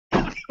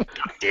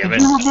Damn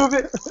Did you it. remove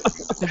it?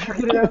 Did you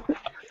get it out?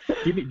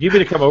 Do you need me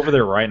to come over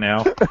there right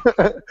now?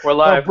 We're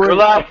live. break. We're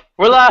live.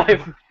 We're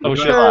live. Oh,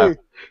 shit. Hey,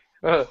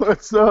 Uh,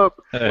 what's up?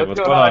 Hey, what's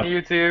going on,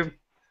 YouTube?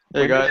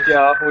 Hey, we guys. missed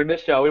y'all. We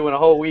missed y'all. We went a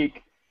whole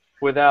week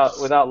without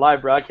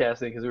live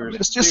broadcasting because we were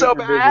Missed you so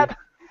super bad.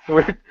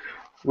 busy.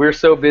 We're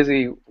so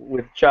busy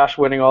with Josh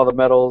winning all the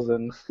medals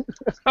and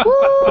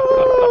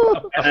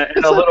Woo!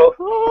 and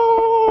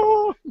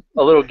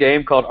a little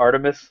game called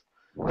Artemis.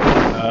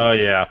 Oh,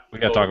 yeah. We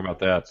got to talk about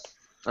that.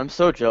 I'm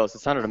so jealous. It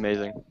sounded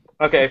amazing.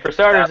 Okay, for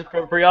starters,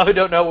 for y'all who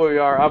don't know where we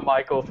are, I'm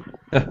Michael.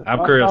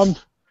 I'm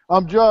Chris.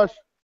 I'm Josh.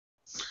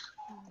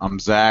 I'm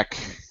Zach.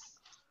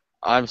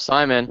 I'm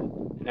Simon.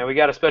 And we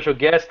got a special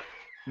guest,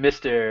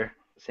 Mr.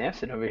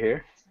 Sampson over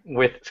here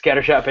with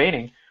Scattershot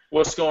Painting.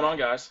 What's going on,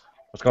 guys?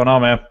 What's going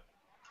on, man?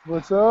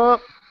 What's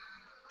up?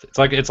 It's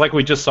like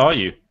we just saw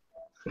you.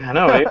 I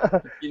know, right?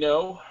 You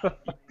know,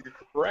 you're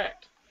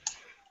correct.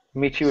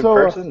 Meet you in So,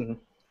 person.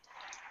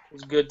 It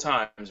was good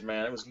times,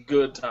 man. It was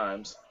good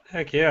times.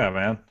 Heck yeah,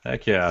 man.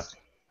 Heck yeah.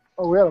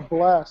 Oh, we had a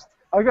blast.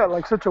 I got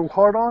like such a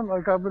hard on.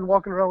 Like I've been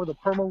walking around with a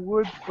perma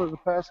wood for the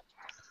past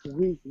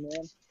week, man.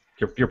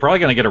 You're probably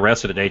going to get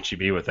arrested at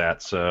HEB with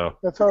that, so.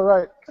 That's all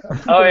right.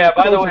 Oh yeah,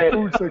 by the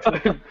Food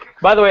section. way,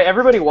 by the way,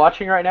 everybody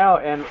watching right now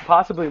and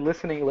possibly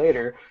listening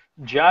later,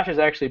 Josh is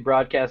actually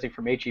broadcasting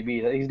from HEB.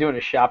 He's doing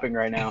his shopping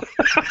right now.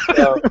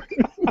 So,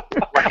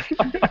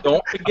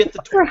 Don't forget the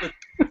toilet.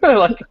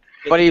 like,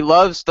 But he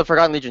loves the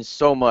Forgotten Legion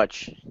so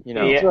much, you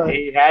know.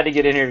 he had to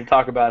get in here to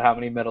talk about how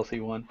many medals he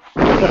won.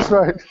 That's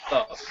right.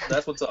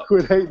 That's what's up.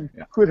 Quit hating.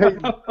 Quit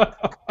hating.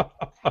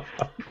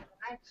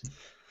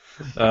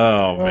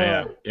 Oh,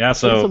 man. Yeah,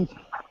 so Some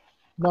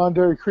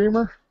non-dairy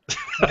creamer.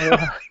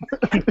 I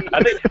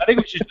think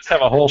we should just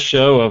have a whole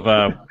show of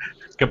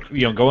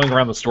going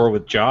around the store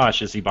with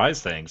Josh as he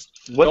buys things.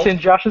 What's in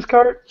Josh's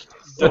cart?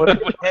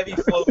 Heavy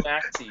flow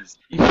maxis.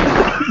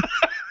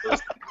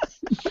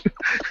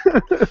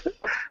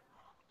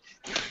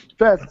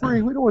 Fat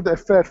free. We don't want that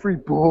fat free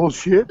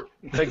bullshit.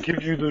 That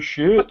gives you the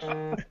shit.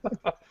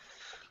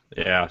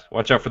 Yeah,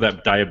 watch out for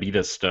that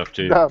diabetes stuff,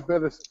 too.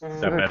 Diabetes.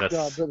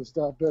 Diabetes.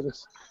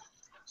 Diabetes.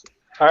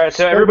 All right,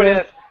 so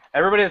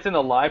everybody that's in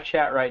the live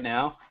chat right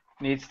now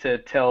needs to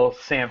tell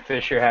Sam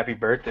Fisher happy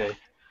birthday.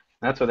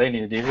 That's what they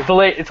need to do.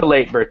 It's a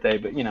late birthday,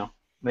 but you know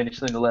they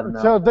just need to let him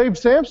know. Tell Dave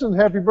Sampson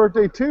happy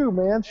birthday too,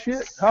 man.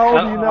 Shit. How old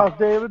are you now,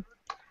 David?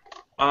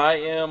 I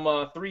am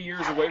 3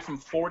 years away from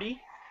 40,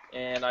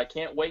 and I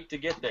can't wait to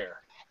get there.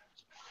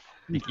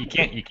 You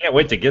can't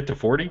wait to get to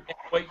 40? Can't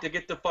wait to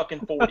get to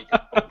fucking 40.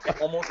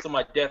 Almost to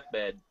my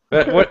deathbed.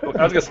 I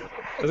was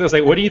gonna say,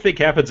 what do you think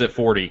happens at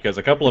 40? Because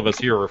a couple of us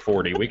here are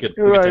 40. We could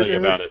tell you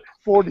about it.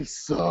 40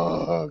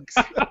 sucks.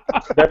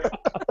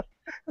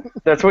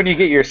 That's when you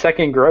get your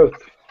second growth.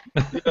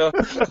 Yeah,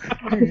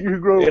 You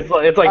grow. It's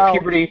like Ow.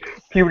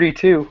 puberty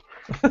 2.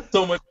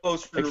 so much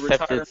closer to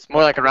Except retirement. it's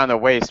more like around the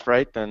waist,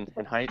 right, than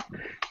in height.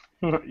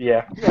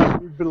 Yeah. Yeah,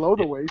 below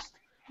the waist.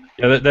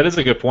 Yeah, that is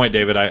a good point,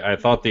 David. I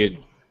thought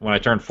when I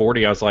turned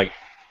 40, I was like,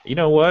 you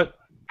know what?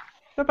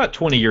 About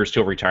 20 years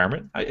till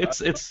retirement.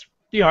 It's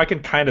I can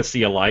kind of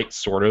see a light,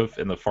 sort of,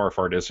 in the far,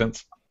 far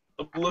distance.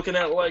 I'm looking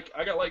at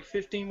I got like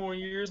 15 more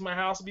years. My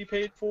house will be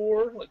paid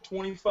for. Like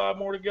 25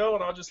 more to go,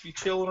 and I'll just be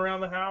chilling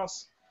around the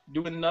house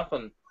doing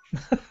nothing.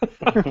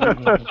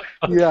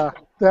 Yeah,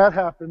 that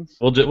happens.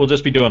 We'll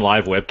just be doing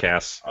live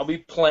webcasts. I'll be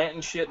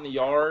planting shit in the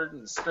yard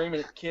and screaming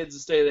at kids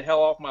to stay the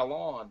hell off my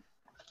lawn.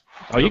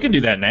 Oh, you can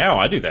do that now.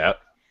 I do that.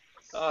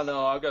 Oh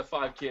no, I've got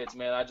 5 kids,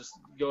 man. I just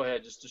go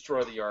ahead, just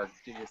destroy the yard,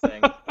 do your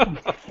thing.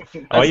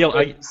 Go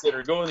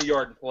in the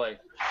yard and play.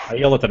 I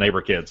yell at the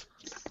neighbor kids.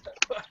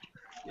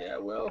 Yeah,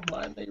 well,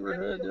 my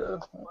neighborhood. I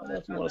don't know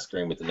if you want to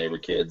scream at the neighbor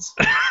kids.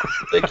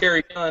 They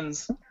carry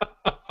guns.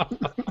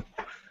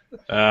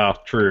 Oh,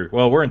 true.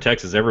 Well, we're in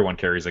Texas. Everyone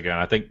carries a gun.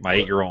 I think my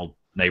 8-year-old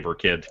neighbor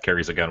kid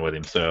carries a gun with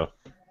him. So.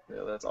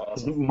 Yeah, that's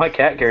awesome. My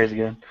cat carries a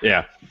gun.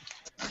 Yeah.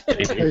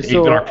 Hey, Even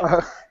so, our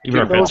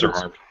pets are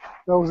armed.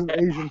 that was an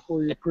Asian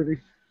for you, pretty.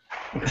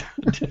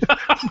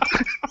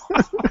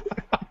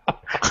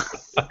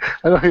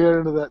 I know you're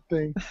into that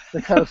thing,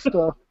 that kind of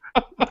stuff.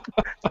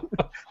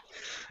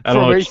 I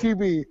don't know.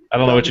 I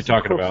don't know what you're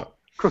talking about.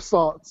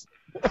 Croissants.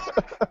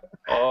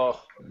 Oh,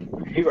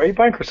 Are you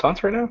buying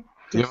croissants right now?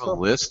 Do you have a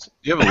list?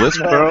 Do you have a list,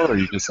 bro, or are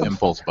you just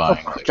impulse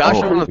buying? Like, Josh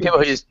is oh, one of the people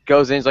who just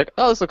goes in and he's like,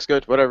 oh, this looks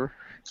good, whatever.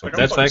 like,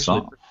 That's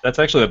I'm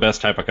actually the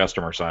best type of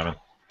customer, Simon.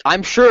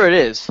 I'm sure it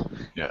is.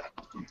 Yeah.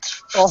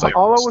 All, It's like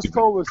all I was stupid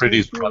told was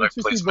pretty $360 product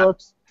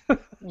placement.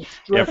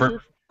 Yeah, Stretch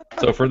it.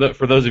 So for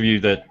those of you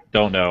that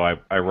don't know,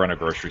 I run a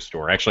grocery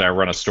store. Actually, I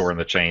run a store in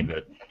the chain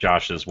that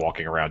Josh is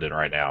walking around in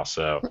right now.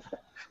 So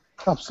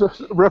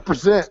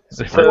Represent.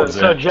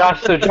 So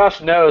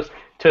Josh knows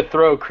to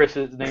throw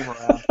Chris's name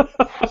around.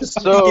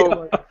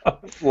 So,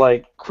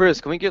 Like,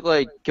 Chris, can we get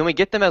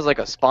them as like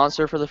a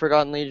sponsor for the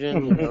Forgotten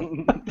Legion? You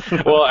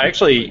know? Well,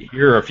 actually,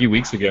 here a few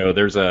weeks ago,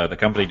 the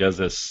company does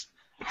this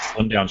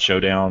Slim Down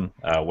Showdown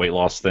weight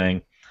loss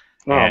thing.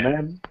 oh And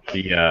man.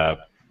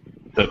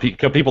 the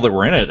people that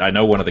were in it, I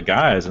know one of the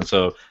guys, and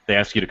so they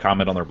ask you to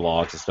comment on their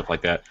blogs and stuff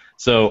like that.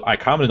 So I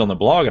commented on the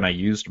blog, and I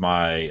used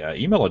my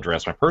email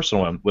address, my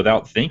personal one,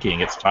 without thinking.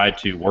 It's tied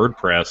to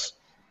WordPress,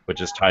 which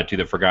is tied to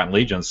the Forgotten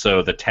Legion.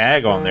 So the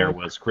tag on there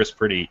was Chris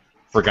Pretty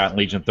Forgotten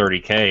Legion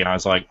 30K, and I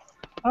was like,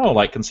 oh,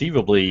 like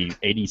conceivably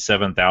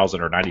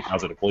 87,000 or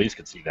 90,000 employees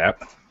could see that.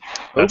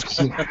 That's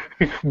cool.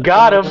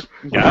 Got him.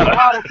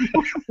 Got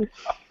it.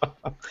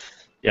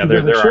 Yeah,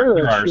 there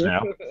are ours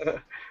now.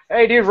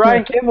 Hey, dude,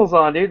 Ryan Kimball's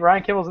on, dude.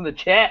 Ryan Kimball's in the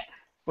chat.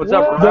 What's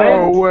up,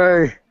 Ryan? No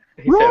way.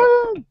 He said,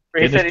 Ryan!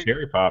 he Get said his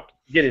cherry popped.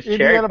 get his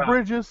cherry Indiana pop.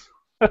 Bridges.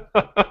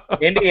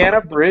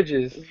 Indiana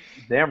Bridges.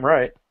 Damn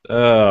right.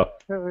 Hell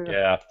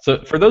Yeah.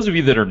 So for those of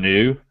you that are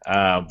new,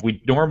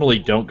 we normally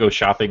don't go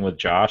shopping with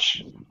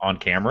Josh on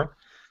camera.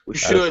 We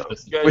should.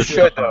 This- You guys we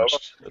should, though.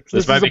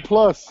 This might is a be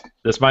plus.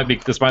 this might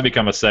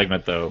become a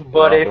segment though.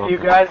 But if you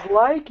guys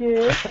like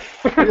it.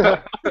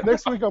 Yeah.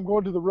 Next week I'm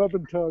going to the rub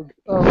and tug.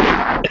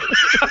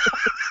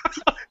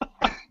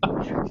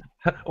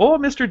 Oh,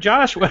 Mr.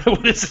 Josh, what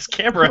is this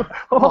camera?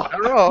 Oh, I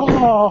don't know.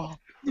 oh,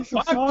 he's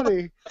so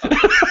sorry.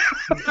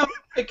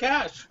 Hey,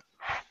 Cash.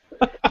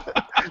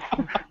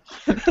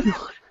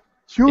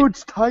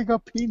 Huge tiger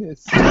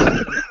penis.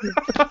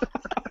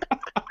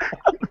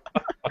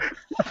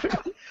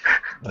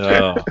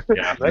 Oh,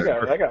 yeah.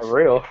 That got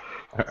real.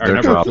 Our They're number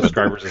of dropping.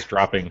 subscribers is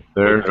dropping.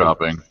 They're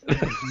dropping.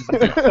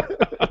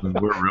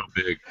 We're real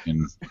big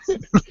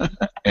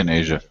in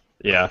Asia.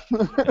 Yeah.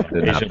 Didn't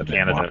Asia happen and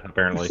Canada, anymore.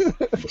 apparently.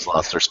 Just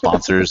lost our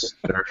sponsors.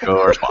 There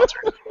go our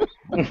sponsors.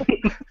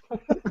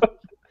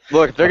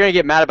 Look, if they're gonna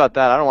get mad about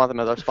that, I don't want them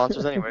as our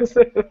sponsors anyways.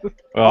 Well,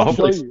 I'll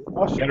show hopefully you.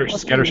 I'll show you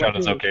Scattershot my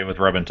is penis. okay with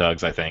rub and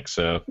tugs, I think.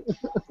 So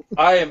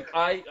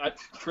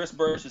Chris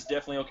Birch is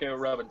definitely okay with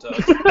rubbing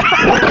tugs.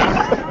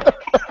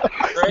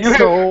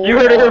 You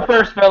heard it here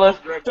first, fellas.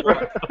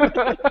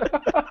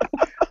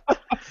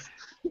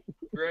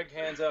 Greg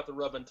hands out the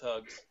rubbing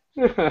tugs.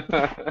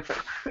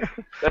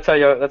 That's how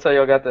y'all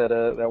got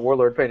that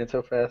warlord painted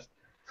so fast.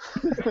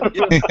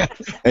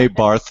 Hey,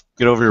 Barth,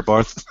 get over here,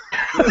 Barth.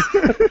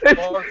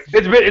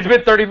 It's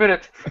been 30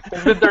 minutes.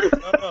 It's been 30.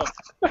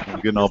 I'm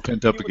getting all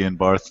pent up again,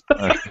 Barth.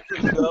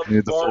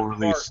 Need the full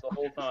release. The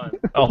whole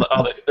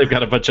time. they've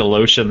got a bunch of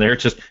lotion there.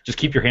 Just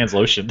keep your hands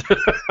lotioned.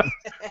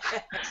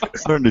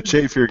 Starting to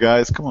chafe here,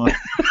 guys. Come on.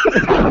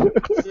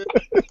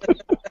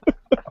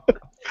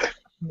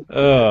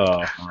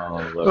 Oh.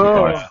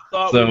 Oh.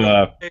 Thought So, we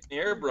were taking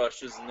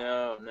airbrushes.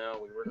 No,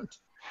 we weren't.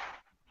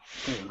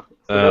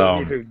 For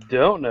those of you who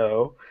don't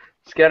know,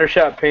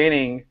 Scattershot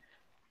Painting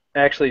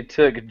actually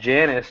took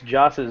Janice,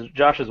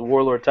 Josh's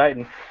Warlord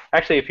Titan.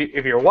 Actually,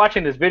 if you're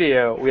watching this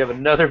video, we have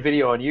another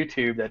video on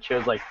YouTube that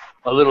shows like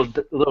a little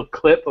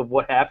clip of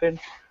what happened.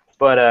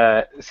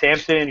 But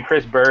Samson,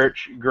 Chris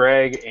Birch,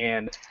 Greg,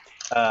 and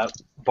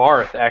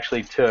Barth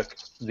actually took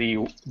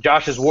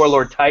Josh's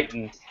Warlord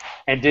Titan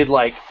and did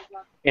like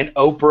an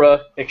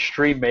Oprah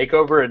extreme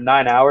makeover in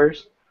 9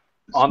 hours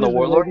on the Excuse me,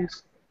 Warlord.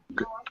 ladies.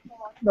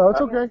 No, it's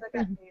okay.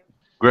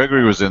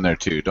 Gregory was in there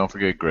too. Don't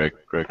forget Greg.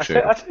 Greg I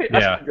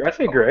Shea.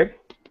 say Greg.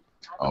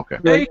 Okay.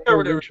 Hey, Greg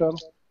covered it. Shuttle.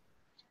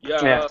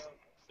 Yeah.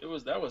 That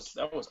was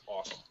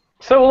awesome.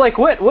 So like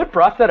what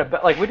brought that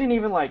about? Like we didn't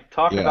even like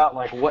talk about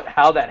like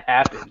how that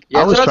happened. Yeah,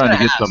 I was so trying to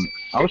that's get some.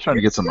 I was trying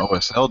to get some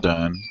OSL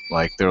done.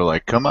 Like they were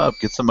like, "Come up,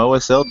 get some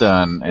OSL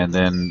done," and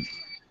then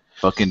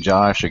fucking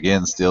Josh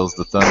again steals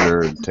the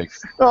thunder and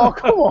takes. Oh,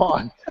 come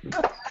on.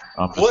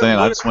 I'm just saying.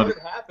 I just what want.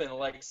 had happened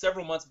like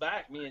several months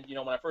back? Me and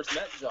when I first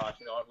met Josh,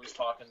 I was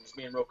talking, just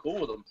being real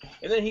cool with him,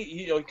 and then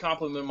he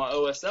complimented my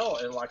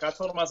OSL, and like I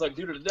told him, I was like,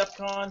 dude, at DEF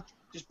CON,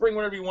 just bring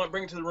whatever you want,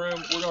 bring it to the room.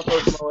 We're gonna throw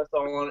some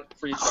OSL on it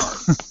free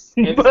charge.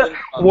 And then,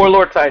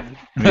 Warlord Titan.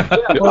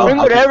 Bring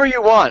whatever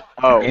you want.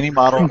 Oh, Any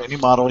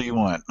model you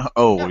want.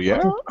 Oh yeah.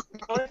 the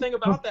funny thing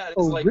about that is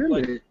Oh, like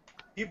really?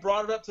 he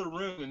brought it up to the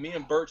room, and me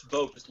and Birch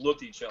both just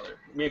looked at each other.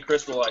 Me and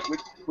Chris were like,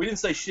 we didn't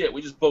say shit.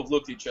 We just both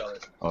looked at each other.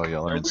 Oh yeah.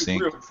 Let And me we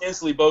sync. were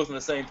instantly both on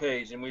the same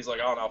page, and we was like,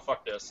 oh no,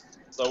 fuck this.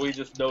 So we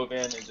just dove in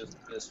and just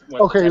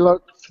went. Okay,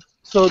 look.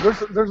 So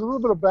there's a little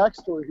bit of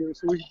backstory here.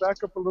 So we can back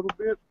up a little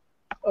bit.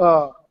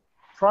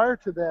 Prior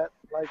to that,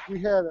 like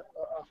we had a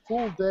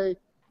full day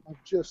of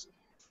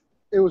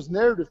it was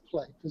narrative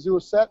play because it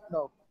was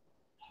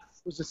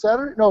was it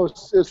Saturday? No, it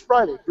was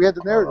Friday. We had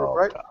the narrative,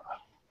 right?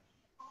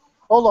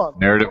 Hold on.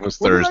 Narrative was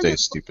When did I Thursday, get-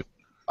 stupid.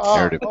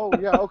 Narrative. Oh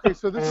yeah, okay.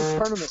 So this is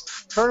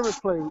tournament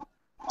play.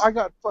 I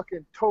got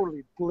fucking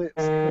totally blitzed,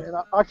 and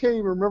I can't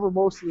even remember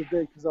most of the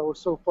day because I was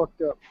so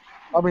fucked up.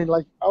 I mean,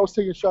 like I was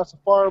taking shots of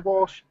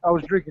Fireball. I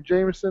was drinking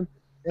Jameson.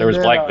 There was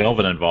and Black then,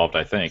 Velvet involved,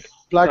 I think.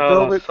 Black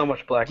Velvet. So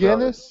much Black Velvet.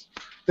 Guinness.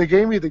 They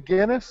gave me the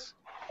Guinness.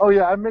 Oh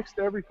yeah, I mixed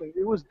everything.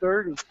 It was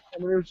dirty. I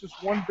mean, it was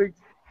just one big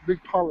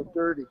pile of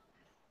dirty.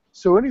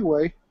 So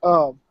anyway,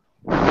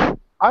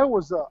 I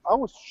was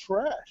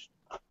trashed.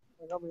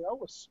 And, I mean, I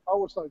was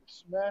like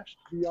smashed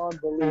beyond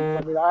belief.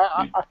 I mean,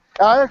 I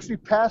actually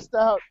passed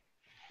out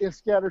in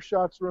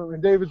Scattershot's room,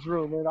 in David's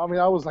room, and I mean,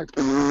 I was like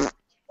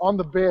on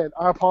the bed.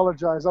 I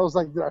apologize. I was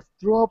like, did I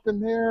throw up in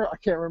there? I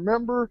can't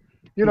remember.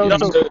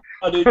 So,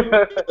 dude,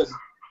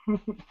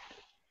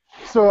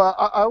 So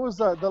I was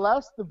the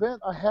last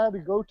event I had to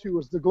go to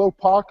was the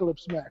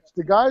Glowpocalypse match.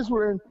 The guys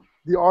were in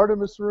the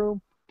Artemis room,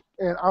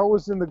 and I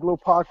was in the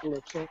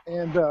Glowpocalypse,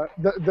 and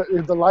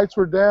the lights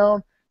were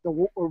down.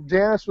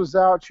 Janice was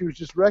out. She was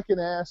just wrecking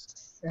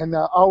ass, and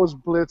I was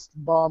blitzed,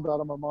 bombed out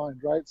of my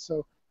mind, right?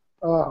 So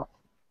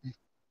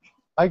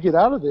I get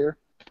out of there,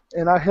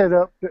 and I head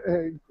up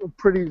to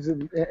Pretties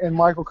and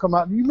Michael come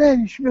out, and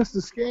man, you missed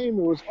this game.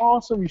 It was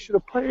awesome. You should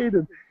have played,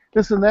 and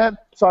this and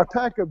that. So I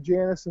pack up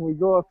Janice, and we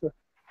go up to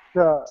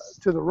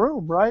the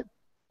room, right?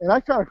 And I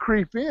kind of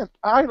creep in.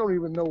 I don't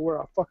even know where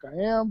the fuck I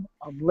am.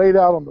 I'm laid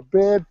out on the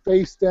bed,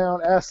 face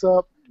down, ass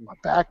up. My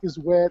back is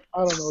wet. I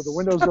don't know. The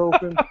window's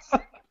open.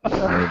 Hey,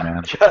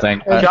 man.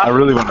 I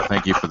really want to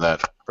thank you for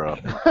that, bro.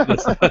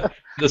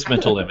 This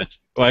mental image.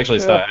 Well, actually,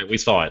 it's not, we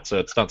saw it, so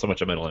it's not so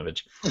much a mental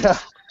image. Yeah.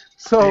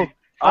 So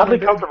Oddly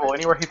comfortable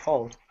anywhere he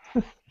falls.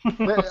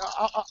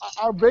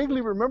 I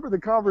vaguely remember the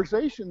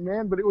conversation,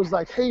 man, but it was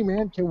like, hey,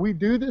 man, can we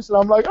do this? And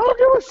I'm like, I don't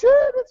give a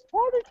shit. It's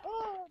party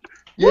time.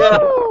 Yeah.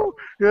 Woo!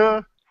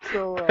 Yeah.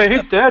 So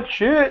Hate that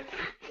shit.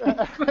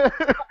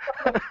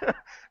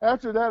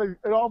 after that,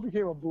 it all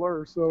became a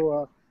blur.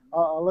 So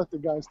I'll let the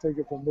guys take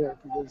it from there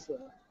because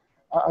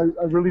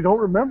I really don't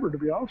remember, to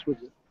be honest with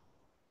you.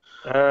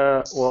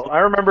 Well, I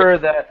remember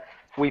that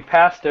we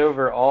passed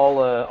over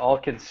all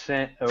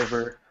consent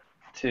over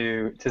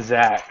to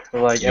Zach.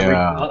 Like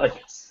Yeah.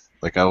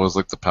 Like I was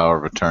like the power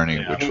of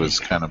attorney, which was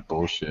kind of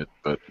bullshit,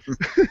 but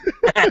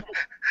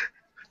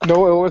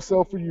No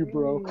OSL for you,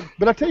 bro.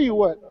 But I tell you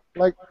what,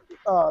 like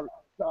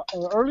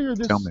earlier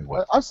this, Tell me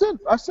what. I sent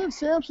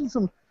Samson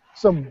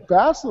some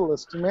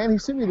basilisks, man. He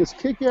sent me this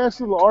kick-ass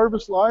little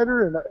Arvis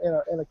lighter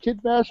and a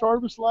Kid Bash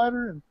Arvis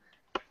lighter,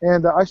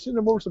 and I sent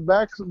him over some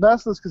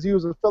basilisks because he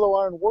was a fellow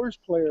Iron Wars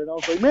player, and I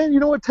was like, man, you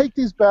know what? Take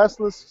these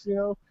basilisks, you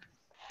know.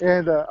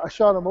 And I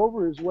shot him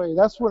over his way.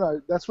 That's when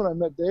I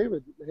met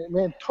David.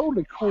 Man,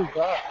 totally cool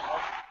guy.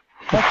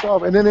 That's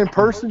all. And then in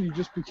person, you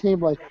just became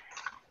like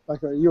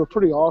you were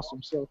pretty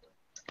awesome. So,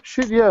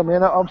 shit, yeah,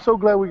 man. I'm so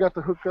glad we got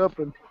to hook up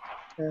and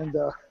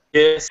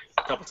Yes,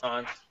 a couple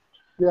times.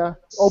 yeah,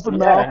 open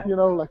mouth, you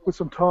know, like with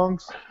some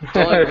tongues.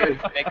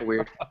 Make it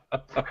weird.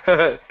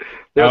 There's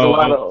a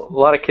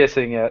lot of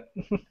kissing at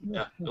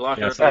Yeah, a lot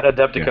Yeah, of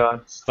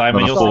Adepticon.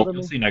 Simon, Full-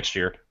 you'll see next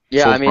year.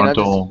 Yeah, full I mean,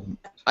 frontal.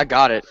 I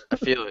got it. I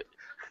feel it.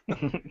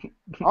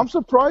 I'm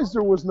surprised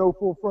there was no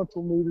full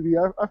frontal nudity.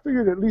 I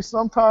figured at least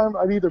sometime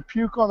I'd either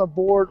puke on a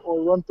board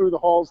or run through the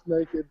halls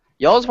naked.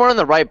 Y'all's weren't in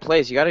the right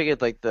place. You gotta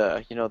get like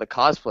the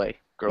cosplay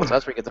girls.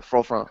 That's where you get the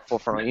full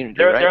frontal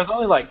unity, right? There's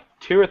only like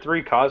 2 or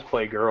 3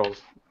 cosplay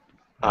girls.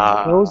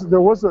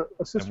 There was a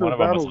And sister one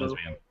of of them was battle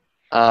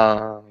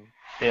though. lesbian.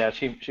 Yeah,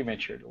 she made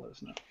sure to let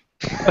us know.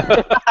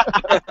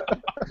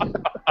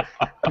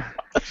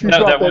 She No,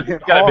 thought that that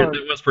hit was, hard.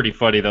 that was pretty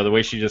funny, though, the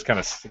way she just kind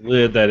of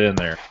slid that in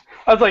there.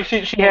 I was like, she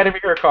handed me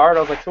her card.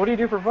 I was like, so what do you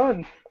do for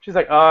fun? She's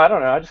like, I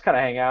don't know. I just kind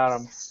of hang out.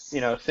 I'm,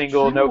 single,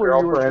 See no where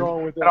you were girlfriend.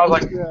 going with And I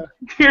was that. like,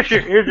 yeah.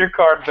 here's your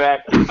card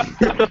back.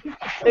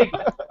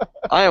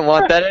 I didn't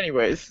want that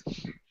anyways.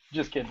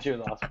 Just kidding. She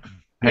was awesome.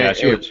 Hey, Yeah,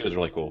 she was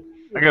really cool.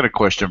 I got a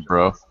question,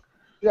 bro.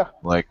 Yeah.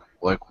 Like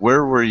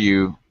where were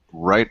you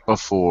right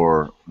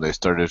before they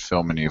started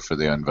filming you for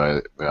the I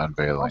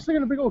unveiling? was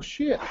thinking a big old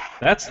shit.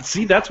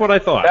 That's what I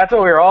thought. That's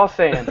what we were all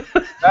saying.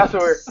 That's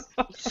what we're.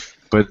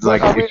 But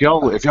like, I mean- if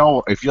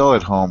y'all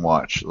at home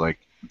watch, like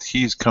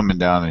he's coming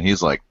down and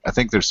he's like, I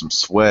think there's some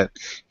sweat.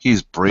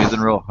 He's breathing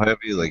real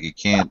heavy, like he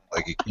can't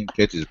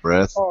catch his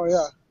breath. Oh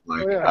yeah.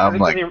 Like Oh, yeah. I'm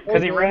like,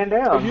 Because he ran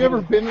down. Have you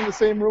ever been in the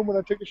same room when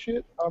I took a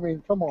shit? I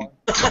mean, come on.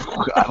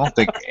 I don't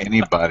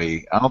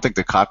think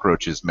the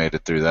cockroaches made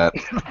it through that.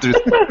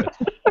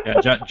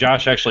 Yeah,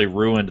 Josh actually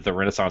ruined the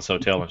Renaissance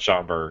Hotel in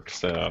Schaumburg,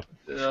 so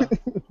Yeah.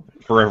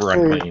 forever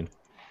unclean.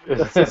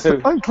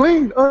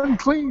 Unclean,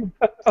 unclean.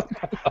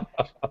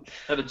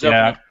 Had to jump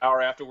Yeah. in the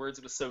shower afterwards.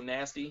 It was so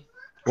nasty.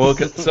 Well,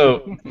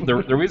 so the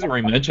reason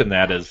we mentioned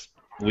that is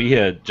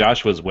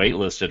Josh was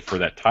waitlisted for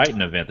that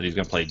Titan event that he's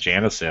going to play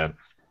Janice in,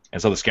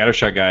 and so the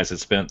Scattershot guys had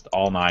spent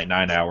all night,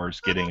 9 hours,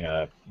 getting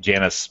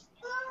Janice,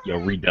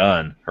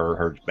 redone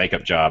her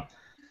makeup job,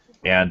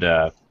 and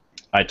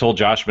I told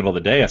Josh middle of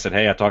the day, I said,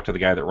 hey, I talked to the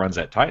guy that runs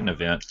that Titan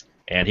event,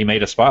 and he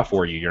made a spot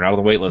for you. You're not on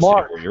the wait list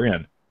Mark. anymore. You're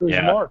in. There's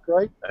Yeah. Mark,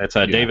 right? It's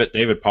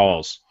David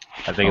Pauls.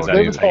 I think Oh, it's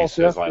David his Paul's,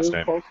 yeah. last David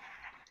name. Paul's.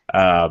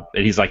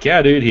 And he's like,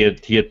 yeah, dude.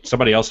 He had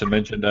somebody else had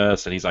mentioned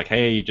us, and he's like,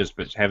 hey, just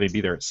have him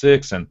be there at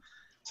 6, and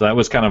so that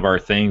was kind of our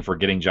thing for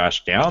getting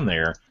Josh down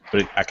there.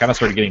 But I kind of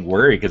started getting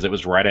worried because it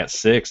was right at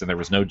 6, and there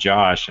was no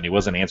Josh, and he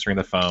wasn't answering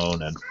the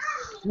phone, and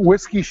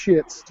Whiskey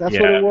shits. That's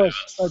what Yeah. it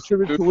was. I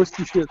attribute to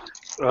whiskey shits.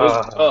 It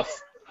was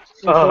tough.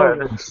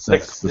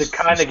 They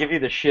kind of give you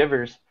the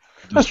shivers.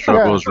 The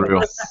struggle's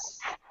real.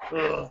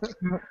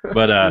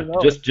 but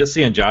know. just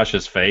seeing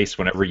Josh's face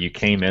whenever you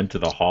came into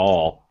the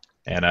hall,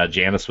 and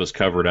Janice was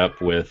covered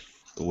up with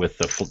the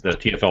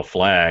TFL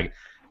flag,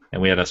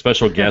 and we had a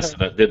special guest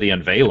that did the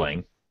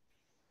unveiling.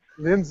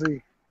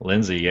 Lindsay,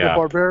 Lindsay, the yeah.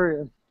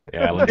 barbarian.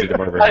 Yeah, Lindsay the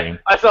Barbarian.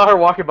 I saw her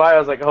walking by. I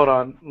was like, hold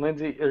on,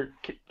 Lindsay, can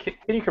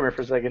you come here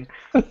for a second?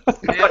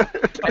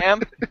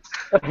 Pam?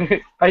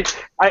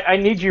 I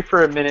need you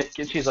for a minute.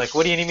 And she's like,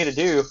 what do you need me to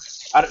do?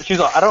 She's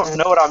like, I don't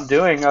know what I'm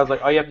doing. I was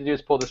like, all you have to do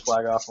is pull this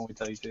flag off when we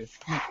tell you to.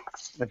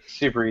 It's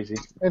super easy.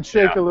 And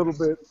shake a little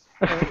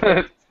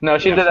bit. No,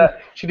 she did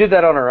that. She did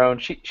that on her own.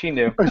 She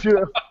knew.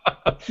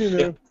 She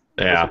knew.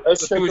 Yeah. As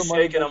she Shake was them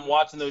shaking, up. I'm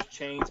watching those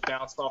chains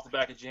bounce off the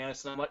back of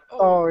Janice, and I'm like,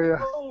 Oh, yeah.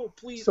 no,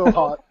 please, So no,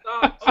 hot.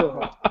 stop.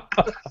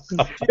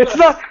 So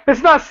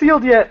It's not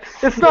sealed yet.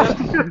 It's not.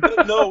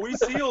 No, we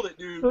sealed it,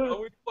 dude.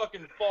 Oh, we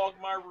fucking fogged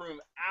my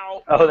room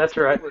out. Oh, that's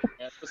right.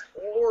 It was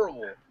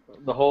horrible.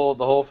 The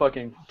whole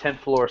fucking 10th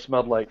floor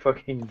smelled like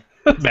fucking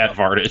Matt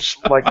Vardich.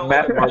 like Oh,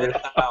 Matt in Martin.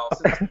 the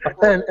house. It's And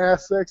horrible.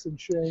 ass sex and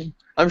shame.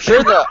 I'm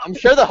sure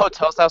the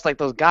hotel staff's like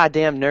those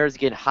goddamn nerds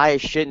getting high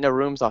as shit in their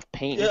rooms off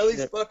paint. Yeah, and these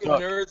shit. fucking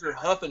nerds are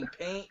huffing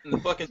paint in the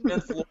fucking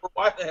 10th floor.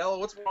 Why the hell?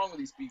 What's wrong with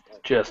these people?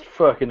 Just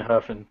fucking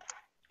huffing.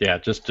 Yeah,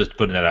 just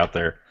putting that out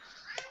there.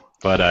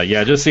 But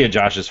yeah, just seeing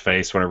Josh's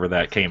face whenever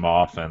that came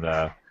off, and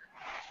the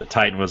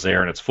Titan was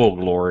there in its full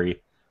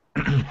glory.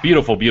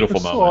 Beautiful, beautiful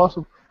It's so moment.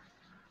 awesome.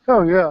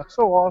 Oh, yeah.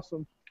 So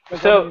awesome.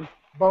 Like, So- I mean,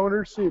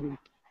 Boner City.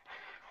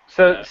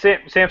 So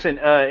Samson,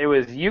 it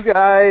was you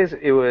guys.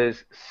 It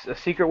was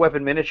Secret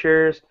Weapon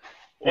Miniatures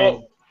and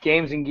Well,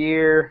 Games and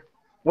Gear.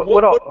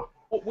 What all?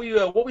 what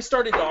we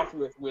started off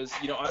with was,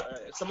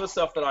 some of the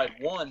stuff that I'd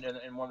won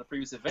in one of the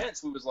previous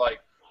events. We was like,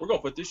 we're gonna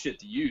put this shit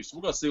to use.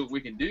 We're gonna see what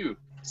we can do.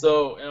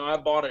 So, I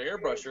bought an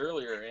airbrush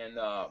earlier and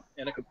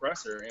a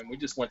compressor, and we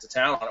just went to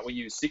town on it. We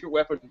used Secret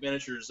Weapon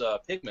Miniatures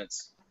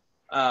pigments.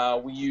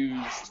 We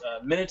used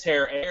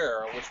Minotaur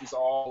Air, which was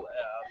all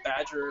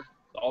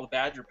the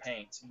Badger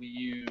paints. We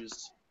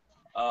used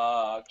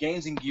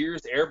Games and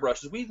Gears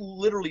airbrushes. We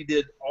literally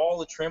did all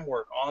the trim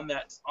work on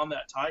that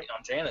Titan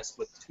on Janice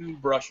with 2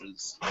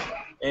 brushes.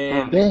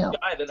 And Damn. the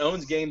guy that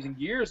owns Games and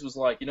Gears was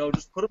like,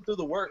 just put them through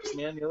the works,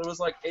 man. There was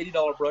like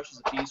 $80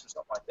 brushes a piece or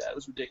something like that. It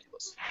was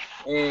ridiculous.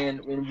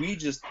 And we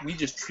just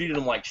treated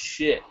them like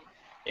shit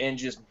and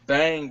just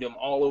banged them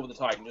all over the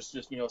Titan, just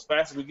as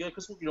fast as we could,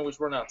 because we was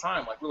running out of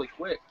time like really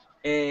quick.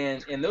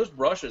 And those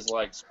brushes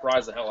like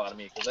surprised the hell out of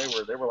me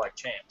because they were like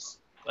champs.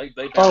 They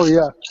Oh,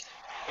 yeah.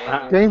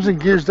 And, Games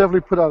and Gears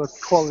definitely put out a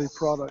quality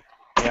product.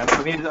 Yeah,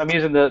 I'm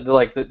using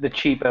the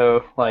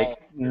cheapo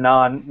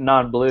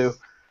non blue.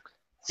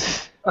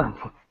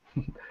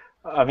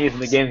 I'm using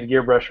the Games and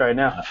Gear brush right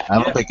now.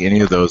 I don't think any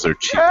of those are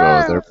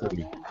cheapo. They're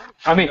pretty.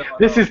 I mean,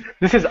 this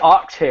is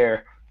ox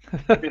hair.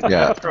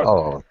 Yeah.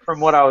 Oh. From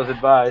what I was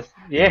advised.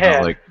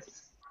 Yeah. Like,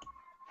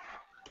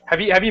 Have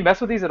you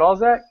messed with these at all,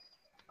 Zach?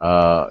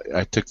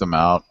 I took them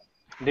out.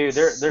 Dude,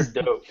 they're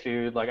dope,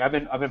 dude. Like I've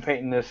been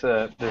painting this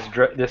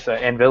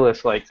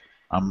Anvilus like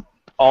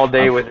all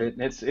day with it.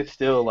 It's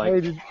still like Hey,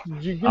 did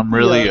you get I'm the,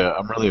 really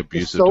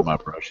abusive to soap? my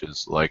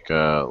brushes. Like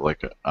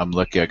I'm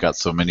lucky I got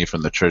so many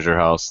from the treasure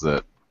house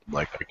that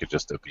like I could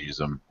just abuse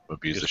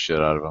the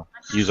shit out of them.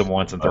 Use them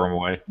once and throw them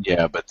away.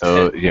 Yeah, but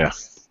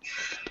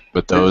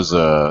those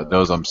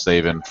I'm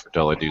saving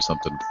till I do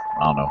something.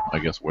 I don't know. I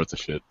guess worth a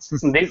shit.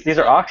 these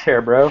are ox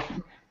hair, bro.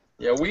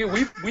 yeah, we So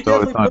definitely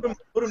it's not-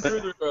 put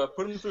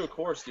them through a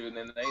course, dude,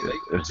 and they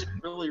did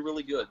really,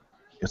 really good.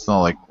 It's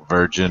not like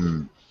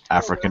virgin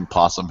African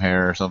possum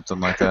hair or something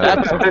like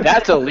that.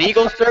 That's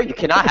illegal, sir. You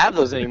cannot have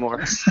those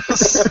anymore.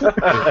 It's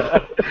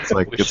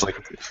like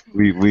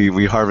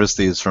we harvest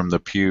these from the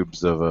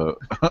pubes of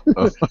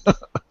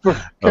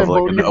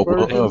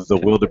the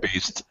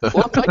wildebeest. Well,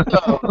 it's like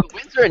the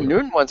Windsor and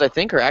Newton ones, I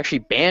think, are actually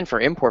banned for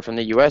import from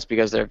the U.S.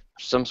 because they're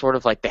some sort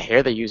of like the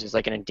hair they use is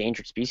like an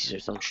endangered species or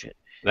some shit.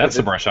 That's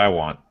the brush I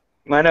want.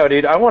 I know,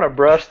 dude. I want a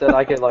brush that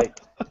I could like.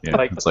 Yeah,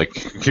 Like- it's like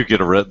you get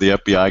the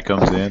FBI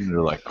comes in and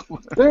they're like,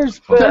 There's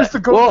the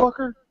goat Well-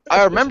 fucker.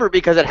 I remember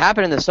because it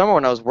happened in the summer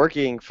when I was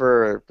working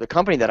for the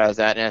company that I was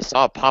at, and I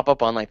saw it pop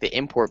up on like the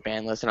import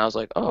ban list, and I was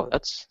like, oh,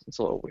 that's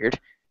a little weird.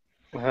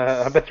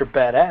 I bet they're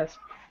badass.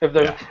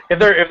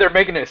 If they're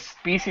making a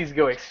species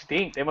go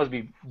extinct, they must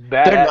be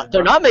badass.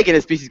 They're not making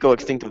a species go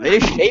extinct. They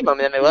just shave them and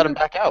then they let them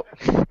back out.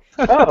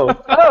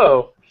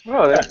 Oh,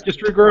 Just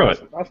regrew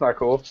it. that's not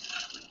cool.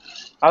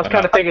 I was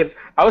kind of thinking.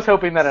 I was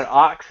hoping that an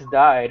ox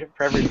died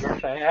for every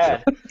brush I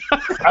had.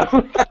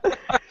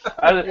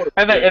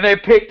 and they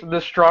picked the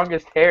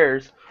strongest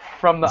hairs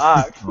from the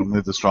ox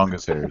only the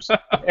strongest hairs.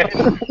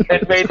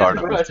 and made Card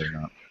this numbers brush. thing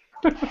up.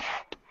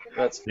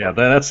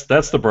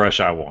 That's the brush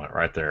I want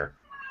right there.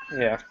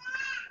 Yeah.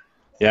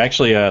 Yeah,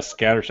 actually,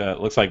 Scattershot. It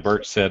looks like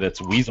Birch said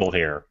it's weasel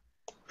hair.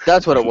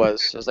 That's what it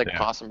was. It was like Yeah.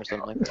 possum or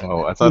something like that.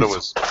 Oh, I thought it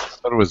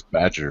was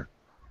badger.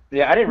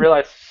 Yeah, I didn't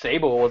realize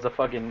Sable was a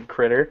fucking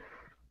critter.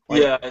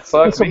 Like, Yeah, it's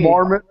fuck It's a me.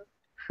 marmot.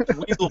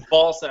 weasel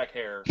ball sack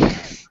hair. Made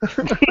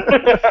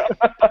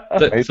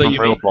So from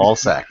you real mean, ball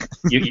sack.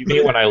 you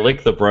mean when I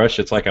lick the brush,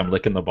 it's like I'm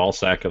licking the ball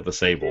sack of the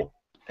sable.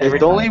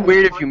 It's only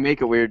weird if you make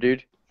it weird,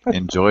 dude.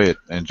 Enjoy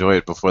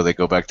it before they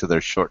go back to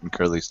their short and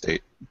curly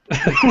state.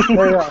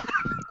 Yeah.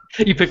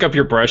 You pick up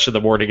your brush in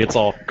the morning, it's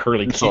all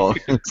curly. It's all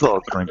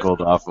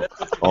crinkled off, That's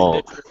what you all need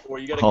a picture for.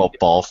 You gotta all get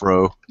ball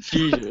fro.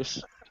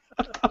 Jesus.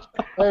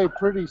 Hey,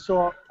 pretty.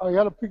 So I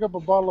got to pick up a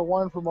bottle of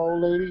wine for my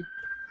old lady.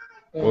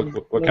 and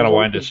What kind of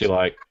wine does she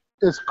like?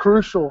 It's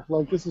crucial.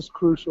 Like, this is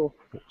crucial.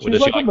 What,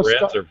 does she like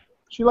reds or?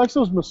 She likes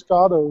those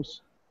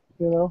Moscatos,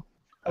 you know?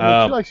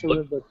 I mean, she likes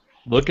red,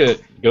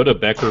 but... Go to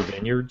Becker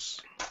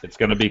Vineyards. It's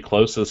going to be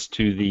closest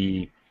to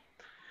the...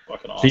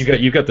 Fucking awesome. So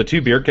you've got the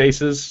two beer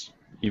cases.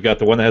 You've got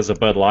the one that has a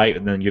Bud Light,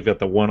 and then you've got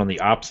the one on the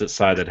opposite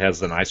side that has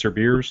the nicer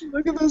beers.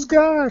 Look at this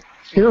guy.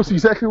 He knows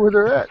exactly where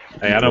they're at.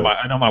 Hey, I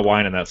know my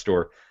wine in that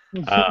store.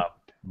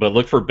 But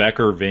look for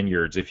Becker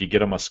Vineyards. If you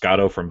get a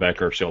Moscato from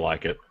Becker, she'll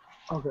like it.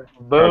 Okay.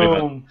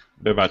 Boom.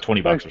 They're about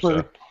 $20 or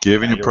so.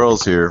 Giving you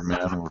pearls here,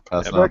 man. We're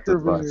passing out the Becker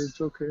advice.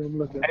 Vineyards. Okay, I'm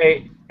looking.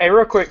 Hey,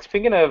 real quick.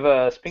 Speaking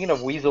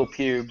of weasel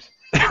pubes,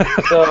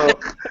 so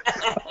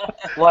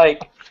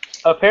like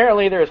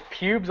apparently there's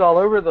pubes all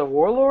over the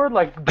Warlord.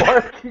 Like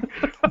Bart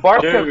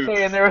kept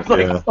saying there was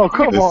like. Yeah. Oh,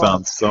 come They on.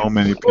 found so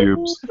many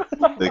pubes.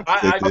 They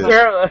I did.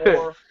 Apparently.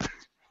 more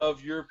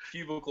of your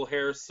pubical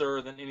hair,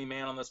 sir, than any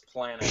man on this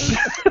planet.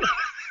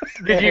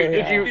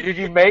 Did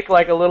you make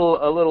like a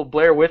little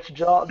Blair Witch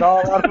doll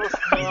out of it?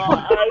 I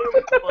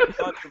didn't want to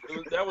touch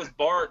him. That was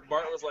Bart.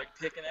 Bart was like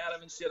picking at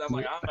him and shit. I'm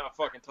like, I'm not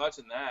fucking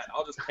touching that.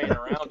 I'll just paint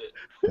around it.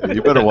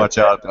 You better watch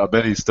out. I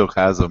bet he still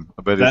has them.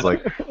 I bet he's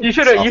like. You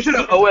should have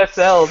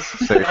OSL'd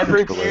Safe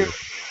every for pube. later.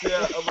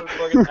 Yeah, I'm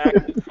fucking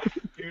acting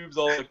pubes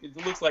all.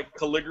 It looks like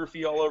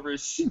calligraphy all over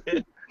his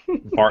shit.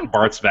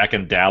 Bart's back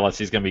in Dallas.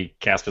 He's going to be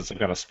casting some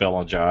kind of spell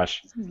on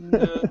Josh.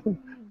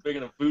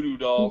 Making a voodoo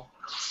doll.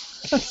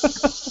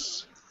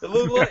 It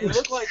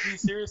looked like he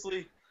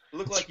seriously. It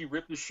looked like he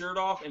ripped his shirt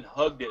off and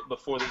hugged it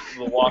before the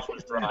wash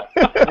was dry.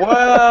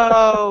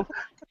 Whoa!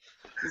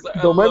 He's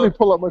like, Don't make me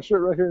pull up my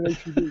shirt right here in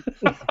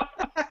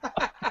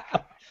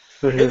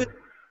HUD.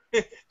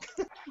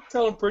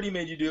 Tell him Pretty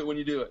made you do it when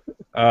you do it.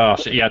 Oh,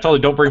 shit. Yeah, I told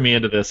you, don't bring me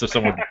into this if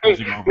someone pulls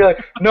you over. You're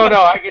like, no,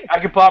 I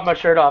can pop my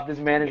shirt off. This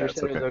manager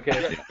said it's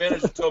okay. Yeah, the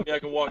manager told me I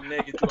can walk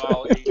naked through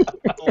aisle 8.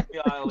 Only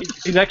aisle 8.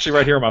 He's actually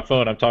right here on my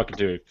phone. I'm talking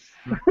to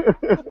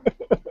him.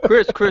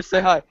 Chris,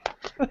 say hi.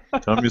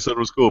 Tell him you said it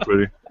was cool,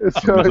 pretty. It's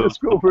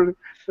cool, pretty.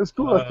 It's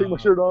cool. I take my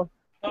shirt off.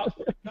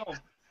 No.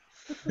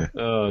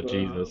 Oh,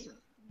 Jesus.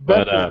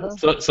 Becker,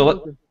 But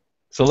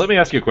so let me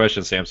ask you a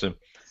question, Samson.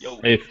 Yo.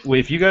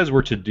 If you guys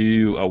were to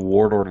do a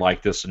Warlord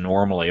like this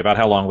normally, about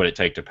how long would it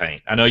take to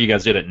paint? I know you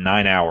guys did it in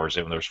 9 hours,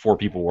 and there's 4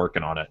 people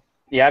working on it.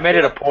 Yeah, I made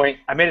it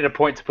a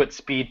point to put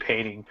speed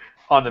painting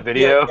on the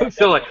video. Yeah,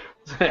 So like,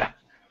 yeah.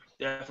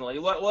 Definitely.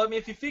 Well, I mean,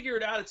 if you figure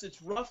it out,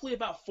 it's roughly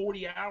about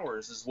 40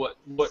 hours is what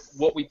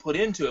we put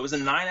into it. It was a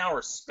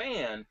 9-hour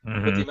span,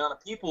 but the amount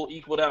of people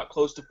equaled out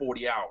close to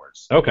 40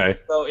 hours. Okay.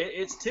 So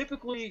it's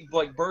typically,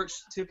 like, Birch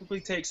typically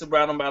takes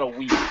around about a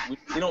week.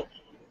 We don't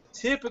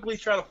typically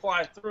try to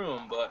fly through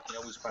them, but, you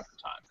know, we spend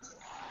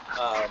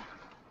some time.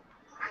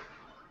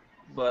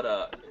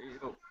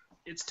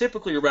 It's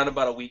typically around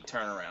about a week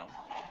turnaround.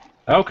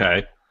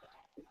 Okay.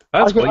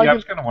 That's cool. Yeah, I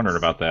was kind of wondering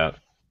about that.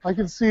 I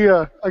can see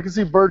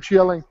Birch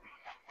yelling,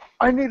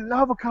 "I need an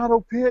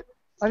avocado pit.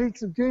 I need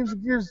some Games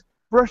of Gears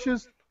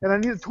brushes, and I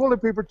need a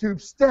toilet paper tube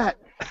stat.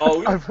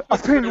 Oh, I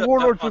painted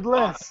Warlords with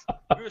less."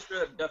 We were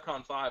straight up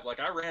DEFCON 5.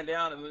 Like, I ran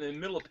down, and in the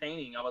middle of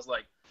painting, I was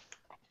like,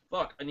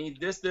 fuck, I need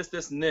this,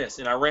 and this.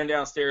 And I ran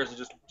downstairs and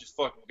just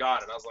fucking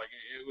got it. I was like,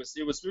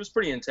 it was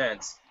pretty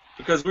intense.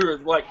 Because we were,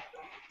 like,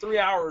 3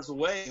 hours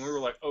away, and we were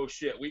like, oh,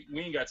 shit, we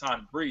ain't got time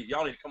to breathe.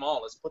 Y'all need to come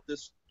on. Let's put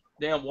this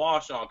damn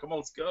wash on. Come on,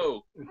 let's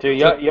go. Dude,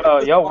 y'all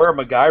were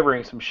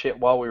MacGyvering some shit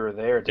while we were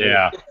there, dude.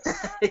 Yeah.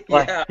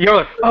 Like, Yeah. you're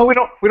like, oh, we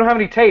don't have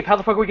any tape. How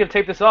the fuck are we gonna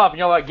tape this off? And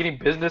y'all like getting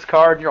business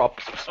card, and you're all.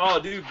 Oh,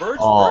 dude, Birch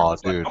Oh,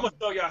 was like, dude. I'm gonna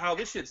show you how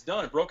this shit's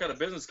done. And broke out a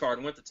business card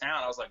and went to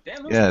town. I was like,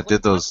 damn. Yeah,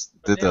 did damn those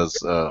business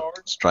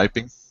cards.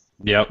 striping?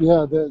 Yep.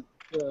 Yeah,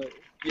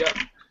 Yep.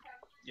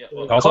 Yeah.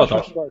 Well, Also,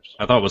 Stripes.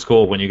 I thought it was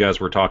cool when you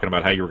guys were talking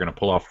about how you were going to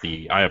pull off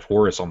the Eye of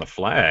Horus on the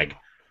flag.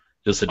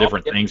 Just the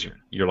different yeah. things.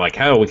 You're like,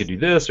 how we could do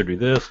this or do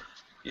this.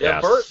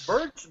 yeah, Yeah.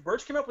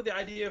 Birch came up with the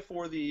idea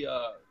for the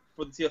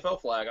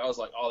TFL flag. I was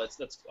like, oh,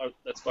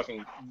 that's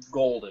fucking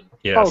golden.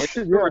 Yes. Oh, And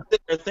shit, we yeah. were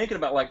sitting there thinking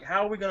about, like,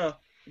 how are we gonna?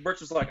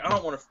 Birch was like, I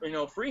don't want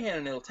to, freehand,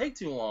 and it'll take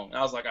too long. And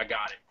I was like, I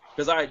got it,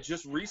 because I had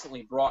just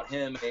recently brought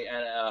him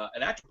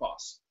an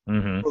Atropos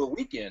Mm-hmm. for the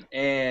weekend,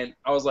 and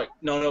I was like,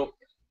 no,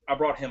 I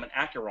brought him an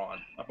Acheron.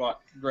 I brought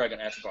Greg an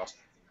Atropos.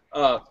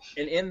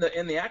 And in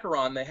the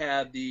Acheron, they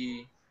had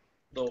the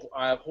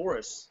Eye of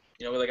Horus.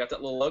 You know, where they got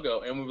that little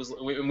logo, and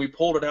we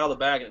pulled it out of the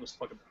bag, and it was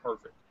fucking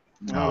perfect.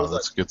 Oh,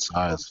 that's a good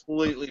size.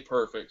 Completely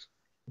perfect.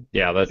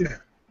 Yeah,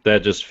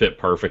 that just fit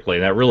perfectly.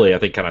 That really, I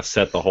think, kind of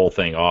set the whole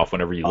thing off.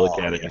 Whenever you look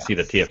Oh, at it, yeah. you see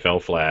the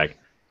TFL flag.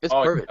 It's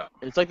Oh, perfect. yeah.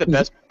 It's like the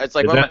best. It's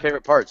like Is one of that- my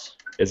favorite parts.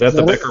 Is that the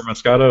Is that Becker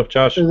Moscato,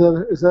 Josh? Is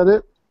that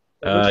it?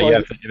 Looks Yeah,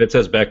 like if it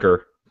says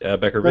Becker, Becker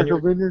Becker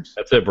Vineyard. Vineyards.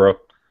 That's it, bro. It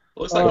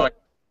looks like Uh, my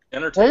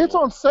entertainment. Hey, it's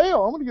on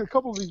sale. I'm gonna get a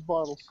couple of these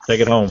bottles. Take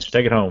it home.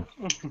 Take it home.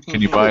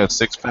 Can you buy a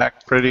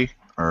 6-pack, pretty?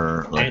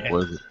 Or like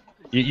what is it?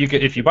 You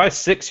could, if you buy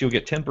 6, you'll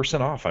get 10%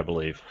 off, I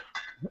believe.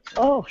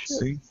 Oh shit.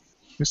 See?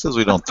 Who says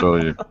we don't throw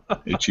you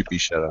HEP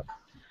shut up?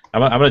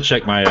 I'm gonna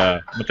check my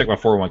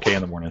 401k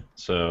in the morning.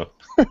 So.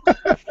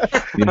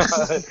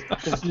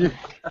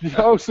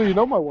 So you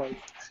know my wife.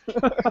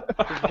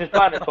 Just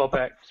buy the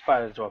 12-pack. Just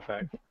buy the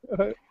 12-pack.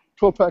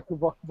 12-pack of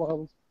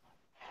bottles.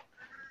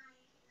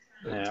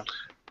 Yeah.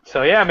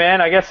 So yeah,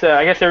 man. I guess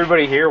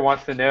everybody here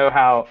wants to know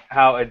how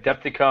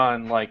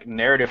Adepticon like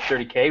narrative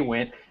 30K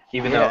went,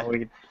 even though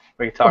we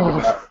could talk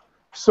about.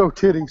 So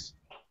titties.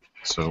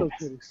 So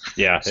titties.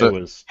 Yeah, So-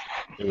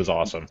 it was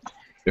awesome.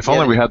 if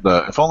only we had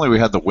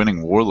the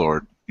winning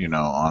warlord,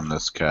 on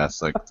this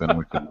cast, like then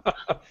we could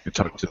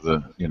talk to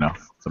the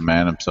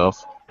man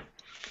himself.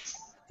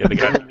 Yeah,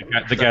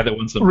 the guy that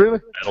won some Really?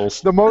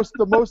 medals. The most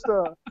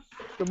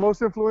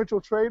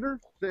influential trader.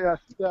 Yeah,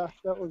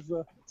 that was.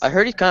 I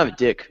heard he's kind of a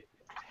dick.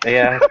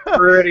 Yeah,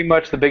 pretty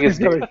much the biggest.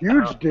 He's got a dick.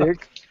 huge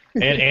dick.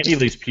 And he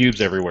leaves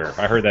pubes everywhere.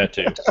 I heard that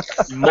too.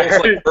 Molts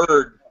like a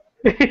bird.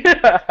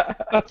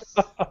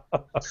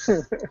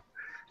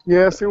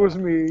 Yes, it was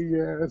me.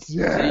 Yes.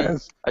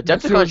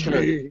 Adepticon It was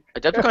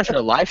me. should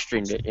have live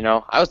streamed it.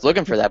 I was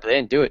looking for that, but they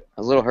didn't do it.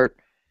 I was a little hurt.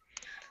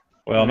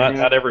 Well,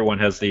 not everyone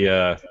has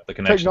the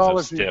connections of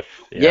Technology. Stiff.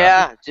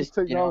 Yeah, It's just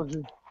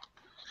technology.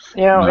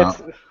 No.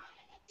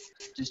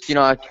 just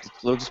a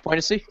little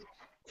disappointed to see.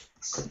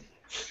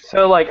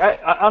 So like I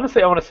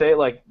honestly I want to say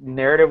like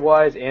narrative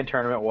wise and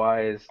tournament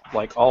wise,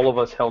 like all of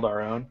us held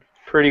our own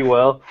pretty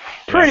well.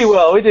 Pretty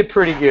well. We did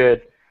pretty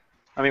good.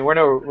 I mean we're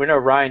no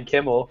Ryan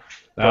Kimmel.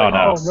 Oh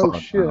no. Oh, no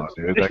fuck shit. no,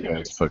 dude, that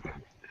guy's fucking.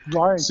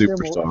 Ryan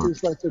Superstar. Kimmel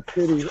is like the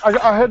titties.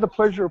 I had the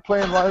pleasure of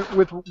playing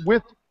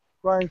with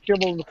Ryan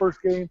Kimmel in the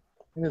first game,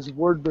 and his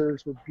word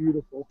bearers were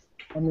beautiful.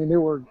 I mean, they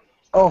were.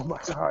 Oh my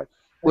god.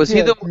 Was he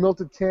had the-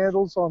 melted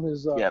candles on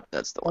his Yep,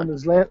 that's the on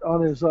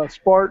one. his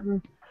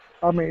Spartan?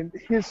 I mean,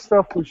 his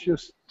stuff was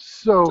just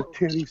so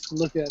titties to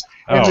look at.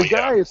 And Oh, the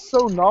guy is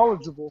so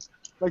knowledgeable.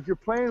 Like you're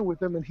playing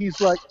with him, and he's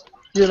like,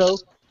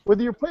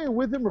 whether you're playing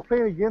with him or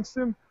playing against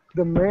him,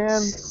 the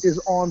man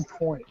is on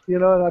point.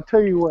 And I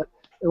tell you what,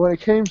 when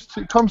it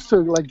comes to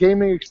like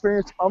gaming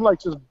experience, I'm like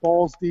just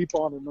balls deep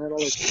on him, man. I'm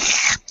like,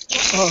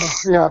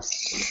 yeah.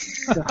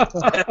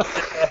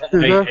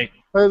 Hey,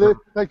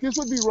 Like this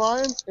would be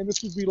Ryan, and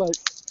this would be like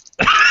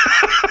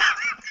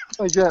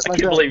like that. I Like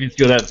can't that. believe he's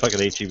doing that fucking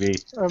HEB.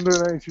 I'm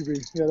doing HEB.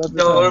 Yeah, that's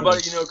Tell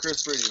everybody you know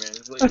Chris Pretty, man.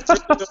 It's like, you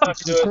know how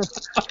to do it.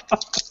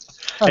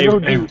 I know,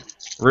 Hey, dude.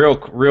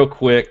 real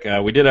quick,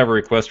 we did have a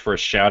request for a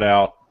shout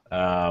out.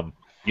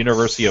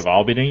 University of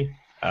Albany.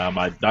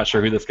 I'm not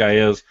sure who this guy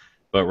is,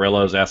 but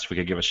Rello's asked if we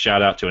could give a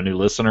shout out to a new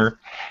listener.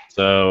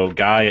 So,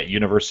 guy at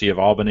University of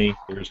Albany,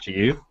 here's to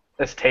you.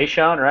 That's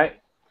Tayshawn, right?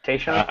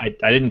 Tayshawn?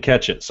 I didn't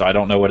catch it, so I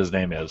don't know what his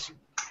name is.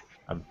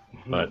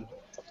 But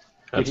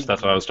that's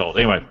what I was told.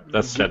 Anyway,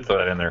 throw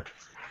that in there.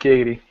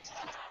 Giggity.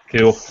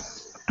 Cool.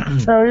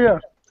 Hell yeah.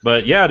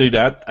 But yeah, dude,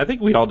 I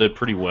think we all did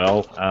pretty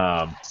well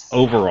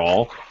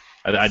overall.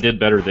 I did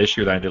better this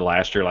year than I did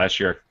last year. Last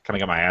year, I kind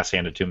of got my ass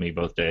handed to me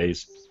both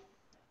days.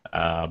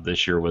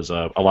 This year was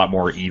a lot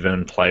more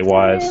even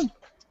play-wise.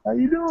 How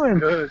you doing?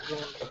 Good.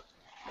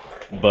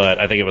 But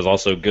I think it was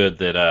also good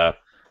that I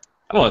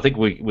don't know. I think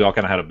we all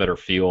kind of had a better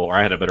feel, or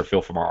I had a better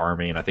feel from our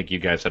army, and I think you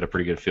guys had a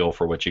pretty good feel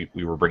for what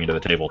we were bringing to the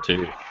table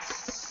too.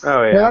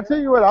 Oh Man, yeah. I tell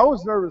you what, I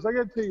was nervous. I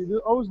got to tell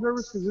you, I was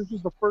nervous because this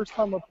was the first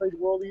time I played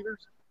World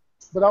Eaters.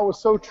 But I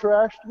was so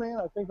trashed, man.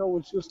 I think I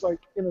was just like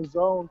in a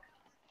zone,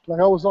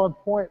 like I was on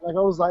point, like I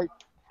was like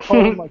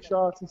calling my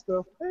shots and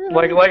stuff. Hey,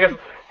 Like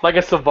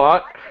a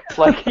savant,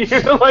 like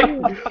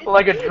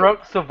like a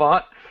drunk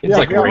savant. It's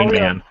like Rain oh, yeah.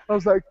 Man. I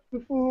was like,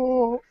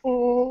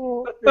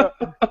 yeah.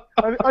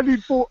 I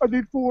need fours. I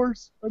need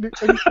fours.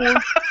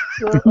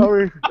 Yeah,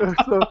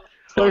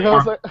 so like I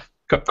was like,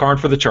 Karn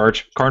for the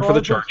charge. Karn for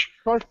the charge.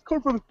 Call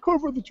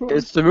for the charge.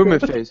 It's the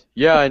movement phase.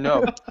 Yeah, I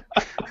know.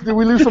 Did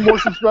we lose some more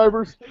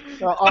subscribers?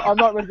 I'm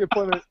not gonna get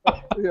funny.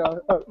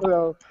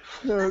 No,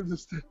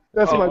 just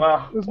that's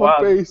my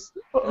face.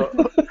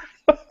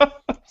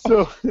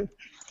 So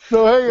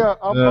hey,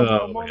 I'm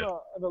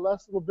on the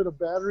last little bit of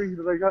battery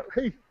that I got.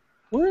 Hey,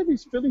 where are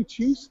these Philly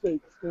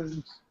cheesesteak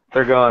things?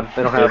 They're gone.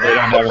 They don't have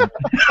them.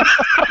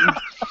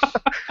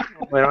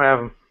 They don't have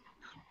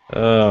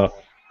them.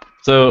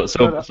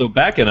 So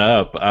backing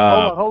up.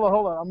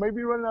 Hold on. I may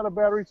be running out of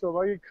battery, so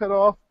if I get cut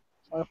off,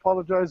 I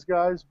apologize,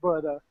 guys.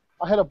 But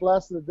I had a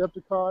blast at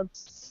Adepticon.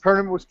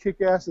 Tournament was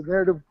kick-ass, the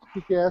narrative was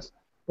kick-ass.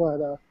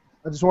 But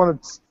I just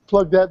want to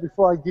plug that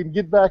before I can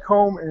get back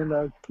home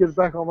and get it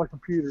back on my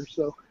computer.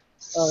 So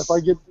if I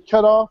get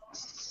cut off,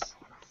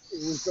 it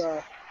was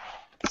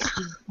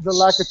the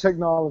lack of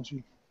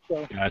technology.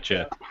 So,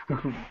 Gotcha.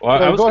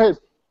 Well, go ahead.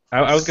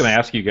 I was going to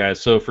ask you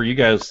guys. So for you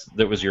guys,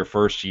 that was your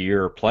first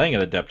year playing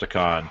at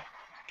Adepticon.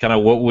 Kind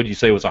of, what would you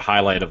say was a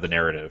highlight of the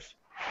narrative?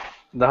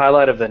 The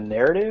highlight of the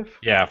narrative?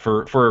 Yeah,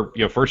 for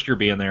first year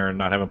being there and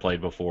not having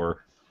played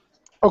before.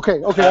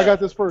 Okay, I got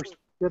this first.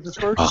 You got this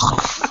first? Oh,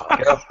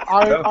 fuck.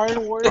 Iron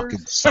Fucking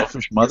Warriors.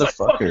 selfish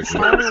motherfuckers.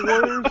 dude. Iron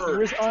Warriors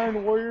with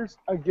Iron Warriors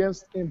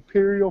against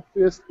Imperial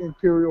Fist.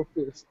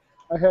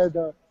 I had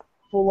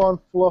full-on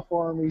fluff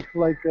army.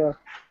 I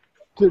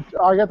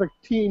got to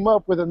team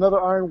up with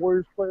another Iron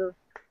Warriors player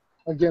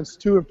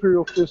against 2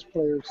 Imperial Fist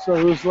players. So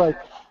it was like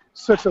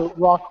such a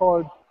rock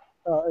hard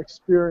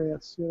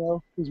experience,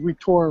 because we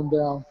tore them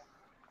down.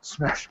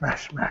 Smash,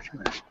 smash, smash,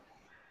 smash.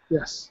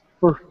 Yes,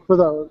 for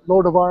the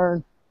Lord of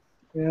Iron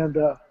and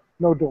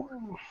no door.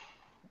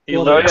 Oh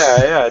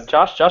yeah.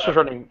 Josh was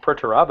running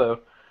Perturabo.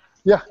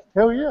 Yeah,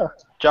 hell yeah.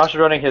 Josh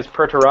was running his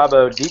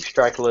Perturabo Deep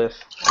Strike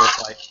list.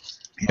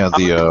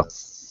 Yeah,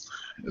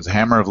 is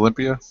Hammer of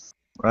Olympia,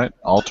 right?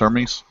 All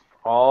Termies.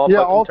 All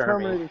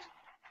Terminators.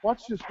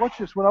 Watch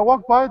this. When I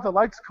walk by, the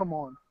lights come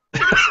on.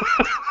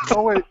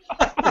 Oh wait.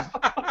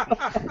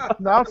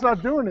 Now it's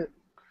not doing it.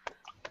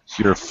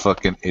 You're a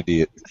fucking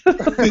idiot.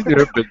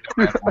 You're a big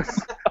I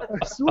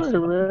swear,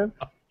 man.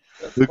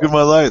 Look at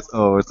my lights.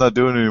 Oh, it's not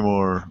doing it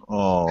anymore.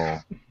 Oh.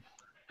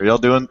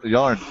 Y'all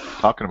aren't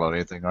talking about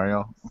anything, are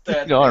y'all?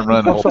 Y'all aren't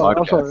running the whole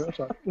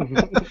podcast. I'm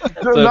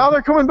sorry. Now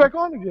they're coming back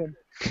on again.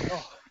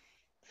 Oh.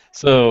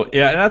 So,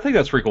 yeah, and I think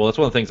that's pretty cool. That's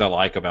one of the things I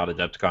like about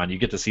Adepticon. You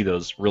get to see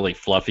those really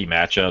fluffy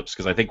matchups,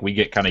 because I think we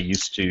get kind of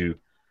used to,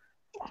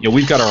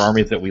 we've got our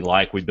armies that we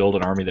like, we build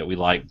an army that we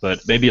like, but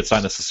maybe it's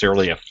not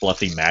necessarily a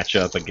fluffy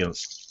matchup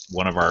against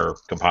one of our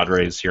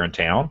compadres here in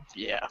town.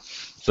 Yeah.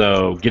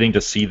 So getting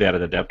to see that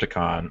at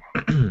Adepticon,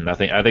 I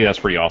think that's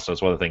pretty awesome.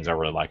 It's one of the things I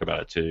really like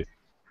about it, too.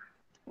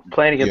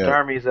 Playing against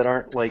armies that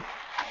aren't like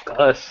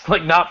us,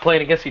 like not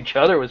playing against each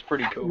other, was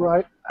pretty cool.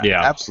 Right.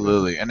 Yeah.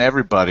 Absolutely. And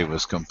everybody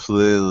was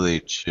completely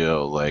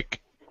chill.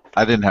 Like,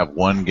 I didn't have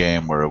one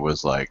game where it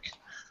was like,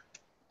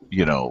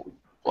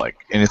 like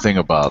anything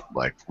about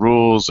like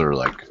rules or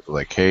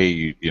like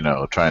hey,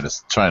 trying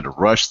to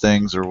rush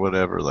things or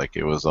whatever. Like,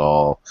 it was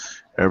all,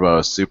 everybody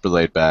was super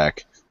laid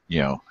back,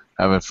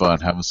 having fun,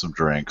 having some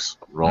drinks,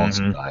 rolling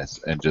some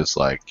dice, and just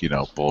like,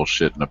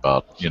 bullshitting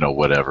about,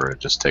 whatever, and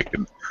just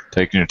taking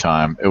your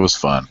time. It was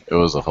fun. It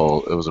was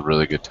a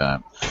really good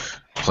time.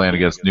 Playing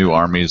against new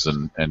armies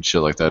and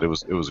shit like that. It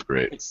was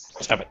great.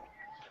 Stop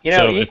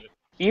it.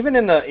 Even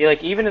in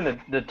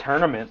the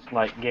tournament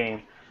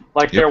game,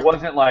 there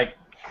wasn't like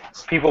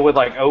people with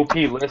like OP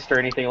list or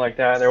anything like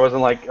that. There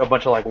wasn't like a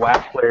bunch of like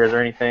whack players or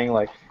anything.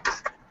 Like,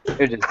 it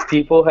was just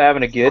people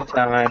having a good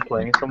time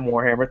playing some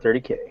Warhammer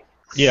 30K.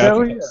 Yeah,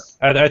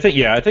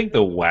 I think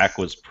the whack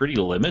was pretty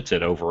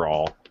limited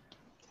overall.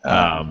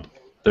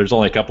 There's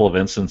only a couple of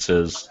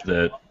instances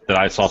that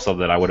I saw something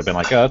that I would have been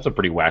like, oh, that's a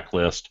pretty whack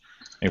list.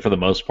 And for the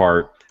most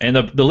part, and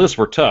the lists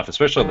were tough,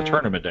 especially on the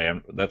tournament day.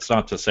 And that's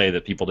not to say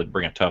that people didn't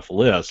bring a tough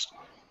list,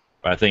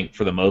 but I think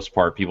for the most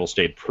part, people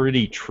stayed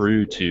pretty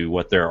true to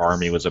what their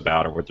army was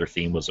about or what their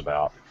theme was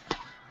about.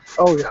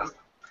 Oh yeah.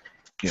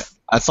 Yeah,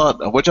 I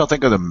thought. What y'all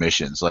think of the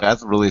missions? Like, I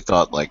really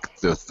thought like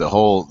the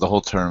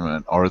whole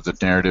tournament, or the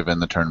narrative and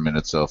the tournament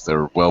itself, they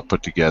were well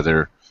put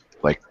together.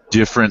 Like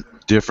different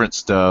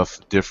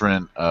stuff,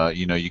 different.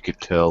 You could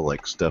tell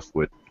like stuff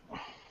would.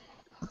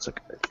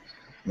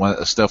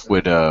 Stuff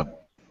would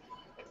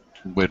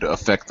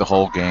affect the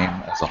whole game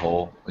as a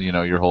whole.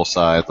 Your whole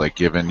side, like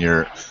giving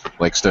your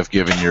whole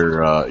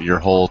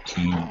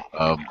team,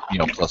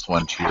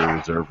 +1 to your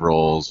reserve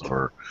rolls,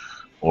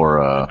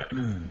 or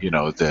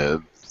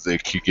they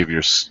could give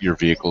your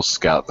vehicle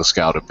the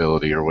scout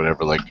ability or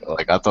whatever.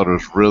 Like I thought it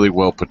was really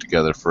well put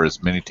together for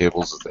as many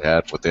tables as they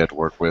had, what they had to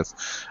work with.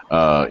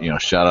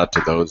 Shout out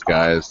to those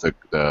guys,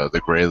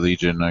 the Grey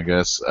Legion, I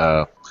guess.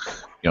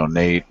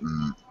 Nate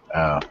and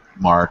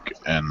Mark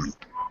and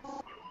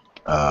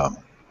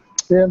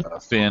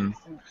Finn.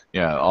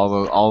 Yeah,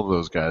 all of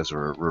those guys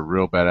were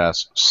real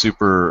badass,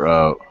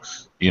 super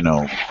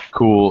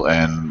cool,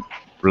 and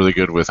really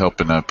good with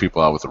helping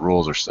people out with the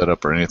rules or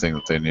setup or anything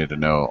that they needed to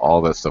know.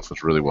 All that stuff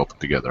was really well put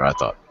together, I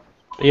thought.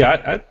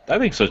 Yeah, I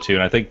think so too.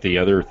 And I think the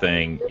other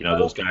thing,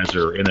 those guys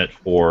are in it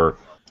for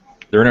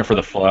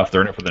the fluff,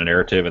 they're in it for the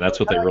narrative, and that's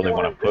what they really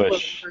want to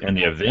push in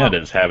the event,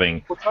 is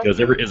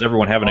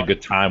everyone having a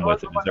good time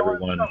with it? Is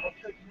everyone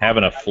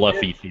having a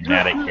fluffy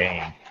thematic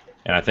game?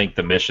 And I think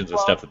the missions and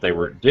stuff that they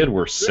did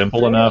were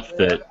simple enough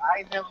that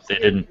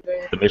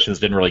the missions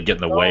didn't really get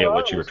in the way of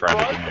what you were trying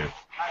to do.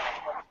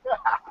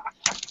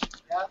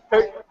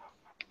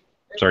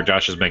 Sorry,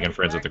 Josh is making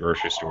friends at the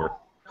grocery store.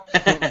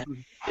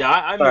 Yeah,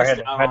 I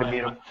missed out. I had to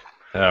mute him.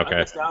 Okay. I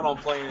missed out on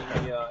playing in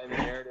the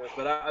narrative,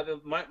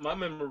 but my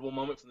memorable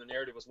moment from the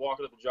narrative was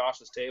walking up to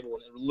Josh's table,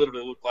 and it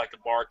literally looked like the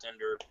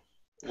bartender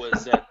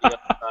was at the other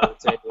side of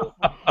the table.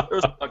 There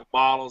was like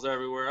bottles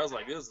everywhere. I was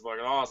like, this is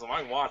fucking awesome.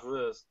 I can watch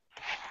this.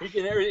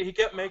 He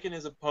kept making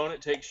his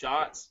opponent take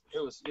shots. It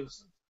was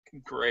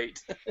great.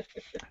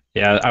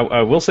 Yeah,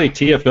 I will say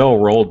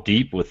TFL rolled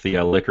deep with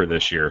the liquor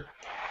this year.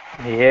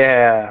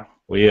 Yeah.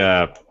 We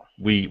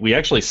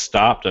actually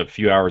stopped a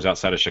few hours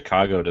outside of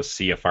Chicago to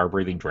see a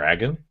fire-breathing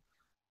dragon.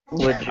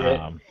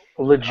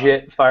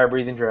 Legit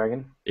fire-breathing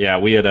dragon. Yeah,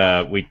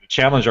 we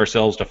challenged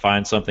ourselves to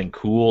find something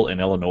cool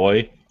in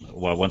Illinois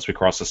once we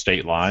crossed the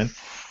state line.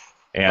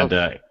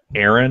 And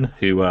Aaron,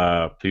 who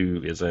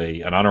is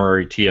an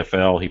honorary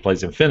TFL, he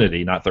plays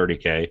Infinity, not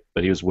 30K,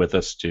 but he was with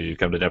us to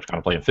come to Adepticon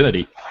and play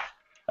Infinity.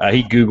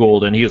 He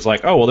Googled, and he was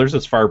like, oh, well, there's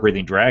this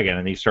fire-breathing dragon,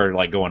 and he started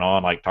like going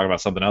on, like talking about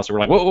something else, and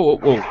we're like,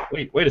 whoa,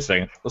 wait a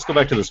second, let's go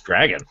back to this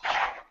dragon.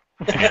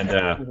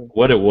 And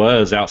what it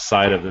was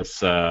outside of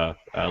this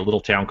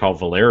little town called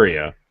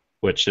Valeria,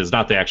 which is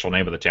not the actual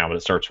name of the town, but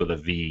it starts with a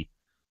V,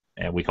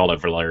 and we called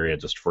it Valeria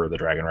just for the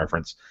dragon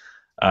reference.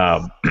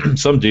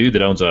 Some dude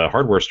that owns a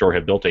hardware store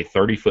had built a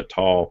 30-foot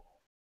tall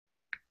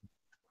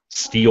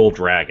steel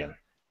dragon,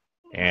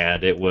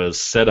 and it was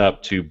set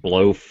up to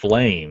blow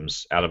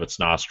flames out of its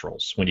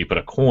nostrils when you put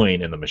a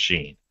coin in the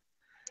machine.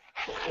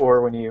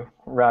 Or when you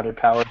routed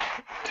power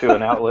to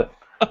an outlet.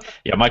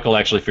 Yeah, Michael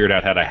actually figured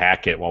out how to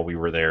hack it while we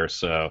were there,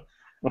 so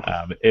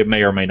it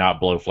may or may not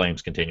blow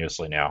flames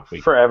continuously now.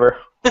 Forever.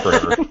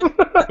 Forever.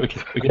 we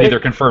can either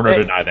confirm or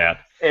deny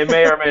that. It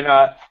may or may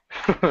not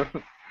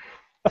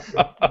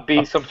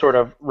be some sort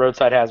of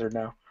roadside hazard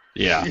now.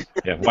 Yeah.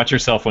 Watch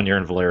yourself when you're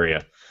in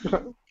Valeria.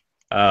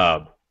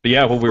 But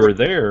yeah, when we were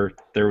there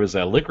was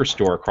a liquor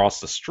store across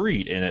the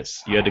street, and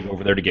you had to go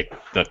over there to get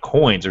the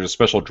coins. There's a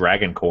special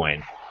dragon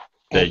coin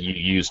that you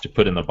use to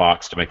put in the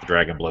box to make the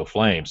dragon blow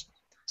flames.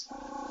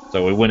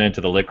 So we went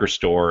into the liquor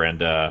store, and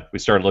we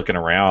started looking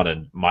around,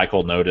 and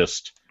Michael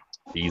noticed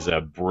these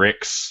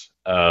bricks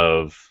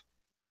of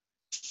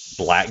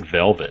black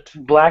velvet.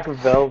 Black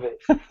velvet.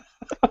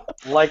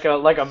 like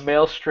a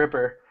male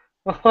stripper.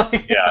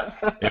 Yeah,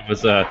 it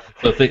was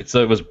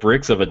so it was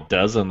bricks of a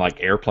dozen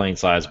like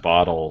airplane-sized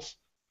bottles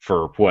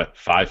for what,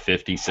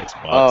 $5.50,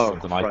 $6,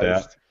 something like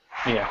that.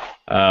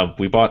 Yeah.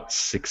 We bought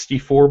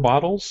 64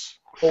 bottles.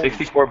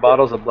 64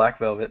 bottles of black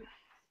velvet.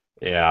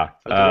 Yeah.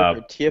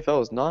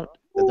 TFL is not.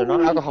 They're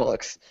not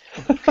alcoholics.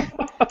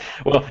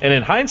 Well, and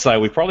in hindsight,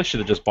 we probably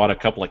should have just bought a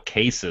couple of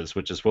cases,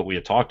 which is what we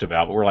had talked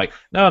about. But we're like,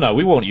 no,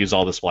 we won't use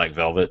all this black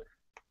velvet.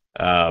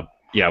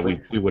 Yeah,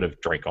 we would have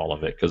drank all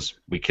of it because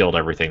we killed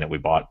everything that we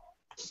bought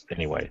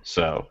anyway.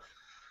 So,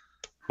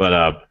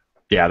 but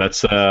yeah,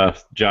 that's we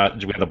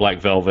had the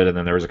black velvet, and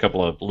then there was a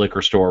couple of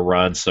liquor store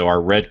runs. So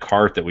our red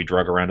cart that we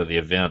drug around to the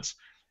events.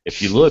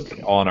 If you look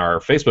on our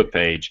Facebook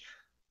page,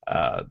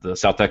 the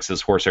South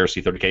Texas Horse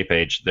Heresy 30K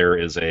page, there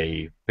is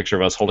a picture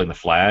of us holding the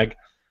flag,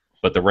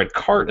 but the red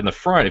cart in the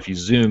front, if you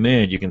zoom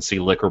in, you can see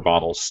liquor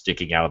bottles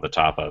sticking out of the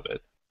top of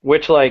it.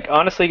 Which, like,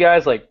 honestly,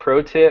 guys, like,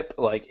 pro tip,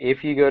 like,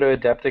 if you go to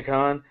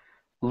Adepticon,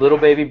 little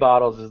baby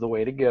bottles is the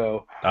way to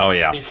go. Oh,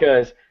 yeah.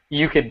 Because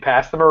you can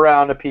pass them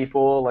around to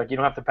people. Like, you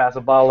don't have to pass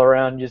a bottle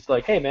around. Just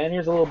like, hey, man,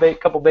 here's a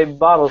couple baby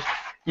bottles.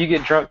 You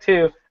get drunk,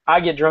 too.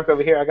 I get drunk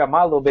over here. I got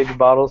my little baby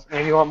bottles.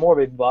 And if you want more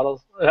baby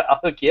bottles, I'll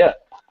hook you up.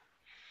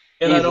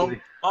 And Easily.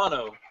 I don't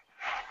mono.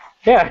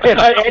 Yeah,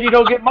 and you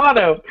don't get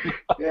mono.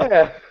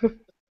 Yeah.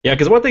 Yeah,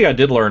 because one thing I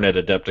did learn at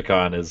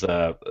Adepticon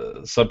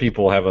is some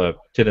people have a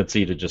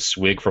tendency to just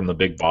swig from the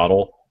big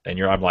bottle, and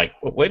I'm like,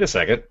 well, wait a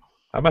second,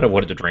 I might have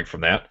wanted to drink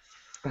from that.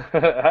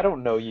 I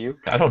don't know you.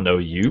 I don't know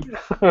you.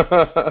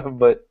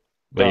 But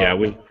yeah,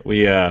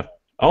 we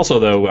also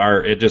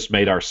though it just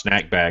made our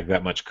snack bag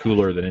that much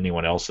cooler than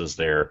anyone else's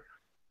there.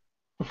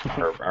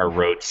 Our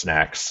road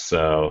snacks,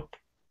 so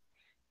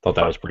thought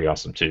that was pretty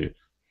awesome too.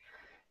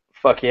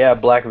 Fuck yeah,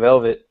 black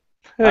velvet.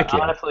 Heck yeah.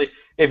 Honestly,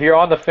 if you're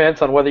on the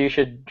fence on whether you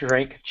should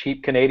drink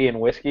cheap Canadian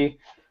whiskey,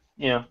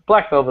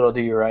 black velvet will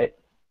do you right.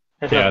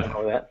 There's nothing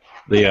wrong with that.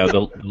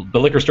 The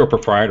liquor store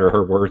proprietor,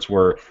 her words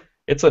were,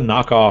 "It's a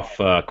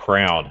knockoff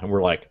Crown," and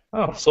we're like,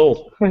 "Oh,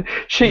 sold."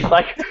 She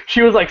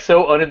was like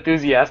so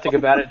unenthusiastic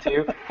about it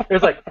too. It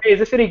was like, "Hey, is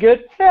this any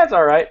good? Yeah, it's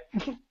all right."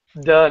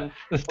 Done.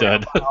 It's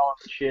done.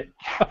 Shit.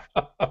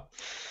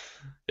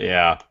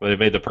 Yeah, but it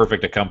made the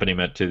perfect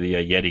accompaniment to the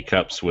Yeti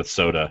cups with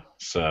soda.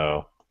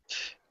 So.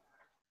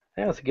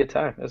 Yeah, it was a good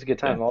time. It was a good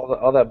time. Yeah.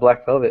 All that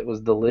black velvet was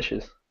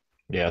delicious.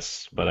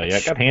 Yes, but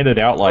it got handed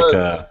out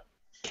like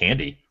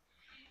candy.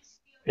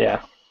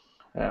 Yeah.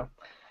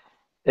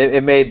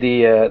 It made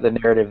the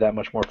narrative that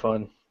much more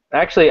fun.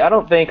 Actually, I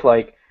don't think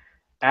like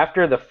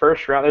after the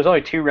first round, there's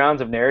only 2 rounds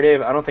of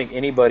narrative. I don't think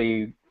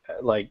anybody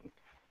like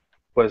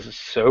was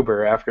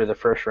sober after the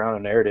first round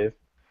of narrative.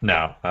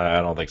 No, I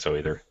don't think so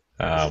either.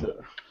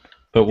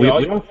 But we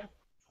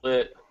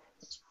lit.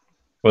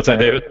 What's that,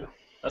 David?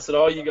 I said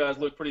all you guys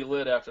looked pretty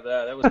lit after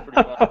that. That was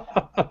pretty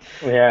fun.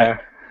 Yeah.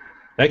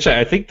 Actually,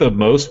 I think the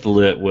most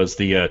lit was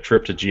the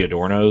trip to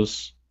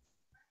Giordano's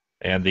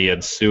and the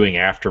ensuing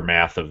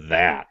aftermath of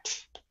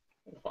that.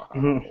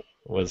 Wow.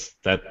 Was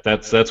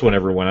that's when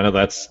everyone, I know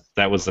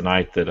that was the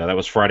night that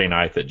was Friday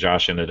night that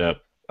Josh ended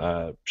up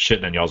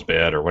shitting in y'all's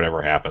bed or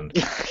whatever happened.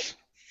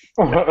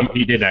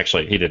 he didn't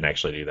actually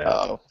do that.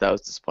 Oh, that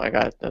was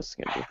disappointing. That's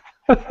gonna be.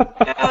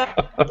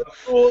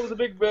 Well, it was a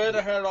big bed.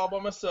 I had it all by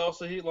myself,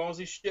 so as long as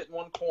he shit in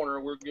one corner,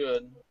 we're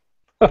good.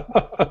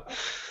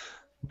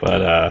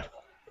 But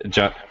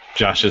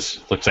Josh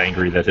just looks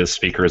angry that his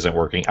speaker isn't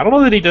working. I don't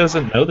know that he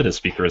doesn't know that his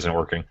speaker isn't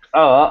working.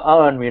 Oh, I'll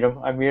unmute him.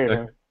 I muted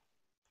him.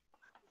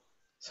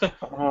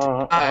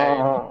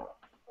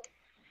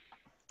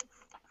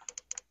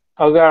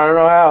 Oh God, I don't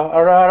know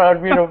how to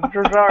unmute him.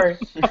 I'm sorry.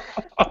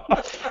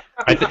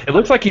 It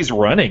looks like he's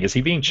running. Is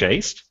he being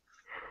chased?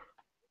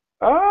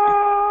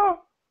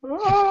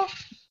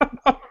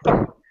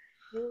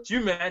 Could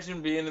you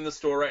imagine being in the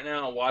store right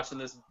now and watching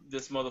this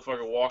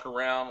motherfucker walk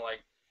around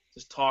like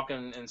just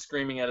talking and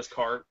screaming at his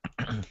cart?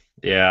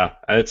 Yeah,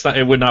 it's not.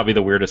 It would not be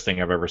the weirdest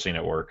thing I've ever seen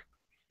at work.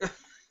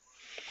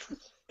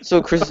 So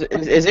Chris,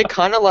 is it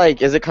kind of like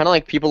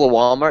people at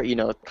Walmart? You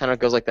know, it kind of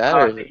goes like that,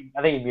 or is it?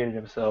 I think he muted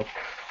himself.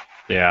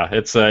 Yeah,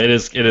 it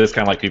is kind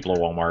of like people at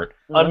Walmart.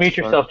 Oh, that's Unmute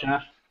fun. yourself,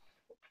 Josh.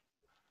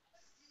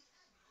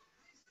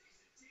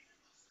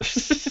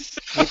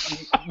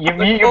 You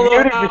muted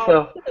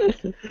yourself.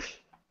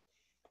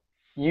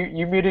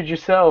 You muted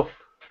yourself.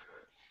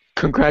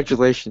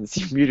 Congratulations,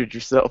 you muted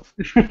yourself.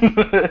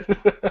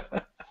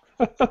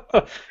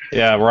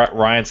 Yeah,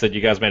 Ryan said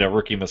you guys made a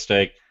rookie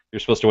mistake. You're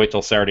supposed to wait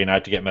till Saturday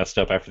night to get messed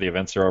up after the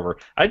events are over.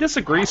 I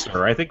disagree,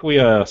 sir. I think we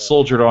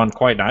soldiered on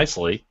quite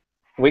nicely.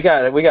 We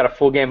got a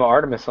full game of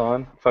Artemis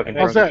on. Fucking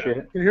How's drunk that? as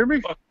Can shit. you hear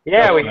me?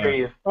 Yeah, we hear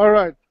you. All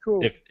right,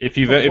 cool. If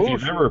you've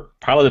ever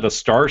piloted a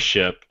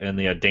starship in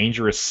the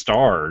dangerous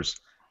stars,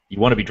 you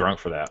want to be drunk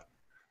for that.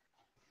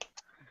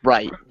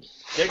 Right.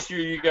 Next year,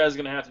 you guys are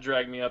gonna have to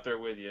drag me up there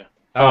with you.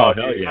 Oh,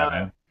 dude. hell yeah,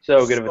 man.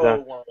 So good of a So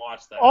time. want to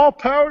watch that. All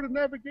power to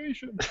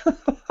navigation.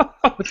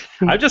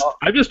 I'm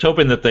just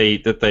hoping that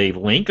they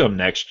link them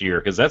next year,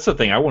 because that's the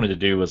thing I wanted to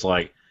do was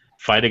like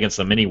fight against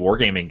the mini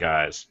wargaming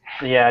guys.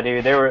 Yeah,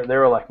 dude, they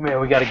were like,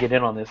 man, we got to get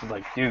in on this. It's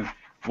like, dude,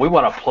 we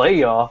want to play,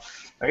 y'all.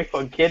 Are you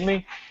fucking kidding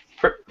me?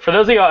 For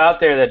those of y'all out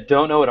there that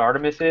don't know what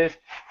Artemis is,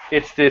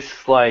 it's this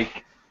I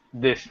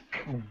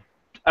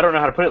don't know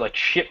how to put it, like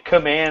ship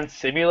command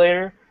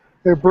simulator.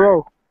 Hey,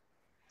 bro.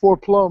 4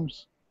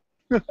 plums.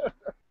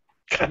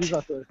 He's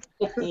not there.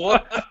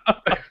 What?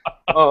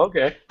 Oh,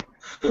 okay.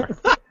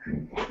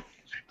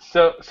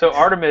 So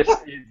Artemis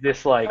is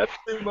this like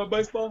That's my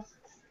baseball.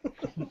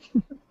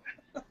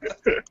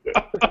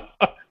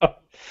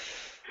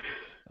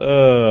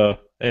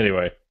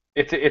 Anyway.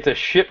 it's a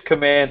ship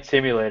command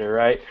simulator,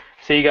 right?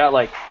 So you got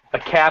like a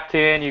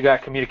captain, you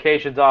got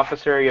communications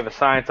officer, you have a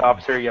science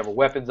officer, you have a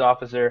weapons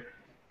officer.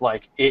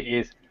 Like it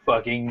is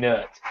fucking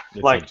nuts.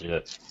 It's Like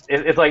legit.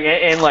 it's like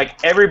and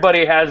like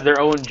everybody has their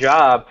own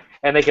job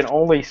and they can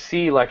only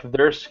see like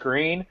their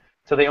screen,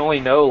 so they only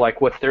know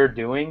like what they're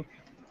doing.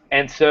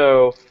 And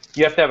so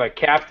you have to have a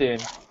captain,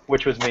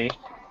 which was me,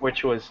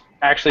 which was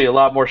actually a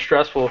lot more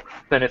stressful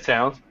than it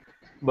sounds.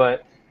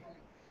 But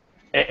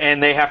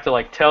and they have to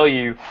like tell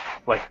you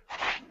like,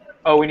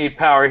 oh, we need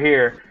power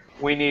here.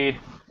 We need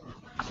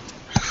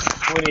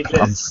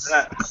this.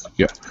 That.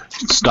 Yeah.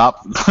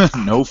 Stop.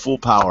 No full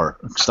power.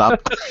 Stop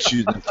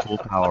choosing full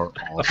power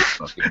all the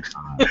fucking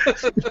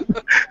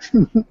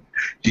time.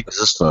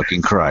 Jesus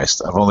fucking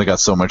Christ. I've only got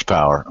so much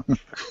power.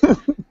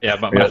 Yeah,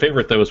 my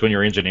favorite though is when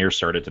your engineers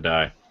started to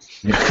die.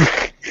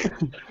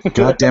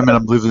 God damn it,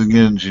 I'm losing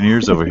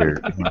engineers over here.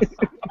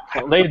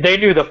 They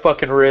knew the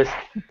fucking risk.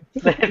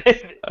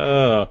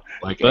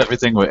 Like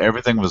everything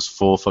was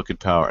full fucking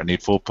power. I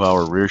need full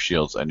power rear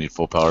shields. I need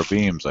full power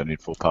beams. I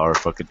need full power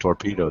fucking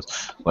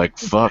torpedoes. Like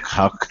fuck,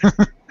 how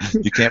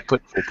you can't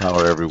put full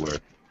power everywhere.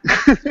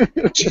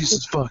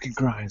 Jesus fucking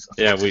Christ.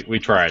 Yeah, we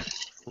tried.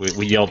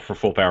 We yelled for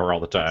full power all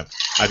the time.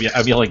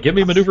 I'm yelling, give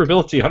me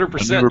maneuverability,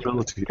 100%.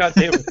 Maneuverability. God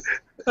damn it.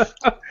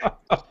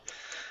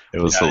 It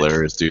was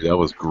hilarious, dude. That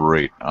was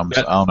great. I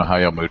don't know how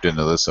y'all moved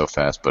into this so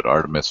fast, but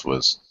Artemis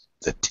was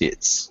the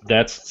tits.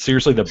 That's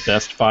seriously the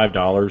best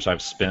 $5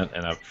 I've spent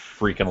in a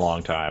freaking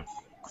long time.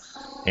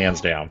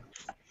 Hands down.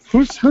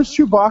 Who's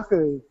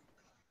Chewbacca?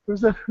 Who's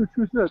that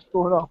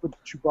going off with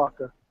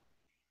Chewbacca?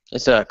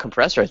 It's a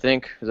compressor, I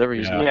think. Is that what you're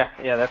using?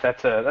 Yeah.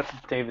 That's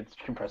David's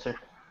compressor.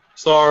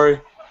 Sorry.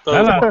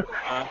 No.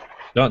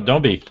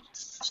 Don't be.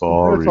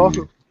 Sorry. That's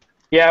awesome.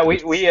 Yeah,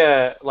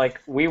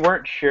 we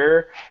weren't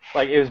sure.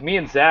 Like it was me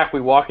and Zach. We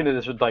walk into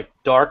this like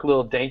dark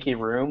little danky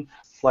room.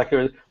 Like there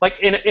was like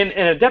in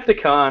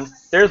Adepticon,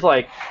 there's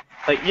like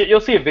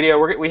you'll see a video.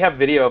 We have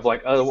video of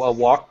like a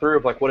walkthrough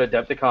of like what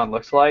Adepticon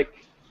looks like.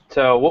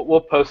 So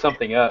we'll post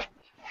something up.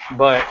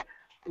 But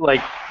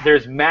like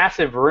there's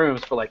massive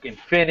rooms for like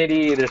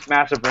Infinity. There's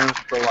massive rooms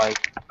for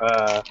like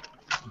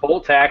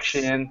bolt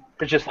action.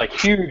 There's just like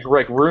huge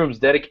like rooms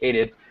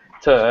dedicated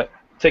to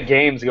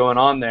games going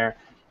on there.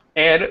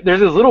 And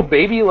there's this little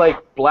baby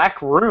like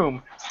black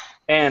room.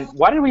 And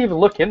why did we even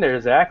look in there,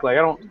 Zach? Like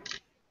I don't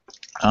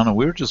know.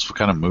 We were just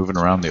kind of moving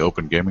around the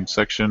open gaming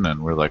section,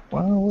 and we're like,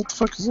 "Well, what the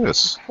fuck is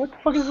this?" What the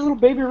fuck is this little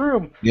baby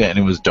room? Yeah, and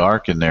it was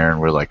dark in there, and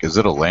we're like, "Is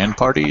it a LAN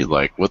party?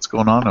 Like, what's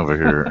going on over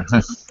here?"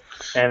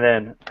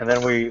 And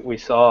then we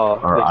saw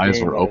Our the eyes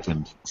game. were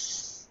opened.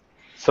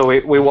 So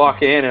we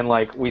walk in and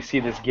like we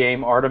see this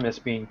game Artemis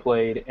being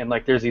played, and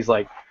like there's these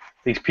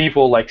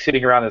people like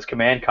sitting around this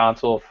command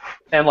console,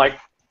 and like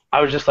I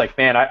was just like,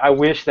 man, I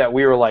wish that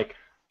we were like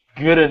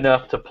good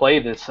enough to play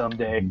this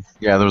someday.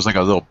 Yeah, there was like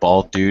a little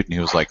bald dude, and he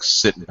was like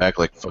sitting back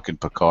like fucking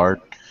Picard.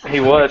 He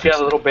was. He had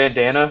a little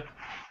bandana.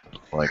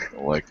 Like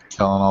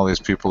telling all these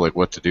people like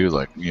what to do,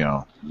 like you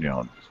know,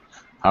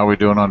 how are we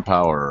doing on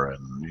power,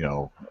 and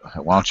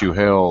why don't you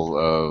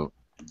hail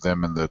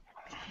them in the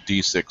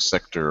D6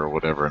 sector or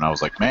whatever. And I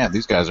was like, man,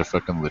 these guys are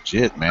fucking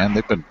legit, man.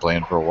 They've been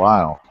playing for a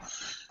while.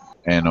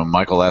 And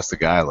Michael asked the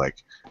guy like,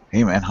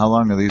 hey man, how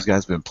long have these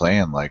guys been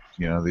playing? Like,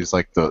 these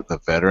like the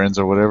veterans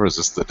or whatever. Is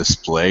this the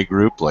display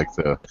group, like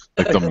the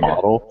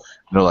model?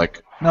 And they're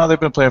like, no, they've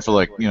been playing for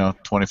like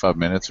 25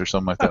 minutes or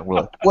something like that.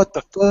 We're like, what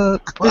the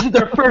fuck? This is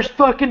their first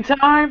fucking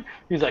time?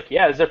 He's like,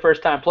 yeah, it's their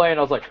first time playing.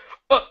 I was like,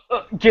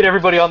 get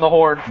everybody on the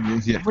horn.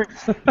 Yeah.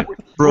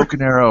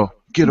 Broken Arrow,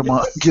 get them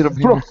on, get them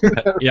here.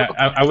 Yeah,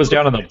 I was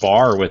down in the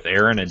bar with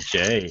Aaron and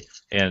Jay,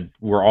 and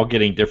we're all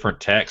getting different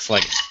texts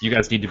like, you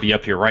guys need to be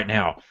up here right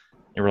now.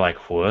 And we're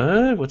like,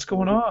 what? What's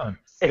going on?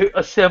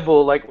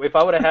 Assemble, like, if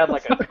I would have had,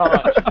 like, a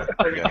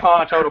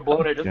conch, I would have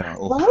blown it. Just, Yeah,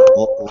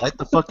 light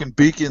the fucking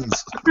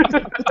beacons.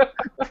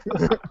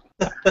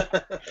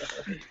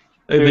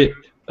 The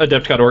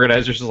Adepticon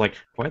organizers is like,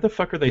 why the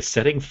fuck are they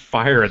setting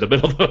fire in the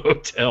middle of the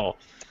hotel?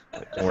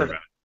 Like, don't worry about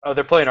it. Oh,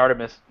 they're playing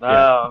Artemis. Yeah.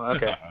 Oh,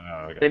 okay.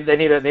 Oh, okay.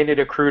 They need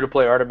a crew to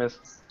play Artemis.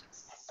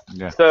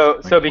 Yeah.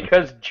 So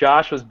because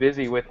Josh was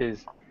busy with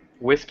his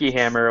whiskey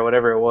hammer or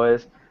whatever it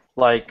was,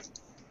 like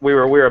we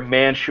were a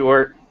man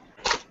short.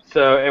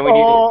 So and we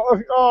needed.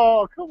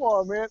 Oh, come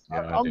on, man!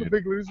 Yeah, I'm the dude.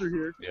 big loser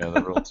here. Yeah,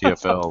 the real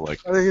TFL, like.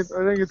 I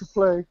didn't get to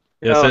play.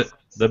 Yes,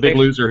 the big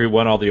loser who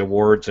won all the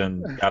awards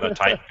and got a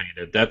Titan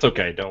painted. That's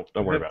okay. Don't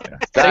worry about it.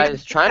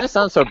 Guys, trying to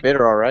sound so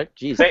bitter, all right?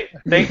 Jeez.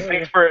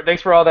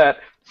 Thanks for all that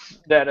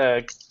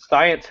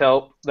science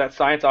help, that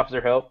science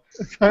officer help.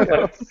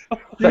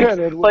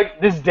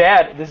 Like this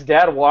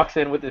dad walks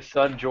in with his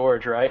son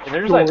George, right? And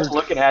they're just like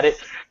looking at it,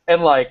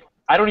 and like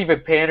I don't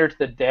even pander to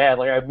the dad.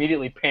 Like I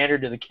immediately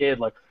pandered to the kid,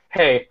 like,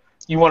 hey,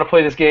 you want to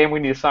play this game? We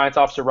need a science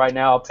officer right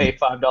now. I'll pay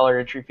 $5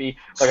 entry fee.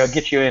 Like I'll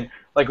get you in.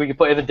 Like we can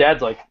play. And the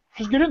dad's like,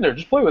 just get in there.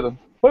 Just play with them.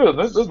 Play with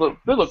them.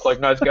 They look like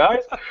nice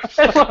guys.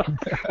 They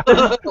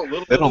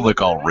don't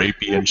look all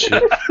rapey and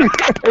shit.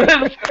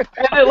 and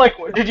then like,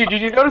 did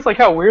you notice like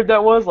how weird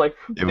that was? Like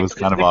It was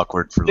kind of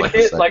awkward for the like a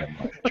kid, second.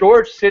 like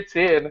George sits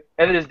in,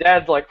 and then his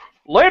dad's like,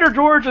 later,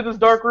 George, in this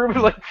dark room.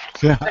 Like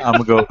Yeah,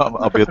 I'm gonna go.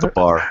 I'll be at the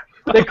bar.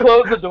 they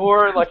close the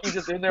door, and like he's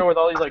just in there with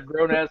all these like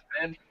grown ass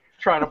men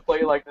trying to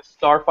play like the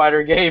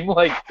Starfighter game.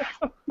 Like,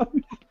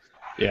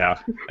 Yeah.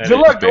 And Good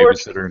luck, George.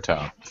 Babysitter in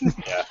town.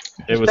 Yeah.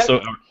 It was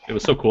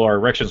so cool. Our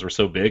erections were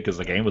so big because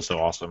the game was so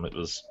awesome. It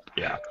was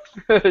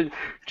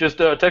just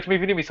text me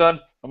if you need me, son.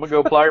 I'm gonna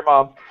go apply your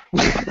mom. I'm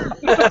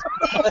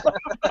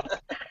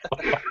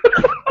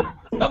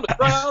gonna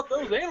try out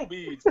those anal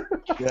beads.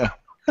 Yeah.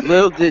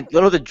 Little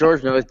did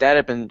George know his dad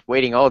had been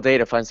waiting all day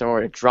to find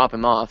somewhere to drop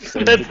him off. So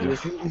That's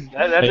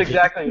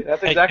exactly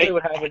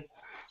what happened.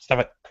 Stop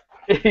it.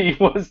 He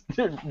was.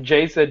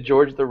 Jay said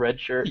George the red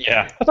shirt.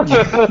 Yeah.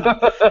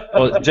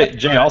 Well,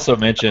 Jay also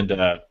mentioned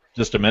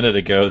just a minute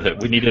ago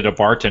that we needed a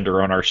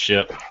bartender on our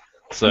ship.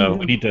 So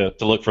we need to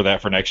look for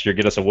that for next year.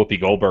 Get us a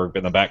Whoopi Goldberg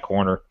in the back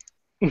corner.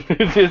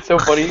 It's so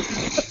funny.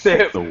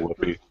 The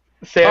whoopee.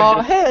 Sam oh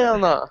hell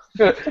no!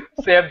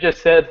 Sam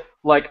just said,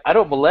 like, I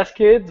don't molest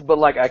kids, but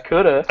like I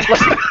coulda.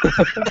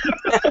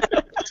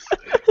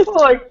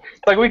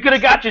 like we coulda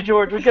got you,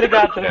 George. We coulda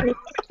got you.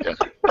 Yeah.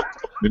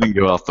 We didn't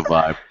go off the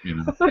vibe, you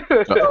know.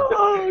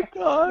 Oh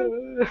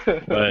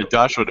God. But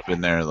Josh would have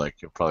been there, like,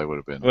 it probably would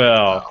have been.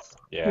 well,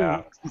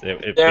 yeah.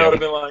 Dad would have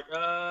been like,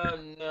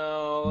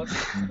 no,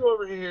 let's go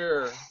over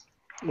here.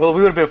 Well,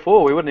 we would have been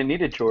full. We wouldn't have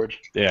needed George.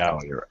 Yeah. Oh,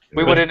 you're right.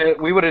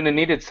 We wouldn't have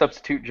needed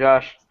substitute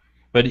Josh.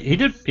 But he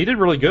did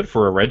really good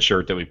for a red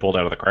shirt that we pulled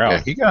out of the crowd.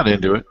 Yeah, he got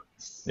into it.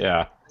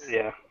 Yeah.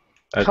 Yeah.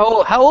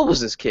 How old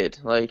was this kid?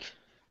 Like,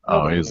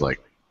 Oh, he was like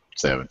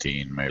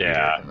 17, maybe.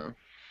 Yeah.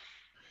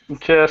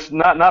 Just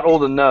not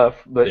old enough,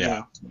 but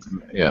Yeah.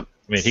 Yeah.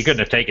 I mean, he couldn't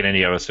have taken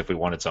any of us if we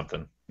wanted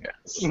something. Yeah.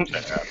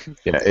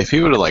 Yeah, if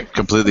he would have, like,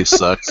 completely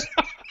sucked,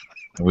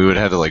 we would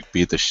have had to, like,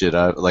 beat the shit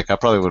out. Like, I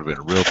probably would have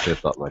been real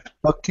pissed off, like,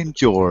 fucking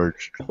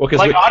George. Well, because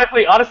like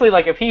honestly,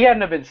 like if he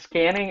hadn't have been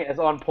scanning as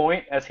on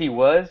point as he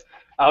was,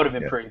 I would have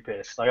been pretty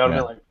pissed. Like I would have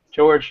been like,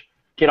 George,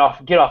 get off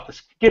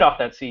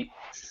that seat.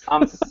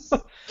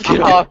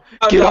 get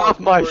off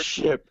my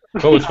ship.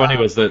 what was funny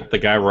was that the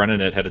guy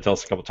running it had to tell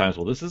us a couple times,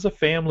 well, this is a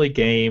family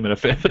game and a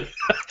family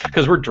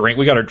because we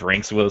got our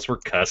drinks with us, we're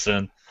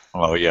cussing.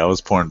 Oh, yeah, I was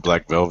pouring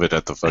Black Velvet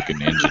at the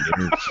fucking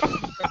engineer.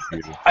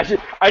 I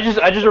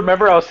just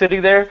remember I was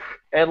sitting there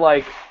and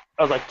like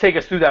I was like, take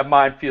us through that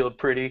minefield,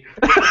 pretty.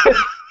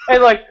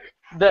 And like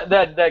that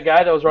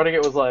guy that was running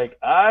it was like,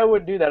 I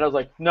wouldn't do that. I was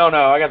like, no,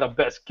 I got the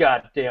best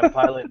goddamn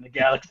pilot in the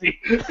galaxy.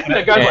 And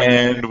that guy's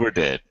And we're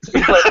dead.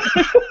 he's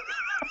like,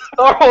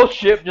 our whole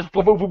ship just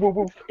boom, boom, boom, boom,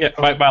 boom. Yeah,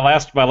 my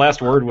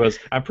last word was,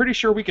 I'm pretty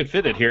sure we could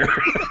fit it here.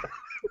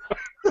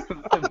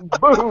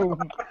 Boom.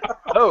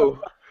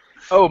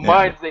 Oh,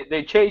 mines!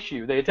 They chase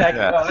you. They attack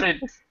you. Yeah.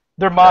 Oh,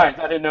 they're mines.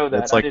 I didn't know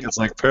that. It's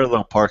like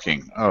parallel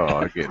parking. Oh,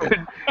 I get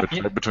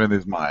it. Between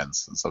these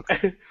mines, it's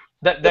okay.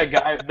 That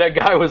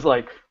guy was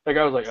like,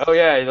 oh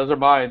yeah, those are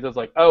mines. I was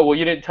like, oh well,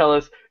 you didn't tell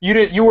us.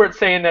 You weren't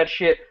saying that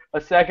shit a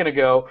second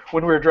ago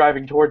when we were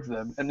driving towards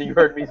them, and then you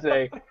heard me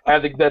say, I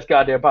have the best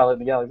goddamn pilot in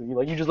the galaxy. You're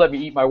like, you just let me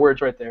eat my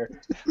words right there.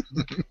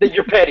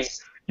 You're petty.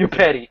 You're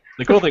petty.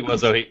 The cool thing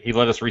was, though, he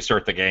let us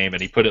restart the game,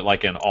 and he put it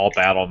like in all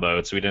battle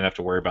mode, so we didn't have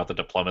to worry about the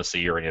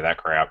diplomacy or any of that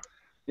crap.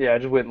 Yeah, I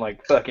just went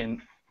like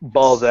fucking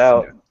balls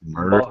out.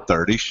 Murdered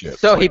 30 ships.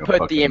 So like he a put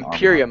the fucking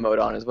Imperium mode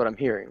on, is what I'm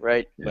hearing,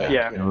 right?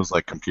 Yeah. It was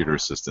like computer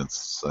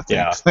assistance, I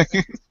Yeah. think.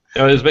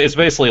 It's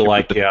basically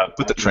like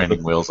Put the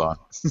training wheels on.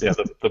 Yeah,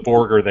 the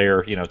Borg are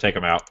there. Take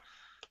them out.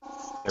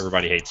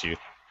 Everybody hates you.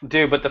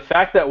 Dude, but the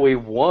fact that we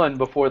won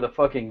before the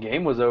fucking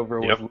game was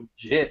over was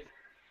legit.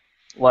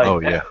 Like, Oh,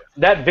 yeah.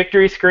 that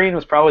victory screen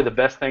was probably the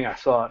best thing I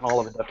saw in all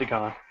of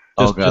Adepticon.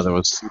 Oh god, there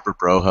was super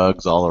bro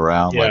hugs all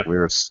around. Yeah. Like we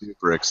were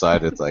super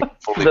excited, like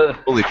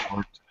fully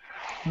formed.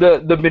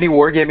 The mini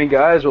wargaming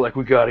guys were like,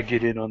 we gotta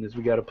get in on this,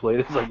 we gotta play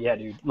this. Like, yeah,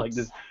 dude, like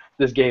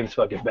this game's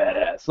fucking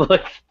badass.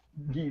 Like,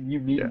 you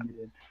need to get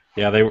in.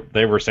 Yeah,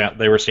 they were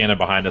standing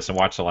behind us and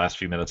watched the last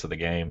few minutes of the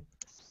game.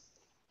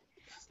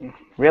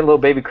 We had a little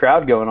baby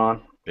crowd going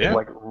on. Yeah.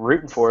 Like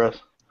rooting for us.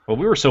 Well,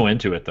 we were so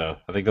into it though.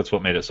 I think that's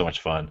what made it so much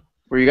fun.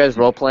 Were you guys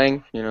role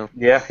playing? Yeah,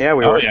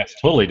 we Oh were. yeah,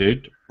 totally,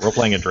 dude. Role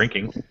playing and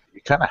drinking.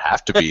 You kind of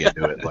have to be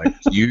into it. Like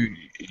you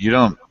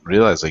don't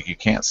realize like you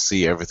can't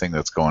see everything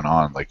that's going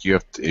on. Like you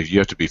have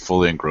to be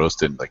fully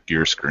engrossed in like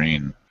your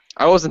screen.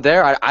 I wasn't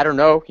there. I don't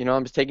know.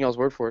 I'm just taking y'all's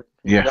word for it.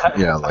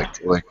 Yeah. Like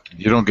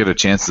you don't get a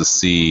chance to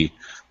see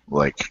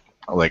like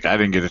I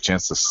didn't get a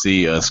chance to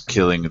see us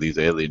killing these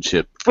alien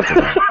ships. I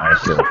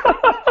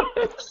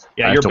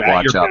have to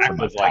watch out for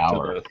my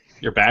power.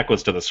 Your back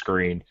was to the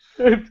screen.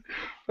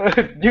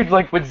 Dude,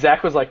 like when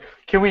Zach was like,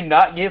 "Can we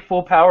not get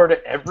full power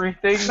to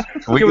everything?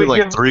 Can we do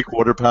like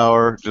 3/4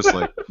 power? Just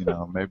like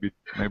maybe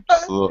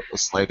just a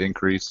slight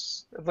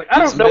increase." It's like I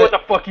don't know what the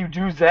fuck you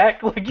do,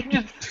 Zach. Like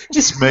you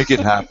just make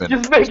it happen.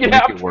 Just make it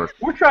happen. Work.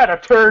 We're trying to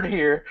turn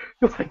here.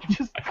 Like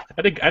just.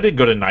 I didn't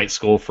go to night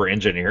school for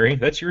engineering.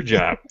 That's your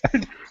job.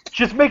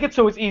 Just make it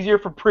so it's easier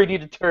for Pretty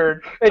to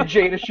turn and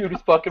Jay to shoot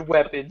his fucking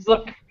weapons.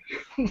 Like.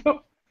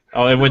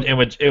 Oh, and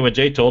when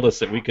Jay told us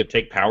that we could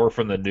take power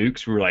from the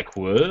nukes, we were like,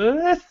 what?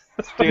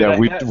 Dude, yeah,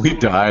 we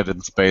died in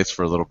space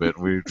for a little bit.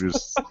 We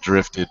just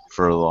drifted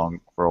for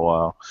a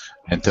while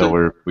until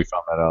we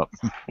found that out.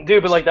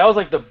 Dude, but like that was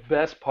like the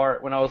best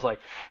part when I was like,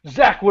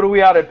 Zach, what are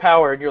we out in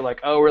power? And you're like,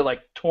 oh, we're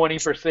like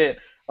 20%. I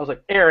was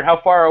like, Aaron, how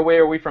far away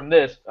are we from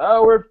this?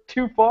 Oh, we're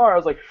too far. I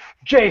was like,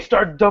 Jay,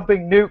 start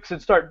dumping nukes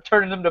and start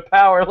turning them to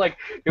power. Like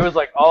it was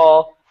like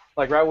all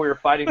like right when we were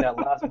fighting that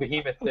last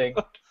behemoth thing.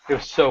 It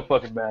was so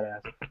fucking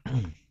badass.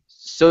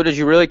 So did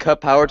you really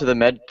cut power to the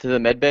med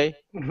bay?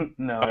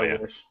 No, Oh, I yeah.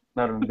 wish.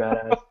 Not even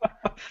badass.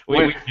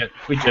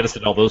 we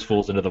jettisoned all those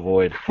fools into the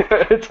void.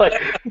 It's like,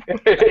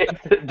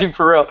 dude,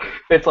 for real.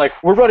 It's like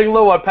we're running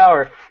low on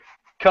power.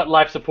 Cut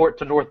life support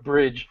to North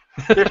Bridge.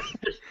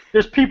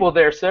 There's people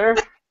there, sir.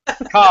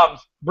 Comms,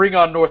 bring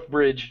on North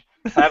Bridge.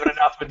 I have an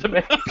announcement to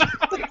make.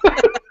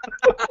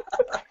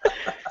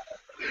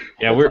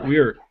 Yeah,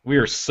 we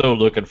are so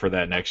looking for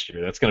that next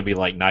year. That's going to be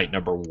like night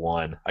number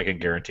 1. I can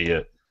guarantee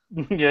it.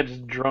 Yeah,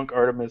 just drunk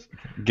Artemis.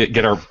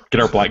 Get our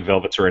black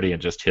velvets ready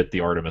and just hit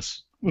the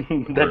Artemis.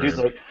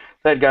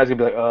 That guy's gonna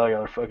be like, oh, I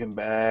got a fucking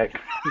back.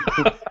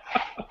 A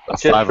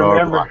Just 5 hour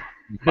remember. block.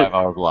 5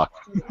 hour block.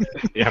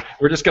 Yeah,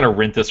 we're just going to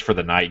rent this for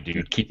the night,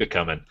 dude. Keep it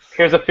coming.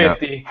 Here's a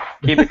 50.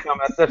 Keep it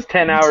coming. That's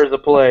 10 hours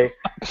of play.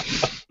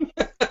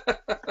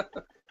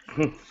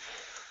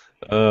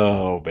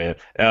 Oh man,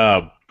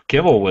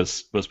 Kimmel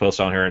was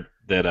posted on here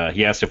that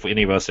he asked if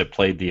any of us had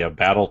played the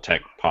BattleTech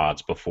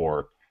pods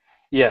before,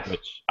 Yes.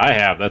 which I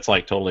have. That's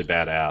like totally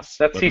badass.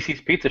 That's But-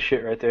 CC's Pizza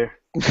shit right there.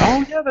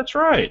 Oh yeah, that's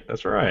right.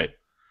 That's right.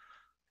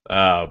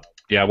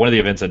 Yeah, one of the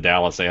events in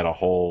Dallas, they had a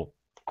whole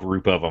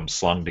group of them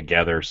slung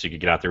together, so you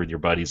could get out there with your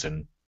buddies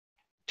and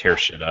tear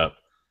shit up.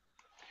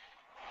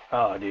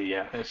 Oh, dude,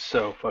 yeah. It's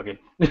so fucking...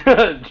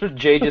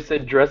 Jay just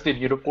said dressed in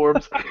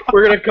uniforms.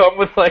 We're gonna come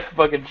with, like,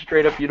 fucking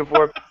straight-up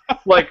uniform.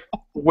 Like,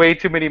 way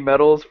too many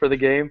medals for the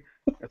game.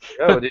 It's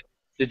like, oh,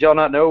 did y'all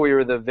not know we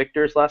were the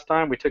victors last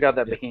time? We took out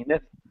that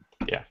behemoth.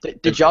 Yeah.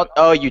 Did y'all?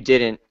 Oh, you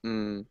didn't.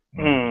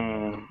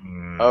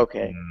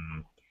 Okay.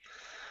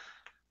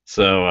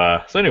 So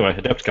anyway,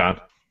 Adepticon.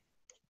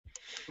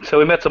 So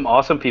we met some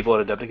awesome people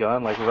at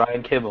Adepticon, like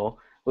Ryan Kibble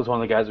was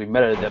one of the guys we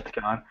met at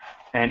Adepticon.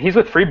 And he's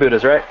with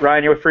Freebooters, right?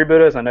 Ryan, you're with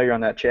Freebooters? I know you're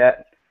on that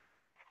chat.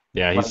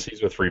 Yeah,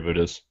 he's with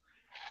Freebooters.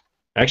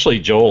 Actually,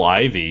 Joel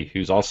Ivy,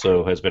 who's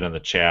also has been in the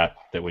chat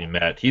that we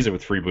met, he's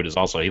with Freebooters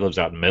also. He lives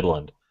out in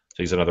Midland, so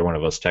he's another one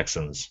of us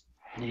Texans.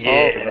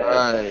 Yeah.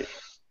 Alright.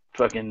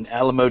 Fucking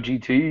Alamo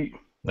GT.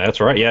 That's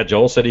right. Yeah,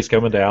 Joel said he's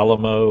coming to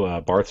Alamo.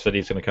 Barth said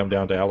he's going to come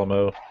down to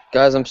Alamo.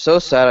 Guys, I'm so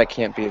sad I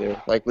can't be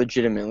there. Like,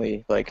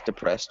 legitimately, like,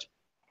 depressed.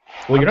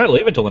 Well, you're not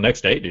leaving until the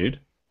next day, dude.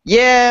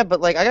 Yeah, but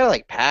like I gotta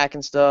like pack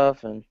and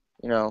stuff, and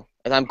and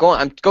I'm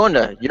going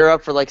to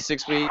Europe for like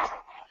 6 weeks.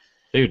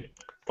 Dude,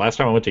 last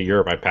time I went to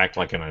Europe, I packed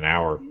like in an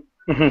hour.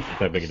 Not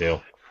that big a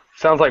deal.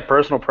 Sounds like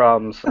personal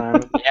problems.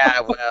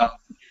 Yeah, well,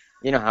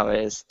 you know how it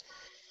is.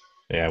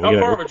 Yeah, How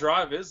far of a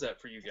drive is that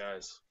for you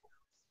guys?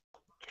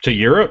 to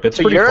Europe. It's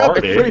To pretty Europe? far,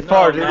 It's dude. pretty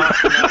far,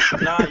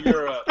 dude. Not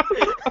Europe.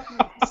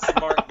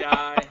 Smart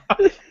guy.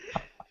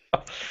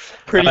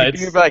 Pretty. it's-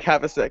 Give me like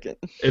half a second.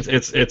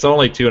 It's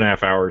only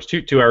 2.5 hours,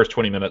 2 hours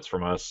 20 minutes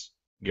from us,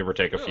 give or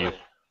take a few. Really?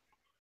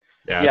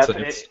 Yeah, Yeah,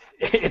 it's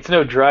It's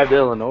no drive to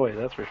Illinois,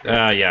 that's for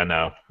sure. Yeah,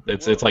 no,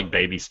 it's like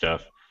baby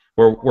stuff.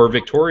 Where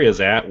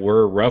Victoria's at,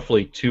 we're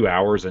roughly 2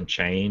 hours and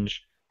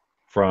change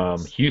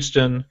from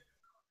Houston.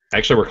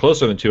 Actually, we're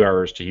closer than 2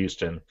 hours to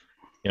Houston.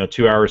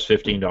 2 hours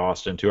 15 to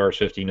Austin, 2 hours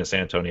 15 to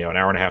San Antonio, an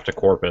hour and a half to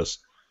Corpus.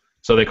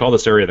 So they call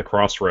this area the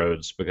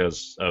Crossroads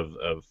because of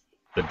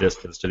the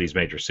distance to these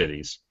major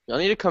cities. Y'all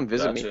need to come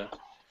visit me.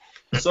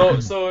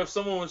 So if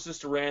someone was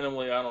just to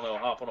randomly, I don't know,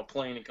 hop on a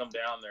plane and come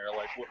down there,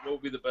 like what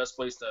would be the best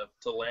place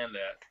to land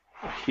at?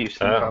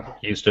 Houston.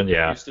 Houston,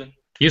 yeah. Houston?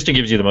 Houston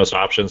gives you the most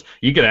options.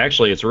 You could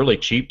actually, it's really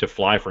cheap to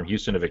fly from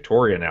Houston to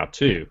Victoria now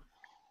too.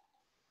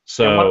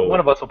 So Yeah, one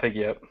of us will pick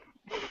you up.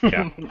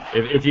 yeah,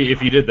 if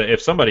you did that,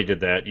 if somebody did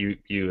that, you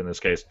in this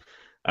case,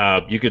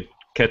 you could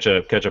catch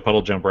a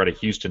puddle jumper out of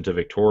Houston to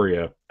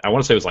Victoria. I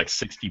want to say it was like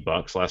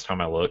 $60 last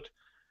time I looked.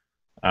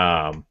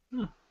 And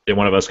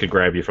one of us could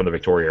grab you from the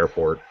Victoria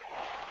airport.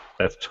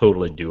 That's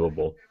totally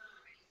doable.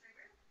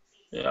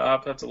 Yeah,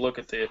 I'll have to look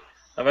at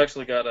I've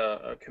actually got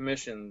a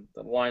commission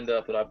lined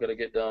up that I've got to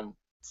get done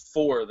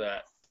for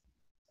that.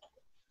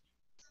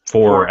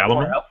 For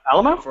Alamo?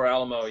 Alamo? For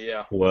Alamo,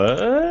 yeah. What?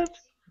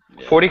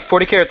 Yeah.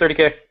 40K or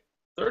 30K?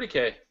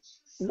 30K.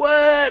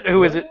 What?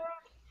 Who is it?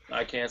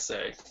 I can't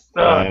say.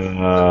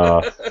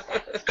 Somebody.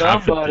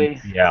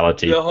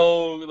 Confidentiality. The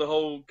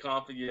whole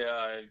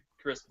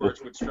Chris Birch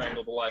would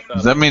strangle the life out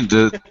Does of that mean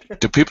do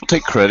people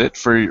take credit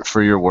for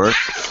your work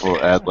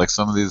at like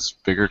some of these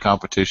bigger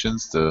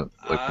competitions to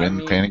like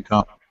win painting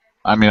comp?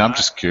 I mean, I'm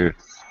just curious.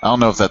 I don't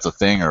know if that's a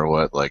thing or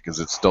what. Like, is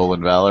it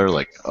stolen valor?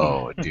 Like,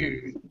 oh,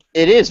 dude.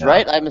 It is,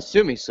 right? I'm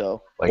assuming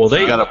so. Like, Well,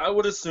 they I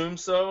would assume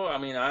so. I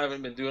mean, I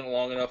haven't been doing it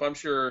long enough. I'm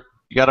sure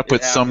you got to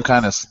put it some happens.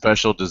 kind of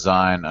special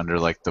design under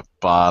like the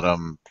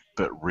bottom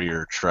but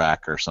rear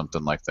track or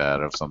something like that,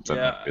 or something.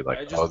 Yeah, Be like,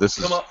 I just oh, this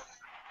is.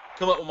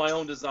 come up with my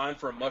own design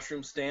for a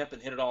mushroom stamp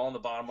and hit it all on the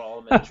bottom of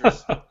all the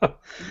miniatures.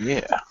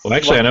 Yeah. Well,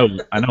 actually,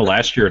 I know.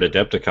 Last year at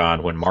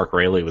Adepticon, when Mark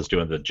Rayleigh was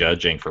doing the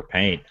judging for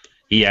paint,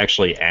 he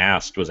actually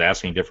was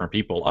asking different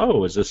people,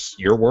 "Oh, is this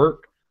your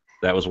work?"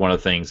 That was one of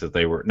the things that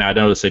they were. Now I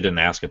noticed they didn't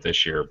ask it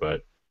this year,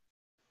 but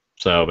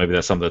so maybe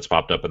that's something that's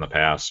popped up in the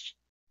past.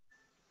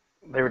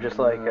 They were just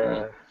like,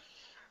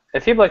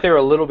 it seemed like they were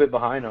a little bit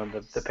behind on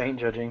the paint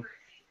judging.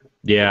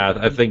 Yeah,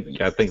 I think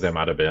that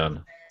might have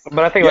been.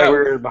 But I think Yeah. like we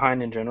were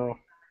behind in general.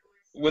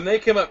 When they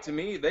came up to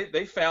me,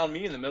 they found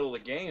me in the middle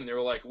of the game. They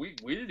were like, we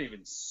didn't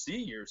even see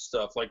your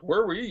stuff. Like,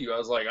 where were you? I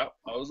was like, I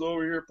was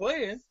over here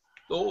playing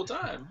the whole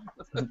time.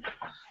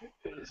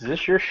 Is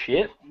this your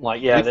shit?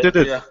 Like, yeah. They did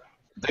it. Yeah.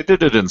 They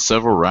did it in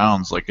several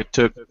rounds. Like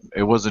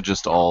it wasn't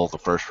just all the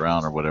first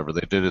round or whatever.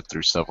 They did it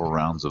through several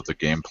rounds of the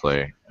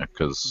gameplay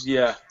because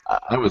Yeah.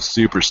 I was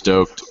super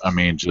stoked. I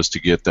mean, just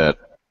to get that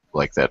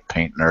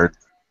paint nerd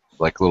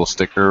like little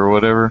sticker or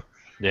whatever.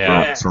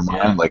 Yeah. For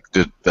mine,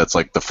 that's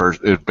like the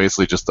first. It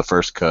basically just the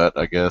first cut,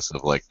 I guess,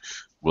 of like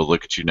we'll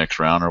look at you next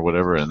round or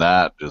whatever, and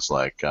that just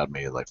like got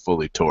me like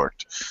fully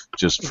torqued,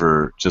 just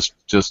for just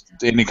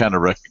any kind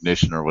of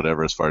recognition or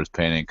whatever as far as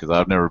painting, because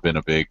I've never been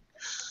a big,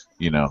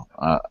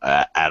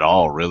 at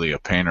all really a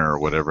painter or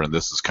whatever, and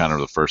this is kind of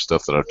the first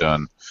stuff that I've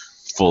done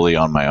fully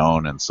on my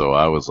own, and so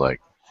I was like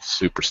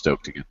super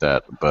stoked to get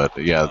that. But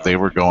yeah, they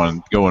were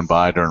going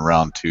by during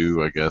round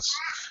 2, I guess,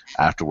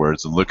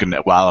 afterwards, and looking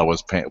at while I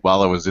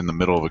was in the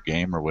middle of a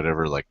game or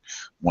whatever, like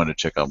wanted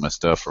to check out my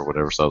stuff or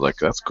whatever. So I was like,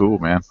 that's cool,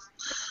 man.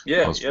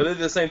 Yeah, they did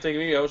the same thing to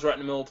me. I was right in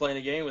the middle of playing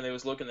a game when they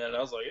was looking at it. I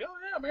was like, oh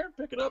yeah, man,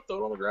 pick it up, throw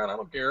it on the ground. I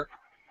don't care.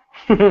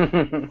 Throw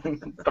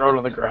it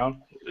on the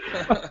ground.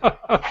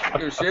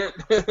 Your shit.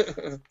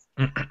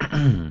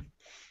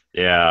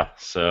 Yeah.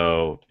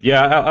 So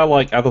yeah,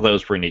 I thought that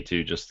was pretty neat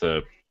too. Just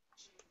the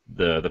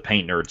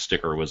paint nerd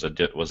sticker was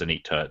a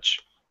neat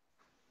touch.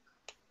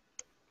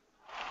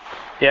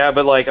 Yeah,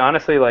 but like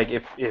honestly, like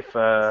if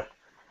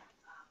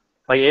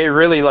like it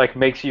really like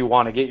makes you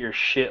want to get your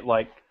shit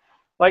like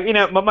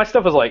my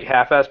stuff was like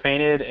half-ass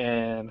painted,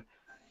 and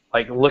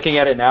like looking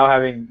at it now,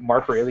 having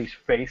Mark Rayleigh's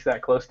face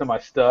that close to my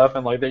stuff,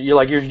 and like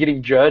you're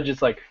getting judged,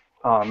 it's like,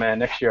 oh man,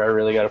 next year I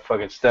really gotta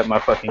fucking step my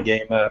fucking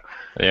game up.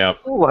 Yeah.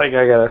 Like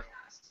I gotta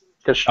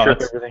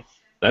strip everything.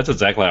 That's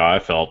exactly how I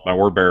felt. My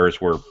word bearers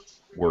were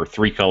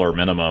 3-color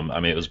minimum. I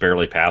mean, it was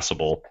barely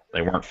passable.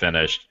 They weren't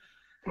finished.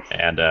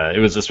 And it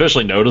was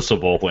especially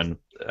noticeable when,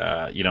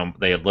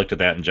 they had looked at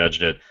that and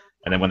judged it.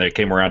 And then when they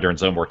came around during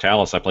Zone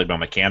Mortalis, I played my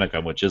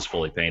Mechanicum, which is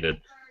fully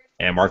painted.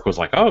 And Mark was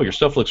like, oh, your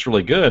stuff looks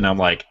really good. And I'm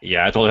like,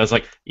 yeah. I was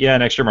like, yeah,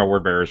 next year my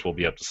word bearers will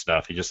be up to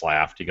stuff. He just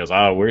laughed. He goes,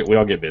 oh, we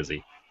all get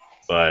busy.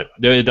 But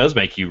it does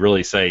make you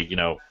really say,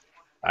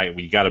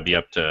 we got to be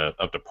up to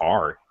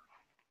par.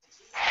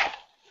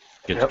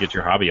 Get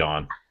your hobby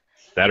on.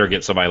 That or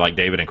get somebody like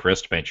David and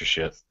Chris to paint your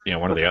shit.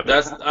 One or the other.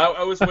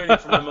 I was waiting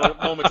for the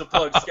moment to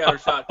plug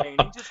Scattershot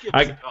Painting. Just give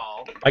us a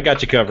call. I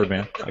got you covered,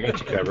 man. I got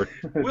you covered.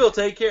 We'll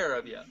take care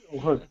of you.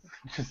 Look,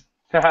 just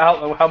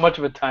how much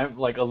of a time,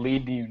 like a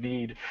lead, do you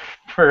need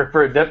for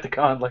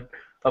Adepticon? Like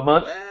a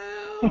month?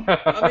 Well,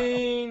 I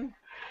mean,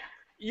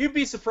 You'd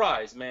be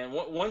surprised, man.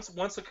 Once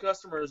a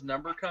customer's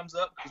number comes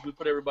up, because we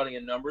put everybody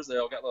in numbers, they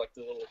all got like the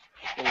little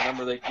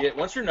number they get.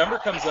 Once your number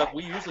comes up,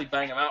 we usually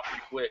bang them out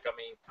pretty quick. I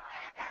mean,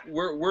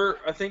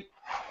 I think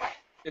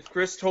if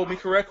Chris told me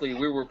correctly,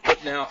 we were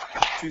putting out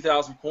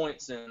 2,000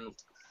 points in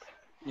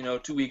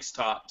 2 weeks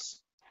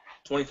tops,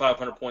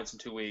 2,500 points in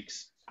 2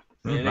 weeks.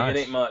 Nice. It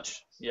ain't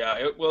much. Yeah.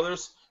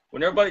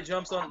 When everybody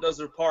jumps on and does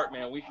their part,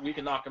 man, we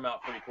can knock them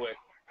out pretty quick.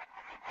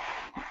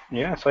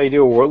 Yeah, so you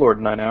do a Warlord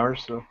in 9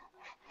 hours. So.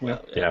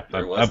 Yeah,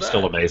 I'm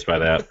still amazed by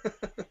that.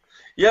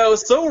 Yeah,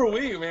 so were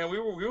we, man. We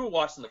were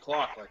watching the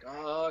clock like,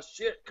 oh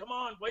shit, come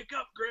on, wake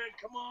up, Greg,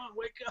 come on,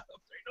 wake up.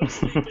 Ain't no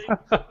sleeping.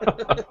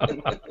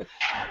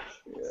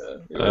 Yeah,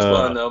 it was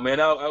fun though, man.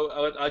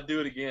 I'd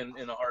do it again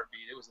in a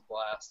heartbeat. It was a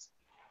blast.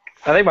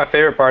 I think my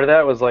favorite part of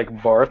that was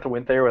like Barth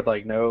went there with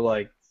like no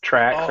like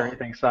tracks or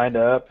anything signed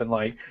up, and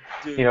like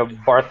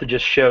Barth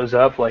just shows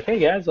up like, hey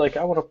guys, like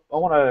I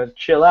wanna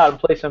chill out and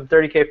play some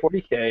 30K,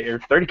 40K or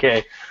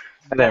 30K.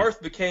 And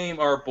Barth became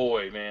our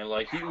boy, man.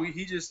 Like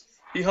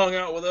he hung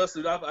out with us.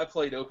 Dude, I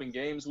played open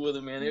games with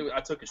him, man.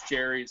 I took his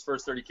cherry, his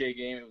first 30K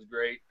game. It was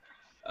great.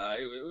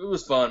 It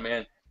was fun,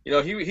 man.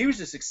 He was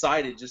just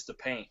excited just to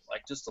paint,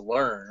 like just to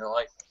learn,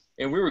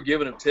 and we were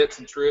giving him tips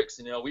and tricks.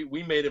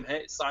 We made him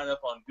sign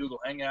up on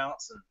Google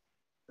Hangouts, and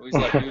he's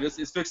like, dude,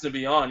 it's fixing to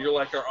be on. You're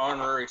like our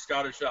honorary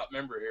Scottish Shop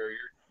member here.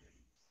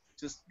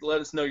 Just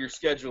let us know your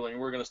schedule, and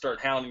we're gonna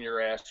start hounding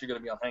your ass. You're gonna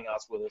be on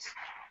Hangouts with us.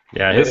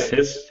 Yeah,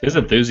 his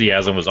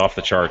enthusiasm was off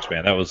the charts,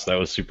 man. That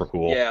was super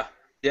cool. Yeah.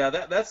 Yeah,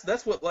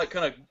 that's what like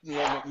kind of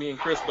me and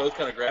Chris both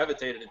kind of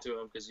gravitated into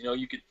him, because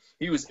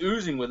he was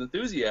oozing with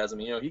enthusiasm.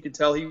 He could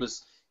tell he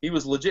was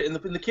legit, and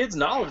the kid's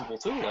knowledgeable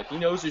too. Like he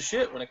knows his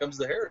shit when it comes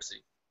to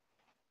heresy.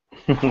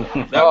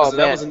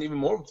 That was an even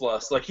more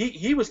plus. Like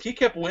he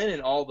kept winning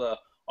all the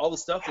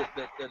stuff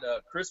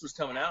that Chris was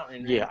coming out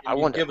and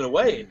giving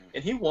away,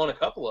 and he won a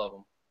couple of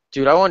them.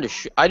 Dude, I wanted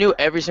to I knew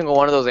every single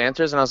one of those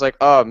answers, and I was like,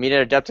 oh, meet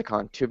at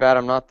Adepticon. Too bad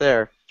I'm not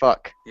there.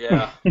 Fuck.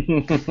 Yeah.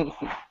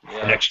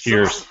 Next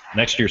year,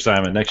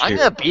 Simon. Next year. I'm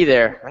gonna be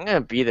there. I'm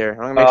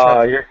gonna make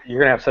sure. You're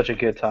gonna have such a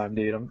good time,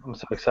 dude. I'm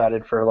so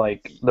excited for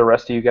like the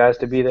rest of you guys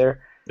to be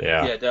there.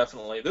 Yeah. Yeah,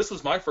 definitely. This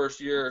was my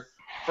first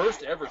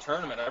ever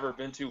tournament I've ever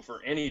been to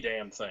for any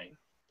damn thing,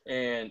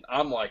 and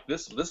I'm like,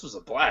 this was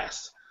a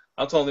blast.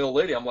 I'm telling the old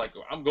lady, I'm like,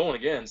 I'm going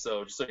again.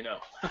 So just so you know.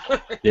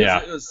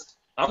 Yeah.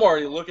 I'm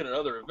already looking at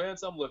other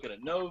events. I'm looking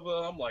at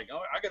Nova. I'm like, oh,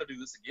 I got to do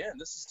this again.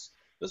 This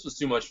was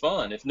too much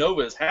fun. If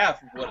Nova is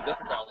half of what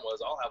Adepticon was,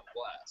 I'll have a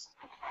blast.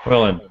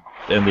 Well, and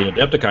the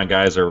Adepticon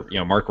guys are,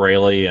 Mark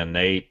Rayleigh and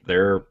Nate.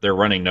 They're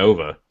running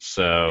Nova,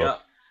 so yeah,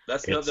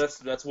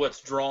 that's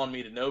what's drawn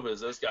me to Nova is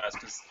those guys,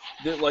 because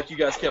like you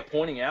guys kept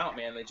pointing out,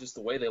 man,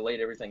 the way they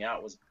laid everything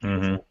out was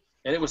beautiful,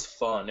 and it was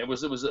fun. It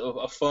was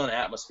a fun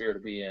atmosphere to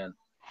be in.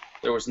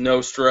 There was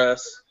no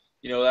stress.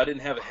 I didn't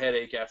have a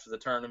headache after the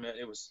tournament.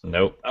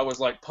 Nope. I was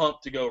like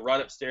pumped to go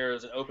right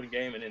upstairs and open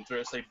game and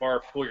say, Barf,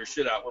 pull your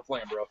shit out. We're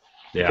playing, bro.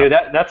 Yeah. Dude,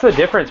 that's the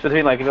difference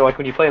between like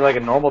when you play like a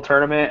normal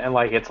tournament and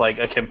like it's like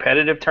a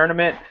competitive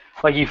tournament.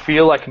 Like you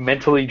feel like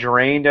mentally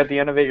drained at the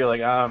end of it. You're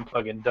like, I'm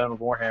fucking done with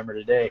Warhammer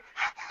today,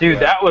 dude. Yeah.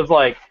 That was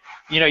like,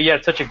 you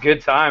had such a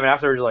good time, and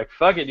afterwards you're like,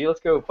 fuck it, dude,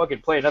 let's go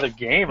fucking play another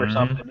game or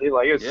something, dude.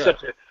 Like it was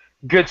such a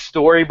good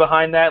story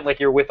behind that. Like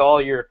you're with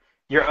all your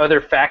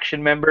other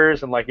faction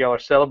members, and like y'all are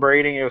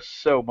celebrating. It was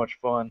so much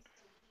fun.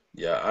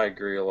 Yeah, I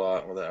agree a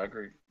lot with that. I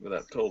agree with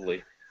that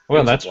totally.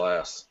 Well, that's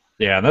class.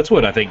 Yeah, and that's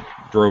what I think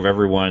drove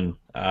everyone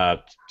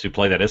to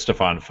play that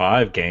Istefan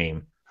 5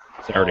 game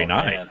Saturday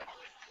night. Man.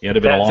 It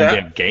had been a long day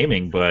of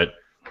gaming, but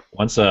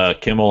once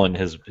Kimmel and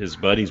his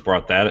buddies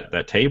brought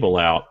that table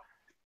out,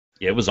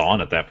 it was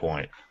on at that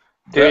point.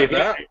 Dude,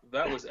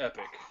 that was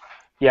epic.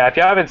 Yeah, if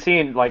y'all haven't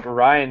seen, like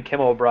Ryan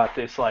Kimmel brought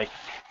this like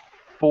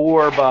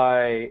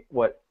 8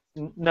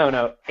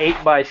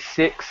 by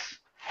 6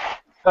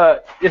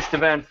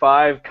 Istefan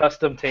 5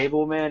 custom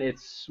table, man. It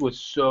was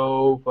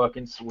so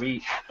fucking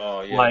sweet.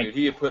 Oh yeah, dude,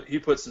 he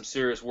put some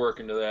serious work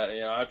into that.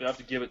 I have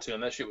to give it to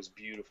him. That shit was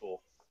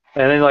beautiful.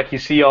 And then like you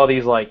see all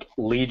these like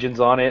legions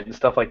on it and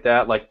stuff like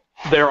that. Like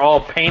they're all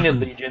painted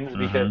legions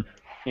because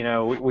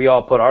we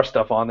all put our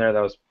stuff on there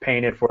that was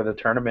painted for the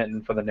tournament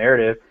and for the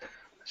narrative.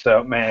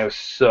 So man, it was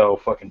so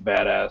fucking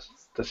badass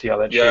to see all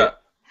that shit.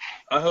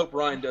 I hope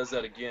Ryan does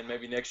that again.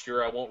 Maybe next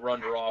year I won't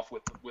run her off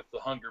with the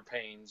hunger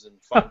pains and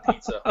find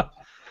pizza.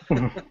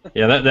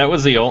 Yeah, that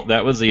was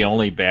the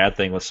only bad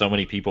thing with so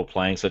many people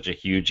playing such a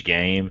huge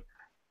game.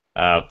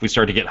 We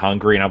started to get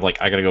hungry, and I'm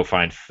like, I gotta go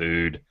find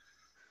food.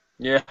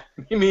 Yeah,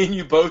 me and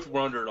you both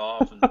wandered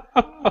off.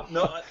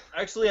 No,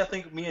 actually, I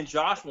think me and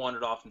Josh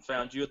wandered off and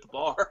found you at the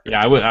bar.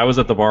 Yeah, I was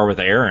at the bar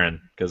with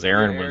Aaron because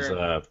Aaron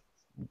was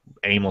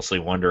aimlessly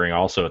wandering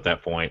also at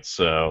that point.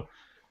 So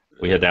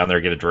we head down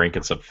there, get a drink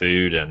and some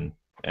food, and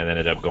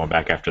ended up going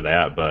back after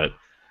that. But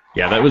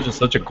yeah, that was just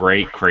such a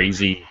great,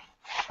 crazy.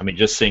 I mean,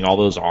 just seeing all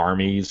those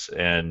armies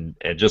and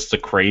just the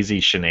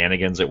crazy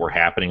shenanigans that were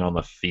happening on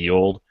the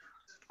field.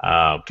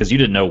 Because you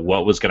didn't know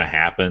what was going to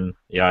happen.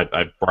 Yeah,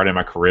 I brought in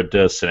my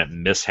Charybdis and it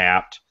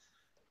mishapped,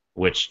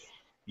 which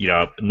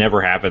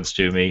never happens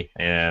to me,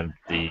 and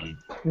the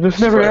This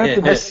never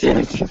happened.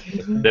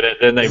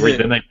 then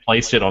they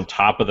placed it on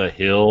top of the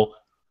hill,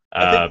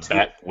 I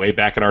think way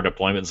back in our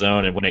deployment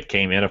zone, and when it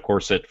came in, of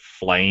course, it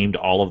flamed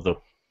all of the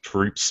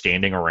troops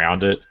standing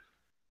around it,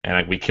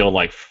 and we killed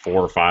like 4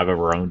 or 5 of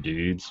our own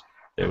dudes.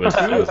 It was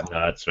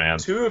nuts, man.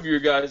 2 of your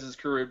guys'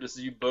 Charybdis,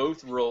 you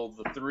both rolled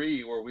the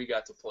 3 where we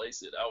got to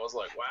place it. I was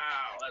like,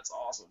 wow, that's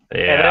awesome.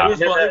 Yeah.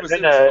 And It was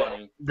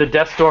funny. the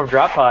Death Storm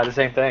drop pod, the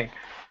same thing.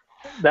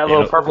 That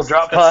little purple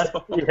drop pod.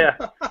 Yeah.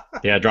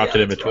 Yeah, I dropped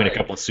it in that's between right. a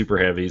couple of super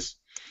heavies.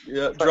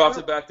 Yeah, dropped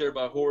it back there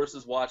by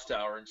Horus's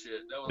watchtower and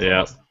shit. That was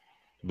Yeah. awesome.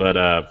 But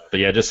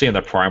yeah, just seeing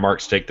the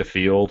Primarchs take the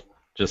field,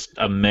 just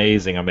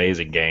amazing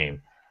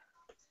game.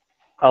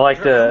 I like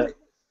How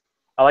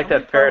many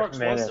that Ferris Primarchs was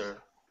Manus. there?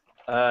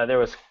 There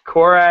was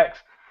Korax,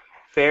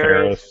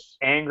 Ferris,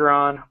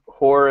 Angron,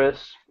 Horus,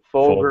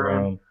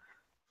 Fulgrim.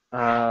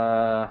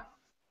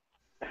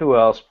 Who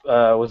else?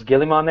 Was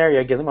Gilliman there?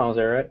 Yeah, Gilliman was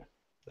there, right?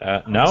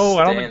 No,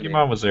 I don't think Outstanding.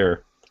 Gilman was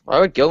there. Why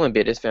would Gilman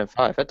be at ISFAM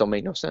 5? That don't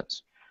make no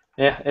sense.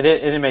 Yeah, it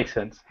didn't make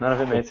sense. None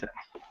of it made sense.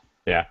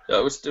 Yeah,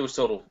 it was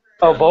total.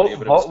 Oh, vanity,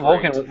 but it was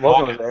Vulcan great.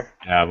 was there.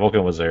 Yeah,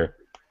 Vulcan was there.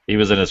 He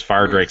was in his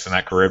fire drakes in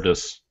that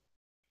Charybdis.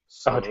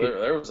 So Oh,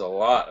 dude. there was a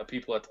lot of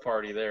people at the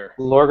party there.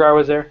 Lorgar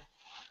was there.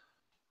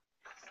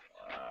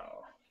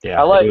 Wow. Yeah,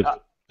 I like-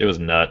 it was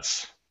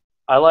nuts.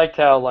 I liked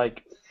how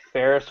like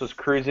Ferris was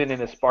cruising in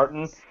his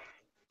Spartan,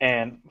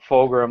 and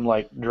Fulgrim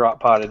like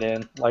drop potted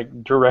in like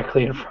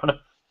directly in front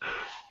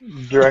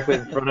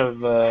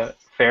of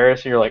Ferris,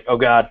 and you're like, oh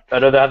god, I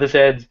know how this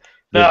ends.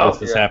 No.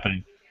 This is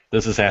happening.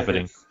 This is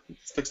happening.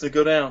 It's fixing to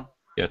go down.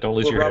 Yeah, don't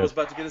lose Will your Rob head. was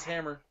about to get his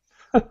hammer.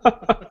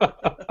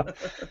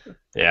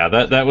 Yeah,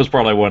 that was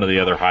probably one of the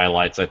other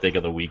highlights I think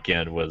of the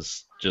weekend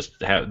was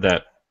just have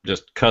that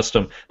just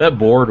custom. That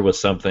board was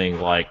something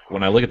like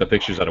when I look at the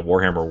pictures out of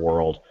Warhammer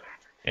World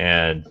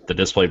and the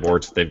display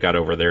boards that they've got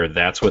over there,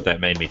 that's what that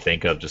made me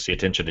think of. Just the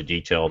attention to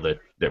detail that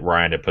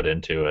Ryan had put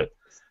into it.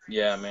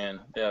 Yeah, man.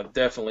 Yeah,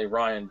 definitely.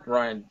 Ryan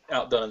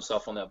outdone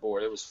himself on that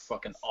board. It was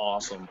fucking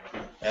awesome.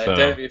 So-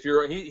 If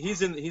you're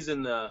he's in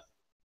the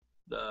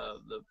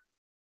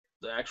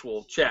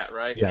actual chat,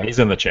 right? Yeah, he's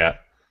in the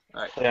chat.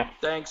 All right. Yeah.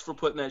 Thanks for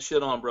putting that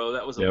shit on, bro.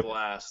 That was a Yep.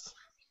 blast.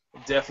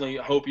 Definitely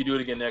hope you do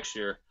it again next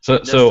year. So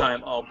This so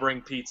time I'll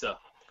bring pizza.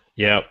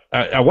 yeah,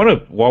 I want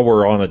to, while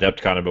we're on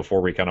Adepticon and before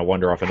we kind of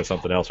wander off into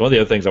something else, one of the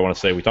other things I want to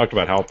say, we talked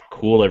about how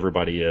cool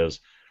everybody is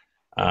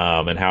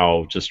and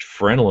how just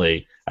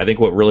friendly. I think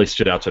what really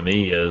stood out to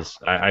me is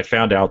I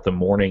found out the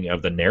morning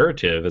of the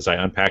narrative as I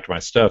unpacked my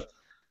stuff,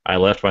 I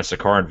left my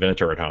Sakaran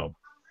Venator at home.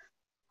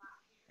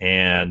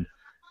 And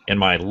in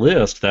my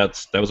list, that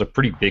was a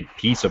pretty big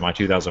piece of my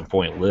 2,000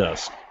 point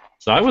list.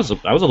 So I was a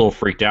little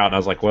freaked out, and I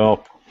was like,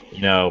 well,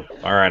 all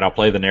right, I'll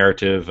play the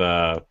narrative,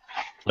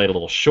 play it a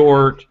little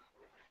short,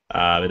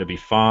 it'll be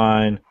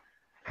fine.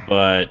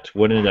 But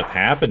what ended up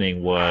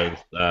happening was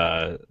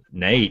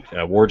Nate,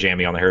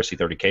 Warjammy on the Heresy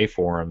 30K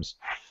forums,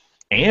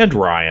 and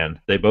Ryan,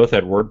 they both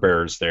had word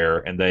bearers there,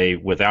 and they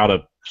without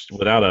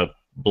a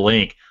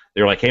blink,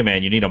 they were like, "Hey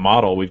man, you need a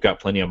model? We've got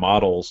plenty of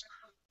models.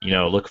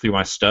 Look through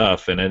my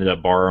stuff," and ended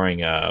up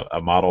borrowing a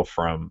model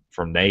from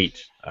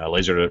Nate,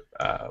 Laser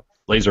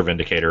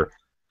Vindicator,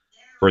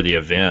 for the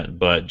event.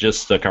 But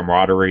just the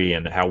camaraderie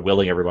and how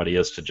willing everybody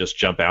is to just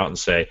jump out and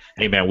say,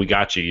 "Hey man, we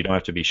got you. You don't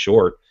have to be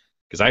short."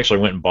 Because I actually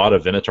went and bought a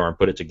Venator and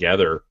put it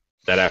together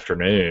that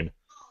afternoon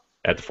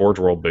at the Forge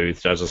World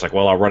booth. I was just like,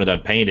 well, I'll run it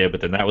unpainted,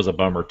 but then that was a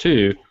bummer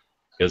too,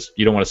 because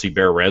you don't want to see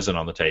bare resin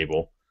on the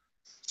table.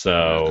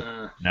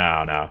 So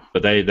no.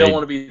 But they Don't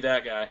want to be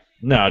that guy.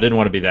 No, I didn't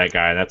want to be that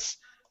guy. That's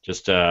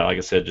just like I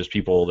said, just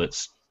people that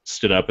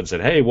stood up and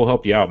said, "Hey, we'll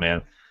help you out,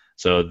 man."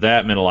 So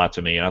that meant a lot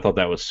to me, and I thought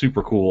that was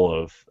super cool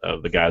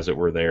of the guys that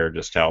were there,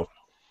 just how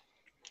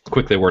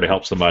quick they were to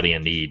help somebody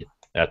in need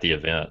at the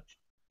event.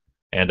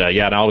 And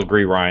and I'll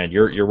agree, Ryan.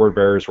 Your word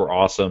bearers were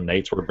awesome.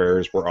 Nate's word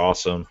bearers were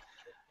awesome.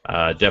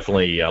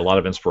 Definitely a lot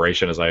of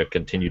inspiration as I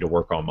continue to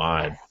work on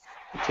mine.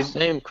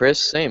 Same, Chris.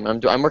 Same.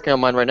 I'm working on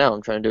mine right now.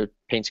 I'm trying to do a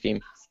paint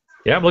scheme.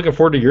 Yeah, I'm looking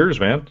forward to yours,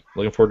 man.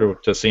 Looking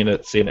forward to seeing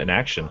it in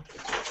action.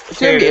 It's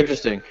gonna be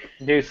interesting.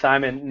 Dude,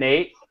 Simon,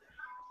 Nate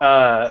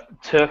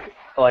took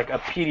like a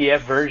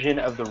PDF version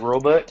of the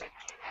rulebook,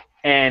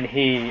 and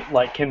he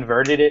like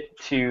converted it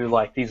to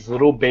like these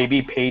little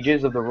baby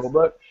pages of the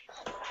rulebook.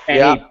 And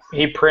Yeah.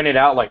 he printed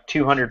out like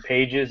 200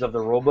 pages of the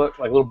rulebook,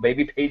 like little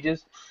baby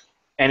pages,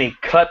 and he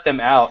cut them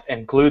out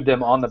and glued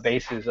them on the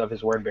bases of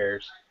his word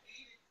bearers.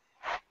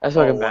 That's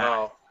Oh, fucking bad.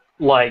 wow.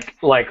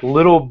 Like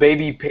little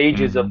baby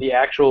pages of the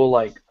actual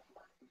like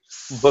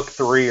book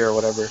 3 or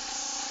whatever.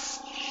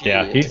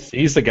 Yeah,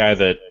 he's the guy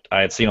that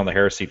I had seen on the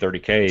Heresy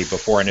 30K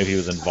before I knew he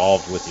was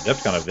involved with the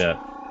Adepticon event.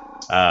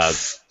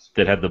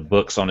 That had the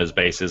books on his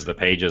bases, the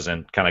pages,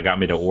 and kind of got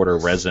me to order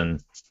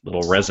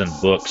little resin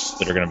books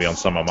that are going to be on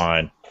some of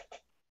mine.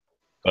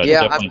 But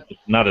Yeah, definitely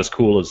not as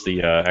cool as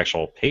the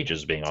actual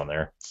pages being on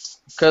there.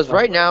 Because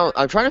right now,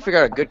 I'm trying to figure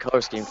out a good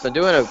color scheme. So I'm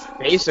doing a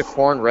base of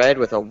corn red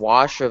with a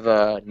wash of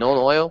Known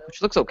Oil,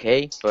 which looks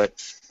okay,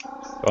 but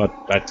But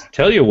I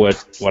tell you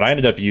what I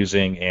ended up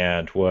using,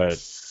 and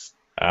what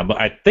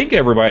I think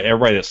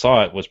everybody that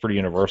saw it was pretty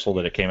universal,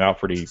 that it came out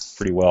pretty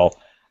well,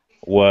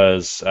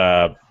 was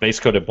base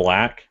coated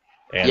black,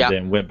 and Yeah.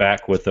 then went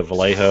back with the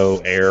Vallejo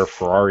Air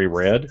Ferrari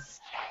red,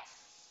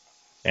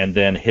 and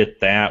then hit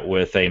that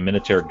with a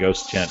Minotaur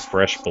Ghost Tint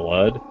Fresh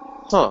Blood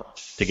Huh.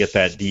 to get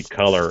that deep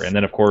color, and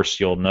then of course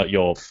you'll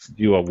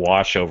do a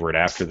wash over it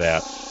after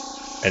that,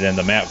 and then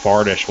the matte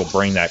varnish will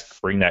bring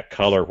that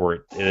color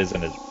where it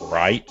isn't as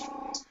bright.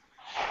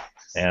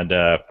 And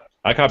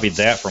I copied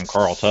that from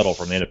Carl Tuttle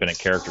from the Independent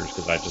Characters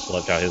because I just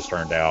loved how his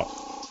turned out.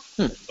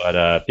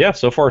 But yeah,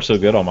 so far so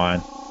good on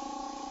mine.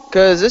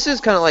 Because this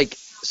is kind of like,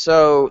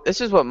 so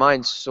this is what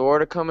mine's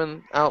sort of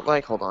coming out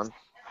like. Hold on.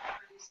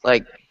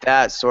 Like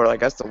that sort of, like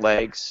that's the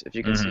legs, if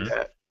you can see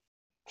that.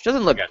 Which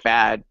doesn't look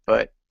bad,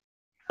 but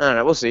I don't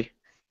know, we'll see.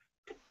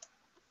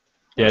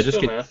 Yeah, That's just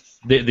cool, get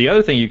man. the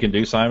other thing you can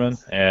do, Simon,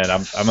 and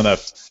I'm gonna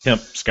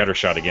pimp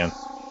Scattershot again.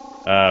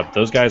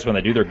 Those guys, when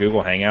they do their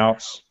Google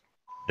Hangouts,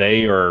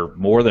 they are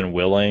more than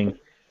willing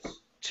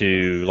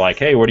to, like,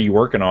 hey, what are you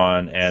working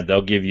on? And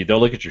they'll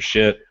look at your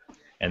shit,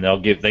 and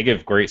they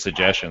give great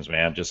suggestions,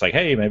 man. Just like,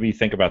 hey, maybe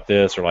think about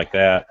this or like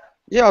that.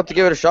 Yeah, I'll have to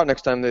give it a shot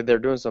next time they're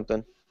doing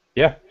something.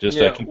 Yeah, just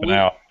keep an eye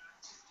out.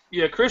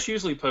 Yeah, Chris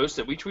usually posts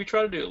it. We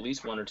try to do at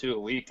least 1 or 2 a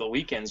week. The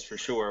weekends for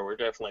sure. We're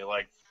definitely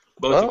like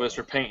both of us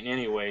are painting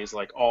anyways,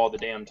 like all the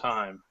damn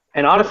time.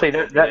 And honestly,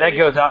 that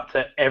goes out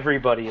to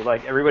everybody,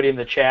 like everybody in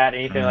the chat,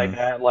 anything like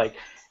that. Like,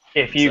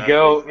 if you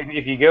go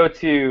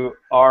to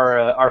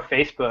our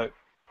Facebook,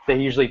 they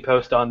usually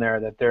post on there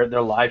that they're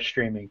live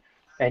streaming,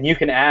 and you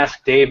can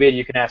ask David,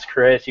 you can ask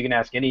Chris, you can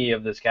ask any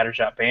of the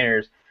Scattershot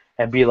painters,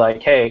 and be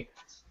like, hey,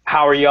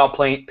 how are y'all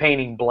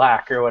painting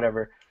black or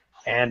whatever,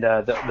 and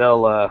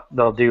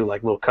they'll do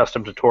like little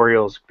custom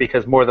tutorials,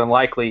 because more than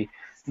likely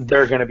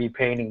they're going to be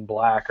painting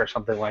black or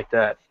something like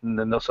that, and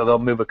then they'll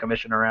move a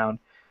commission around.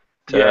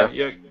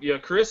 Yeah.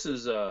 Chris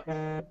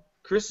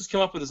has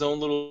come up with his own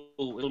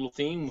little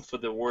theme for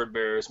the word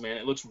bearers, man.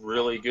 It looks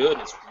really good.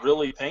 It's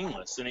really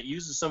painless, and it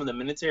uses some of the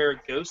Minotaur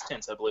Ghost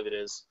Tints, I believe it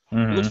is.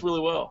 It looks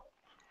really well.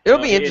 It'll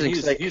be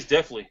interesting.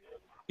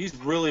 He's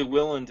really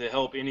willing to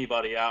help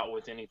anybody out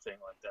with anything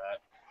like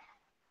that.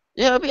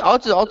 Yeah, I'll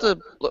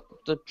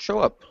to show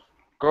up.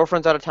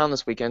 Girlfriend's out of town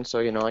this weekend, so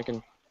I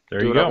can.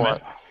 There do you what I go, man.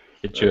 want.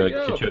 Get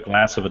you a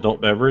glass of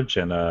adult beverage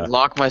and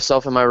Lock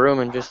myself in my room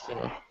and just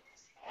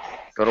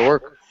go to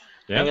work.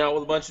 Hang out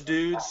with a bunch of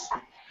dudes.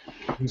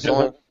 It's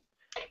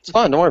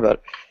fine. Don't worry about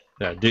it.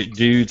 Yeah,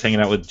 dudes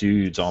hanging out with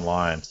dudes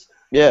online.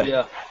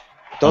 Yeah.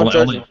 Don't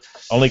judge me.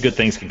 Only good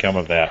things can come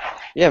of that.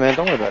 Yeah, man.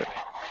 Don't worry about it.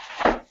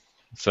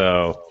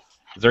 So,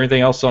 is there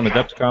anything else on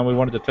Adepticon we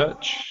wanted to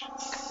touch?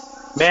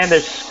 Man,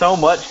 there's so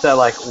much that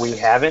like we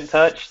haven't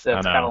touched.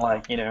 That's kind of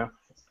like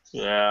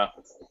Yeah.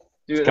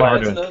 It's kind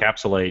of hard to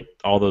encapsulate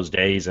all those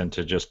days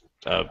into just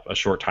a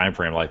short time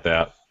frame like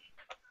that.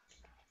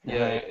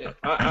 Yeah,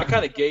 I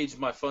kind of gauge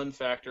my fun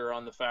factor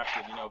on the fact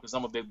that because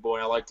I'm a big boy,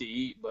 I like to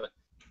eat. But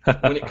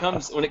when it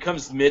comes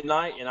to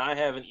midnight and I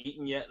haven't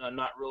eaten yet and I'm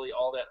not really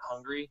all that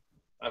hungry,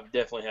 I've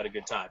definitely had a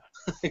good time.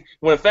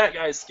 When a fat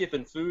guy is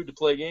skipping food to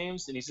play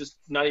games and he's just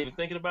not even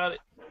thinking about it,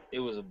 it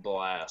was a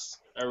blast.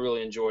 I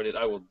really enjoyed it.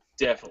 I will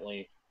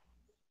definitely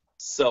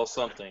sell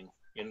something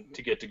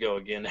to get to go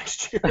again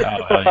next year. Oh,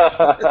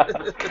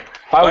 yeah.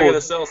 I'm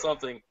gonna sell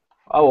something.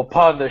 I will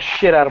pawn the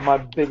shit out of my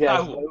big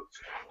ass boat.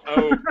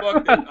 Oh,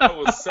 fuck it. I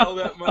will sell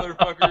that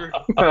motherfucker,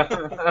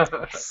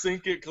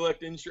 sink it,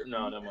 collect insurance.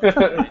 No, never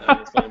mind. I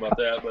was thinking about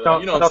that, but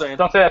you know what I'm saying.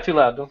 Don't say that too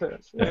loud. Don't say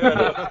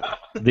that.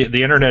 Yeah,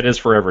 The internet is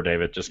forever,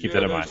 David. Just keep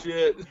that in mind.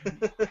 Shit.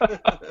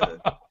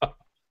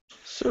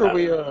 Sir,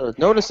 we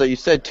noticed that you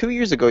said 2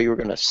 years ago you were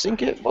going to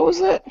sink it. What was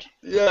that?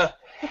 Yeah.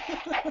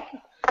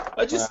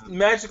 I just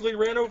magically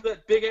ran over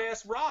that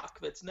big-ass rock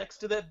that's next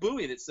to that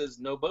buoy that says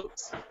no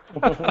boats.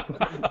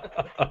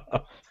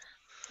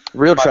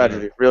 Real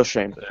tragedy. Real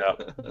shame. Yeah.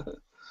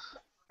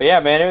 But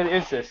yeah, man, it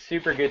was a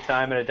super good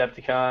time at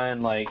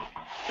Adepticon. Like,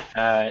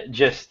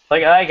 just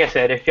like I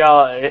said, if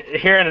y'all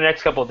here in the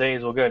next couple of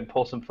days, we'll go ahead and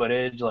pull some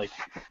footage. Like,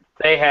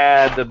 they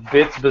had the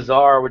Bits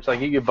Bazaar, which like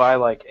you could buy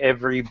like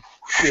every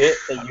bit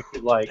that you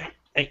could like.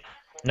 Hey,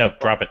 no,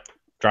 drop it.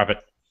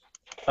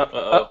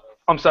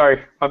 I'm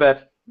sorry, my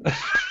bad.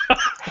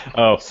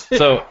 Oh,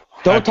 so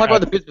Don't talk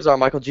about the Bits Bazaar,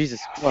 Michael.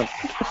 Jesus, come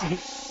on.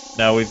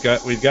 No, we've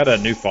got a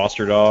new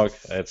foster dog.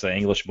 It's an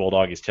English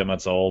bulldog. He's 10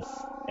 months old,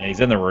 and he's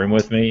in the room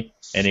with me.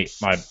 And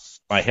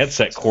my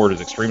headset cord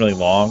is extremely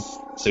long,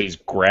 so he's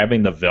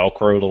grabbing the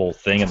Velcro little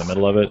thing in the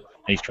middle of it,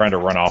 and he's trying to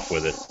run off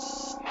with it.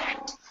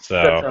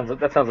 So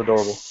That sounds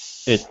adorable.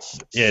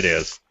 it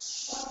is.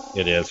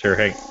 Here,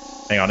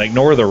 hang on.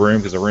 Ignore the room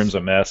because the room's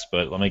a mess.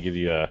 But let me give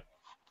you a.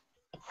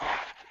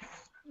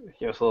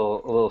 Give us a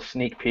little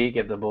sneak peek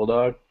at the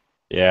bulldog.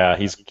 Yeah,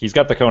 he's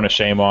got the cone of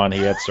shame on. He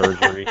had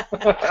surgery.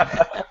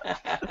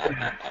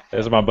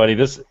 This is my buddy.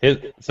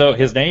 So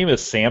his name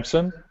is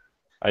Samson.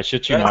 I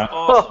shit you not.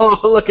 Awesome.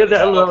 Oh, look at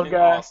that little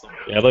guy. Awesome.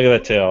 Yeah, look at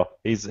that tail.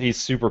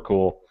 He's super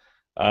cool.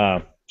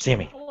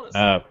 Sammy.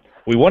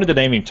 We wanted to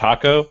name him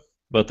Taco,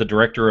 but the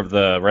director of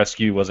the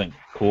rescue wasn't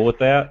cool with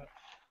that.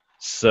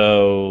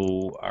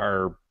 So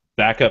our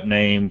backup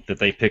name that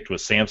they picked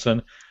was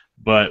Samson,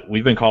 but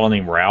we've been calling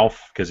him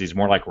Ralph because he's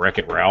more like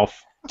Wreck-It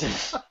Ralph.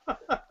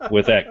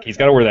 With that, he's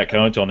got to wear that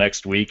cone until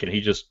next week, and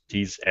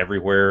he's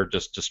everywhere,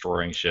 just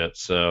destroying shit.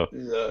 So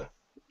Yeah,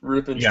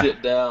 ripping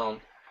shit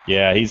down.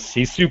 Yeah,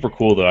 he's super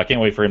cool though. I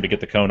can't wait for him to get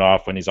the cone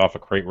off when he's off a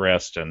crate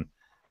rest, and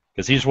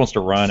because he just wants to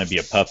run and be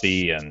a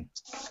puppy and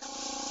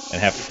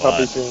have fun.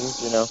 Puppy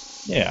things, you know.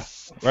 Yeah,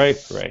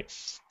 right.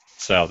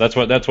 So that's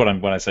what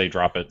I'm when I say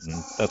drop it,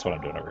 and that's what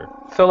I'm doing over here.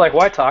 So like,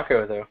 why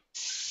taco though?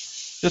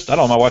 Just I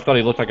don't know. My wife thought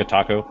he looked like a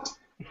taco,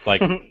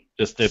 like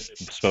just it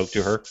spoke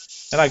to her,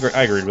 and I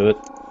agreed with it.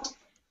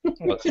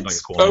 That seemed like a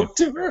cool name. Spoke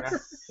to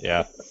her.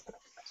 Yeah.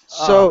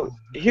 So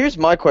here's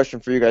my question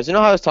for you guys. You know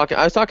how I was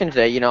talking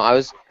today. You know, I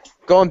was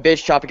going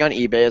bitch shopping on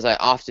eBay as I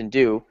often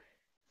do,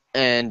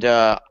 and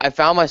I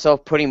found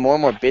myself putting more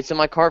and more bits in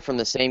my cart from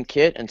the same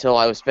kit until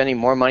I was spending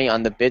more money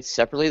on the bits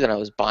separately than I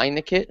was buying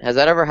the kit. Has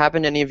that ever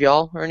happened to any of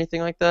y'all or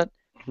anything like that?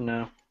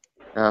 No.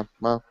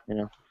 Well, you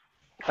know.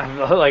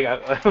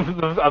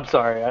 I'm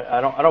sorry.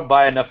 I don't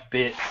buy enough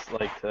bits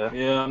like to.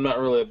 Yeah, I'm not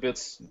really a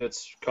bits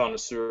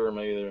connoisseur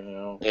either. You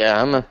know. Yeah,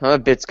 I'm a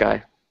bits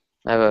guy.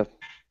 I have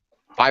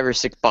 5 or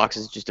 6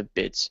 boxes just of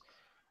bits.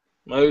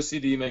 My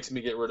OCD makes me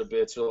get rid of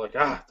bits. They're like,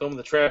 throw them in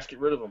the trash, get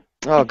rid of them.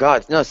 Oh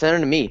God, no, send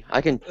them to me. I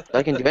can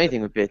do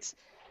anything with bits.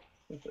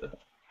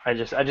 I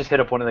just hit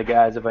up one of the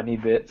guys if I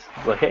need bits.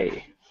 Like,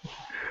 hey,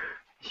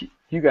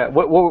 you got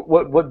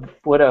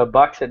what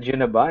box set did you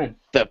end up buying?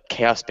 The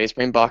Chaos Space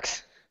Marine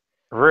box.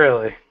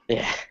 Really?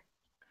 Yeah.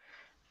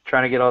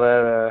 Trying to get all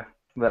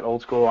that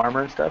old school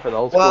armor and stuff, or the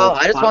old Well,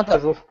 school. I just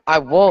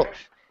want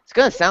It's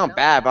gonna sound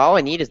bad, but all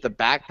I need is the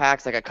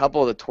backpacks, like a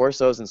couple of the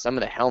torsos, and some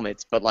of the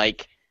helmets. But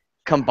like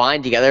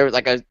combined together,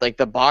 like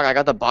the box, I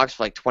got the box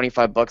for like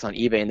 $25 on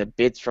eBay, and the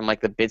bits from like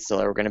the bit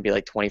seller were gonna be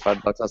like $25.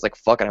 I was like,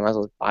 fuck it, I might as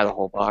well buy the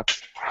whole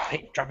box.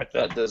 Hey, drop it.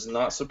 That does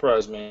not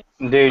surprise me.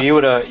 Dude, you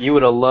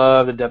would've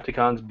loved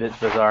Adepticon's Bits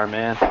Bazaar,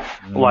 man.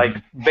 Like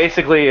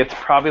basically, it's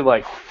probably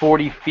like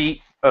 40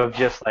 feet of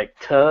just like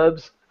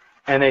tubs,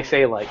 and they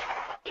say like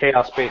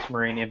Chaos Space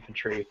Marine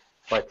Infantry,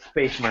 like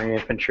Space Marine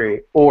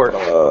Infantry,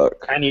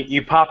 and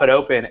you pop it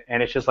open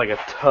and it's just like a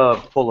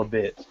tub full of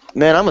bits.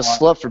 Man, I'm a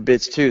slut for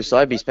bits too, so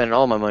I'd be spending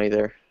all my money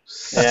there.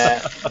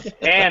 Yeah,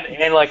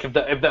 and like if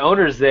the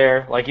owner's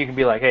there, like you can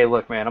be like, hey,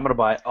 look, man, I'm gonna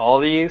buy all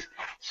these.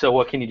 So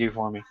what can you do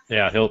for me?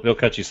 Yeah, he'll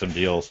cut you some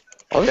deals.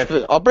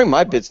 I'll bring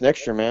my bits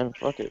next year, man.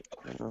 Fuck it.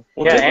 You know.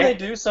 Well, Yeah, didn't they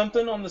do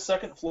something on the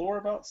second floor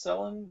about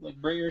selling? Like,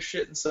 bring your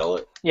shit and sell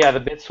it? Yeah, the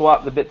bit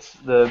swap, the bit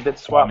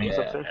swap meet, was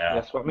up there. yeah.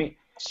 Yeah, swap meet.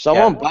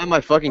 Someone buy my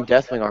fucking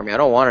Deathwing army. I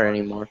don't want it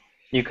anymore.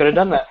 You could have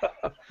done that.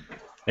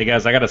 Hey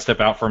guys, I gotta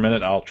step out for a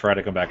minute. I'll try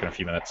to come back in a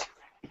few minutes.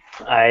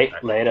 Alright,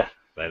 later.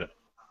 Later.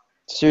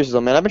 Seriously though,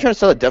 man, I've been trying to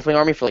sell a Deathwing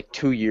army for like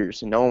 2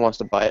 years, and no one wants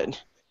to buy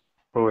it.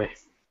 Boy.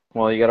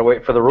 Well, you gotta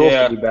wait for the rules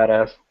Yeah. to be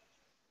badass.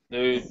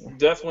 Dude,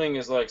 Deathwing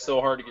is like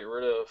so hard to get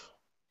rid of.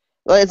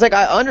 Like, it's like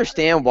I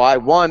understand why.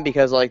 One,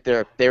 because like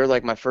they were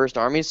like my first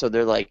army, so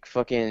they're like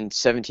fucking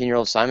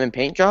 17-year-old Simon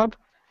paint job,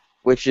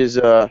 which is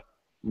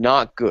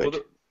not good.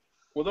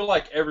 Well, they're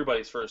like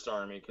everybody's first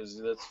army because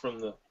that's from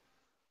the.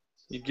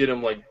 You get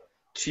them like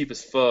cheap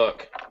as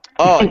fuck.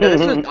 Oh,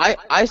 no,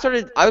 I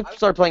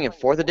started playing in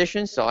 4th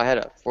edition, so I had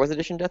a 4th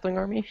edition Deathwing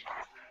army.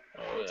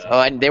 Oh yeah.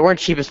 Oh, and they weren't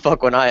cheap as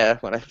fuck when I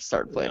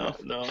started playing them.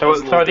 No, So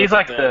it's a little are these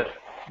like different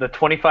the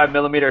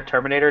 25mm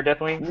Terminator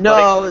Deathwing?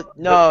 No,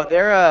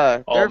 they're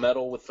than all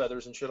metal with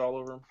feathers and shit all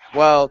over them.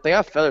 well, they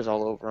have feathers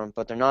all over them,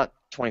 but they're not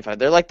 25.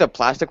 They're like the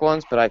plastic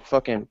ones, but I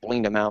fucking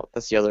blinged them out.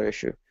 That's the other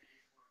issue.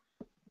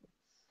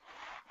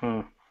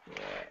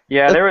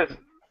 Yeah,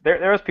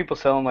 there was people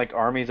selling like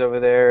armies over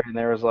there, and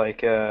there was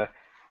like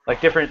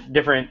different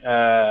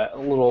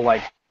little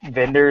like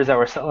vendors that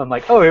were selling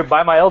like, oh, here,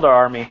 buy my Eldar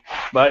army,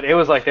 but it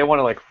was like they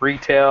wanted like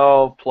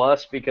retail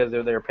plus because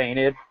they're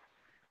painted.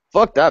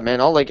 Fuck that, man.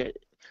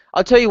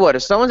 I'll tell you what.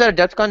 If someone's at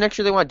a Deathcon next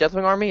year, they want a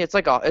Deathwing army. It's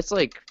like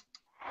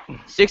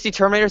 60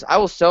 Terminators. I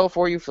will sell it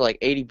for you for like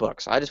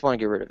 $80. I just want to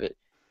get rid of it.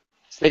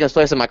 So they can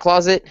place in my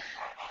closet.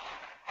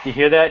 You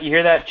hear that? You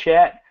hear that,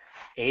 chat?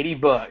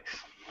 $80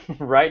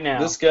 right now.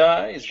 This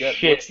guy has got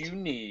Shit. what you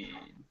need.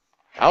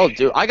 I'll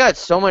do. I got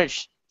so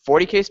much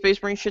 40K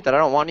Space Marine shit that I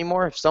don't want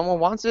anymore. If someone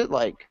wants it,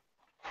 like,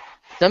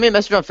 send me a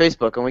message on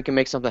Facebook and we can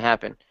make something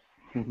happen.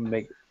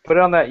 Put it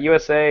on that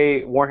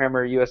USA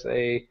Warhammer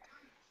USA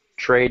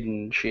trade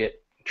and shit.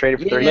 Trade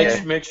it for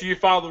 30K. Make sure you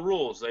follow the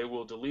rules. They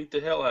will delete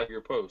the hell out of your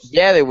post.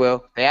 Yeah, they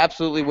will. They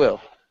absolutely will.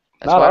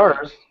 That's Not why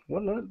ours.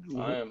 What?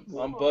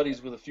 I'm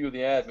buddies with a few of the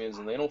admins,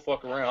 and they don't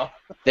fuck around.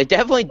 They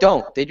definitely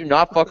don't. They do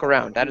not fuck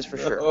around. That is for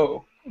sure.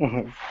 Oh.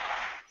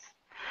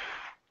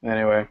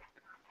 Anyway,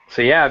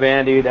 so yeah,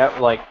 man, dude,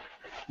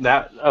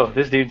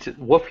 this dude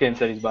Wolfkin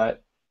said he's buy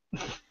it.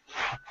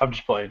 I'm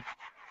just playing.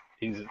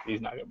 He's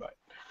not gonna buy it.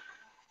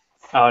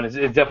 Oh, and it's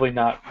definitely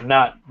not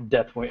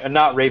Deathwing,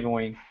 not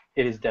Ravenwing.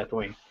 It is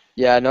Deathwing.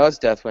 Yeah, no, it's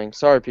Deathwing.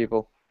 Sorry,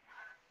 people.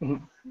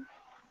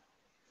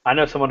 I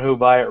know someone who would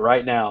buy it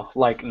right now,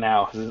 like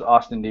now. This is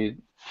Austin,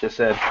 dude. Just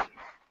said,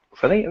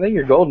 I think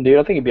you're golden, dude.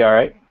 I think you'd be all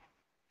right.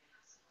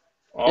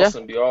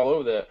 Austin be all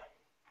over that.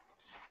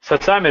 So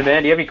Simon,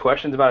 man, do you have any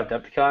questions about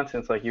Adepticon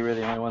since like you were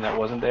the only one that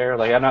wasn't there?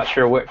 Like I'm not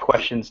sure what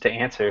questions to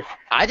answer.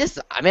 I just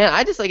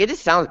like it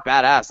just sounds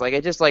badass. Like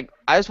it just like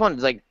I just wanted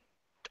like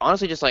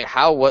honestly just like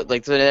how what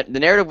like the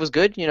narrative was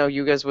good. You know,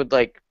 you guys would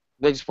like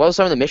what was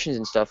some of the missions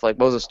and stuff. Like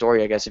what was the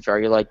story? I guess if are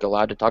you like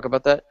allowed to talk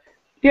about that?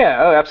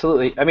 Yeah, oh,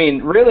 absolutely. I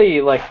mean, really,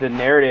 like the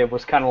narrative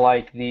was kind of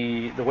like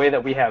the way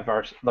that we have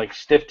our like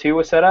Stiff 2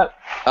 was set up.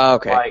 Oh,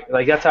 okay.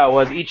 Like that's how it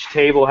was. Each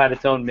table had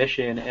its own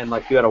mission, and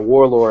like you had a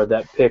warlord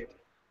that picked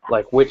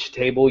like which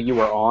table you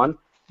were on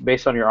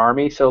based on your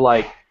army. So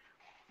like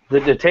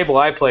the table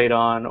I played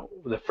on,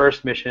 the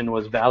first mission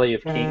was Valley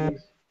of Kings,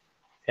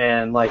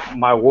 and like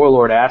my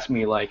warlord asked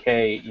me like,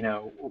 hey, you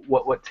know,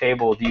 what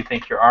table do you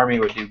think your army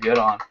would do good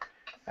on?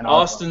 And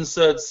Austin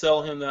said,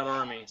 "Sell him that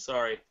army."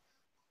 Sorry,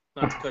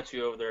 not to cut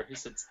you over there. He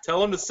said,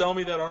 "Tell him to sell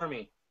me that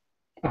army."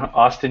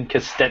 Austin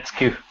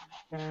Kostetsku.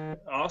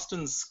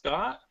 Austin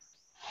Scott.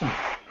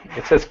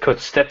 It says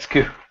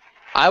Kostetsku.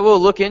 I will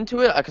look into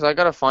it because I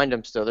gotta find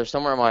them still. They're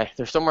somewhere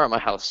at my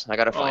house. I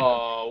gotta find them.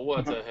 Oh,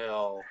 what the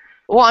hell?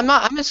 Well,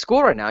 I'm in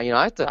school right now. You know,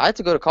 I have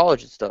to go to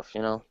college and stuff.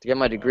 You know, to get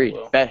my degree,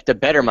 to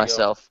better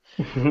myself.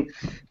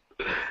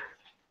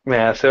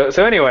 Yeah. So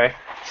anyway,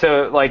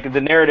 so like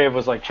the narrative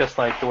was like just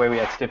like the way we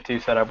had Stiff 2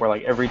 set up, where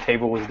like every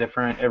table was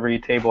different. Every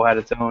table had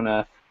its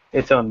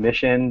own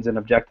missions and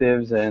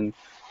objectives, and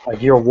like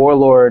your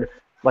warlord,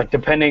 like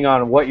depending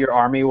on what your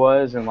army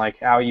was and like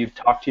how you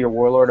talk to your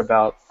warlord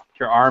about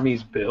your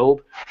army's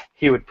build,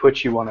 he would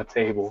put you on a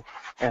table,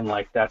 and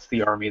like that's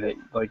the army that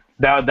like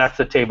that's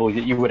the table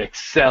that you would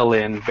excel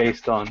in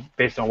based on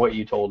what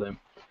you told him.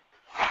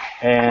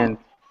 And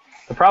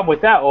the problem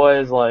with that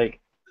was like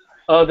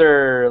the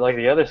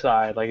other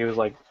side, like it was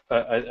like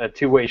a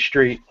two-way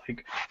street.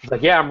 Like it's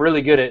like, yeah, I'm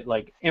really good at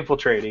like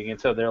infiltrating,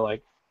 and so they're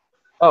like,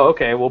 oh,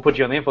 okay, we'll put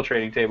you on the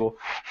infiltrating table.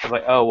 I was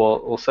like,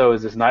 oh, well, so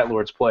is this Night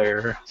Lord's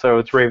player. So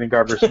it's Raven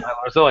Guard versus Night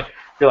Lord. So like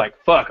you're like,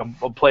 fuck, I'm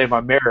playing my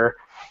mirror.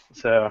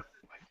 So.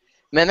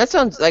 Man, that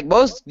sounds like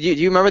most. Do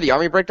you remember the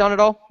army breakdown at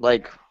all?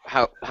 Like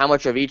how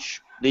much of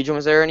each legion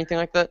was there, or anything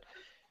like that?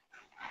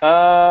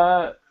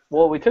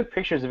 Well, we took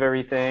pictures of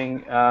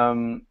everything.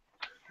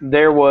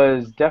 There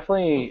was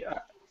definitely.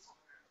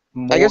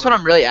 More... I guess what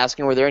I'm really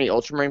asking, were there any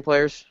Ultramarine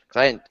players?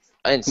 Because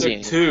I didn't see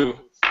any. Two.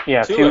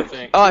 Yeah, two. I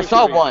think. Oh, I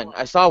saw one.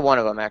 I saw one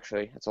of them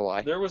actually. That's a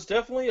lie. There was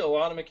definitely a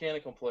lot of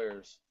mechanical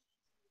players.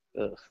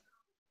 Ugh.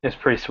 It's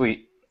pretty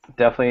sweet.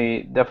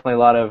 Definitely a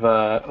lot of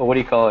what do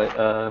you call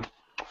it?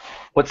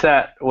 What's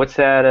that?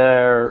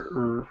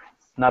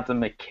 Not the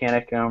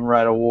Mechanicum,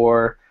 Rite of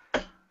War.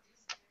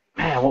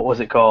 Man, what was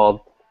it called?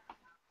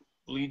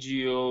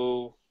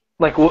 Legio.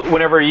 Like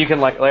whenever you can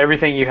like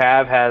everything you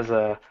have has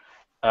a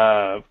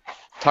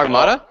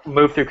Tagmata?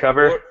 Move through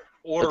cover.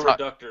 Order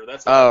Reductor.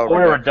 That's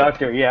Order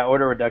Reductor. Yeah,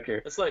 Order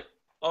Reductor. It's like,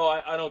 oh,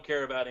 I don't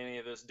care about any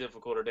of this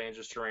difficult or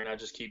dangerous terrain. I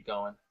just keep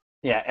going.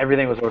 Yeah,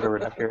 everything was Order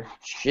Reductor.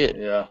 Shit.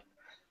 Yeah.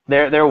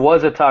 There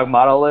was a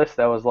Tagmata list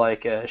that was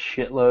like a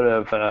shitload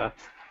of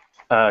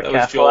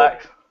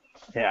Castellax.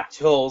 Yeah.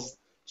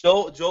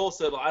 Joel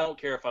said, well, I don't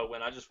care if I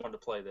win. I just wanted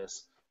to play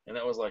this. And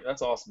that was like,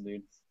 that's awesome,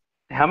 dude.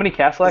 How many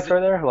Castellax are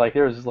there? Like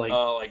there was like a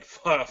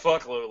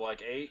fuckload,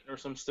 like 8 or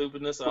some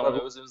stupidness. I don't know.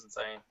 It was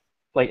insane.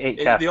 Like 8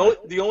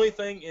 Castellax. The only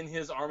thing in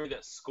his army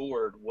that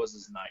scored was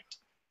his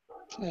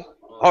knight.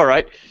 All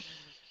right.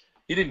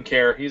 He didn't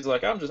care. He's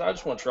like, I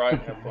just want to try it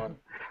and have fun.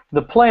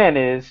 The plan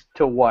is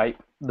to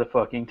wipe the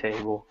fucking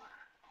table.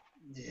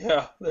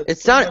 Yeah. I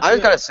just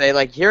gotta say,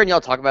 like hearing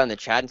y'all talk about it in the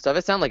chat and stuff,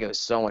 it sounded like it was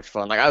so much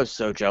fun. Like I was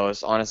so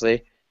jealous,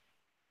 honestly.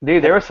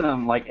 Dude, there was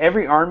some like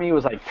every army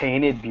was like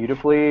painted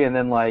beautifully, and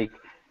then like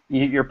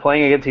you're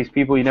playing against these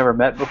people you never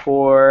met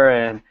before,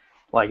 and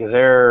like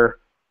they're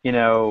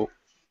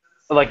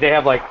like they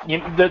have like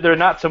they're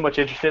not so much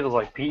interested as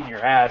like beating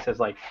your ass as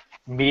like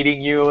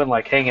meeting you and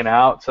like hanging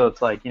out. So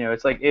it's like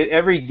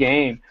every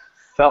game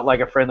felt like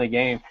a friendly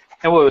game.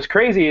 And what was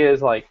crazy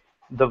is like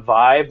the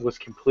vibe was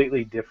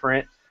completely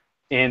different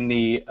in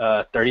the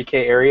 30K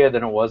area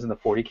than it was in the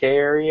 40K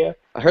area.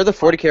 I heard the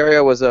 40K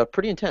area was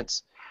pretty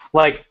intense.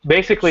 Like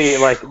basically,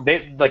 like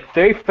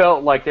they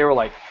felt like they were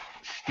like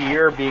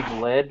steer being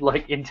led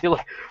like into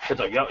like it's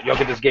like y'all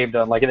get this game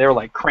done. Like they were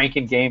like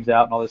cranking games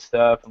out and all this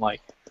stuff, and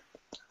like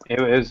it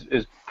was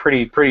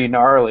pretty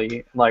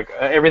gnarly. Like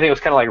everything was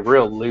kind of like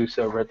real loose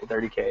over at the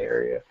 30K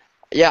area.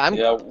 Yeah, I'm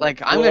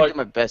gonna do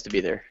my best to be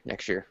there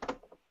next year.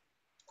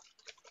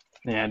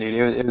 Yeah,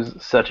 dude, it was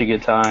such a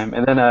good time.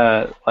 And then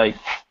like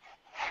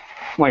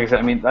I said,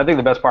 I mean, I think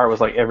the best part was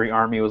like every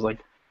army was like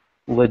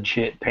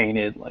legit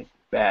painted, like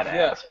badass.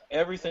 Yeah,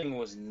 everything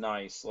was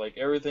nice. Like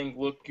everything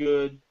looked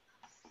good.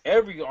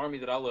 Every army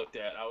that I looked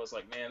at, I was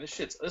like, man, this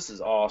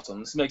is awesome.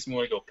 This makes me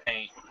want to go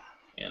paint.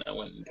 And I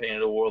went and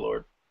painted a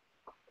warlord.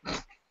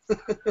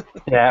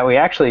 Yeah, we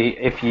actually,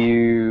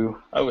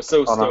 I was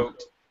so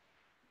stoked.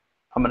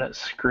 I'm gonna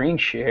screen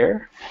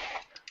share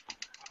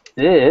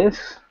this.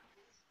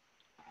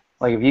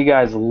 Like if you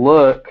guys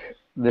look,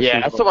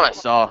 that's the one I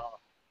saw.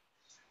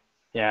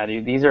 Yeah,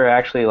 dude, these are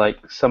actually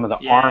like some of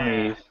the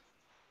armies.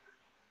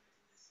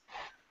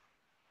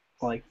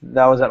 Like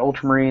that was that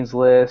Ultramarines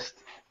list.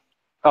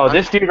 Oh,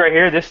 this dude right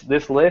here,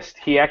 this list,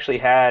 he actually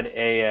had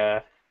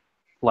a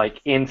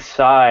like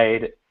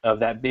inside of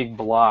that big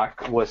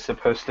block was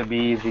supposed to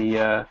be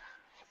the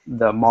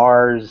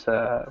Mars,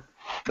 The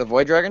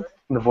Void Dragon?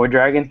 the Void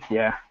Dragon.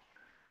 Yeah,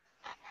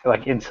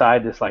 like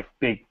inside this like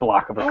big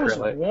block of I was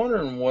acrylic.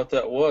 wondering what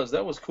that was.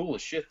 That was cool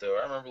as shit, though.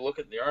 I remember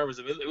looking at the arms.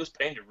 It was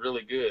painted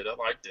really good. I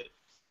liked it.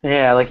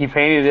 Yeah, like he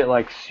painted it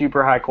like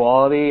super high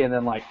quality and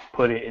then like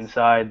put it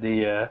inside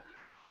the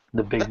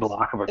big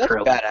block of That's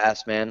acrylic.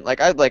 badass, man.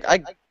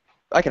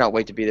 I cannot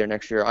wait to be there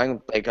next year.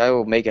 I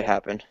will make it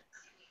happen.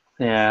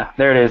 Yeah,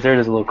 there it is. There it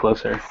is a little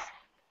closer.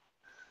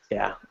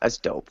 Yeah, that's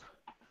dope.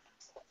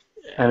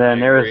 Yeah, And then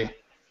I there agree. was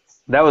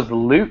that was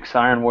Luke's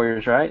Iron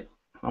Warriors, right?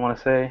 I want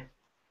to say.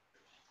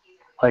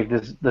 Like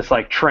this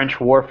like trench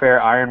warfare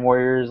Iron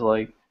Warriors.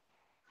 Like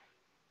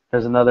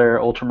there's another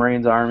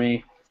Ultramarines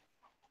army.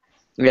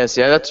 Yes,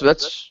 yeah, that's.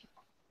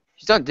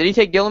 He's done. Did he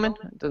take Gilliman?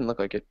 It doesn't look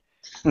like it.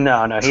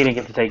 No, he didn't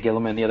get to take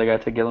Gilliman. The other guy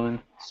took Gilliman.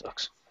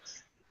 Sucks.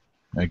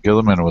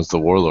 Gilliman was the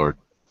warlord.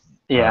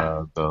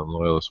 Yeah. The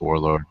loyalist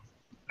warlord,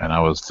 and I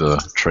was the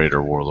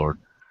traitor warlord.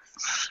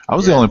 I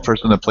was the only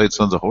person that played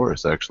Sons of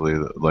Horus, actually,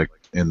 like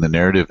in the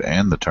narrative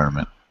and the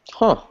tournament.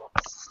 Huh.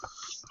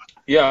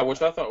 Yeah,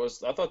 which I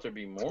thought there'd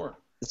be more.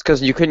 It's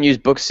because you couldn't use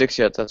book 6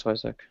 yet. That's why I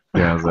suck.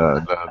 Yeah,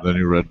 the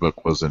new red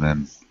book wasn't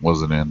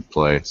in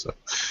play, so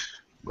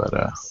but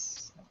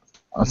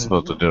I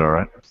suppose it did all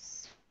right.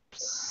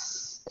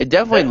 It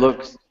definitely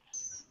looks.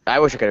 I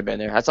wish I could have been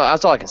there. That's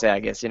all I can say. I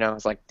guess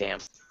it's like damn.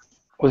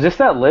 Was this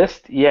that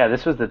list? Yeah,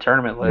 this was the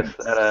tournament list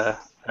at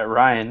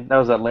Ryan. That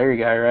was that Larry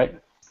guy, right?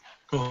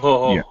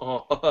 Oh,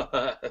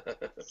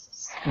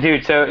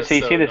 Dude, so That's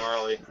you so see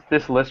gnarly.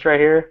 this list right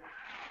here?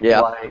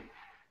 Yeah. Like,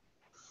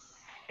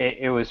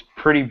 it was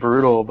pretty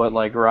brutal, but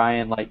like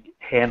Ryan like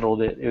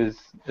handled it. It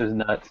was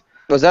nuts.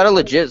 Was that a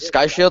legit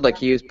Sky Shield? Like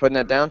he was putting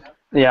that down?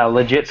 Yeah,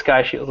 legit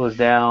Sky Shield was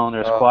down.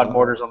 There's quad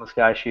mortars on the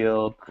Sky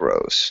Shield.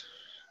 Gross.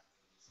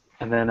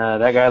 And then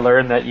that guy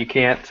learned that you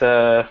can't,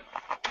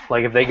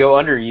 like if they go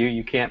under you,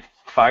 you can't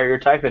fire your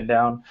Typhon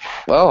down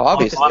Well,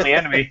 obviously. on the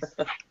enemy.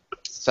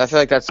 So I feel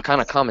like that's kind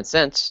of common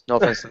sense. No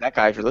offense to that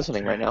guy if you're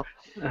listening right now.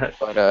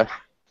 But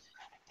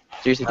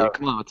seriously, dude,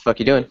 come on, what the fuck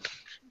you doing?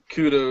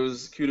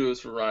 Kudos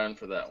for Ryan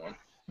for that one.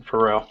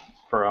 For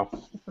real.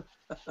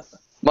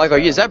 Michael,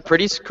 is that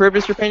pretty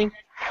Charybdis you're painting?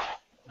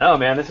 No,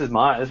 man, this is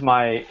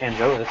my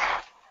Angelus.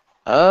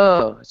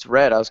 Oh, it's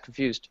red. I was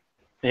confused.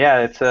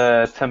 Yeah, it's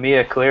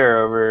Tamiya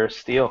clear over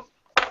steel.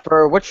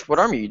 For what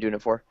army are you doing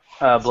it for?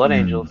 Blood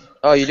Angels.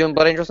 Oh, you doing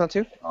Blood Angels now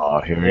too? Oh,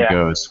 here Yeah. he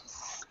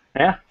goes.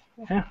 Yeah.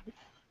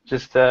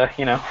 Just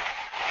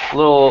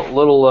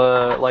little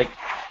like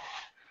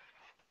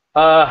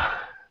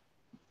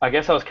I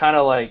guess I was kind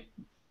of like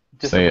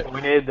Say it.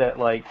 disappointed that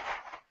like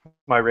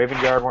my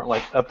Raven Guard weren't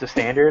like up to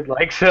standard.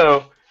 Like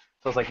so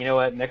I was like, you know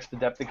what, next to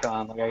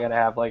Adepticon, like I gotta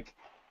have like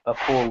a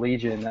full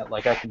Legion that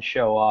like I can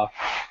show off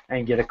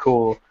and get a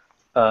cool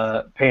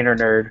painter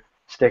nerd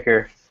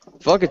sticker.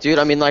 Fuck it, dude.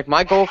 I mean, like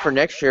my goal for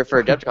next year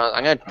for Adepticon,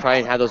 I'm gonna try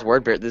and have these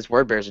word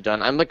bears are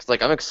done. I'm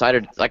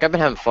excited. Like I've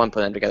been having fun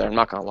putting them together. I'm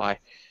not gonna lie.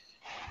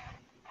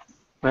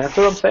 Man, that's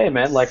what I'm saying,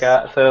 man. Like,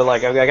 I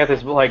got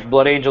this like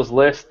Blood Angels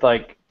list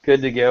like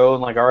good to go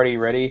and like already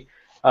ready.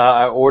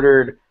 I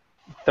ordered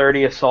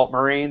 30 Assault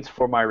Marines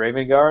for my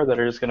Raven Guard that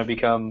are just gonna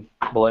become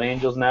Blood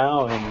Angels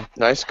now, and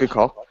Nice, good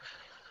call.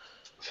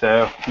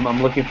 so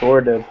I'm looking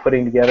forward to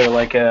putting together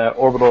like a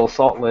orbital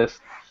assault list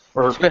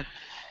or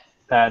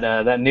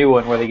that new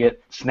one where they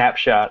get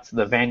snapshots,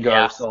 the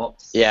Vanguard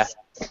assault. Yeah.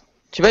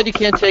 Too bad you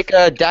can't take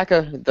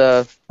DACA,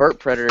 the Burp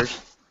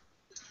Predators.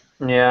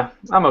 Yeah,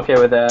 I'm okay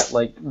with that.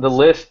 Like the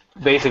list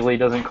basically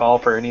doesn't call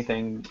for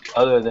anything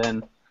other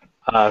than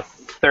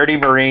 30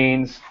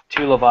 Marines,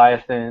 2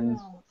 Leviathans,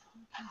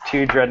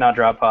 2 Dreadnought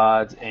drop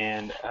pods,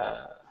 and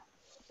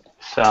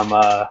some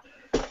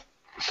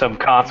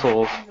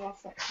consoles.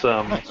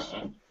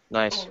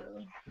 Nice.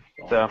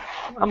 So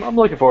I'm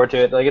looking forward to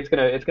it. Like it's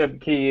gonna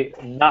be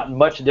not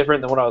much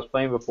different than what I was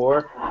playing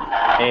before,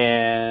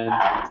 and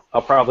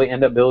I'll probably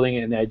end up building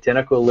an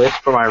identical list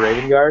for my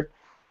Raven Guard.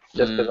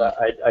 Just because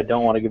I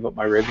don't want to give up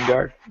my Raven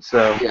Guard.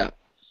 So, Yeah.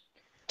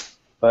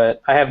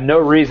 But I have no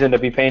reason to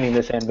be painting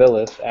this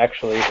Anvilus,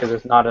 actually, because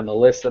it's not in the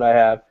list that I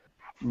have.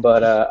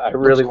 But I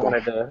really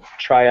wanted to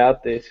try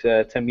out this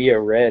Tamiya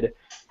red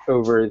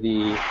over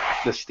the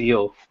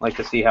steel, like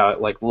to see how it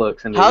like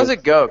looks. And How does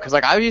it go? Because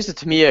like I've used the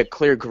Tamiya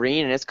clear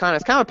green, and it's kind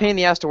of a pain in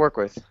the ass to work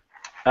with.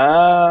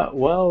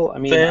 Well, I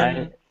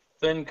mean,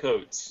 Thin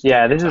coats.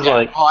 yeah, this is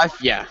like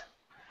Yeah.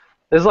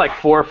 this is like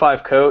 4 or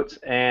 5 coats,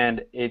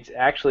 and it's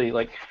actually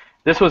like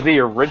this was the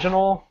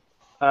original,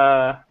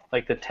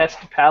 like the test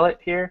palette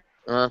here.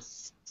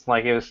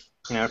 Like it was,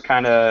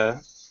 kind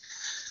of.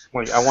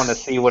 Like I wanted to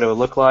see what it would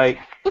look like,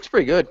 Looks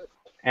pretty good.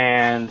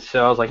 and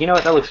so I was like, you know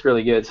what, that looks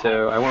really good.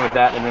 So I went with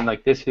that, and then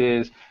like this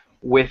is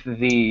with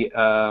the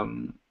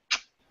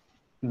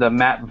the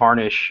matte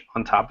varnish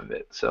on top of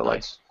it. So like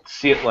Nice.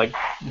 see it like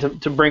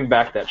to bring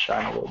back that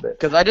shine a little bit.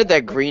 Because I did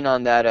that green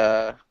on that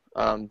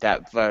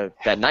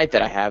that knife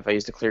that I have. I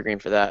used the clear green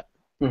for that.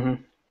 Hmm.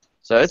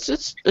 So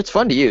it's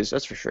fun to use.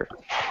 That's for sure.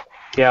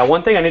 Yeah,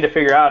 one thing I need to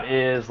figure out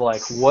is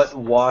like what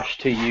wash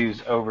to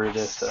use over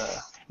this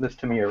this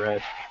Tamiya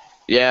red.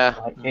 Yeah.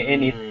 Like,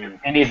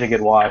 it needs a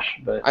good wash,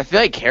 but I feel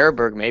like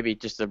Haraberg maybe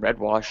just the red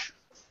wash.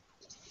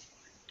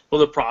 Well,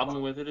 the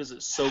problem with it is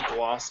it's so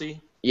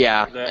glossy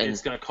Yeah. that And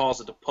it's going to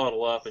cause it to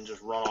puddle up and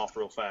just run off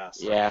real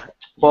fast. yeah. You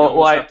Well,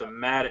 almost I- have to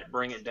mat it,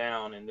 bring it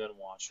down, and then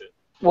wash it.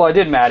 well, I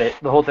did matte it.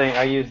 The whole thing.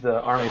 I used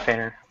the Army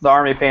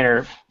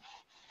Painter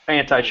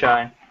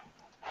anti-shine.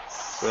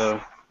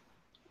 So,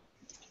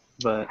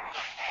 but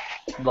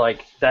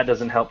like that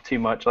doesn't help too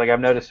much. Like I've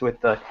noticed with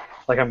the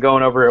like I'm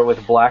going over it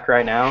with black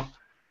right now,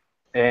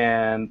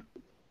 and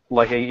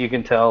like you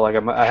can tell like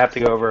I have to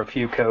go over a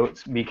few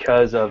coats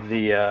because of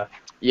the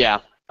Yeah.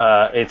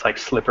 it's like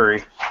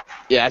slippery.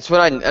 Yeah, that's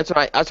one of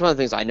the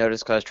things I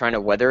noticed because I was trying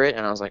to weather it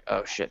and I was like,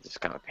 oh shit, this is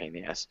kind of a pain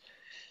in the ass.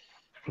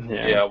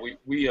 Yeah,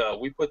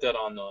 we put that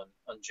on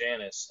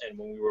Janus, and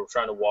when we were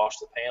trying to wash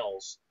the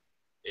panels,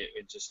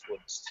 it just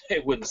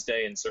wouldn't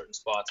stay in certain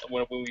spots.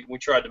 When we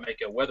tried to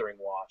make a weathering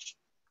wash,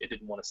 it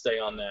didn't want to stay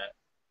on that.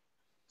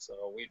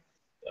 So we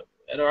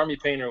at Army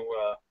Painter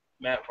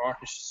matte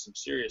varnish is some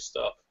serious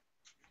stuff.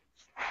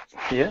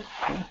 Yeah.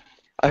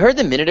 I heard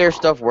the Minotaur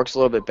stuff works a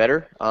little bit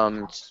better.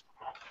 It's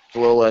a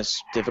little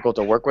less difficult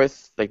to work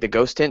with, like the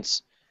ghost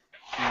tints.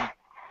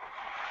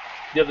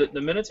 Yeah,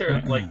 the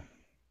Minotaur, like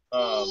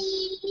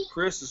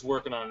Chris is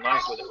working on a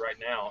knife with it right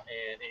now,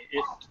 and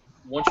it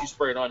once you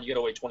spray it on, you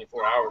gotta wait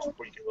 24 hours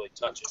before you can really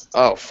touch it.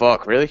 Oh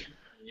fuck, really?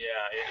 Yeah,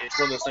 it's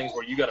one of those things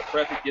where you gotta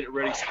prep it, get it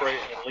ready, spray it,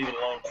 and leave it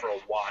alone for a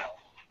while.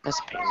 That's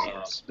a pain in the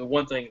ass. The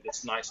one thing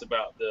that's nice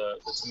about the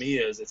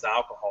Tamiya is it's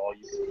alcohol.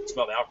 You can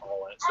smell the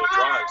alcohol in it, so it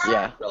dries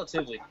Yeah.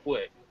 relatively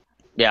quick.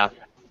 Yeah.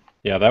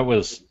 Yeah, that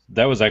was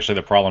actually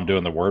the problem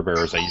doing the word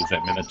bearers. I used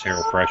that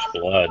Minotaur Fresh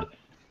Blood,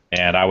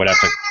 and I would have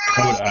to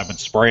I would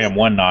spray them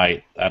one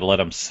night. I'd let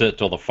them sit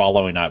till the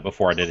following night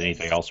before I did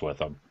anything else with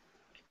them.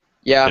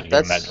 Yeah, Didn't give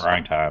them that's that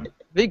drying time.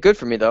 be good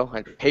for me though.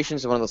 Like,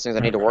 patience is one of those things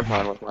I need to work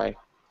on with my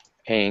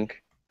painting.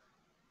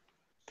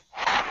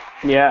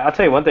 Yeah, I'll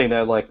tell you one thing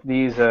though, like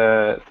these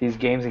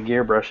Games and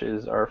Gear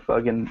brushes are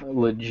fucking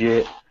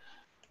legit.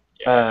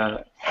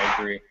 I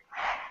agree.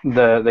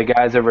 The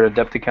guys over at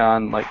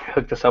Adepticon like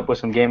hooked us up with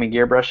some Game and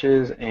Gear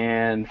brushes,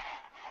 and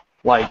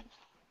like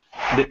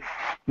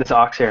this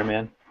Oxhair,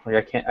 man, like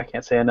I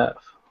can't say enough.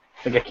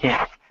 Like I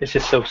can't. It's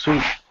just so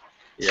sweet.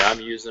 Yeah, I'm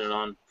using it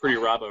on Pretty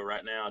Robbo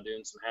right now,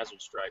 doing some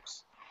hazard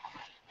stripes.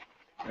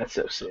 That's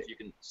so So sick. if you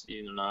can see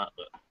it or not,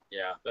 but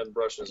yeah, them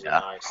brushes Yeah.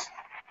 are nice.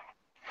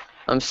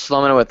 I'm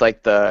slumming it with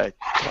like the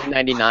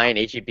 1099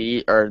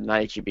 HEB or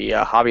not HEB,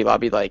 Hobby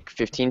Lobby like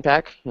 15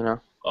 pack. You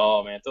know.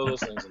 Oh man, throw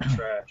those things in the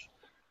trash.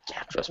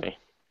 Yeah, trust me.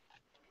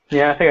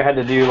 Yeah, I think I had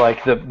to do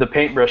like the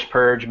paintbrush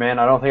purge, man.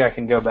 I don't think I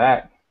can go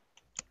back.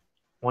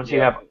 Once you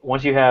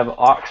have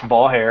ox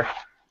ball hair,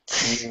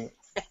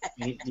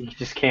 you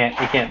just can't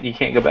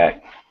go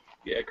back.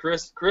 Yeah,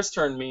 Chris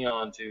turned me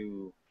on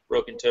to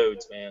Broken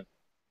Toads, man.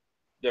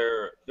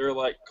 They're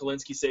like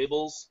Kolinsky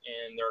Sables,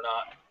 and they're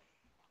not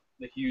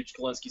the huge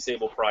Kolinsky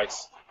Sable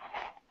price.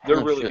 They're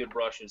Oh, really shit. good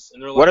brushes,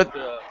 and they're What like we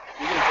get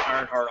them to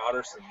Ironheart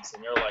Ottersons,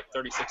 and they're like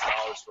 $36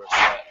 for a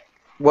set.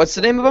 What's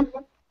the name of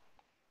them?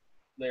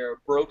 They're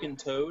Broken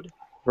Toad.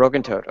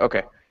 Broken Toad.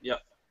 Okay.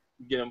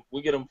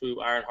 We get them through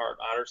Ironheart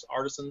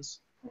Artisans.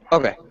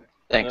 Okay. And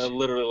Thanks. they're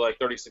literally like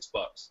 $36.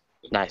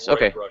 Nice, Great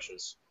okay.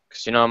 brushes.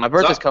 Cause you know my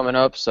birthday's coming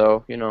up,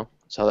 so you know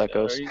that's how that Yeah,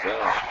 goes. there you go.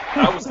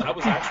 I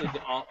was actually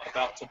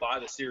about to buy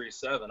the Series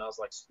 7. I was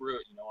like, screw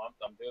it,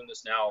 I'm doing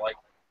this now. I like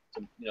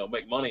to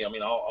make money. I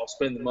mean, I'll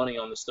spend the money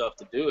on the stuff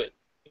to do it.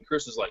 And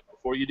Chris is like,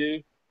 before you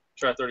do,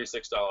 try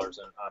 $36, and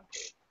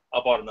I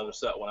bought another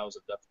set when I was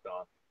at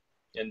Defcon.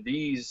 And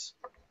these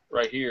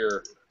right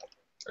here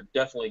are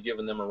definitely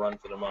giving them a run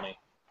for their money.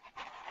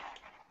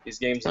 These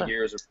Games and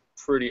Gears are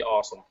pretty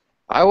awesome.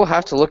 I will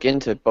have to look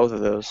into both of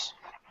those.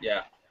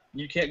 Yeah,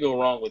 you can't go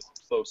wrong with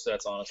both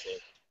sets, honestly.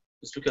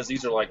 Just because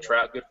these are like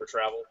good for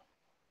travel.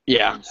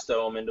 Yeah. You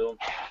stow them into them.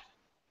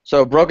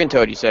 So Broken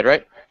Toad, you said,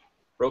 right?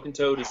 Broken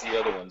Toad is the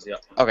other ones,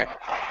 yep. Okay.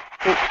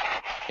 Cool.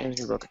 Games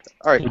and Broken Toad.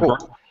 All right,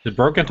 cool. Did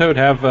Broken Toad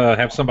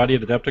have somebody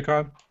at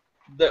Adepticon?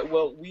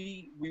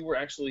 We were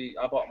actually,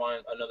 I bought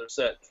another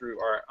set through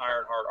our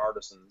Ironheart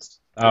Artisans.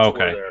 Oh, which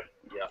were okay. there.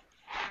 Yeah.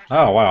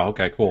 Oh, wow.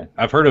 Okay, cool.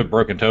 I've heard of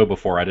Broken Toad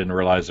before. I didn't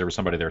realize there was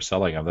somebody there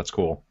selling them. That's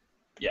cool.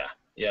 Yeah.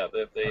 They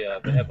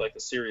had like the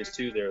Series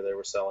 2 there they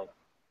were selling.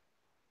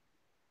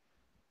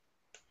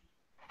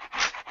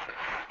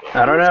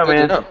 I don't know, It's good to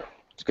man. know.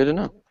 It's good to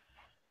know.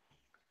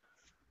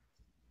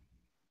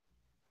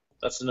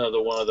 That's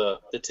another one of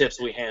the tips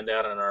we hand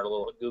out in our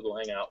little Google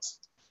Hangouts.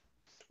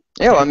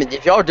 Yeah, well, I mean,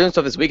 if y'all are doing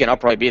stuff this weekend, I'll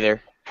probably be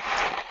there.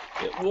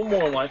 Yeah, we'll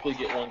more than likely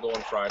get one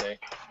going Friday.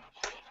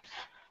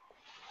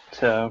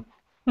 So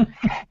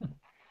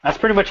that's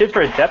pretty much it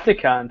for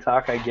Adepticon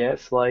talk, I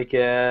guess. Like,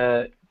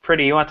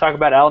 Pretty, you want to talk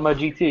about Alamo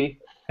GT?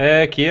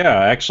 Heck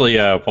yeah! Actually,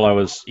 while I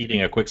was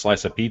eating a quick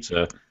slice of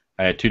pizza,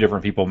 I had two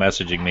different people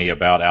messaging me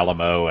about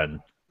Alamo,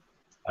 and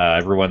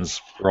everyone's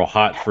real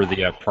hot for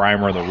the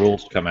primer and the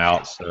rules to come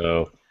out.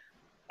 So,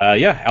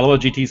 yeah, Alamo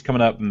GT is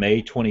coming up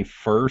May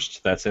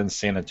 21st. That's in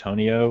San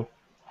Antonio.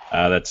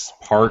 That's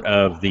part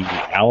of the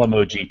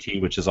Alamo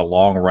GT, which is a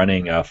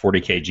long-running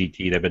 40K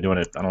GT. They've been doing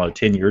it, I don't know,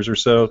 10 years or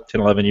so,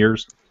 10, 11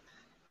 years.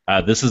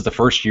 This is the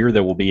first year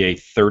there will be a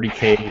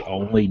 30K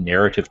only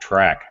narrative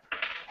track,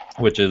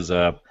 which is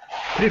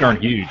pretty darn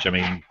huge. I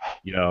mean,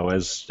 you know,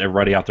 as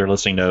everybody out there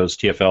listening knows,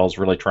 TFL is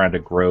really trying to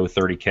grow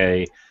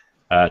 30K,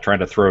 trying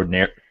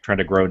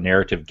to grow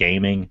narrative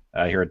gaming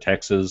here in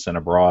Texas and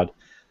abroad.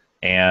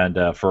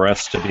 And for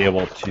us to be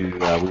able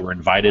to, we were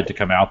invited to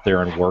come out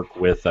there and work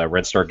with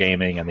Red Star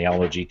Gaming and the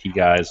Alamo GT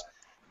guys.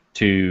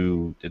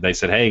 They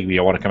said, hey, we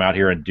want to come out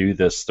here and do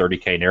this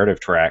 30K narrative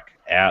track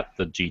at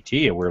the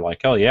GT, and we were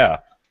like, hell yeah.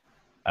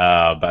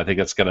 But I think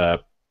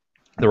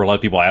there were a lot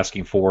of people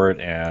asking for it,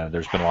 and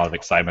there's been a lot of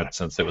excitement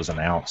since it was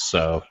announced.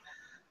 So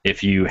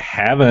if you're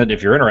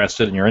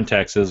interested and you're in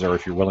Texas, or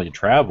if you're willing to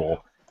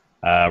travel,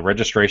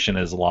 registration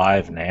is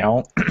live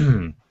now.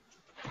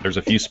 There's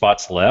a few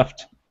spots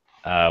left.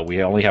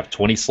 We only have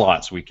 20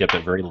 slots. We kept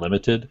it very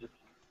limited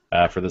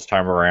for this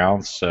time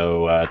around.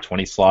 So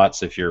 20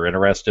 slots. If you're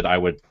interested, I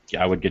would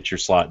get your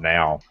slot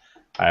now.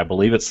 I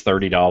believe it's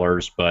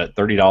 $30, but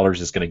 $30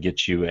 is going to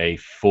get you a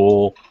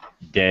full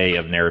day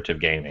of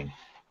narrative gaming.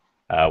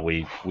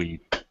 We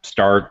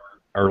start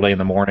early in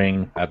the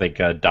morning. I think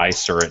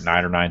dice are at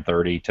 9 or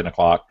 9:30, 10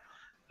 o'clock.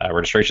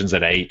 Registration's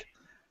at 8,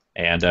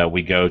 and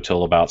we go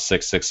till about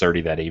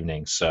 6:30 that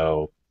evening.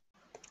 So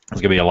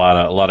there's gonna be a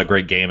lot of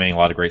great gaming, a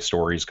lot of great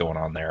stories going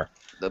on there.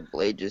 The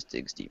blade just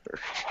digs deeper.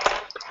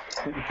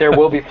 There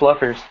will be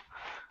fluffers.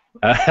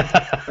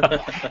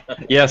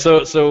 Yeah,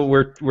 so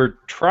we're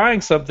trying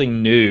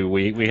something new.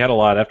 We had a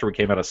lot after we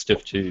came out of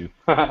Stiff 2.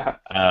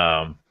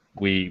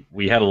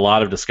 We had a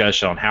lot of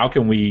discussion on how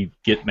can we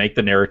make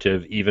the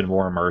narrative even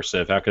more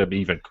immersive, how could it be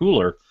even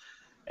cooler,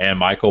 and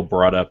Michael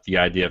brought up the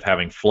idea of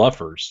having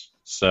fluffers.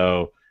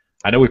 So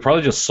I know we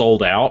probably just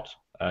sold out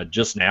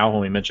just now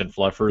when we mentioned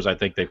fluffers. I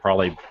think they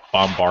probably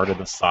bombarded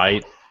the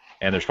site,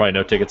 and there's probably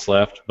no tickets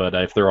left, but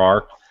if there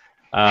are.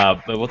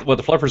 But what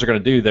the fluffers are going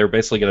to do, they're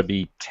basically going to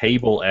be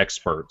table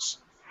experts.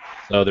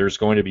 So there's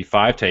going to be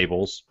 5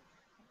 tables,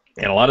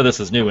 and a lot of this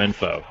is new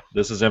info.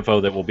 This is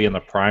info that will be in the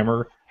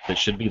primer that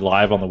should be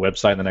live on the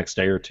website in the next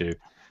day or two.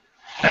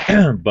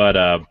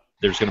 But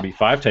there's going to be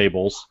 5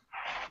 tables.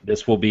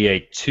 This will be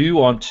a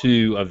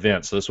 2-on-2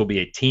 event, so this will be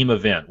a team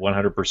event,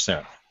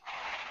 100%.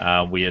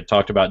 We had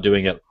talked about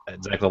doing it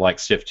exactly like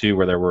Stiff 2,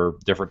 where there were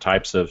different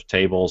types of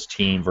tables,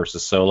 team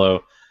versus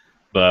solo,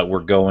 but we're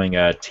going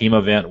a team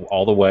event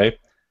all the way.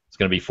 It's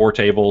going to be 4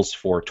 tables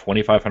for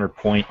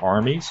 2,500-point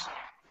armies,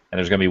 and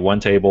there's going to be 1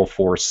 table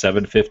for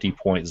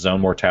 750-point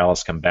Zone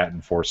Mortalis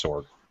Combatant Force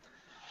Org.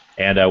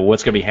 And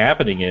what's going to be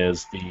happening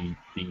is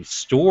the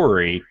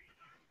story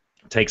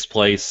takes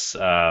place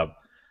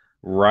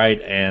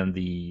right in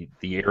the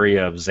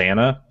area of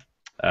Xana,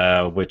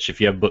 which, if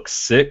you have book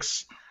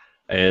 6,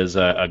 is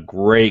a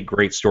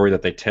great story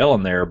that they tell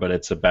in there. But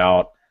it's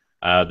about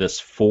this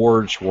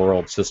Forge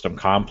World system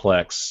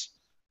complex.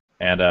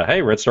 And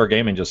hey, Red Star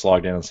Gaming just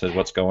logged in and said,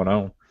 "What's going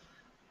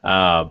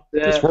on?"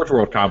 This Forge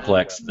World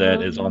complex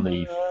that is on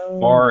the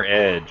far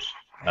edge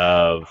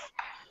of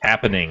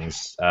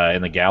happenings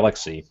in the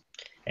galaxy.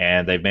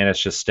 And they've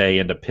managed to stay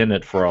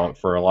independent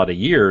for a lot of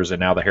years, and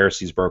now the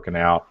heresy's broken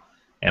out,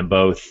 and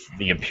both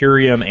the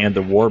Imperium and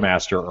the War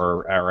Master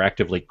are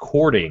actively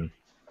courting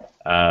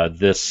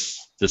this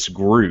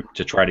group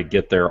to try to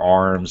get their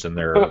arms and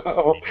their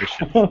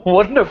ammunition.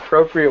 What an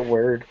appropriate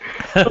word.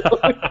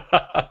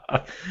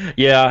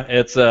 Yeah,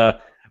 it's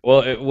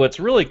what's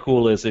really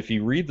cool is if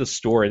you read the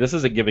story, this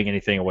isn't giving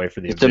anything away for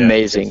the event. It's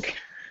amazing.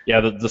 Yeah,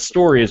 the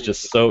story is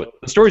just so.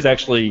 The story's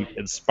actually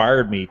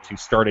inspired me to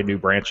start a new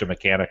branch of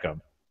Mechanicum,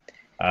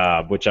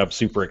 which I'm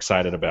super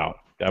excited about.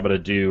 I'm going to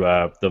do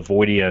the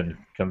Voidian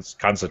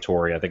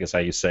Consistory, I think is how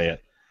you say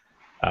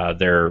it.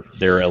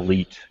 Their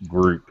elite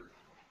group,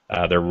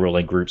 their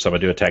ruling group. So I'm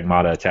going to do a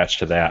Tagmata attached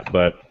to that.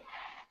 But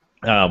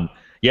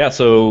yeah,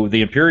 so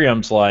the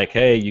Imperium's like,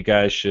 hey, you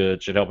guys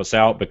should help us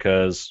out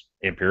because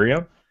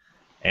Imperium,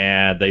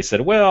 and they said,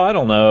 well, I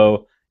don't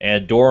know.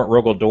 And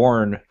Rogel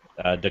Dorn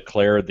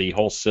declared the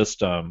whole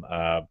system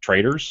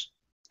traitors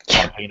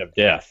on pain of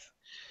death.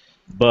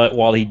 But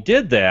while he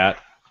did that,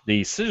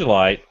 the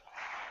Sigilite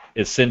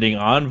is sending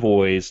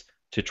envoys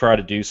to try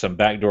to do some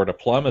backdoor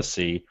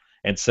diplomacy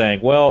and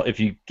saying, well,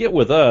 if you get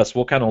with us,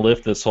 we'll kind of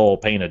lift this whole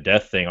pain of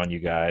death thing on you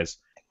guys,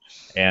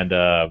 and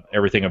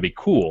everything will be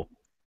cool.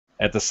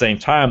 At the same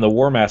time, the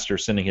War Master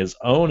is sending his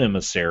own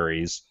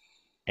emissaries,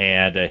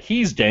 and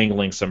he's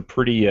dangling some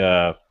pretty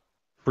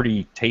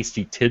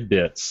tasty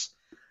tidbits.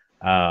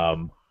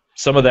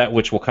 Some of that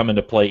which will come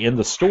into play in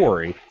the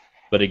story,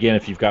 but again,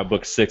 if you've got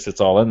book 6,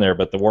 it's all in there.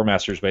 But the War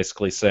Master is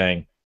basically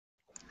saying,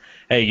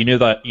 hey, you know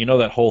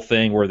that whole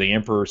thing where the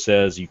Emperor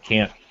says you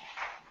can't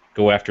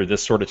go after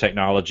this sort of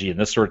technology and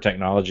this sort of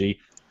technology?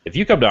 If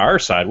you come to our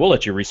side, we'll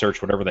let you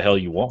research whatever the hell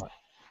you want.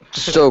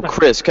 So,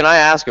 Chris, can I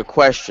ask a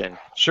question?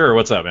 Sure,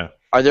 what's up, man?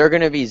 Are there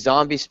going to be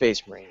zombie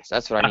space marines?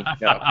 That's what I need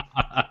to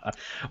know.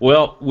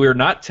 Well, we're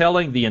not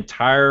telling the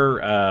entire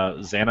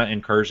Xana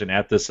incursion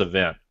at this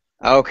event.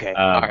 Okay,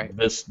 all right.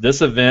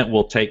 This event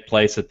will take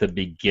place at the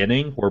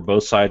beginning, where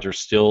both sides are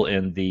still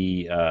in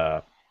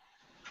the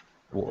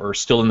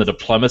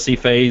diplomacy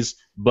phase.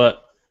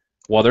 But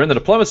while they're in the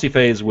diplomacy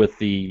phase with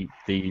the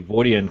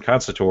Voidian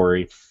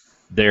Consistory,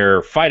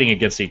 they're fighting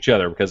against each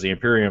other because the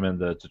Imperium and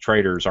the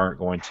traders aren't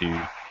going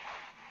to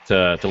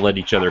let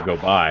each other go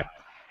by.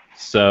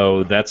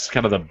 So that's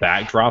kind of the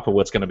backdrop of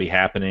what's going to be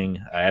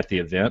happening at the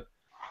event.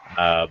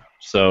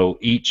 So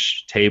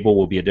each table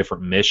will be a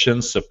different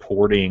mission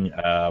supporting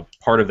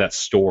part of that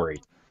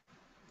story.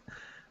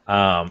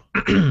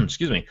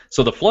 Excuse me.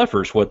 So the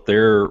fluffers, what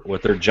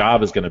their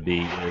job is going to be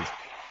is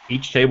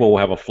each table will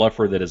have a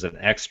fluffer that is an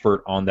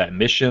expert on that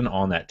mission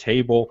on that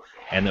table,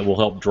 and that will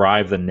help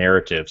drive the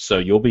narrative. So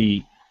you'll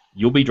be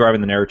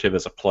driving the narrative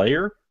as a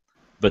player,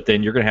 but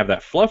then you're going to have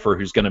that fluffer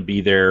who's going to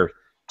be there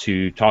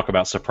to talk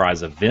about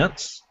surprise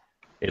events.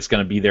 It's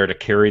going to be there to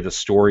carry the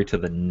story to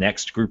the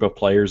next group of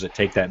players that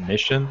take that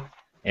mission,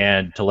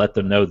 and to let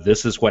them know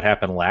this is what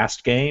happened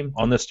last game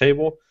on this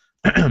table.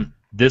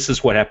 This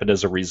is what happened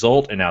as a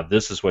result, and now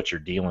this is what you're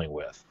dealing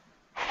with.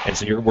 And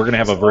so we're going to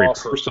have a very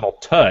personal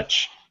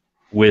touch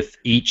with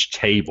each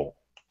table.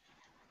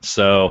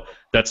 So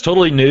that's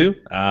totally new.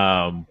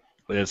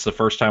 It's the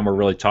first time we're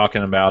really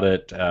talking about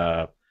it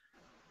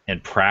in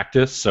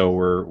practice. So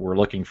we're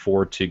looking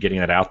forward to getting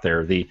that out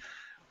there.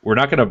 We're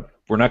not going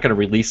to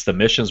release the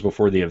missions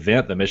before the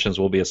event. The missions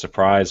will be a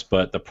surprise,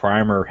 but the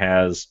primer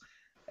has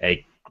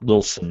a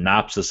little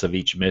synopsis of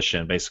each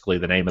mission, basically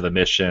the name of the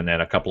mission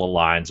and a couple of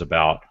lines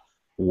about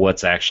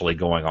what's actually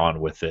going on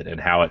with it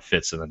and how it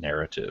fits in the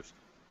narrative.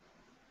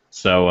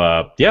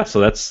 So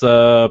so that's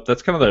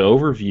kind of the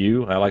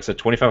overview. Like I said,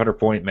 2,500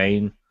 point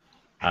main,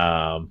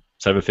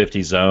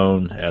 750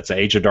 zone. It's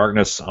Age of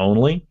Darkness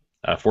only,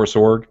 Force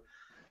Org.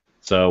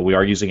 So we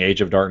are using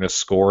Age of Darkness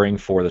scoring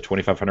for the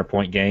 2,500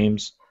 point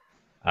games.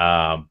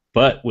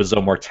 But with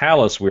Zone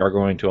Mortalis, we are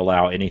going to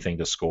allow anything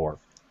to score.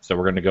 So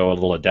we're going to go a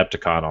little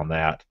Adepticon on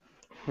that,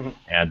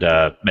 and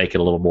make it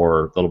a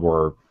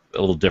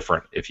little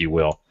different, if you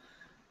will.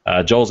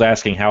 Joel's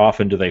asking, how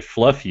often do they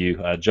fluff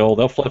you? Joel,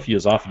 they'll fluff you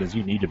as often as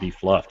you need to be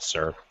fluffed,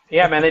 sir.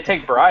 Yeah, man, they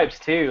take bribes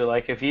too.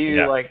 Like if you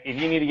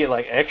need to get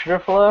like extra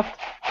fluffed,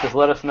 just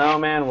let us know,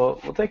 man. We'll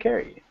take care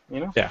of you. You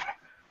know. Yeah.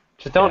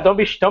 Just don't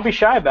be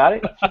shy about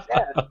it.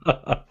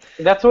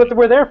 That's what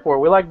we're there for.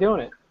 We like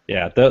doing it.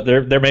 Yeah,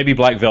 there may be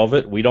black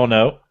velvet. We don't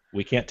know.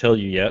 We can't tell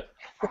you yet.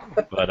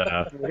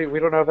 But we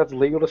don't know if that's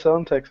legal to sell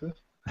in Texas.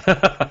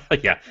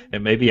 Yeah,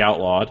 it may be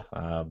outlawed.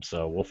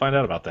 So we'll find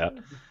out about that.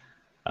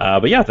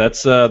 But yeah,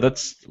 that's a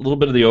little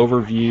bit of the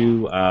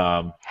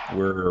overview.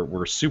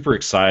 We're super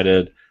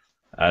excited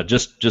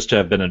just to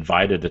have been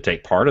invited to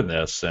take part in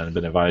this and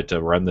been invited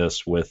to run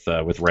this with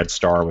Red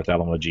Star with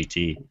Alamo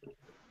GT.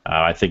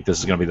 I think this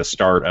is going to be the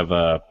start of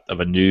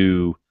a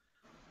new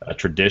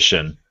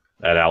tradition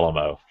at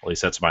Alamo. At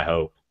least that's my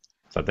hope.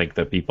 So I think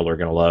that people are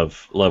going to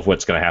love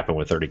what's going to happen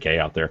with 30K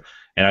out there.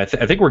 And I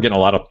think we're getting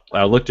a lot of.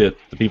 I looked at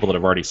the people that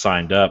have already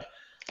signed up.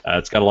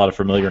 It's got a lot of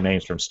familiar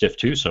names from Stiff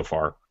 2 so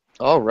far.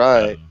 All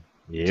right.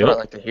 Yep. That's what I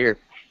like to hear.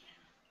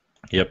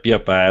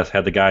 Yep. I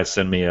had the guys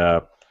send me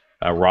a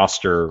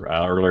roster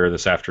earlier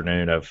this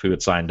afternoon of who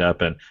had signed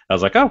up, and I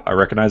was like, oh, I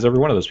recognize every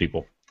one of those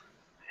people.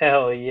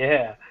 Hell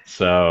yeah.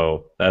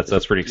 So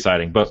that's pretty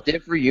exciting. But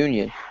Stiff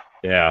reunion.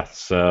 Yeah.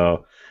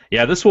 So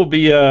yeah, this will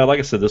be like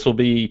I said,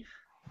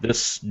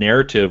 this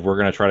narrative we're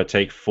going to try to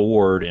take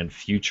forward in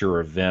future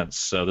events.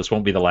 So this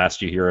won't be the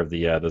last you hear of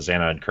the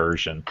Xana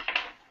incursion.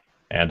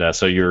 And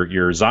so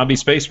your zombie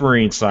space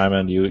marine,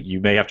 Simon, you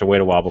may have to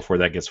wait a while before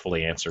that gets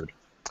fully answered.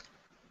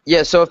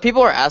 Yeah, so if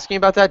people are asking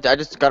about that, I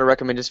just got to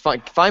recommend just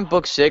find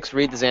book 6,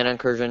 read the Xana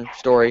incursion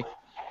story.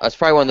 It's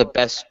probably one of the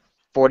best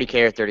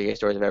 40K or 30K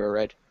stories I've ever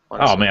read.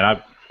 Honestly. Oh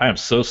man, I am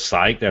so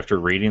psyched after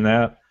reading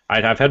that.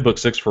 I've had book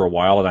 6 for a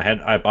while,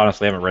 and I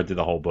honestly haven't read through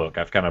the whole book.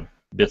 I've kind of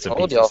bits and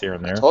pieces here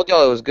and there. I told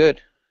y'all it was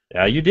good.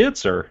 Yeah, you did,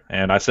 sir.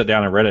 And I sat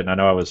down and read it, and I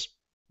know I was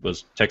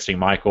texting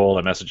Michael,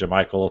 I messaged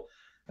Michael,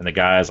 and the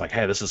guy's like,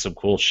 hey, this is some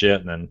cool shit.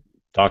 And then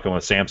talking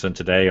with Samson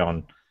today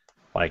on,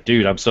 like,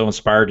 dude, I'm so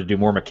inspired to do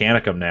more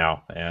Mechanicum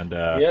now. And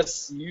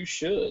yes, you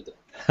should.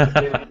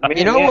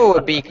 You know what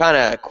would be kind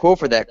of cool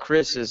for that,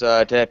 Chris, is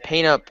to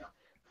paint up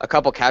a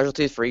couple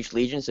casualties for each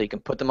legion so you can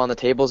put them on the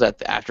tables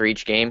after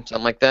each game,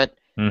 something like that.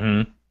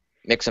 Mm-hmm.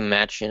 Mix and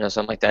match,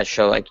 something like that.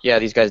 Show, like, yeah,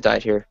 these guys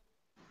died here.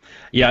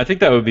 Yeah, I think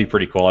that would be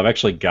pretty cool. I've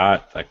actually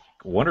got like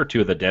 1 or 2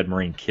 of the Dead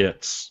Marine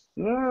kits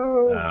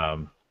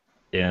in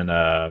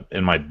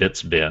my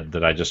bits bin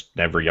that I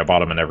bought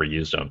them and never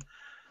used them.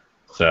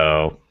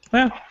 So,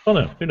 I don't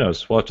know. Who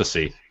knows? We'll have to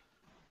see.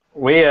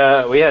 We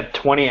had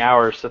 20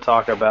 hours to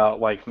talk about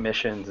like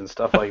missions and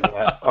stuff like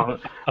that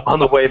on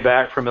the way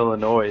back from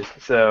Illinois.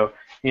 So,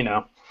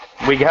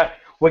 we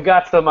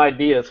got some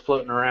ideas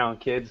floating around,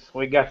 kids.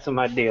 We got some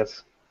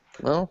ideas.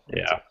 Well,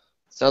 yeah.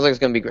 Sounds like it's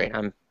gonna be great.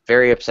 I'm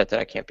very upset that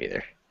I can't be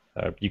there.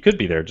 You could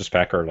be there. Just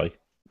pack early.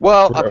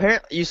 Well,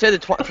 apparently you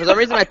said for some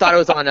reason I thought it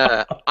was on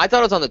the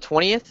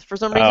 20th for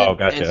some reason. Oh,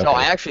 gotcha. And so Okay.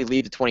 I actually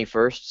leave the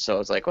 21st. So I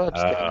was like, well, I'm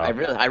just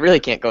kidding. I really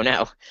can't go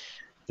now.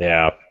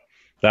 Yeah.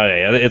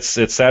 It's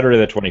Saturday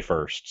the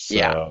 21st. So.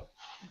 Yeah.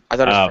 I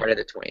thought it was Friday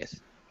the 20th.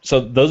 So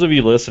those of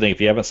you listening,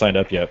 if you haven't signed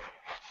up yet,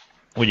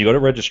 when you go to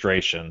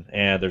registration,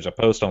 and there's a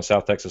post on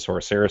South Texas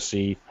Horse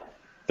Heresy,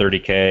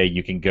 30K,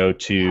 you can go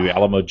to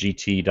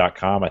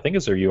alamogt.com. I think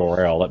it's their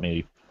URL. Let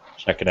me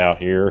check it out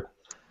here.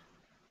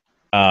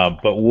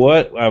 But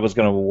what I was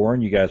going to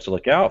warn you guys to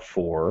look out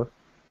for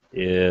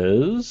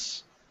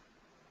is,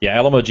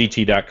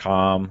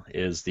 alamogt.com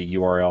is the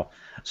URL.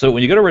 So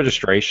when you go to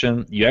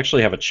registration, you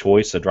actually have a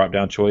choice, a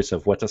drop-down choice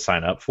of what to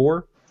sign up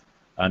for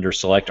under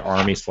Select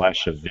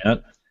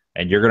Army/event,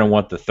 and you're going to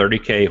want the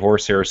 30K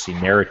Horse Heresy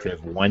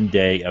Narrative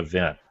one-day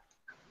event.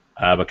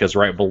 Because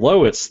right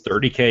below it's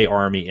 30K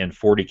Army and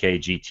 40K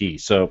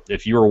GT. So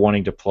if you are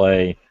wanting to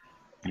play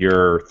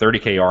your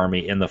 30K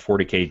Army in the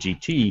 40K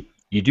GT,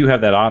 you do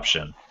have that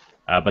option.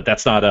 But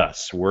that's not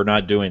us. We're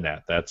not doing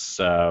that. That's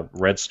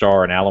Red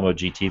Star and Alamo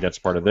GT. That's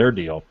part of their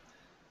deal.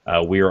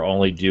 We are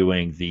only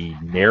doing the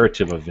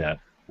narrative event,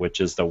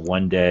 which is the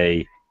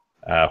one-day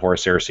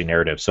Horse Heresy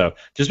narrative. So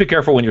just be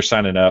careful when you're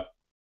signing up.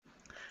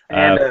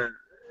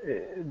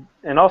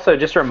 And also,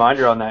 just a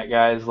reminder on that,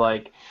 guys,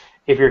 like,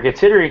 if you're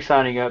considering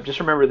signing up,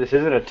 just remember this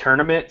isn't a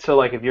tournament. So,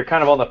 like, if you're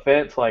kind of on the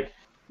fence, like,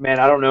 man,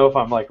 I don't know if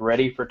I'm, like,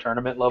 ready for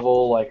tournament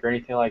level, like, or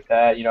anything like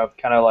that,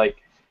 kind of like,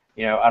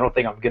 I don't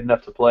think I'm good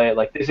enough to play it.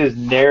 Like, this is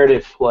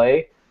narrative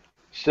play.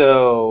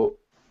 So,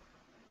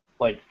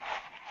 like,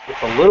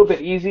 it's a little bit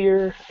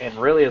easier, and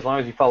really, as long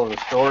as you follow the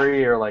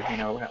story or, like,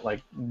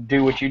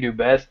 do what you do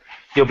best,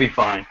 you'll be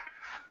fine.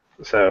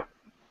 So.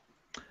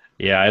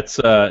 Yeah, that's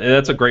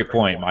a great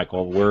point,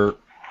 Michael.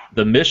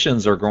 The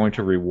missions are going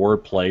to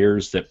reward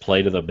players that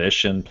play to the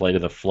mission, play to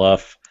the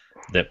fluff,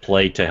 that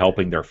play to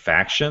helping their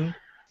faction,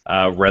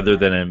 rather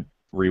than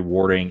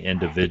rewarding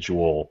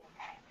individual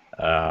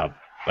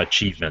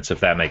achievements, if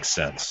that makes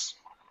sense.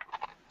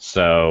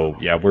 So,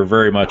 yeah, we're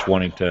very much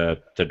wanting to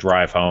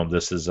drive home.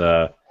 This is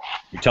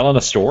you're telling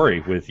a story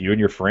with you and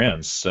your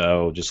friends,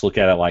 so just look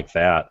at it like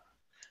that.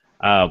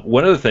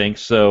 One other thing,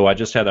 so I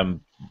just had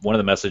one of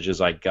the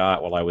messages I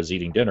got while I was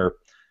eating dinner.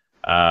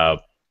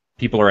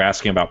 People are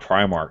asking about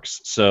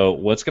Primarchs. So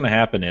what's going to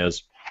happen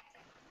is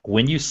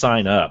when you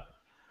sign up,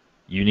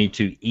 you need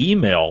to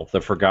email the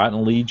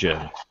Forgotten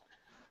Legion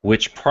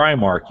which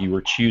Primarch you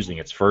were choosing.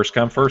 It's first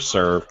come, first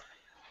serve.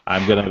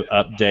 I'm going to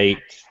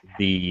update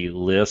the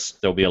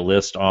list. There'll be a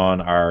list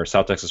on our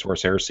South Texas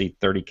Horse Heresy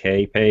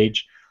 30K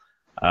page,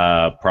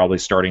 probably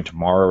starting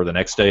tomorrow or the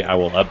next day. I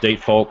will update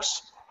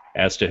folks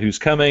as to who's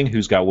coming,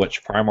 who's got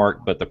which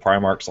Primarch, but the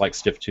Primarchs, like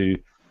Stiff 2,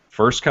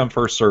 first come,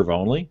 first serve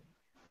only.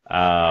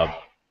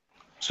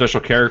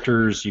 Special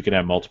characters, you can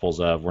have multiples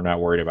of. We're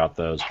not worried about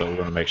those, but we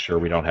want to make sure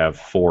we don't have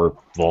 4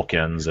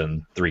 Vulcans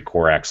and 3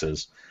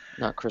 Coraxes.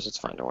 No, Chris, it's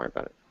fine. Don't worry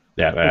about it.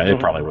 Yeah, it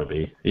probably would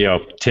be.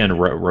 10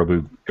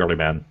 Robu Girly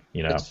Men,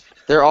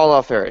 They're all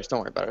off areas.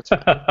 Don't worry about it.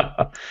 It's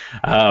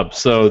fine.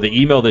 So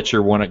the email that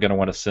you're going to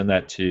want to send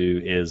that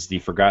to is the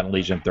Forgotten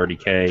Legion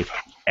 30K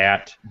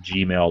at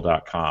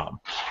gmail.com.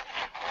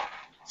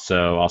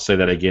 So I'll say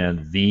that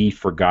again, the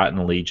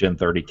Forgotten Legion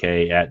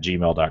 30K at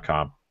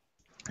gmail.com.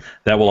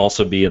 That will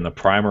also be in the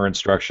primer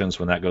instructions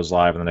when that goes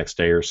live in the next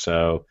day or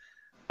so.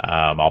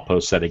 I'll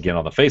post that again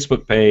on the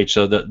Facebook page,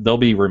 so that there'll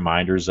be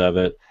reminders of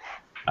it.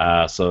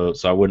 So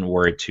I wouldn't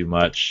worry too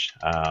much.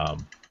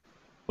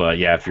 But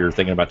yeah, if you're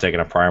thinking about taking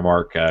a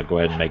Primarch, go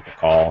ahead and make the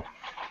call.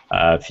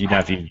 If you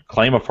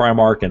claim a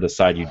Primarch and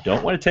decide you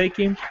don't want to take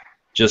him,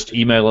 just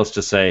email us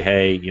to say,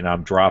 hey,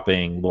 I'm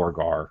dropping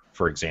Lorgar,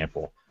 for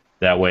example.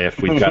 That way,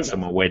 if we've got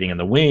someone waiting in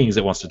the wings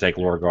that wants to take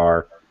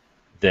Lorgar,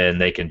 then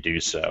they can do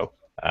so.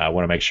 I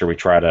want to make sure we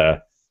try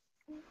to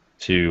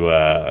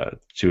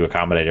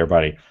accommodate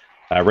everybody.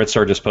 Red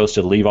Star just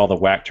posted, leave all the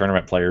WAC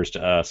tournament players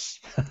to us.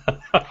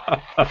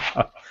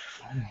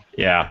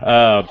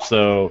 Yeah.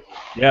 So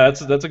yeah,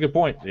 that's a good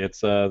point. It's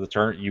the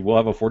turn. You will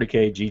have a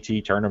 40K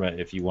GT tournament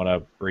if you want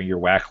to bring your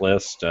WAC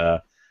list.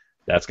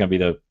 That's going to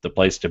be the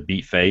place to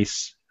beat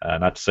face.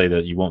 Not to say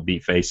that you won't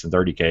beat face in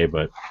 30K,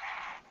 but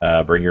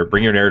bring your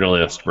narrative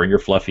list, bring your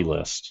fluffy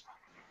list.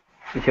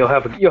 You'll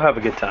have a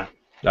good time.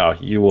 Oh,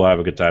 you will have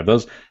a good time.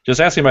 Just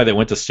ask anybody that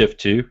went to Stiff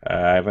 2.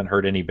 I haven't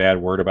heard any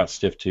bad word about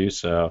Stiff 2,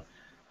 so.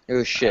 It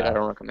was shit. I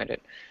don't recommend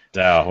it.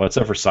 No, well,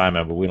 except for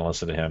Simon, but we don't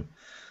listen to him.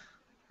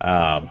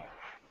 But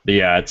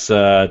yeah, it's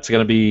going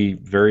to be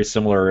very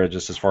similar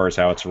just as far as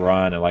how it's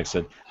run. And like I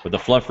said, with the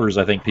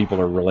fluffers, I think people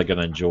are really going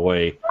to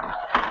enjoy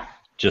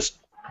just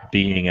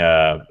being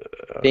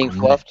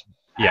fluffed.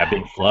 Yeah,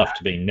 being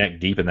fluffed, being neck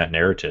deep in that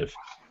narrative.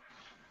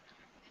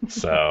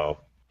 So,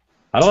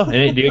 I don't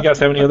know. Do you guys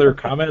have any other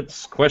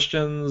comments,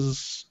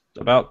 questions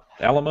about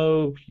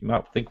Alamo you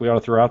might think we ought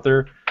to throw out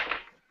there?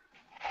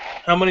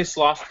 How many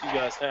slots do you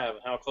guys have,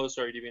 and how close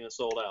are you to being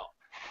sold out?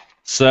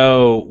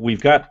 So we've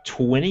got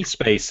 20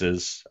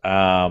 spaces.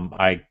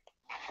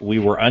 We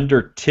were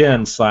under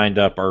 10 signed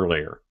up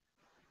earlier.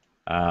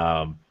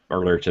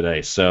 earlier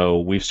today. So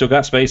we've still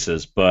got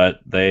spaces, but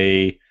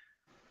they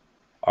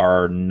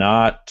are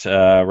not.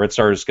 Red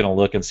Star is going to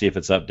look and see if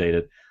it's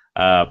updated.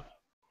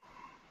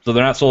 So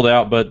they're not sold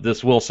out, but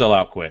this will sell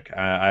out quick.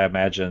 I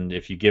imagine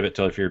if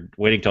you're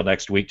waiting till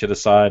next week to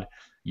decide,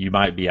 you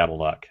might be out of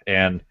luck.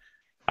 And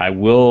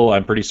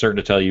I'm pretty certain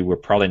to tell you we're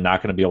probably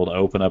not going to be able to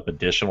open up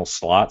additional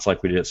slots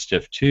like we did at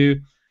Stiff 2,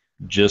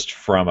 just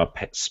from a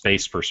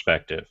space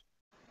perspective.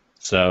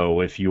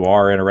 So if you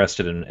are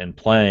interested in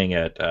playing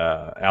at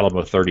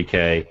Alamo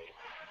 30K,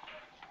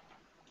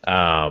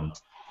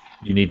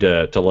 you need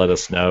to let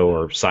us know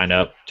or sign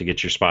up to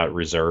get your spot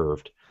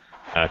reserved.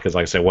 Because,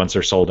 like I said, once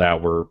they're sold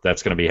out,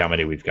 that's going to be how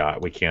many we've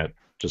got. We can't,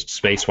 just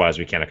space-wise,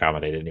 we can't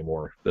accommodate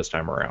anymore this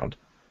time around.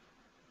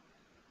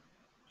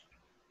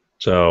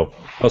 So,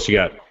 what else you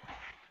got?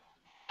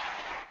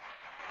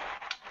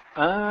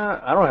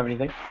 I don't have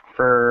anything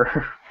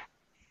for.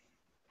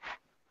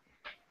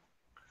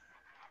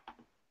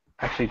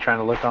 Actually, trying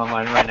to look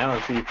online right now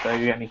to see if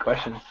you got any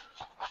questions.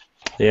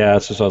 Yeah,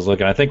 that's just what I was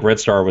looking. I think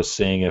Red Star was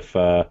seeing if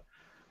trying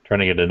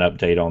to get an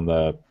update on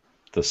the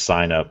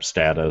sign-up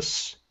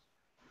status.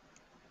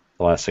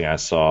 The last thing I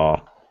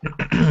saw.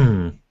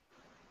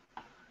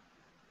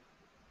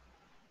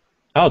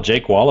 Oh,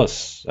 Jake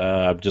Wallace.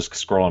 I'm just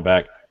scrolling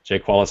back.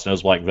 Jake Wallace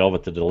knows Black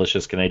Velvet, the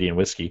delicious Canadian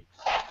whiskey.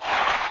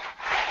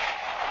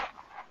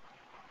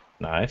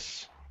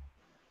 Nice.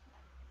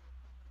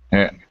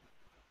 Yeah.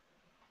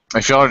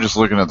 If y'all are just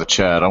looking at the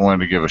chat, I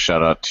wanted to give a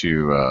shout out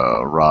to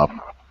Rob.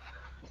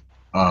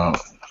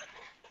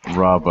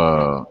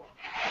 Rob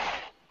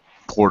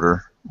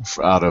Porter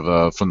out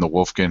of from the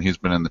Wolfkin. He's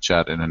been in the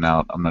chat in and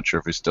out. I'm not sure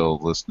if he's still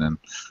listening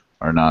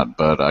or not,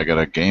 but I got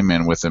a game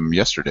in with him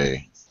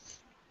yesterday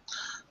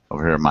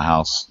over here at my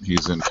house.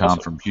 He's in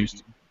town from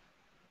Houston,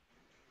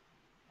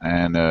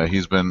 and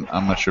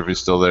I'm not sure if he's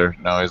still there.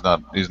 No, he's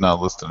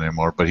not listening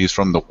anymore, but he's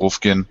from the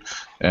Wolfkin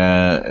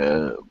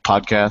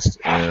podcast,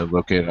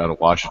 located out of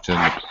Washington,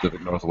 the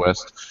Pacific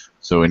Northwest.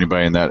 So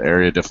anybody in that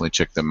area, definitely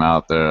check them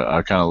out.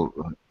 I kind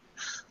of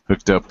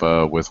hooked up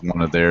with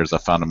one of theirs. I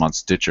found them on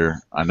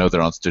Stitcher. I know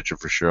they're on Stitcher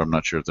for sure. I'm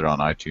not sure if they're on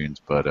iTunes,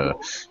 but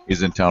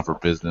he's in town for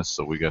business,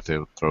 so we got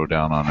to throw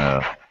down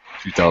on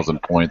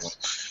 2,000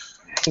 points.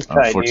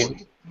 Let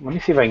me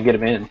see if I can get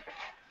him in.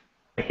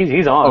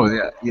 He's on.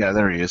 Oh yeah,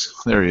 there he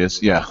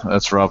is. Yeah,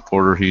 that's Rob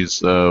Porter.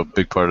 He's a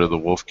big part of the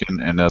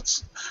Wolfkin, and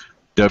that's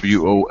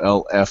WOLFKIN.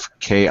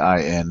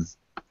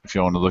 If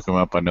you want to look him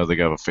up, I know they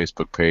got a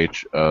Facebook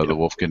page, the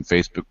Wolfkin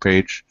Facebook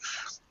page,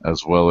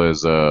 as well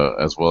as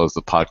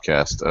the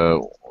podcast.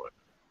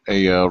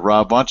 Hey,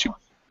 Rob, why don't you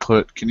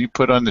can you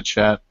put on the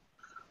chat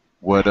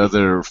what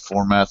other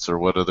formats or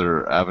what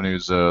other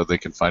avenues they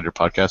can find your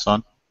podcast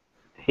on?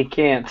 He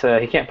can't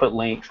put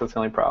links. That's the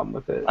only problem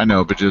with it. I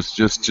know, but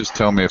just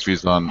tell me if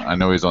he's on. I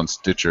know he's on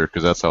Stitcher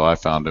because that's how I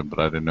found him, but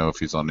I didn't know if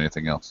he's on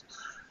anything else.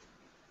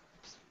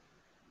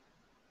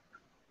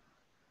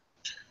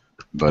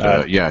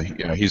 But yeah,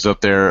 he's up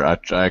there. I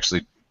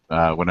actually,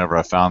 whenever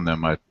I found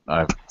them, I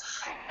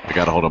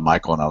got a hold of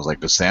Michael and I was like,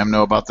 "Does Sam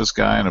know about this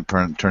guy?" And it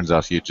turns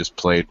out he had just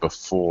played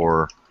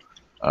before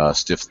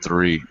Stiff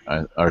 3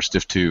 or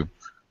Stiff 2.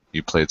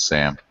 He played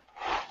Sam.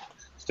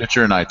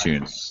 Stitcher and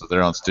iTunes. So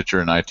they're on Stitcher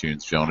and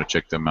iTunes if you want to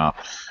check them out.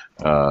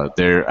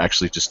 They're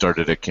actually just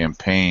started a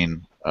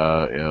campaign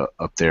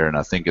up there, and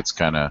I think it's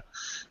kind of.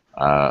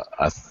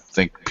 I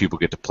think people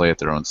get to play at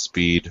their own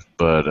speed,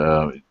 but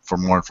for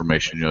more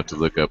information, you have to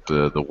look up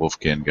the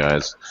Wolfkin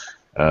guys.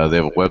 They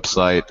have a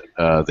website,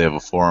 they have a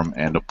forum,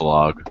 and a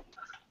blog.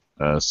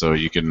 So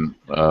you can,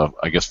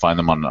 I guess, find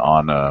them on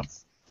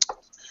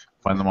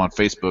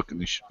Facebook, and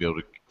you should be able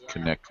to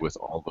connect with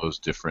all those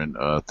different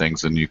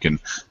things, and you can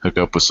hook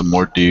up with some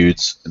more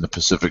dudes in the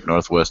Pacific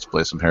Northwest to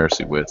play some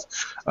Heresy with.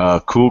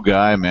 Cool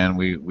guy, man.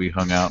 We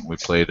hung out and we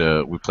played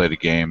a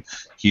game.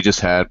 He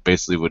just had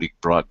basically what he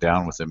brought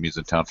down with him. He's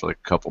in town for like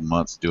a couple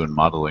months doing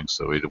modeling,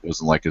 so it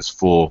wasn't like his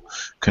full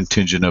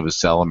contingent of his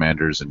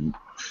salamanders, and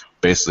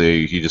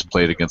basically he just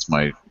played against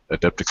my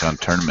Adepticon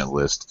tournament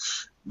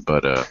list.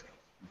 But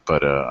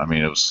I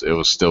mean, it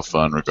was still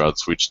fun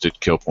regardless. We just did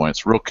kill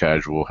points, real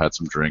casual, had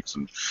some drinks,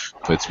 and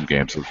played some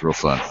games. It was real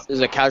fun. Is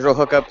it a casual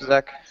hookup,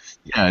 Zach?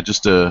 Yeah,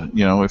 just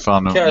we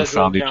found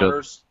each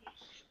other.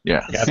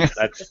 Yeah.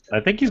 I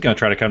think he's going to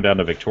try to come down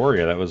to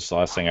Victoria. That was the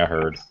last thing I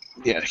heard.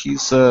 Yeah,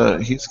 he's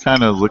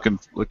kind of looking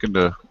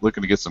to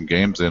get some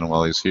games in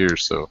while he's here.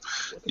 So,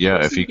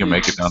 yeah, if he can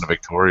make it down to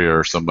Victoria,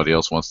 or somebody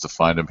else wants to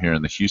find him here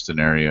in the Houston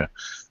area,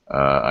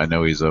 I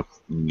know he's up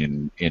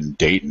in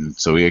Dayton,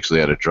 so he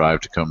actually had to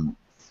drive to come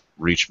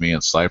reach me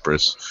in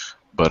Cypress,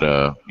 but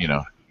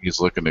he's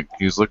looking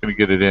to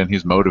get it in.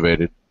 He's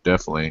motivated,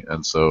 definitely,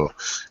 and so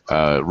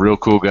real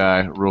cool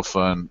guy, real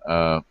fun.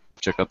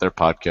 Check out their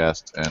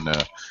podcast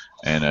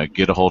and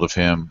get a hold of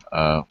him,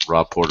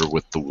 Rob Porter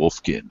with the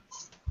Wolfkin.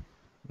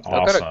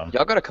 Awesome.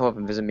 Y'all gotta come up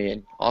and visit me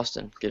in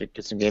Austin.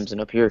 Get some games in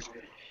up here.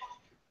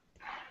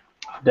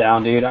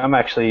 Down, dude. I'm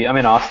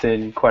in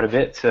Austin quite a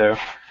bit, so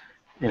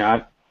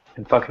I've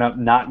been fucking up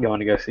not going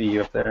to go see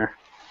you up there.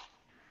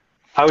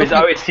 I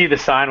always see the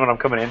sign when I'm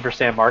coming in for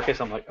San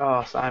Marcos. I'm like,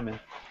 oh, Simon.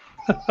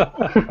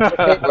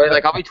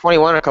 Like I'll be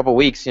 21 in a couple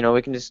weeks.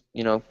 We can just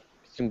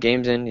some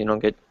games in.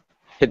 Hit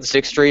the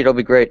 6th Street. It'll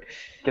be great.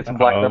 Get some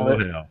black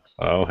velvet.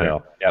 Oh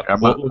hell! Yeah, I'm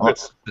we'll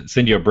just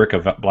send you a brick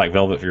of black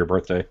velvet for your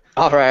birthday.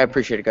 All right, I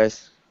appreciate it,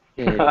 guys.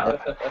 My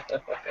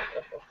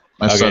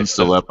Okay, son's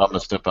so- still up. I'm gonna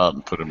step out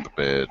and put him to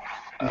bed.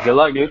 Good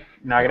luck, dude.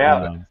 Knock it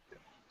out.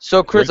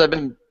 So, Chris, I've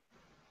been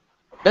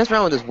messing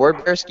around with this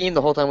word bear scheme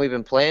the whole time we've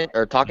been playing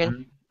or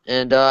talking,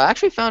 and I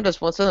actually found us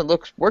one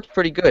that works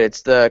pretty good.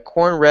 It's the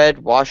corn red,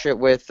 wash it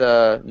with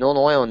Nuln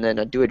Oil, and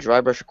then do a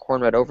dry brush of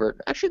corn red over it.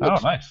 Actually,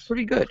 looks nice.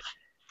 pretty good.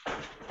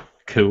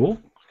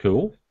 Cool.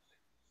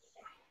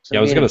 So Yeah,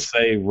 I was going to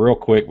say real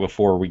quick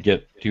before we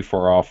get too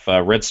far off,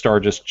 Red Star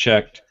just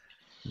checked.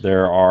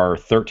 There are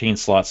 13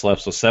 slots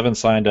left, so 7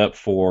 signed up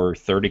for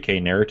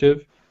 30K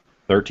narrative,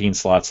 13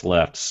 slots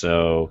left.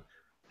 So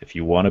if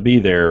you want to be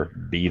there,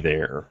 be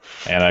there.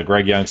 And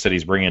Greg Young said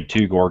he's bringing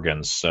 2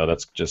 Gorgons, so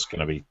that's just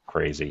going to be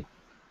crazy.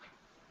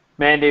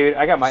 Man, dude,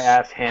 I got my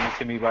ass handed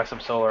to me by some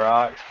Solar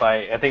Ox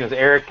by, I think it was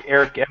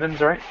Eric Evans,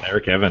 right?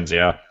 Eric Evans,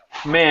 yeah.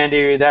 Man,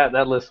 dude,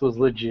 that list was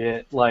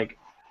legit. Like,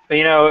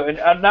 and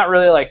I'm not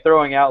really like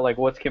throwing out like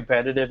what's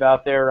competitive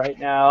out there right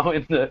now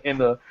in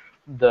the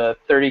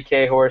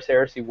 30K horse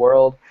heresy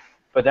world,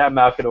 but that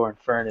Malcador and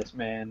Furnace,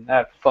 man,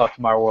 that fucked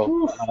my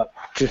world up.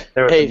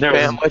 Hey,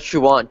 fam, what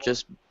you want?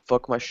 Just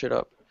fuck my shit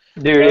up.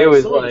 Dude, it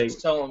was someone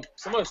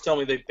like, was telling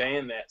me they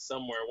banned that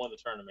somewhere in one of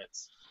the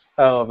tournaments.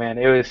 oh man,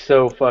 it was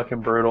so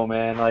fucking brutal,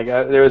 man. Like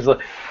there was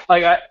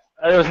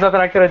nothing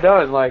I could have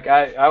done. Like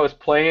I was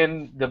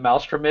playing the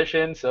Maelstrom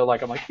mission, so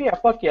like I'm like, yeah,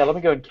 fuck yeah, let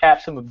me go and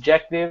cap some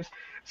objectives.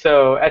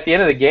 So at the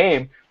end of the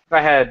game,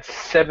 I had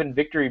 7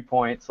 victory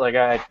points. Like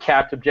I had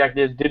capped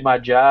objectives, did my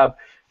job,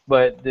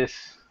 but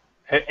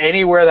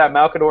anywhere that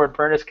Malcador and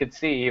Furnace could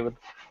see, it was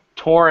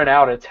torn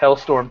out its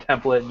Hellstorm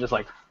template and just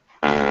like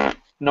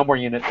no more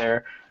unit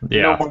there,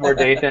 Yeah. no more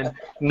Dathan,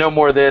 no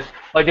more this.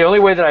 Like the only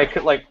way that I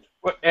could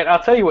and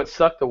I'll tell you what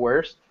sucked the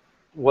worst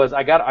was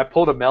I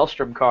pulled a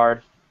Maelstrom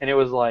card and it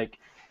was like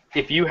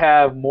if you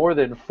have more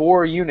than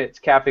 4 units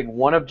capping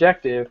 1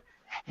 objective,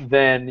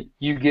 then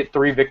you get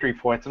 3 victory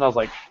points. And I was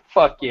like,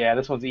 fuck yeah,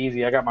 this one's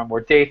easy. I got my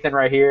Mordathan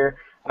right here.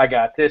 I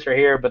got this right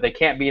here, but they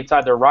can't be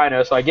inside their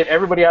Rhino. So I get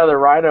everybody out of their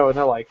Rhino, and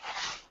they're like,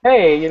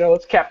 hey,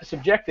 let's cap this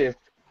objective.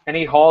 And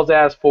he hauls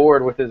ass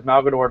forward with his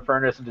Malgador and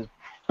Furnace and just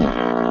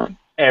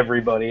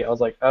everybody. I was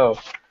like, oh.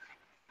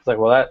 It's like,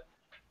 well,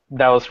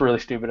 that was really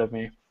stupid of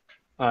me.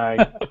 I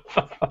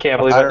can't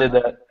believe I did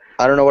that.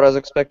 I don't know what I was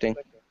expecting.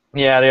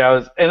 Yeah,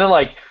 and then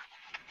like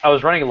I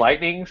was running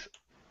lightnings.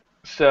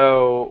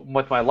 So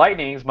with my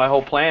lightnings, my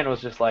whole plan was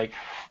just like,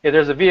 if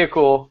there's a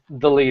vehicle,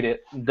 delete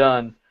it,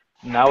 done.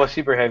 Now with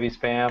super heavy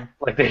spam,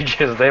 like they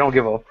don't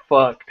give a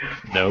fuck.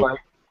 Nope.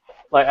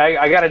 Like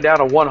I got it down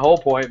to 1 whole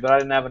point, but I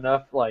didn't have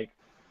enough like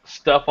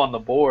stuff on the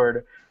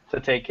board to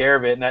take care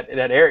of it. And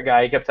that Eric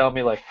guy, he kept telling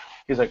me like,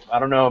 he's like, I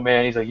don't know,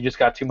 man. He's like, you just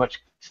got too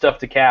much stuff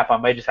to cap. I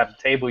might just have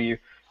to table you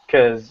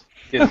because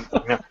he's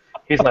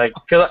like,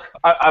 because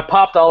I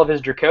popped all of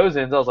his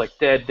Dracosins. I was like,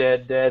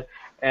 dead.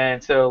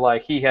 And so,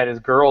 like, he had his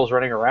girls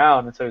running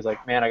around, and so he's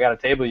like, man, I got to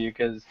table you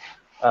because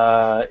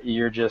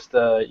you just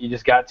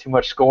got too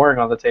much scoring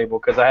on the table.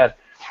 Because I had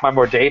my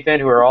Mordathan,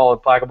 who are all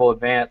implacable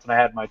advance, and I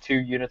had my 2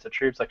 units of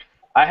troops. Like,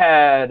 I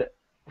had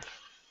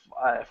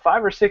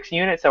 5 or 6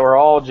 units that were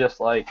all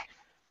just, like,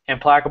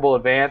 implacable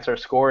advance or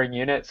scoring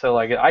units. So,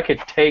 like, I could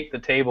take the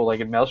table, like,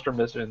 in Maelstrom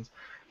missions.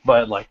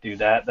 But, like, dude,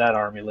 that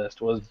army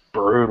list was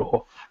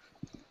brutal.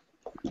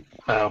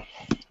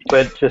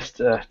 But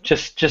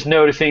just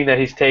noticing that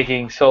he's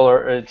taking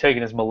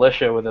taking his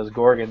militia with his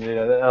Gorgons.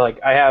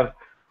 Like I have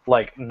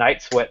like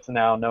night sweats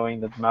now, knowing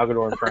that the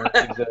Malgador and Furnace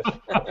exist.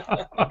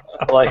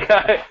 Like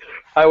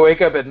I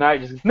wake up at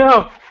night just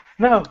no,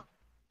 not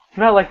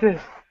like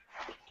this.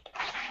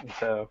 And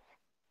so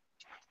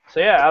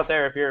yeah, out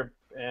there, if you're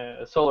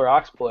a Solar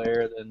Ox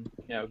player, then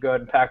go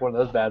ahead and pack one of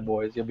those bad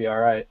boys. You'll be all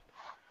right.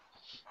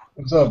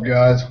 What's up,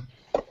 guys?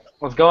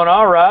 What's going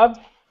on, Rob?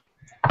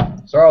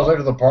 Sorry I was late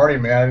to the party,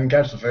 man. I didn't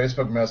catch the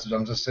Facebook message.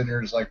 I'm just sitting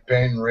here just like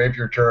painting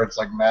rapier turrets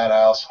like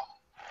Madhouse.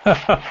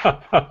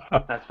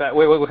 That's bad.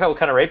 Wait, what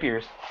kind of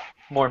rapiers?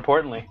 More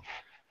importantly.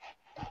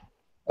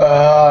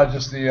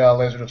 Just the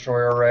laser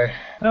destroyer array.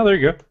 Oh, there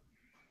you go.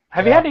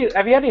 Have you had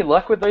any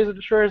luck with laser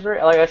destroyers?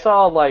 Like I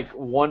saw like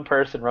 1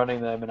 person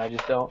running them, and they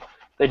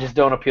just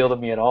don't appeal to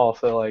me at all.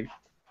 So like.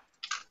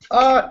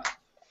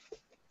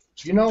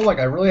 Like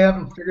I really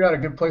haven't figured out a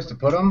good place to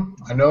put them.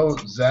 I know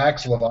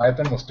Zach's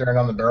Leviathan was staring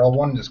down the barrel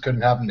one, just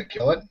couldn't happen to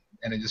kill it,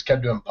 and it just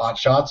kept doing pot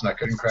shots, and I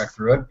couldn't crack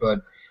through it.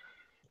 But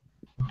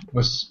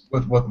with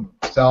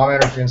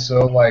Salamanders being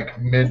so like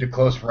mid to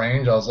close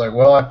range, I was like,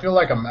 well, I feel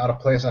like I'm out of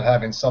place on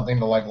having something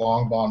to like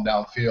long bomb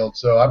downfield.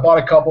 So I bought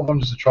a couple of them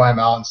just to try them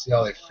out and see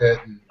how they fit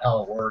and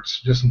how it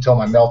works, just until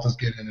my meltas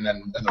get in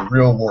and the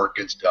real work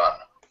gets done.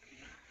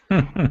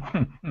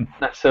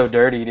 That's so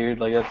dirty, dude.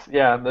 Like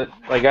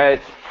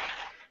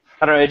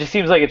I don't know, it just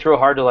seems like it's real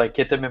hard to like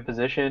get them in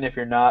position if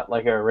you're not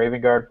like a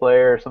Raven Guard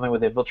player or something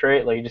with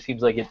infiltrate. Like it just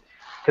seems like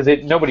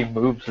because nobody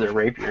moves their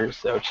rapiers,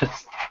 so it's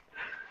just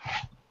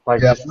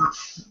like Yeah.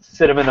 just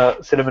sit them in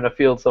a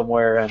field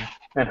somewhere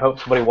and hope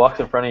somebody walks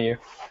in front of you.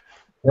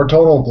 We're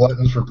total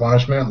gluttons for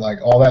punishment. Like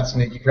all that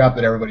sneaky crap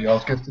that everybody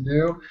else gets to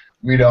do,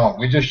 we don't.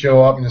 We just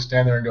show up and just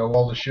stand there and go,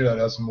 well, the shit at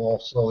us, and we'll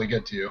slowly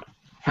get to you.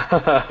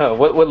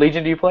 What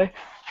Legion do you play?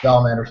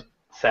 Salamanders.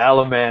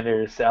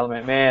 Salamanders.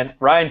 Man,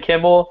 Ryan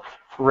Kimball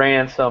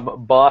ran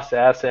some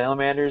boss-ass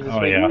Salamanders this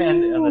weekend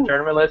on the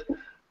tournament list.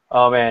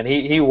 Oh, man,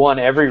 he won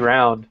every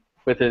round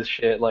with his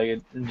shit.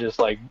 Like, just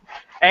like,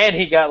 and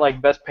he got,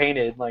 like, best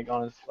painted, like,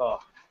 on his,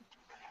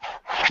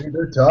 Dude,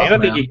 they're tough, And I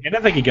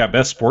man. think he got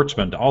best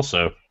sportsman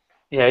also.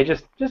 Yeah,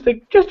 he's just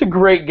a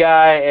great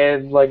guy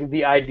and, like,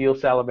 the ideal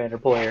Salamander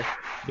player.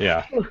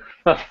 Yeah.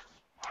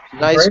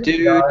 Nice Great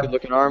dude, guy.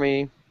 good-looking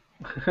army.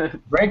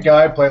 Great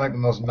guy, playing like the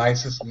most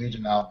nicest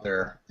Legion out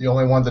there. The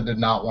only one that did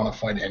not want to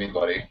fight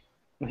anybody.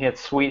 He had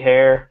sweet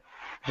hair.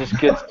 Just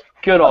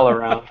good all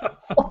around.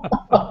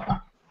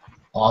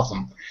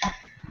 Awesome.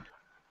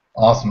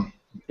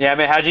 Yeah, I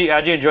mean, how'd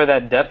you enjoy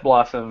that Death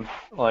Blossom?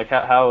 Like,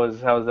 how was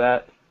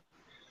that?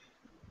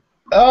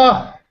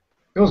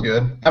 It was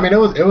good. I mean, it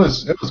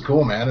was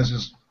cool, man. It's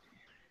just,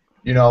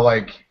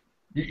 like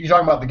you're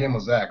talking about the game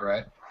with Zach,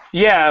 right?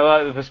 Yeah,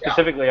 well,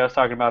 specifically, I was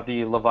talking about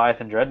the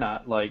Leviathan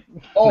Dreadnought. Like,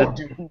 Oh,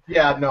 dude.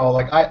 Yeah, no,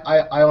 like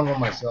I own one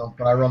myself,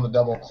 but I run the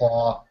double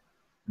claw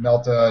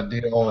Melta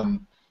deal, and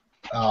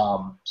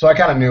so I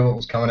kind of knew what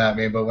was coming at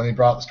me. But when he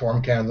brought the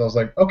storm cannons, I was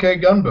like, okay,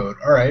 gunboat,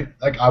 all right.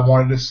 Like I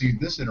wanted to see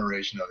this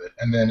iteration of it,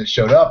 and then it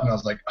showed up, and I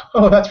was like,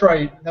 oh, that's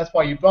right, that's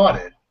why you bought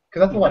it,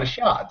 because that's a lot of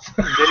shots.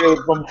 dude,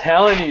 I'm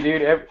telling you,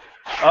 dude.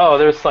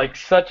 There's like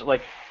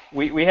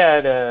we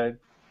had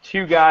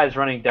 2 guys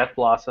running Death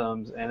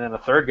Blossoms, and then a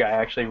third guy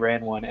actually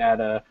ran one at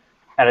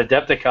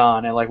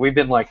Adepticon, and like we've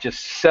been like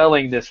just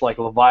selling this like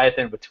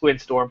Leviathan with twin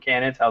storm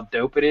cannons, how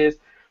dope it is,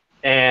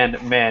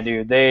 and man,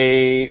 dude,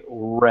 they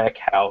wreck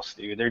house,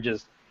 dude. They're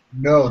just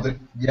No,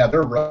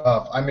 they're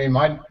rough. I mean,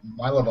 my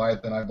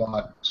Leviathan I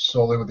bought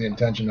solely with the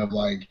intention of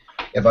like,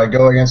 if I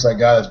go against that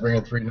guy that's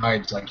bringing 3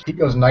 knights, like he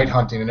goes night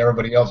hunting and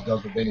everybody else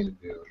does what they need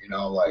to do,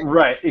 like.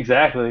 right,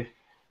 exactly.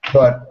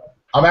 But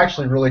I'm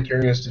actually really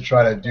curious to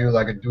try to do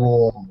like a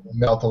dual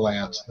Melta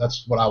Lance.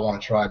 That's what I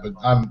want to try. But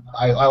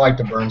I like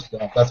to burn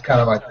stuff. That's kind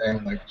of my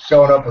thing. Like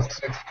showing up with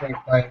 6 strength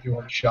 9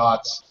 200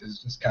 shots is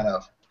just kind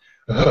of,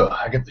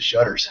 I get the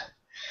shudders.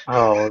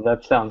 Oh,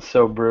 that sounds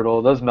so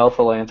brutal. Those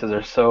Melta Lances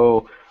are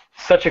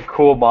such a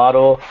cool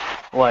model.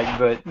 Like,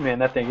 but man,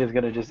 that thing is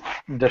gonna just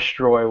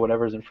destroy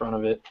whatever's in front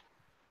of it.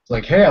 It's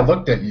like, hey, I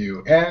looked at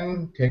you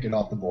and take it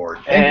off the board.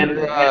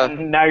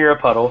 And now you're a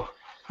puddle.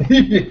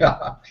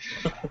 yeah.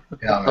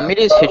 Let Man. me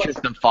just hit you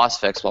with some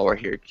Phosphex while we're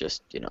here,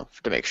 just,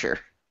 to make sure.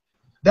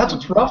 That's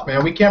what's rough,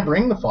 man. We can't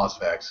bring the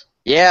Phosphex.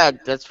 Yeah,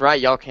 that's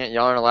right. Y'all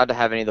aren't allowed to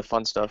have any of the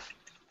fun stuff.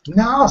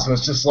 No, so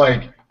it's just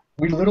like,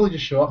 we literally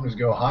just show up and just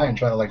go hi and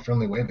try to like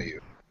friendly wave at you.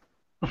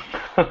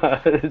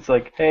 It's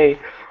like, hey,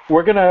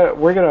 we're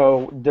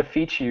gonna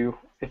defeat you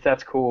if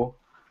that's cool.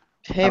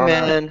 Hey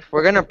man,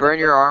 we're gonna burn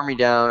your army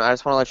down. I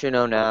just want to let you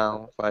know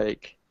now.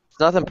 Like, it's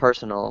nothing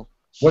personal.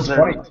 What's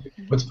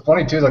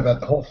funny too, like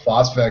that the whole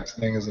Phosphex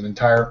thing is an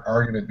entire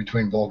argument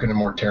between Vulcan and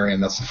Mortarion.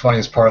 That's the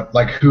funniest part.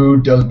 Like,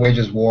 who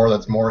wages war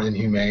that's more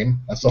inhumane?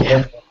 That's the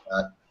whole point of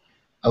that.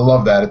 I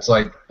love that. It's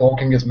like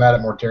Vulcan gets mad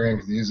at Mortarion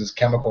because he uses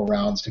chemical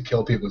rounds to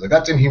kill people. He's like,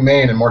 that's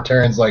inhumane, and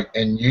Mortarion's like,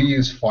 and you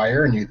use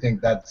fire, and you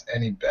think that's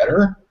any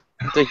better?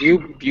 It's like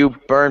you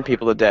burn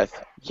people to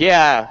death.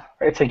 Yeah.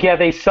 It's like, yeah,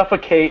 they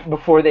suffocate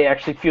before they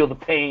actually feel the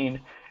pain.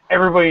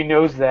 Everybody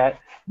knows that.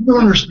 You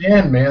don't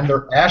understand, man.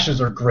 Their ashes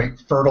are great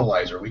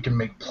fertilizer. We can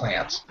make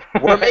plants.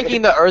 We're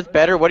making the earth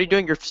better. What are you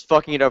doing? You're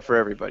fucking it up for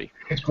everybody.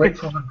 It's great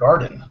for our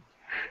garden.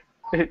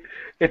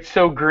 It's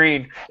so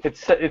green.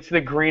 It's the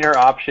greener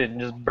option,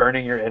 just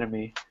burning your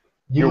enemy.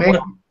 You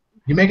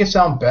make it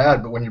sound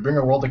bad, but when you bring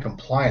a world to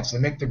compliance, they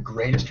make the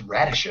greatest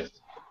radishes.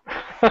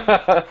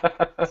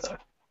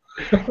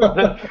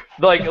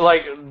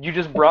 like you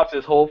just brought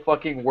this whole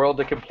fucking world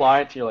to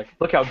compliance. And you're like,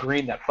 look how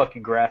green that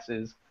fucking grass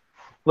is.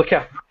 Look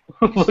how.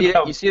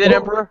 You see that,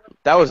 Emperor?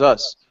 That was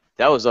us.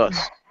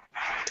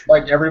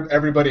 Like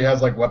everybody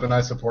has like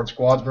weaponized support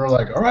squads. We're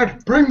like, all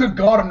right, bring the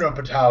Gardener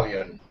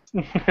Battalion.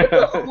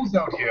 Who's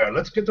out here?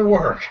 Let's get to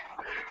work.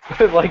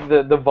 Like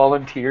the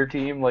volunteer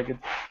team, like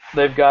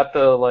they've got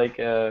the like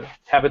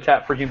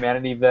Habitat for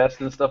Humanity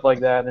vests and stuff like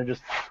that, and they're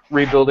just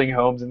rebuilding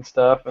homes and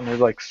stuff. And they're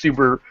like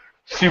super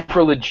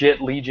legit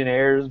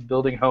legionnaires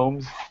building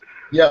homes.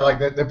 Yeah, like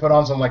they put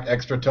on some like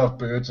extra tough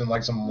boots and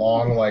like some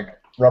long like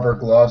rubber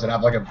gloves and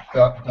have like a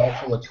belt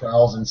full of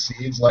trowels and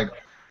seeds. Like,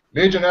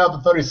 Legion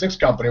out the 36th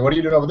Company. What are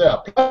you doing over there?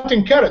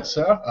 Planting carrots,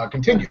 sir.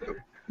 Continue.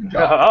 Good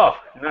job.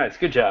 Oh, nice.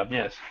 Good job.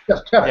 Yes.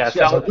 Yes, carrots.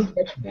 Yeah,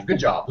 yes, good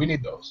job. We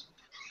need those.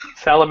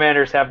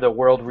 Salamanders have the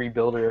World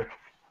Rebuilder,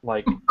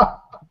 like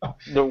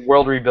the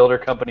World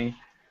Rebuilder Company.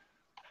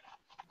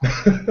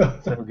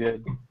 So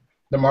good.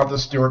 The Martha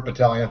Stewart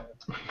Battalion.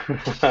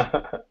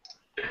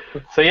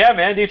 So yeah,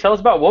 man, dude, tell us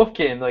about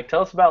Wolfkin. Like,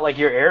 tell us about like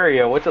your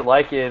area. What's it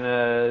like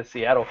in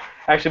Seattle?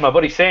 Actually, my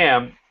buddy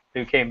Sam,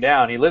 who came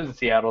down. He lives in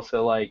Seattle,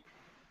 so like.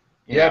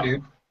 Yeah, know,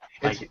 dude.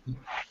 Like,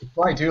 It's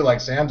funny too.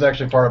 Like Sam's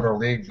actually part of our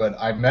league, but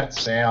I met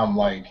Sam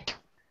like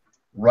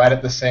right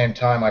at the same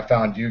time I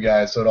found you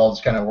guys, so it all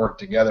just kind of worked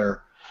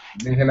together.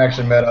 Me and him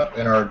actually met up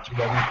in our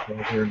GW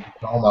store here in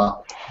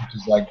Tacoma, which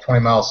is like 20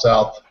 miles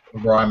south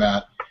of where I'm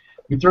at.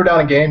 We threw down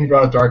a game. He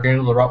brought his Dark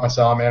Angels. I brought my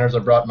Salamanders. I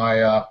brought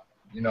my,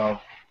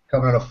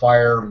 Covenant of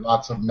Fire,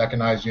 lots of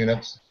mechanized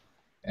units,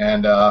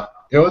 and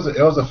it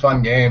was a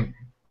fun game.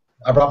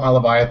 I brought my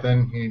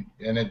Leviathan,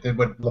 and it did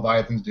what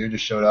Leviathans do,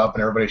 just showed up,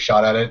 and everybody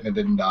shot at it, and it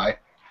didn't die.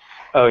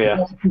 oh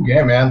yeah.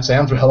 Yeah, man,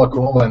 Sam's were hella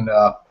cool, and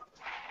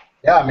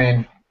yeah, I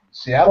mean,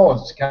 Seattle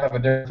is kind of a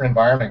different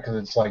environment because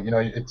it's like,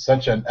 it's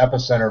such an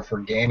epicenter for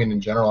gaming in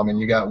general. I mean,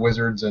 you got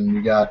Wizards and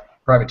you got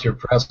Privateer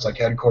Press like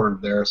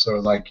headquartered there, so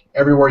like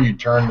everywhere you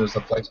turn, there's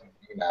a place to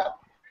be at.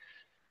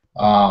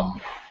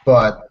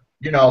 But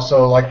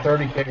so like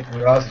 30K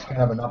for us is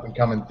kind of an up and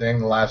coming thing.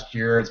 The last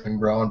year, it's been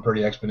growing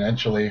pretty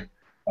exponentially.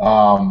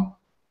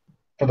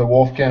 For the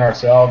Wolfkin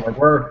ourselves, like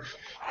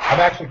I'm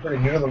actually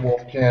pretty new to the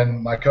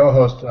Wolfkin. My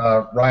co-host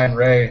Ryan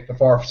Ray, the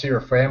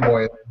Farseer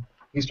fanboy,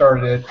 he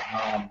started it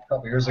a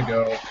couple years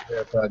ago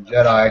with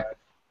Jedi,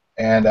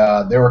 and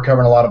they were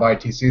covering a lot of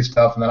ITC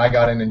stuff. And then I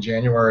got in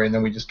January, and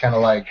then we just kind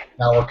of like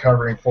now we're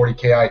covering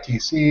 40K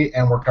ITC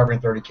and we're covering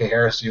 30K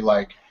Heresy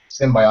like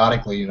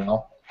symbiotically,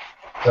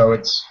 So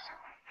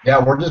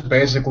we're just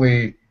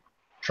basically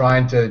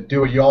trying to do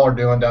what y'all are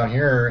doing down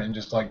here and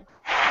just like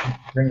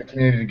bring the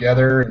community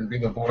together and be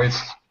the voice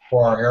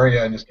for our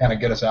area and just kind of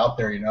get us out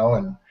there,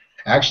 And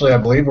actually, I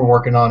believe we're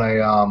working on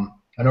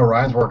I know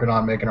Ryan's working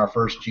on making our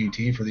first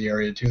GT for the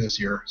area too this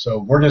year. So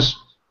we're just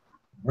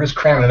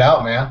cramming it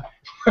out, man.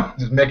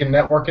 Just making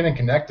networking and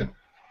connecting.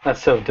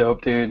 That's so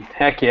dope, dude.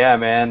 Heck yeah,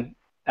 man.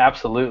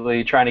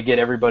 Absolutely. Trying to get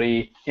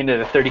everybody into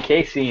the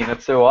 30K scene.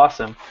 That's so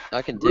awesome.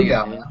 I can dig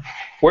it, man.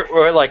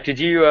 Where like, did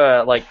you,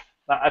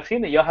 I've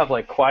seen that y'all have,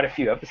 like, quite a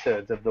few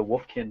episodes of the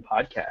Wolfkin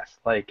podcast.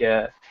 Like,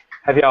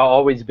 have y'all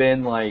always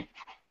been, like,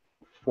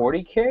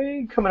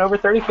 40K coming over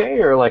 30K,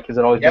 or, like, has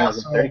it always been, like,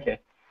 30K?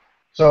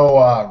 So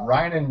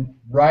Ryan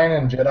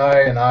and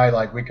Jedi and I,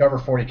 like, we cover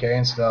 40K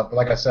and stuff. But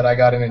like I said, I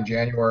got in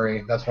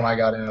January. That's when I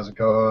got in as a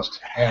co-host.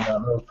 And it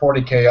was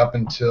 40K up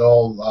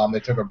until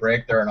they took a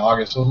break there in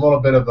August. So it was a little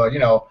bit of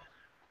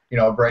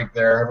a, break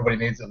there. Everybody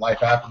needs it. Life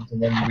happens.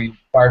 And then we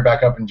fired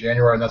back up in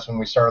January, and that's when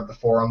we started the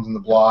forums and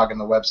the blog and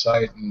the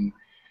website. And,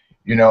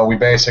 we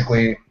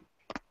basically,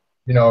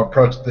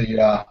 approached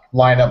the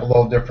lineup a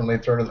little differently,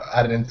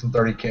 added in some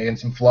 30K and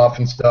some fluff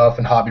and stuff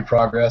and hobby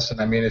progress.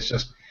 And, I mean, it's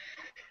just,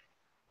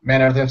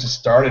 man, everything's just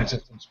started. It's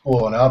just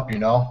spooling up,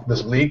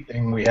 This league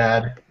thing we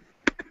had,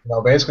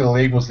 basically the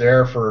league was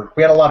there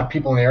we had a lot of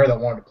people in the area that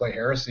wanted to play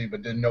Heresy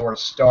but didn't know where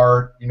to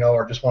start,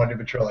 or just wanted to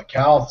do Betrayal at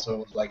Cal. So it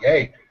was like,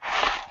 hey,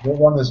 we'll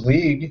run this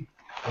league.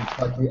 It's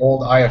like the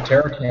old Eye of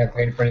Terror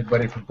campaign for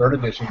anybody from 3rd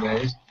edition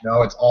days.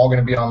 It's all going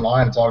to be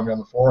online. It's all going to be on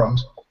the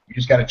forums. You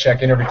just got to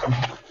check in every time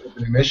what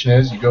the new mission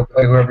is. You go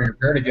play whoever you're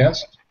paired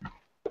against.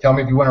 Tell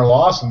me if you win or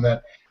lost, and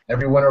that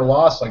every win or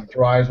loss like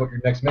drives what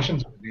your next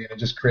mission's going to be, and it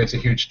just creates a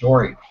huge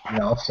story,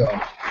 So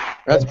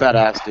that's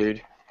badass,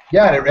 dude.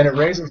 Yeah, and it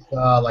raises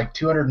like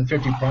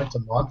 250 points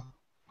a month,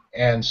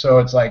 and so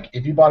it's like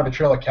if you bought a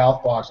Betrayal at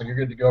Cal box, like you're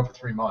good to go for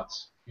 3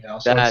 months,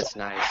 So that's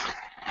nice.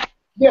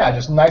 Yeah,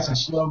 just nice and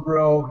slow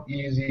grow,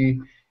 easy.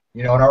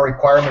 And our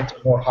requirements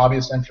are more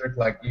hobby-centric.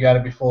 Like, you got to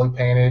be fully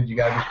painted, you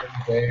got to be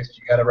certain-based,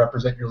 you got to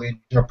represent your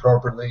Legion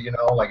appropriately.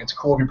 Like, it's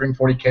cool if you bring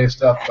 40K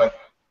stuff, but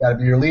you got to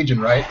be your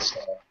Legion, right? So,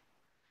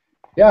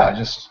 yeah,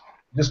 it's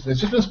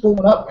just been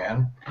spooling up,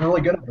 man. We're really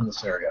good up in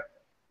this area.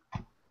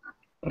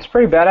 It's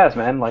pretty badass,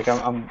 man. Like,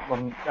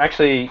 I'm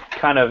actually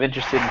kind of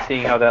interested in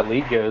seeing how that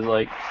league goes.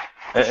 Like,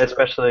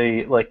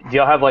 especially like, do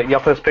y'all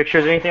post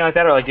pictures or anything like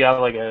that, or like, do y'all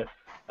have like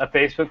a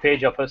Facebook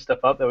page? Y'all post stuff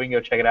up that we can go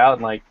check it out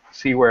and like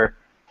see where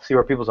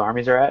people's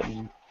armies are at.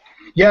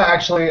 Yeah,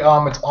 actually,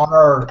 it's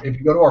on if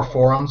you go to our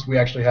forums, we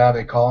actually have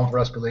a column for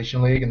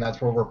Escalation League, and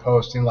that's where we're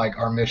posting like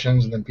our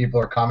missions, and then people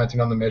are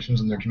commenting on the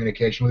missions and their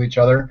communication with each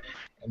other.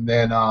 And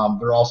then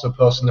they're also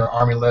posting their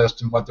army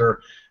list and what they're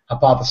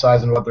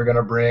hypothesizing what they're going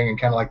to bring, and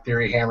kind of like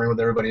theory hammering with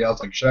everybody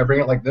else. Like, should I bring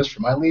it like this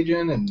for my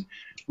Legion? And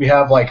we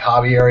have like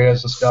hobby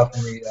areas and stuff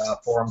in the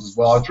forums as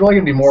well. It's really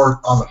going to be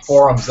more on the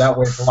forums. That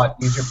way it's a lot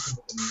easier for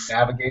people to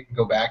navigate and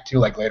go back to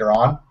like later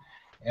on.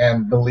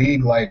 And the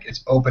league, like,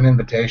 it's open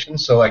invitation.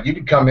 So like you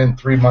could come in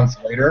 3 months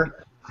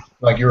later,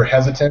 like you were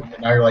hesitant, and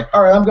now you're like,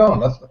 all right, I'm going.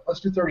 Let's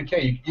do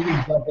 30K. You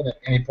can jump in at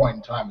any point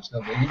in time. It's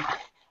no biggie.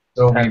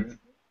 So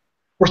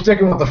we're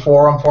sticking with the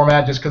forum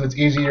format just because it's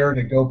easier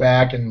to go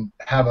back and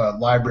have a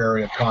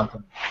library of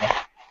content.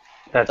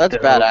 That's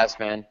badass,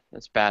 man.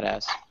 That's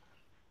badass.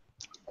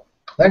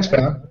 Thanks,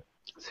 man.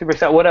 Super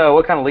excited.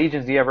 What kind of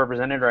legions do you have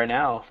represented right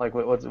now? Like,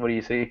 what do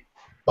you see?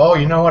 Oh,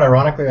 you know what?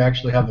 Ironically, I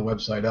actually have the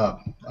website up.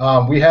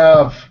 We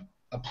have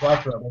a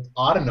plethora. It's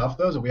odd enough,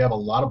 though, that we have a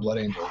lot of Blood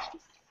Angels.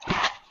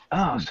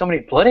 Oh, so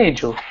many Blood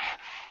Angels.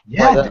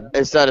 Yeah.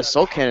 It's that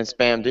assault cannon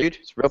spam, dude.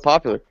 It's real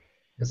popular.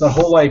 It's that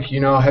whole, like,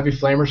 heavy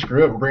flamer,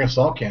 screw it, we'll bring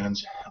assault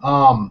cannons.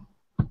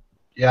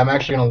 Yeah, I'm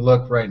actually gonna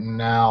look right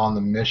now on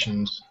the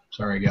missions.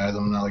 Sorry guys,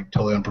 I'm not like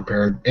totally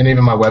unprepared, and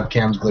even my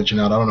webcam's glitching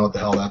out. I don't know what the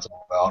hell that's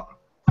all about.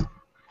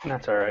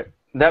 That's all right.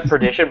 That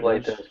Perdition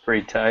Blade is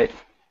pretty tight.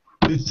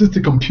 It's just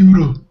a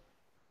computer.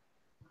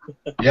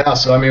 Yeah,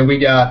 so I mean, we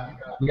got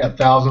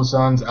Thousand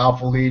Suns,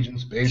 Alpha Legion,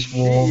 Space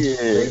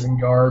Wolves, Raven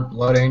Guard,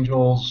 Blood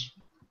Angels,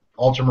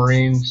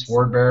 Ultramarines,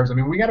 Sword Bears. I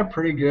mean, we got a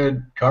pretty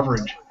good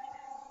coverage.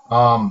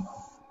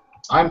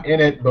 I'm in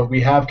it, but we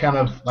have kind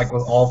of, like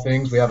with all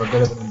things, we have a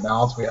bit of an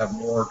imbalance. We have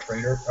more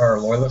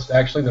loyalists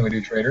actually than we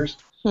do traders.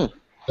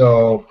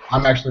 So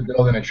I'm actually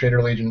building a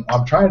Trader Legion.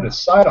 I'm trying to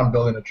decide on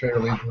building a Trader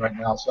Legion right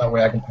now, so that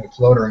way I can play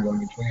floater and go in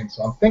between.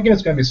 So I'm thinking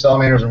it's going to be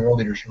Salamanders and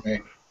World Eaters for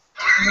me.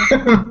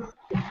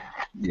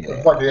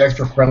 It's like the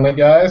extra friendly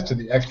guys to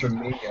the extra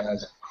meat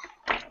guys.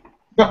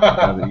 You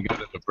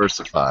gotta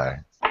diversify.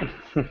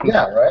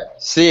 Yeah, right.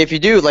 See, if you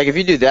do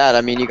that,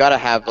 I mean, you gotta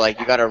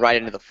write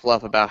into the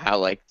fluff about how,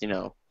 like, you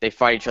know, they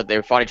fought each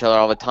other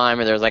all the time,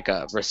 and there's like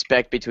a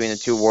respect between the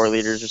two war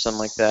leaders or something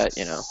like that,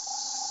 you know.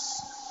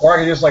 Or I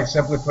could just like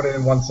simply put it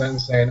in one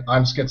sentence saying,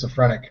 I'm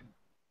schizophrenic.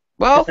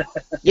 Well,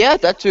 yeah,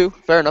 that too.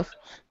 Fair enough.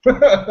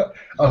 I'll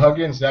hug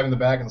you and stab you in the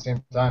back at the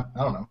same time.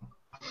 I don't know.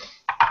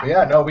 But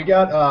yeah, no, we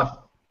got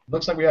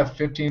looks like we have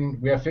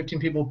 15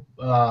 people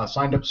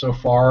signed up so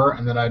far,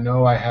 and then I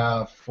know I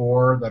have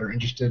 4 that are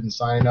interested in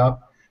signing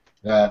up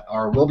that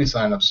will be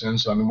signing up soon.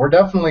 So I mean, we're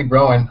definitely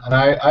growing, and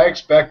I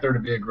expect there to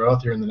be a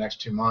growth here in the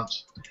next 2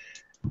 months.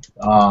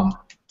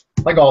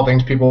 Like all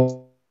things,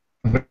 people,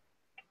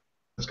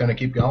 it's going to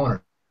keep going.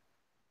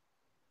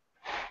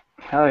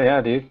 Hell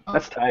yeah, dude.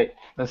 That's tight.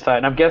 That's tight.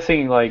 And I'm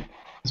guessing, like...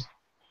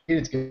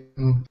 It's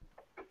getting...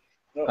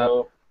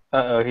 Uh-oh,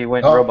 he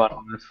went robot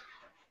on us.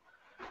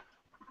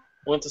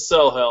 Went to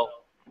sell hell.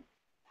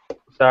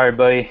 Sorry,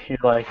 buddy. You're,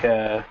 like,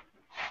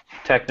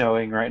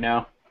 technoing right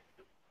now.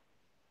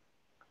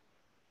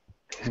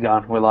 He's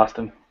gone. We lost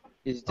him.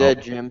 He's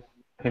dead, Jim.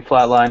 He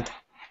flatlined.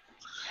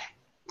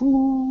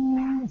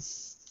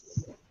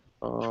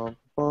 Oh,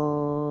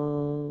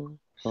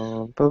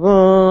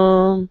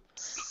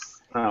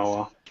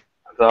 well.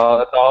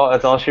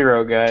 That's all she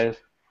wrote, guys.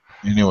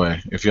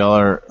 Anyway, if y'all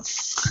are,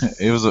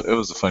 it was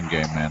a fun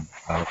game, man.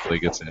 Hopefully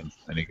he gets in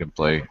and he can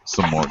play get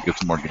some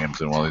more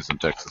games in while he's in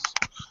Texas.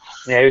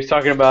 Yeah, he was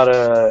talking about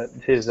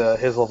his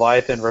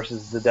Leviathan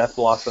versus the Death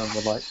Blossom.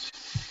 And like,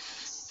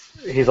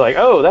 he's like,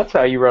 oh, that's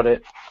how you run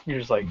it. You're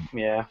just like,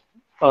 yeah,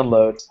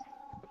 unload.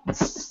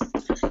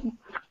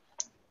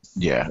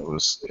 Yeah, it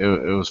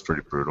was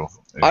pretty brutal.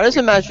 I just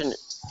imagine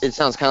it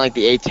sounds kind of like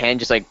the A10,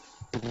 just like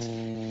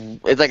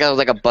it's like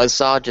a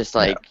buzzsaw, just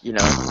like you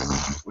know.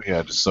 We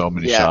had so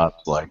many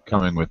shots, like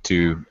coming with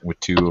two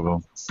of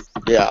them.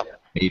 Yeah.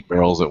 8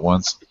 barrels at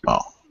once. Oh,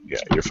 yeah,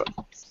 you're fine.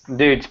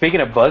 Dude, speaking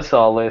of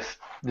buzzsaw list,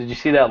 did you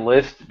see that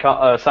list,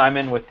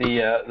 Simon, with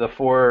the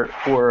four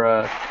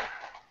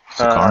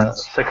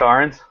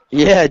Sakarans?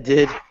 Yeah, I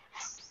did.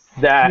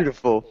 That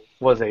beautiful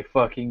was a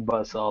fucking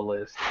buzzsaw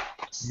list.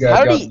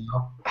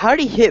 How did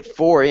he hit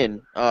 4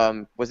 in?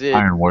 Was it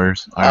Iron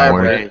Warriors? Iron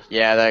Warriors.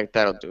 Yeah,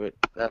 that'll do it.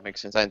 That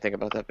makes sense. I didn't think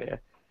about that, but yeah.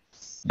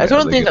 That's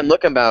one of the things I'm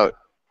looking about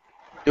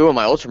doing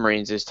my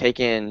Ultramarines is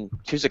taking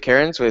 2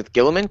 Sakarans with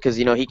Gilliman, because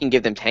you know he can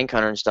give them tank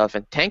hunter and stuff,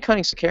 and tank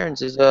hunting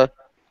Sakarans is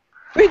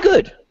pretty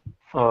good.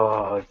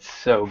 Oh, it's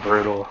so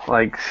brutal,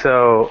 like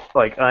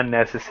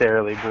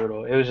unnecessarily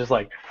brutal. It was just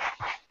like,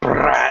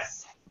 brat,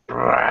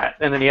 brat.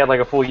 And then he had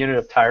like a full unit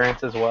of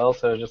tyrants as well,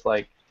 so it was just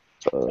like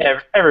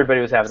everybody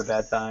was having a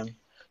bad time.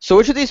 So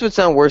which of these would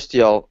sound worse to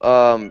y'all?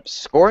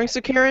 Scoring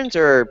Sakarans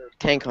or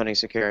tank hunting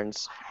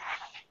Sakarans?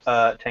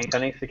 Tank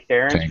hunting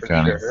Sakarans for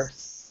sure.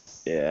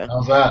 Yeah.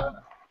 How's that?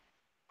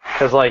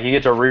 Because like you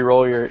get to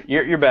re-roll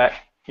you're back.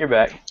 You're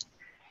back.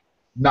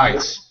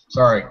 Nice.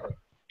 Sorry.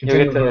 You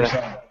get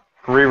to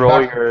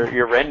re-roll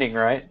your rending,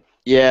 right?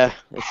 Yeah,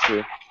 that's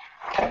true.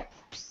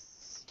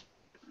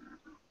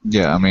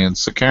 Yeah, I mean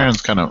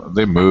Sakarans kind of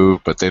they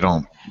move, but they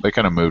kind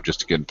of move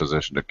just to get in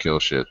position to kill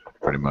shit,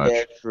 pretty much.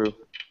 Yeah, true.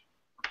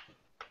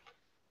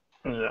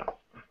 Yeah.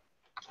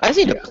 I just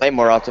need to play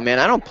more often, man.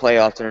 I don't play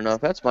often enough.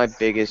 That's my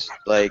biggest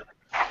like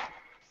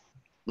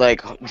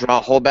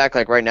holdback.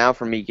 Like right now,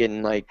 for me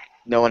getting like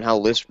knowing how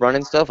lists run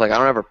and stuff. Like I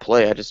don't ever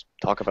play. I just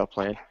talk about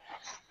playing.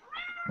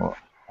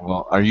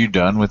 Well, are you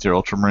done with your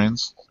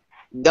Ultramarines?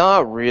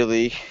 Not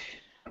really.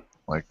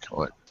 Like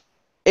what?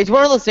 It's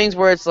one of those things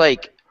where it's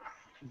like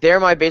they're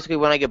basically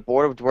when I get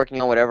bored of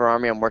working on whatever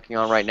army I'm working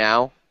on right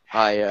now,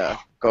 I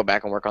go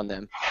back and work on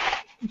them.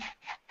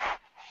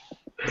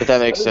 If that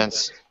makes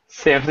sense.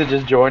 Samson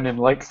just joined and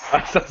like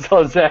I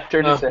saw Zach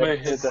turn his head.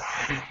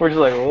 We're just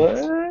like, what?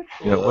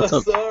 Yeah, what's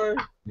up? Sorry.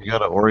 You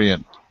gotta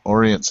orient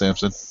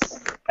Samson.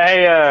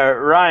 Hey,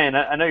 Ryan,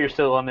 I know you're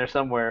still on there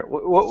somewhere.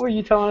 What were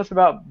you telling us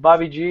about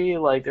Bobby G?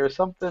 Like, there was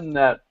something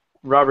that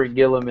Robert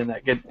Gilliman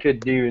that could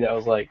do that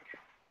was like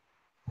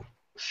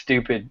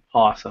stupid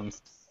awesome.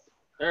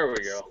 There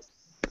we go.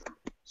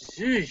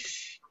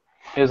 Sheesh.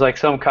 It was like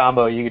some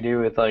combo you could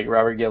do with like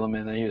Robert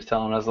Gilliman that he was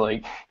telling us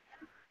like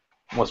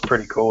was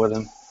pretty cool with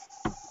him.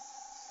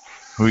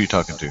 Who are you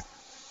talking to?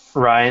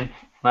 Ryan.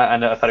 I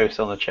know. I thought he was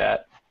still in the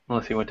chat,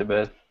 unless he went to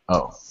bed.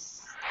 Oh,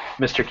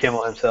 Mr.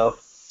 Kimmel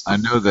himself. I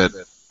know that,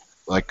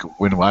 like,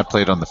 when I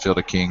played on the Field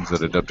of Kings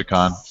at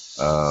Adepticon,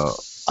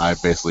 I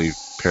basically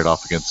paired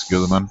off against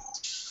Guilliman,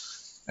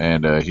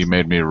 and he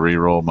made me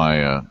re-roll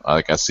my,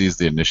 I seized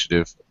the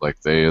initiative,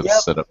 like they had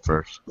set up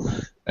first,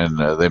 and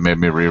they made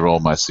me re-roll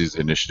my seize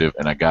the initiative,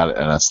 and I got it,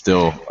 and I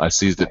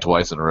seized it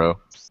twice in a row.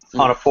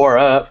 On a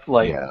 4-up,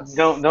 like, Yeah.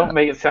 don't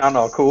make it sound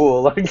all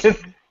cool. Like,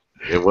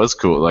 It was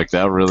cool. Like,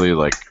 that really,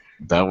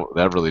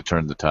 that really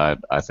turned the tide,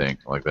 I think.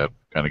 Like, that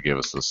kind of gave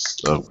us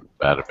a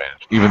bad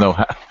advantage. Even though,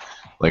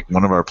 like,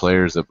 one of our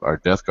players, our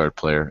Death Guard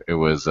player, it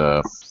was,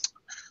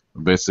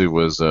 basically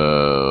was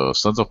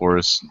Sons of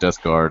Horus,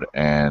 Death Guard,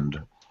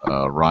 and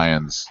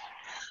Ryan's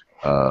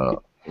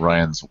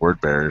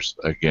Word Bearers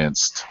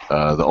against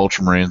the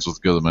Ultramarines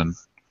with Guilliman,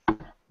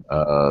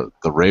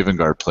 the Raven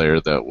Guard player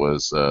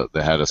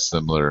that had a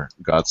similar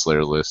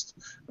Godslayer list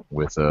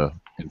with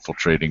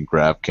infiltrating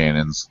grav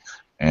cannons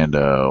and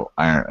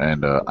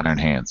iron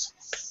hands.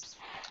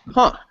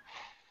 Huh.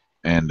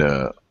 And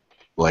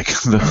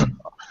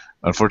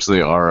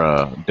unfortunately,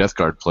 our Death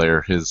Guard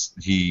player,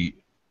 he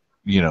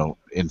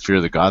in Fear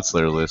of the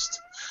Godslayer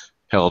list,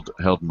 held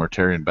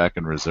Mortarion back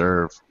in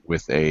reserve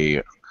with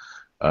a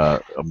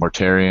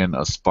Mortarion,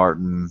 a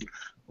Spartan,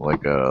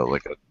 like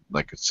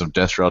some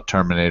Destral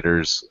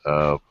Terminators,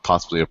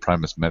 possibly a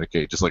Primus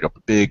Medicate, just like a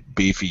big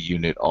beefy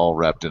unit all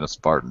wrapped in a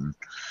Spartan.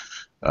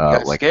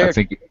 Like I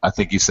think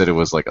he said it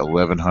was like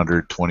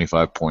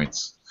 1,125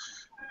 points,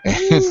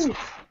 and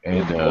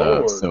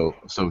so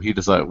we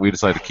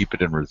decided to keep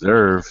it in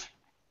reserve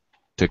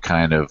to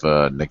kind of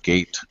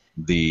negate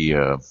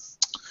the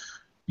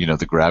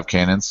the grav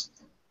cannons.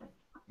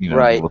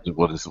 Right.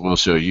 We'll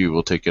show you.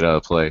 We'll take it out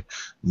of play.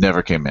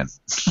 Never came in.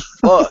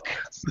 Fuck.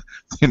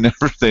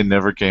 They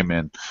never came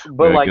in.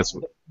 but like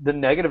the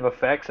negative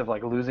effects of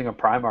like losing a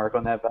Primarch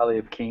on that Valley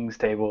of Kings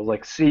table,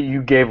 like, see,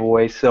 you gave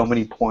away so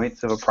many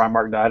points if a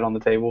Primarch died on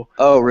the table.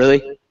 Oh,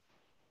 really?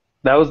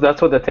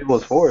 That's what that table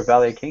was for.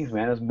 Valley of Kings,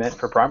 man, it was meant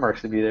for Primarchs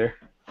to be there.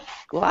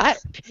 Well, I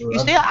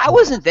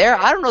wasn't there.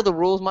 I don't know the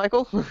rules,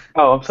 Michael.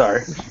 Oh, I'm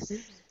sorry.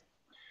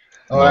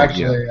 Oh,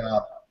 actually,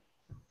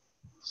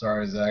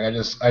 sorry, Zach. I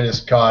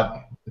just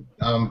caught.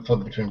 I'm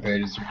flipping between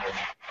pages here.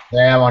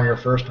 Sam, on your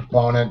first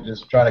opponent,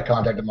 just try to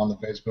contact him on the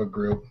Facebook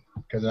group,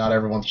 because not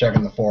everyone's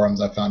checking the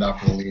forums. I found out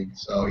for the league,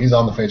 so he's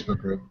on the Facebook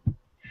group.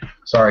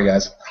 Sorry,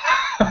 guys.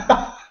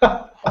 What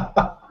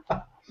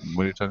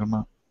are you talking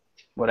about?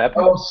 What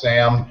happened? Oh,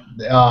 Sam.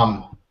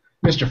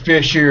 Mr.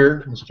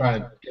 Fisher was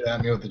trying to get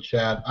at me with the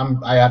chat.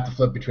 I have to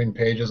flip between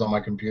pages on my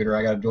computer.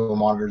 I got dual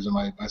monitors in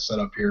my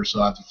setup here,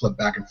 so I have to flip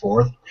back and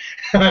forth.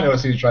 And I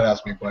noticed he was trying to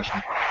ask me a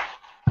question.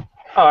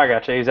 Oh, I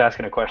got you. He's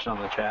asking a question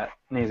on the chat,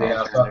 and he's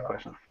answering that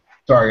question.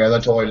 Sorry, guys. I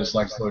totally just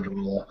like slowed your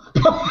roll.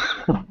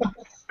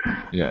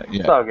 Yeah.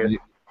 It's all good.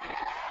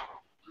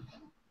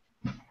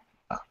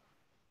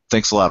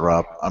 Thanks a lot,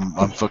 Rob.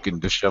 I'm fucking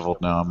disheveled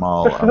now. I'm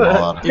all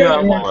out.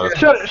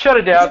 Shut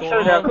it down.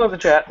 Close the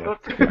chat.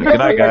 Good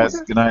night, guys.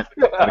 Good night.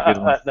 Have a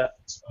good one. Do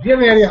you have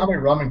any idea how many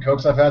rum and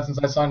cokes I've had since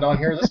I signed on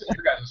here? This is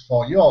your guys'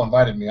 fault. You all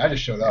invited me. I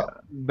just showed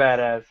up.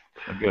 Badass.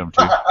 I'll get them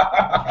too.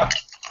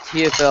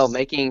 TFL,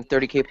 making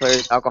 30K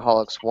players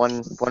alcoholics,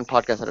 one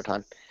podcast at a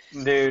time.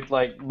 Dude,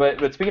 like, but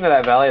speaking of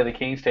that Valley of the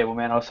Kings table,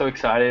 man, I was so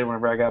excited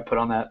whenever I got put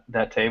on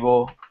that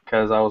table,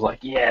 because I was like,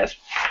 yes,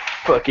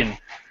 fucking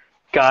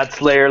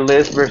Godslayer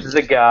list versus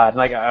a god.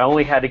 Like, I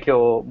only had to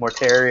kill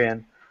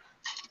Mortarion,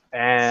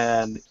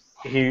 and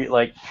he,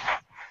 like,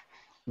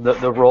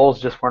 the rolls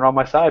just weren't on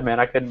my side, man.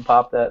 I couldn't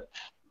pop that.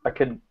 I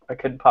couldn't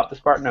pop the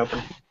Spartan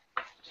open.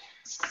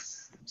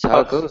 That's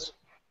how it goes.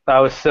 I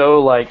was so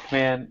like,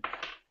 man.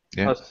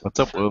 Yeah. What's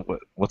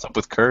up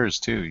with Kurz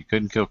too? You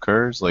couldn't kill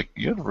Kurz. Like,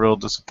 you had real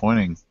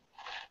disappointing.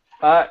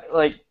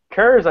 Like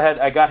Kurz,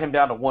 I got him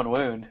down to 1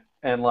 wound,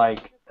 and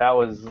like that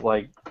was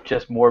like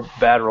just more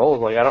bad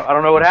rolls. Like I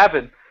don't know what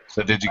happened.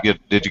 So did you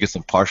get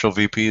some partial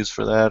VPs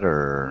for that,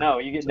 or? No,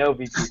 you get no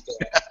VPs.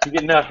 You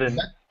get nothing.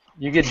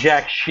 You get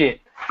jack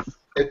shit.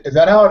 Is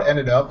that how it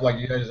ended up? Like,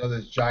 you guys have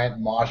this giant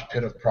mosh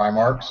pit of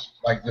Primarchs?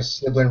 Like, this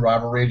sibling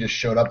rivalry just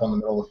showed up on the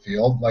middle of the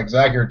field? Like,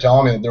 Zach, you were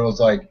telling me that there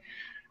was like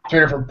 3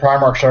 different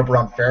Primarchs showed up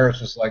around Ferris,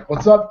 just like,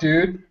 what's up,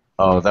 dude?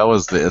 Oh, that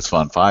was the It's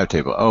Fun 5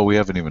 table. Oh, we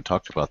haven't even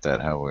talked about that,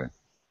 have we?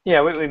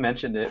 Yeah, we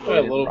mentioned it. Yeah,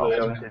 a little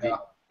bit.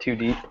 Too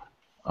deep.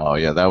 Oh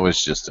yeah, that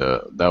was just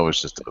a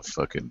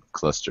fucking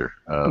cluster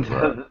of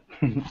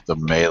the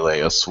melee,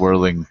 a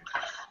swirling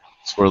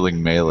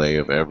melee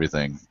of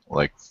everything,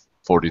 like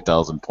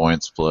 40,000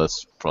 points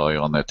plus probably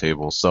on that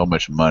table. So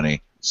much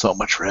money, so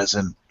much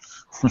resin.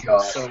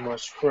 So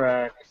much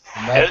crack.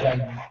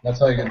 That's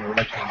how you get an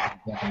erection.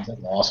 That's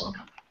awesome.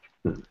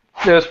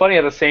 It was funny,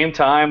 at the same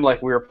time,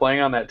 like, we were playing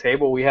on that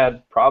table, we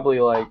had probably,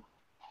 like,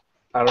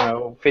 I don't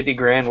know, 50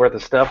 grand worth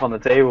of stuff on the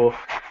table.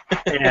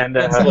 And,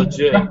 That's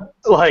legit.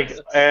 like,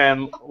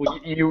 and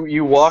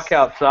you walk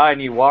outside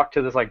and you walk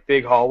to this, like,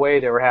 big hallway.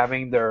 They were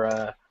having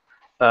their,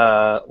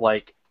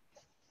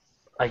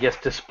 I guess,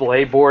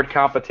 display board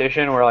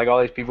competition where like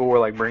all these people were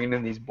like bringing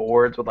in these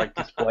boards with like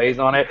displays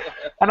on it,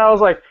 and I was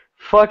like,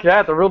 fuck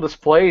that, the real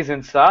display's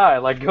inside.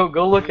 Like go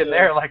look in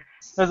there. Like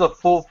there's a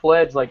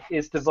full-fledged like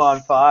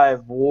Istvan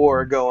 5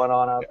 war going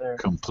on out there.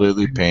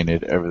 Completely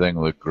painted. Everything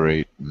looked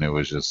great, and it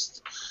was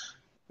just,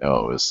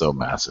 oh, it was so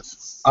massive.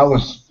 I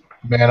was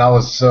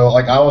so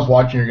like I was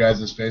watching your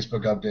guys'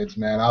 Facebook updates,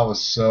 man. I was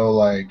so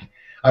like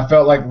I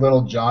felt like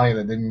little Johnny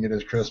that didn't get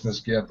his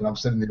Christmas gift, and I'm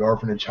sitting in the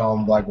orphanage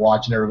home like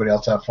watching everybody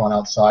else have fun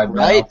outside.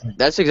 Right?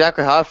 That's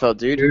exactly how I felt,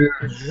 dude.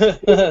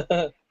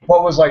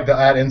 What was like the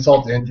add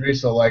insult to injury?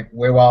 So like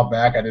way a while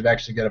back, I did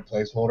actually get a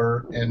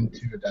placeholder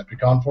into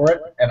Adepticon for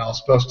it, and I was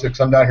supposed to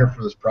come down here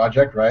for this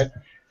project, right?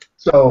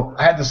 So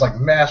I had this like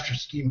master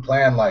scheme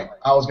plan. Like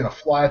I was gonna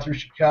fly through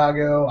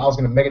Chicago, I was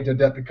gonna make it to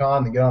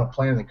Adepticon, then get on a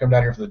plane, and then come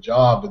down here for the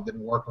job. But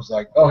didn't work. Was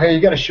like, oh hey,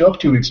 you got to show up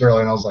 2 weeks early,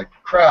 and I was like,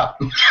 crap.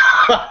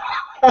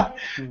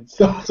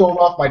 So I sold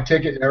off my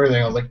ticket and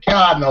everything. I was like,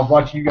 God, and I was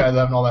watching you guys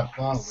having all that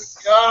fun. I was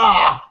like,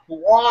 ah,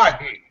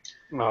 why?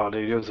 Oh,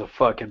 dude, it was a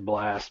fucking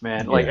blast,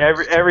 man. Like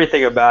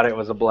everything about it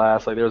was a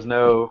blast. Like there's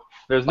no.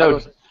 Michael's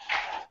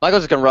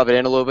just gonna rub it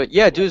in a little bit.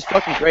 Yeah, dude, it's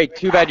fucking great.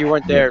 Too bad you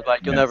weren't there.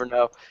 Like you'll never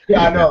know.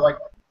 Yeah, I know. Like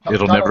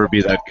it'll never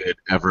be that good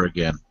ever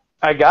again.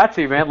 I got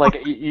to, man.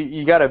 Like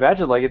you gotta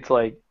imagine. Like it's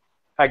like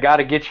I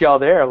gotta get y'all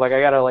there. Like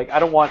I gotta I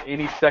don't want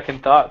any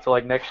second thought. So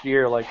like next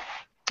year, like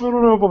I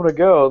don't know if I'm gonna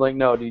go. Like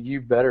no, dude, you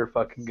better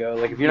fucking go.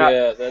 Like if you're not.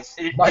 Yeah, that's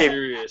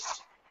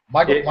serious.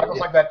 Michael's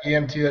like that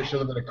EMT that should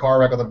have been a car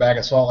wreck with a bag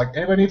of salt. Like,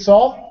 anybody need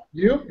salt?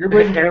 You're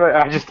bringing. Anyway,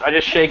 I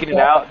just shaking it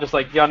out, just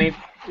like y'all need.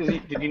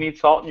 Did you need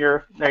salt in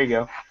your? There you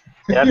go.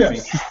 Yeah,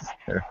 that's me.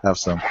 Here, have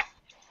some.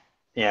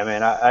 Yeah,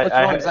 man. Which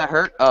one does that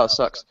hurt? Oh, it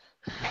sucks.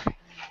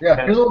 Yeah,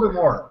 here's a little bit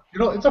more.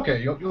 It's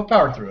okay. You'll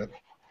power through it.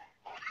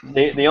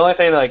 The only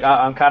thing like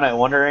I'm kind of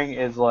wondering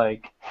is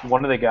like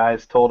one of the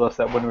guys told us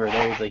that when we were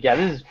there, he's like, yeah,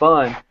 this is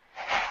fun,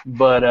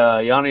 but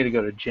y'all need to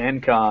go to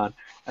Gen Con.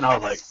 And I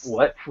was like,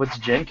 what? What's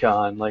Gen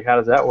Con? Like, how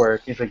does that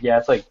work? He's like, yeah,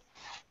 it's like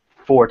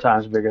 4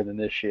 times bigger than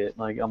this shit.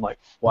 Like, I'm like,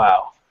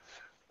 wow.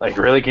 Like,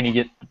 really? Can you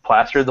get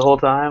plastered the whole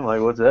time? Like,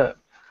 what's that?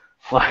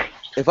 Like,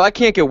 if I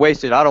can't get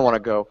wasted, I don't want to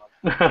go.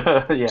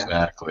 Yeah.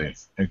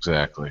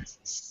 Exactly.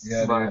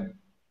 Yeah, dude.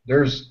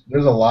 There's a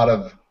lot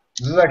of.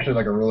 This is actually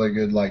like a really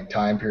good like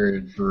time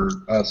period for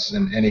us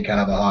in any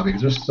kind of a hobby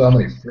because there's so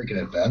many freaking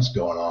events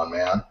going on,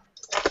 man.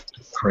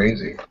 It's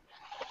crazy.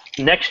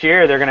 Next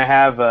year they're gonna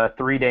have a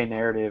 3-day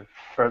narrative.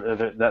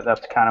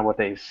 That's kind of what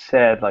they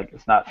said. Like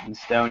it's not in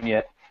stone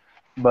yet,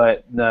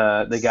 but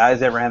the guys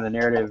that ran the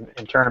narrative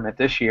in tournament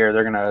this year,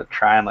 they're gonna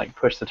try and like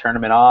push the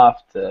tournament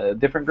off to a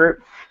different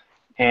group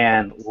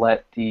and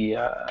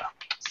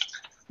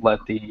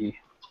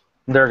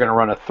they're gonna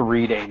run a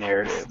 3-day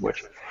narrative,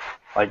 which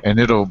like and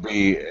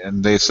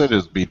they said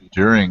it'll be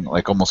during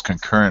like almost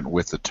concurrent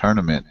with the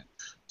tournament,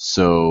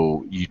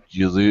 so you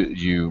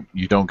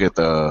don't get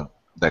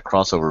that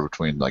crossover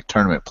between like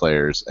tournament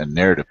players and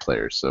narrative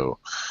players.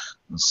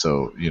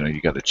 So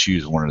you got to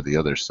choose one or the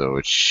other. So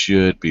it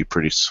should be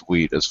pretty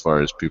sweet as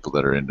far as people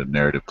that are into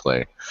narrative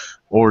play,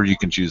 or you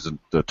can choose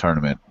the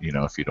tournament.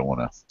 If you don't want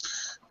to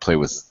play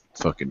with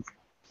fucking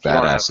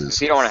badasses.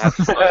 If you don't want to have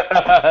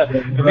fun.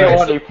 If you don't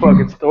want a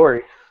fucking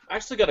story. I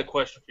actually got a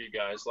question for you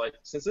guys. Like,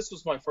 since this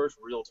was my first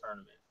real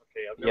tournament,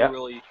 okay, I've never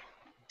really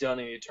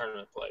done any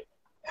tournament play.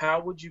 How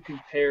would you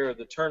compare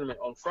the tournament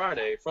on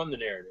Friday from the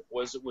narrative?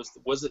 Was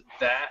it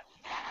that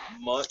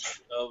much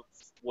of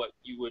what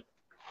you would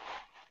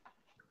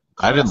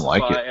I didn't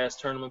like it as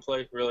tournament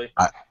play? Really?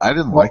 I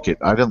didn't like it.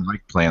 I didn't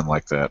like playing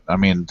like that. I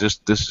mean, this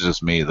is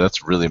just me.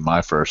 That's really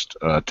my first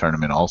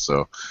tournament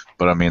also.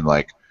 But I mean,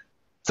 like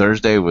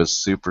Thursday was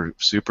super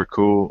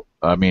cool.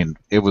 I mean,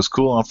 it was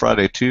cool on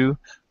Friday too.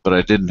 But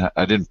I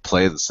didn't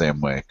play the same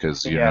way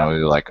because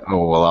you're like,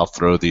 oh well, I'll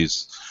throw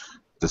this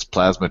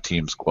plasma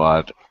team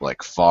squad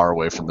like far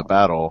away from the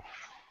battle,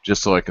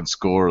 just so I can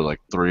score like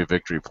 3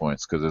 victory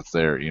points because it's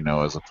there,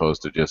 as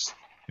opposed to just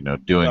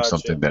doing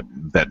something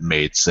that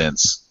made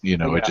sense.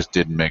 It just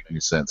didn't make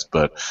any sense.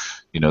 But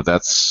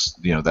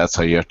that's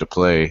how you have to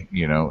play.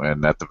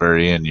 And at the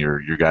very end, your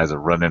guys are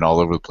running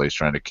all over the place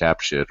trying to cap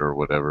shit or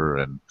whatever,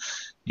 and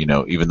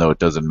even though it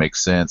doesn't make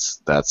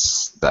sense,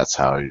 that's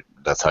how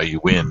you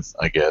win,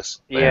 I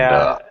guess.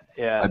 Yeah,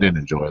 and, I didn't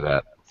enjoy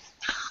that.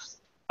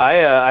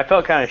 I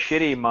felt kind of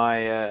shitty.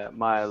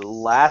 My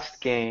last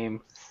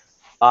game,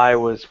 I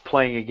was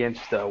playing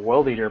against a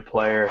World Eater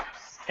player,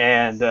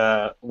 and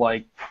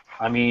like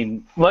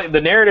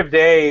the narrative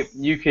day,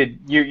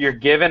 you're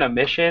given a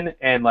mission,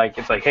 and like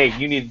it's like, hey,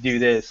 you need to do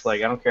this.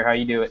 Like I don't care how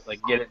you do it, like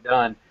get it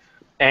done,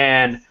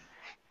 and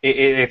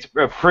it's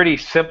a pretty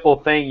simple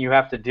thing you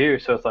have to do.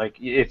 So it's like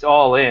it's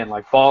all in,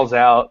 like balls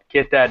out,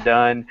 get that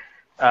done.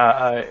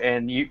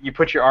 And you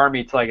put your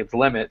army to like its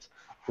limits,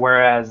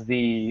 whereas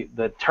the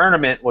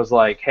tournament was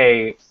like,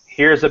 hey,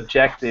 here's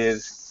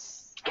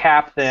objectives,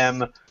 cap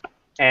them,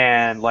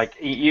 and like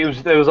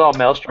it was all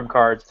Maelstrom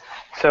cards.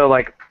 So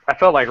like I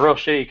felt like real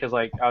shitty because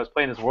like I was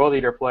playing this World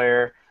Eater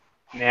player,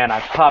 and I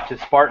popped his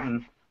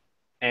Spartan,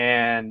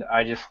 and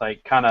I just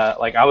like kind of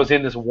like I was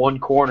in this one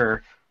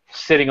corner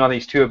sitting on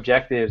these two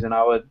objectives, and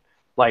I would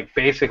like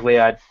basically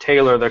I'd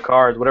tailor the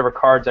cards, whatever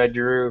cards I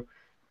drew,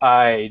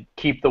 I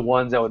keep the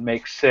ones that would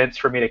make sense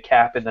for me to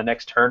cap in the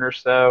next turn or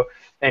so,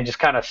 and just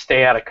kind of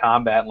stay out of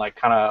combat and like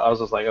kind of I was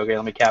just like, okay,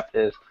 let me cap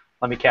this,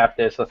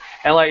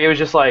 and like it was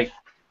just like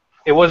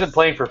it wasn't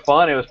playing for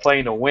fun, it was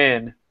playing to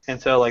win,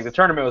 and so like the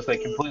tournament was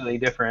like completely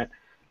different.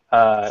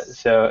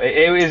 So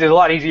it was a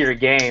lot easier to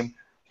game.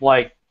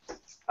 Like,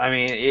 I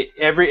mean,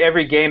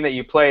 every game that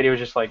you played, it was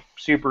just like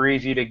super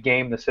easy to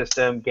game the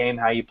system, game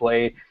how you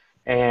played,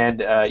 and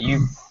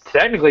you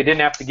technically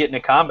didn't have to get into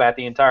combat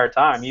the entire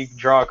time. You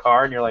draw a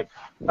card, and you're like,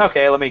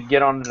 okay, let me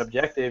get on an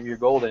objective. You're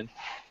golden.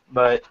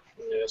 But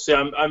yeah, see,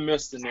 I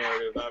missed the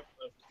narrative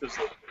because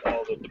of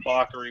all the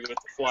debauchery with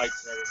the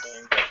flights and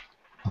everything. But.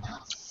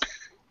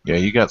 Yeah,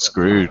 you got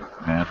screwed,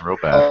 man, real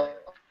bad.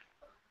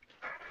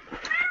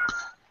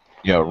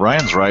 Yeah,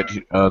 Ryan's right.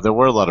 There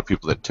were a lot of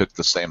people that took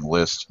the same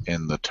list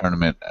in the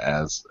tournament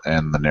and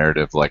the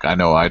narrative. Like I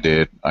know I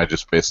did. I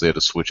just basically had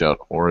to switch out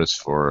Horus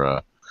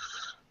for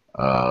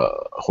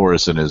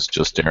Horus and his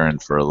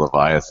Justarin for a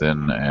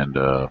Leviathan and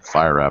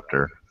Fire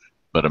Raptor.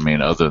 But I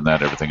mean, other than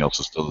that, everything else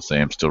was still the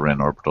same. Still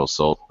ran Orbital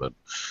Assault. But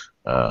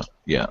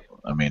yeah,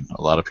 I mean,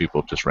 a lot of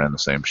people just ran the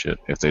same shit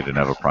if they didn't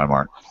have a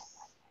Primarch.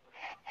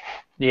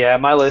 Yeah,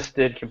 my list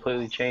did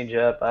completely change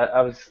up.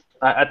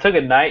 I took a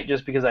knight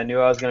just because I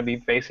knew I was going to be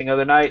facing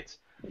other knights,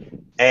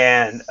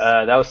 and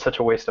that was such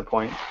a waste of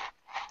points.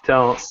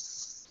 Don't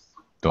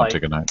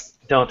take a knight.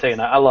 Don't take a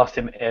knight. I lost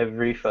him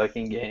every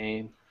fucking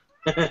game.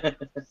 Yeah.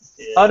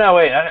 Oh no,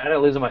 wait, I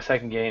didn't lose in my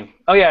second game.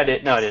 Oh yeah, I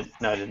did. No, I didn't.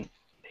 No, I didn't.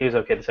 He was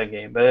okay the second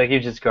game, but like, he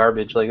was just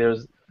garbage. Like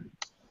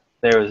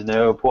there was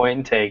no point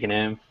in taking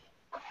him.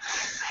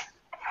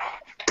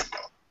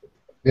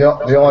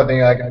 The only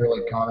thing I can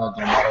really comment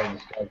on my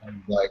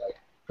discussion is like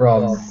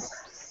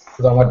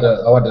because I went to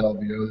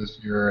LVO this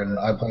year and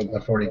I played the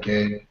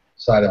 40K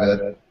side of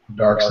it,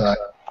 dark side,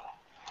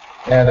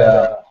 and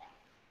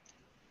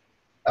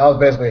I was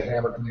basically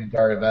hammered for the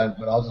entire event.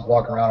 But I was just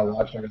walking around and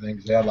watching everything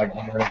because they had like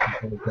narrative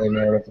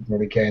for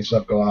 40K and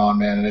stuff going on,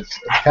 man. And it's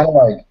kind of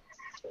like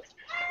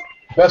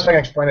the best way I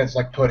can explain it is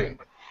like pudding.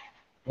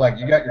 Like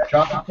you got your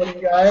chocolate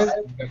pudding guys,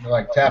 you got your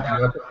like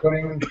tapioca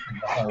pudding. It's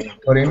not really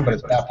pudding, but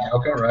it's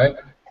tapioca, right?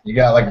 You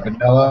got like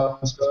vanilla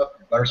and stuff,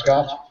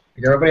 butterscotch.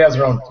 Like, everybody has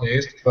their own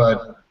taste,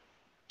 but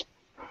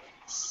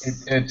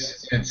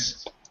it's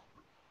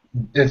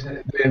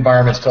the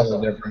environment's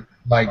totally different.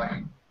 Like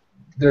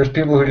there's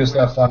people who just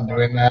have fun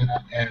doing that,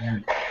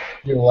 and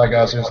people like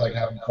us who just like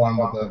having fun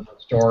with the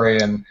story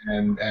and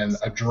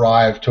a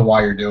drive to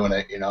why you're doing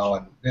it, you know.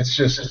 And it's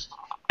just.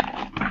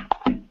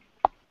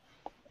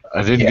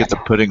 I didn't get the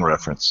pudding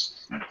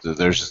reference.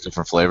 There's just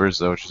different flavors. Is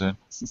that what you're saying?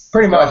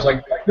 Pretty much,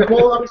 like,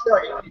 well, let me say,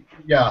 like,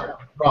 yeah,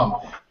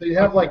 So you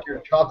have like your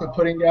chocolate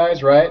pudding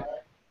guys, right?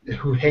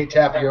 Who hate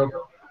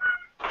tapioca,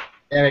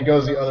 and it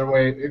goes the other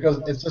way.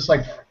 It's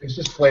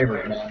just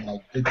flavor, man.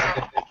 Like, if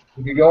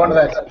you go into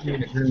that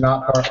scene, if you're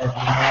not part of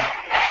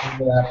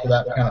after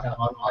that kind of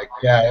fun, like,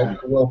 yeah,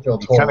 it will feel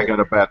totally.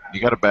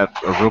 You got a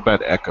real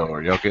bad echo.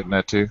 Are y'all getting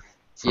that too?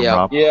 Yeah.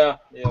 Rob? Yeah.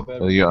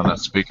 Are you on a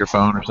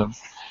speakerphone or something?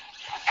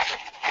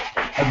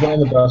 I've been in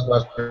the Dust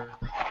Western.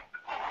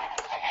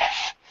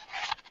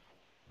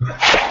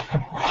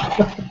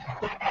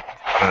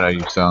 I don't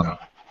know.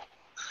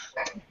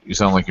 You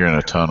sound like you're in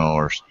a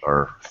tunnel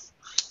or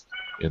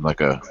in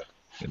like a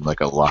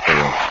locker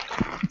room.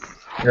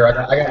 Here, I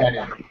got an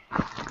idea.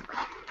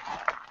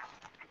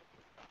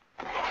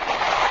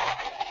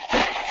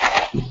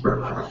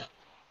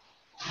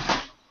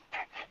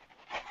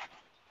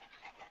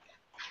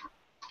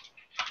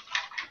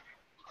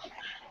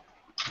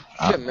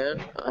 Shit, man.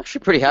 I'm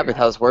actually pretty happy with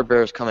how this word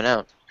bearer is coming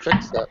out. Check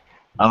this out.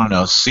 I don't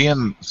know.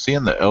 Seeing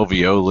the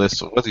LVO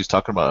list, what he's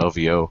talking about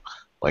LVO,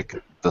 like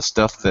the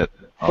stuff that.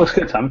 Looks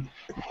good, Tom.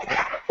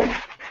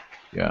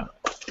 Yeah,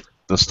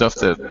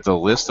 the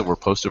lists that were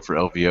posted for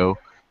LVO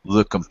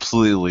look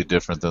completely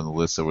different than the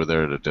lists that were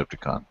there at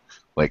Adepticon.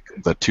 Like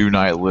the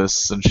 2-night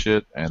lists and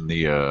shit, and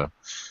the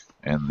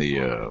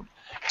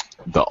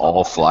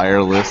all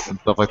flyer lists and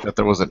stuff like that.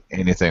 There wasn't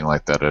anything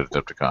like that at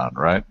Adepticon,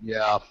 right?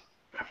 Yeah.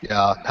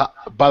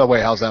 By the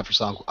way, how's that for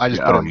sound? I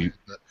just put him.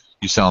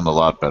 You sound a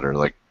lot better,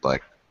 like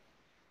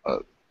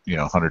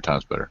 100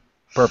 times better.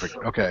 Perfect.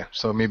 Okay,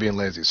 so me being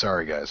lazy.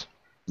 Sorry, guys.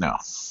 No.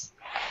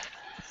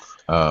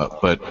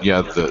 But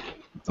yeah, the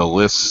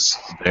lists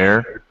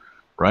there,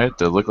 right?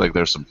 They look like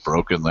there's some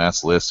broken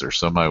last lists, or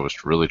somebody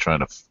was really trying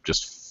to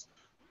just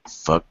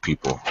fuck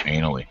people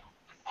anally.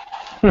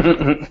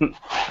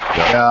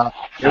 Yeah.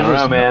 I don't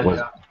know, man.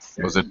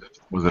 Was it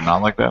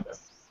not like that?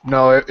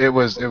 No, it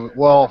was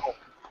well.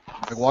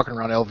 Like walking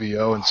around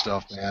LVO and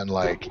stuff, man.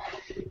 Like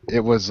it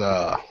was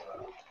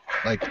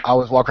like I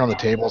was walking around the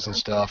tables and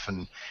stuff,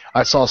 and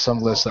I saw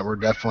some lists that were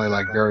definitely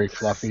like very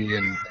fluffy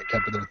and they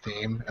kept with their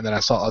theme, and then I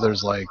saw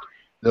others like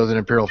there was an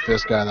Imperial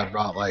Fist guy that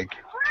brought like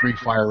 3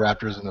 Fire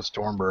Raptors and a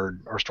Stormbird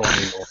or Storm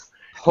Eagle.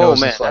 Oh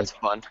man, that's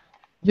fun.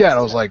 Yeah, and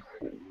I was like,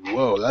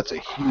 whoa, that's a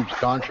huge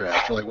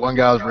contrast. Or, like one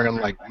guy was bringing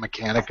like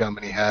Mechanicum,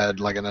 and he had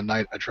like a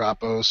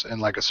Atropos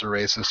and like a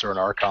Cerasis or an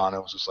Archon.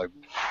 It was just like,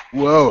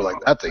 whoa, like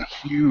that's a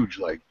huge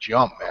like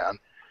jump, man.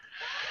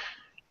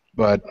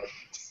 But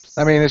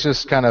I mean, it's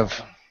just kind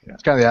of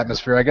the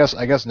atmosphere. I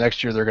guess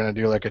next year they're gonna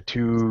do like a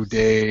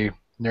 2-day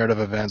narrative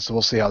event, so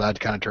we'll see how that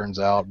kind of turns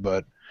out.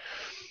 But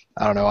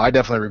I don't know. I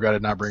definitely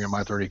regretted not bringing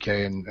my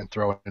 30K and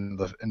throwing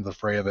into the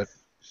fray of it.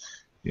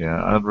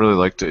 Yeah, I'd really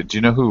like to. Do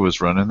you know who was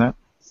running that?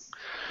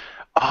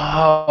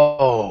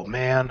 Oh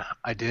man,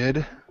 I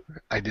did,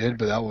 but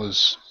that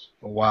was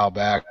a while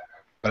back.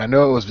 But I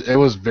know it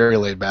was very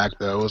laid back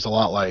though. It was a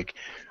lot like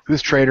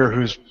who's traitor,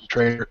 who's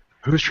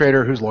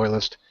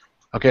loyalist.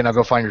 Okay, now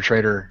go find your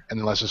traitor, and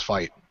then let's just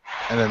fight.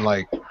 And then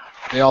like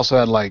they also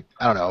had like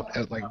I don't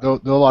know, like there were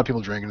a lot of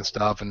people drinking and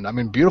stuff. And I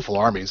mean, beautiful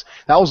armies.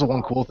 That was the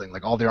one cool thing.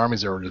 Like all the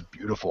armies there were just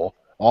beautiful.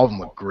 All of them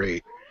looked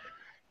great.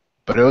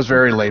 But it was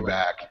very laid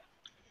back.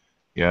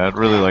 Yeah, I'd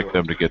really like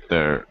them to get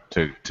there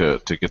to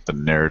get the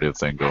narrative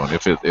thing going.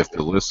 If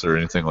the lists are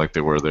anything like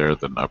they were there,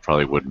 then I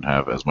probably wouldn't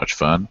have as much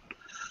fun.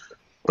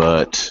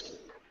 But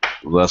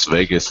Las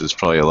Vegas is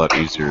probably a lot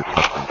easier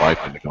custom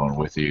wiping going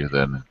with you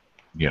than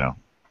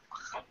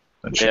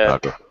than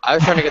Chicago. I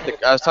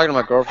was talking to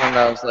my girlfriend.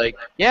 I was like,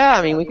 yeah,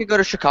 I mean, we could go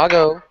to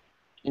Chicago.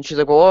 And she's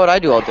like, well, what would I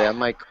do all day? I'm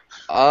like,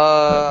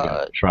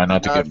 try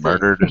not to get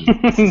murdered.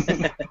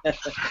 And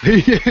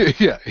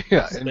yeah.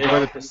 Enjoy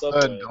the pizza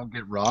and don't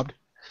get robbed.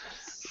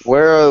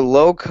 Wear a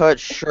low-cut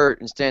shirt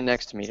and stand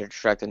next to me to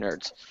distract the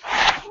nerds.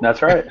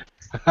 That's right.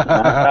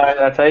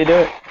 That's how you do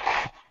it.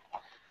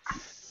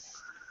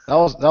 That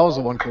was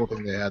the one cool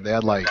thing they had. They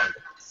had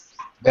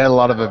a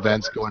lot of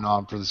events going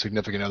on for the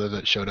significant other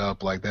that showed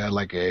up. Like they had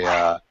like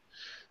a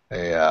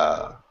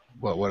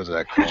what is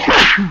that called?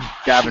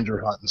 Scavenger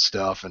hunt and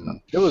stuff. And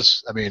it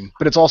was, I mean,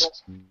 but it's also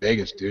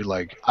Vegas, dude.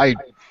 Like I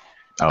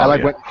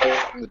went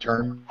to the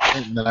tournament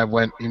and then I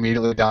went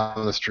immediately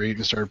down the street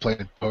and started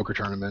playing poker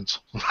tournaments.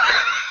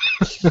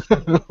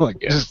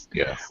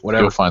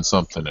 Whatever. Go find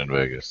something in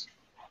Vegas.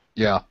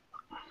 Yeah,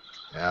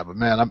 but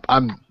man,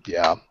 I'm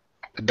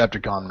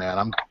Adepticon,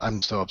 man.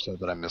 I'm so upset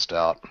that I missed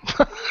out.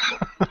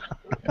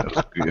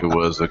 It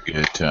was a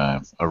good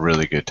time, a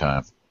really good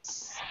time.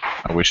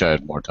 I wish I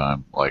had more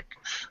time. Like,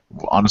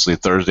 honestly,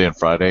 Thursday and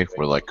Friday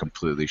were like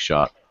completely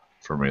shot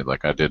for me.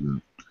 Like, I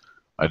didn't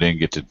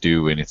get to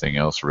do anything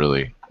else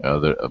really.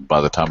 By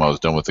the time I was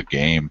done with the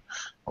game,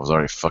 I was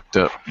already fucked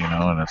up,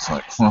 And it's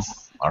like, well,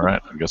 all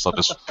right, I guess I'll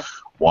just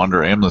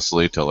wander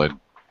aimlessly till I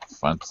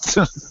find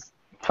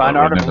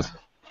Artemis.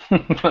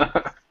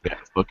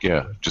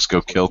 Yeah, just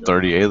go kill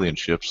 30 alien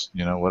ships,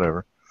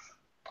 whatever.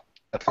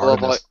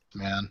 Artemis,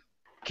 man.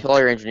 Kill all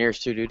your engineers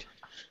too, dude.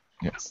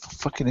 Yeah,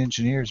 fucking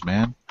engineers,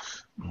 man.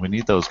 We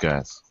need those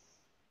guys.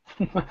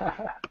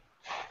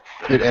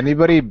 Did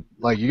anybody,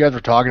 like you guys were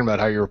talking about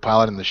how you were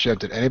piloting the ship,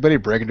 did anybody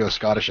break into a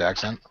Scottish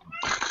accent?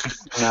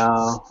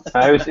 No.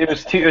 It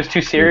was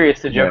too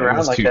serious to joke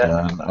around like that.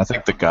 Done. I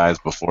think the guys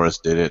before us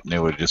did it, and it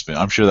would have just been.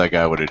 I'm sure that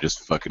guy would have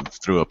just fucking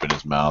threw up in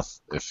his mouth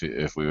if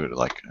we would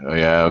like. Oh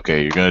yeah,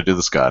 okay, you're gonna do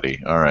the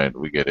Scotty. All right,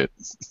 we get it.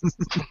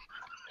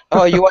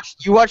 Oh, you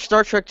watch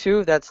Star Trek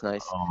too? That's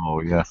nice.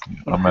 Oh yeah,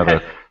 I'm at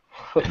a.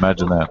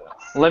 Imagine that.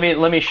 Let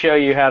me show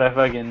you how to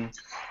fucking.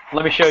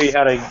 Let me show you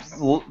how to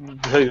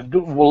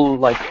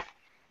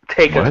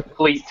take a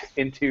fleet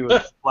into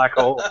a black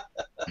hole.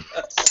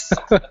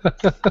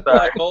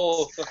 Black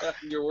hole.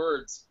 Your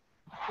words.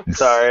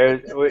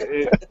 Sorry, I was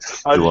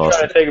just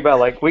trying to think about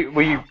like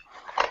we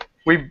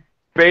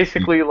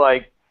basically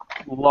like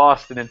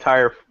lost an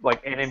entire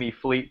like enemy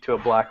fleet to a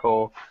black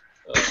hole.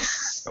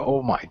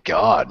 Oh my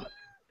god!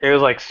 It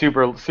was like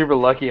super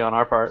lucky on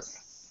our part.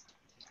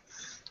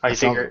 How you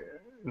think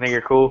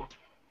you're cool,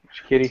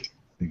 Kitty?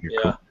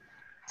 Yeah,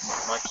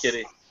 my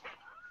kitty.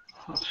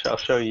 I'll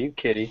show you,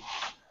 Kitty.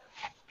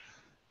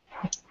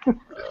 Is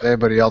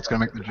anybody else gonna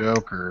make the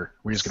joke, or are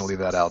we just gonna leave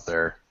that out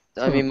there?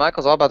 I mean,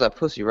 Michael's all about that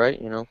pussy, right?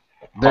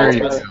 There you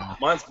go.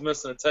 Mine's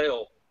missing a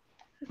tail.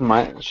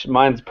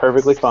 Mine's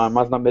perfectly fine.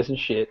 Mine's not missing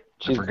shit.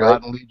 The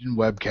Forgotten Legion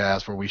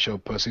webcast where we show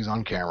pussies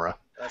on camera.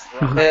 That's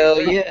right.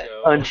 Hell yeah.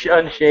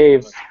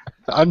 Unshaved.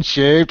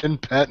 Unshaved and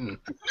petting.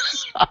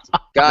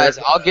 Guys,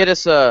 I'll get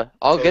us that.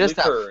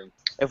 Purring.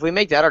 If we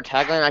make that our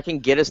tagline, I can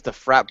get us the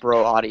frat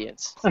bro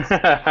audience. For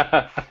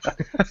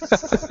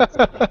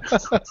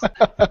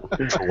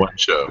one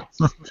show.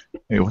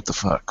 Hey, what the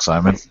fuck,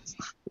 Simon?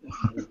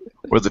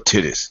 Where are the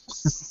titties?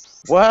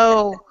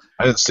 Well,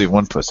 I didn't see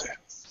one pussy.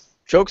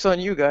 joke's on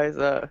you guys.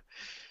 But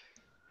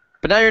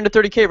now you're into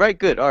 30K, right?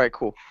 Good. All right,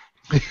 cool.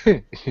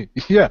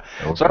 Yeah.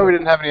 Sorry we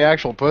didn't have any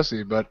actual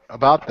pussy, but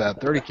about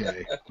that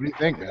 30K. What do you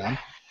think, man?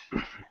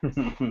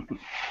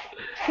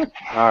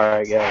 All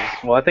right, guys.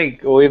 Well, I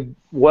think we've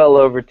well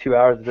over 2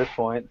 hours at this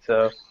point,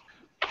 so.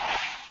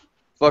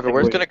 Fuck it,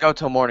 we're just gonna go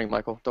till morning,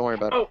 Michael. Don't worry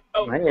about it.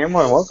 Hey, you're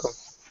more than welcome.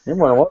 You're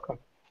more than welcome.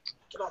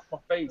 Get off my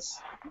face.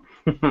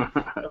 This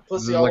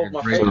Pussy is all like over a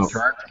my great face.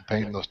 turret from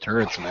painting those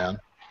turrets, man.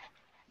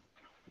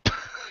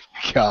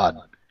 God.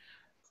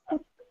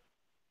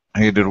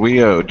 Hey, did we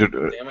Damn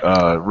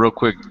it. real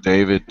quick,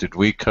 David? Did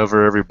we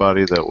cover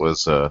everybody that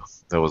was a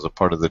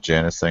part of the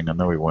Janus thing? I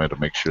know we wanted to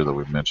make sure that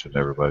we mentioned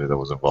everybody that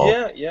was involved.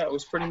 Yeah. It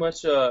was pretty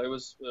much. It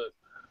was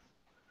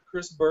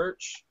Chris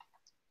Birch.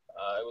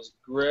 It was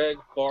Greg,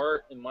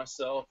 Bart, and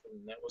myself,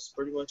 and that was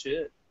pretty much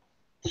it.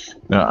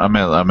 No, I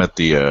meant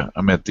the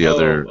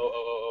other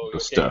Okay.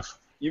 stuff.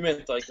 You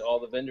meant like all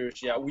the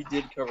vendors. Yeah, we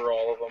did cover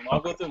all of them. I'll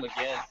go through them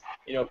again.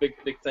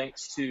 Big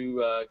thanks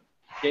to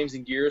Games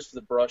and Gears for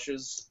the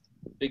brushes.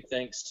 Big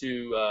thanks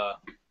to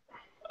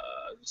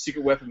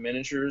Secret Weapon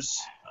Miniatures.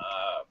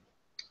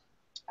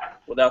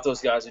 Without those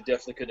guys, we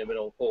definitely couldn't have been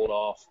able to pull it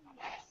off.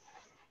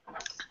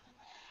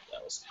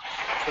 That was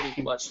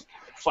pretty much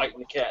fighting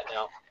the cat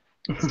now.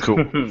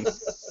 Cool.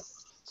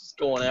 Just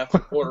going after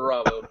Porter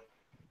Rabo.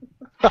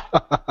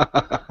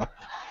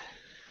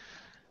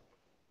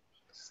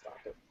 Stop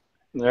it.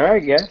 All right,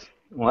 guys.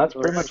 Well, that's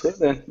pretty much it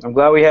then. I'm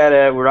glad we had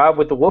Rob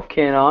with the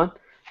Wolfkin on.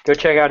 Go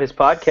check out his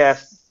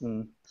podcast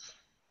and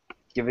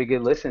give it a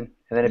good listen.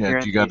 And then if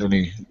you're Do you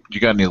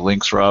got any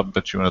links, Rob,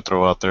 that you want to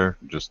throw out there,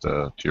 just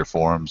to your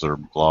forums or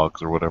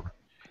blogs or whatever?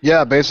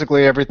 Yeah,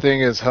 basically everything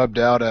is hubbed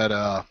out at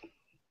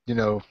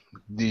the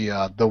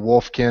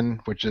Wolfkin,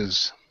 which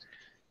is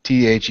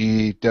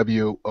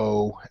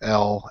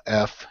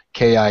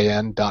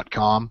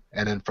THEWOLFKIN.com,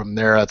 and then from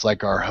there that's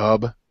like our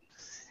hub,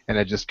 and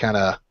it just kind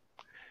of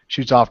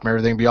shoots off from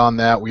everything. Beyond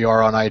that, we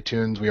are on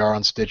iTunes, we are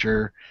on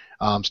Stitcher.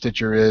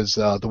 Stitcher is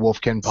the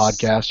Wolfkin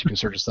podcast. You can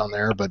search us on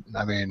there, but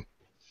I mean,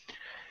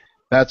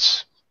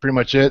 that's pretty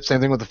much it.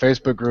 Same thing with the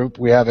Facebook group.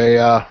 We have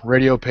a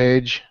radio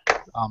page,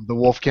 the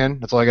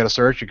Wolfkin. That's all I got to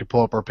search. You can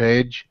pull up our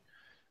page.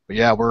 But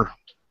yeah, we're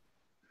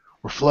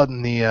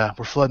flooding the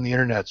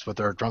internets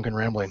with our drunken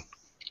rambling.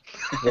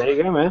 There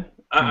you go, man.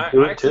 I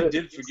actually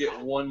did forget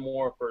one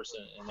more person,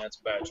 and that's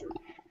Badger.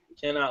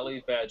 Cannot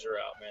leave Badger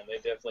out, man. They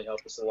definitely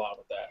helped us a lot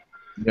with that.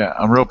 Yeah,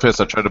 I'm real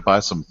pissed. I tried to buy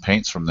some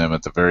paints from them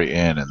at the very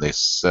end, and they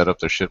set up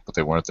their shit, but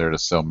they weren't there to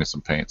sell me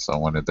some paint, so I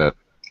wanted that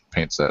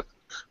paint set.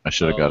 I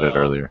should have got it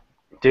earlier.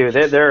 Dude,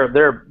 their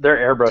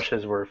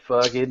airbrushes were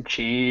fucking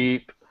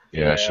cheap.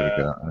 Yeah, I should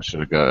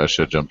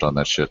have jumped on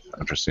that shit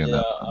after seeing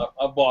that.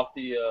 I bought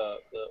the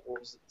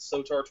what was it,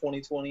 Sotar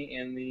 2020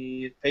 and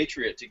the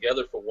Patriot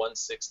together for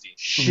 $160.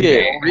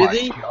 Shit,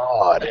 really?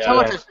 God. That's how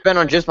much I spent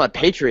on just my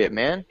Patriot,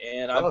 man.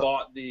 And I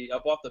bought the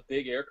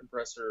big air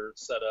compressor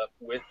setup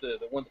with the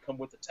one that come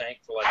with the tank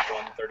for like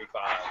 $135.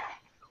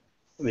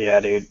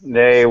 Yeah, dude,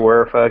 they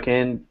were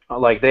fucking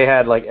they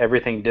had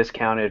everything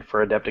discounted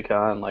for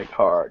Adepticon,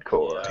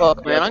 hardcore.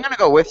 Fuck, man, I'm gonna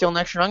go with y'all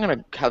next year. I'm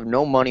gonna have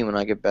no money when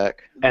I get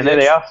back. And then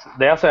they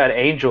also had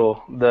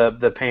Angel,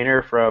 the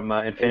painter from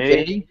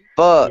Infinity.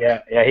 Fuck.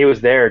 Yeah, he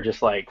was there, just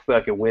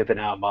fucking whipping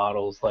out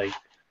models,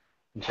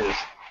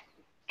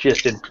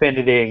 just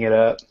infinitying it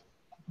up.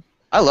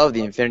 I love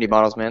the Infinity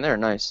models, man. They're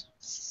nice.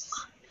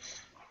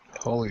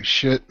 Holy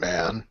shit,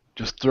 man!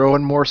 Just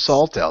throwing more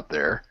salt out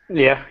there.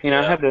 Yeah, I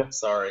had to.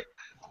 Sorry.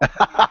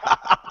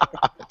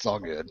 It's all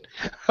good.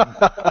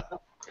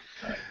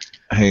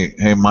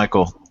 Hey,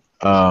 Michael.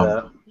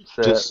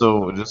 Just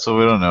so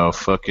we don't know,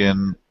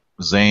 fucking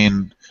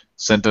Zane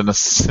sent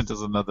us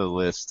another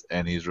list,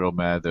 and he's real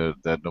mad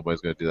that nobody's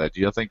gonna do that.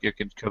 Do you think you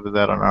can cover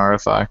that on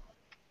RFI?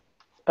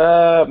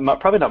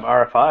 Probably not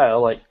RFI.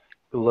 I'll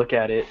look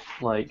at it.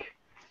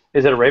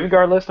 Is it a Raven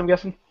Guard list? I'm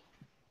guessing.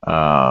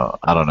 I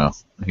don't know.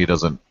 He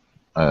doesn't.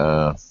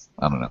 I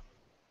don't know.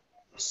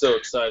 So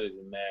excited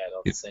and mad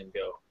on the same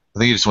go. I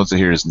think he just wants to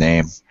hear his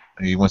name.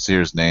 He wants to hear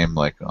his name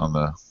on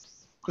the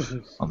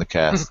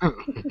cast.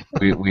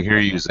 we hear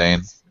you,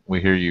 Zane.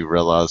 We hear you,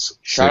 Relaz.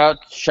 Shout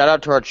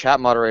out to our chat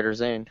moderator,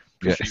 Zane.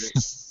 Yeah.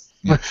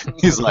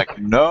 He's like,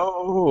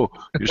 no,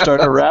 you're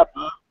starting to wrap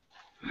up.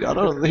 Y'all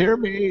don't hear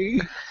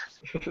me.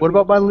 What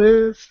about my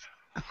list?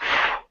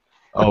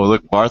 Oh,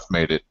 look, Barth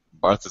made it.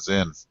 Barth is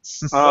in.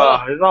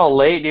 Oh, it's all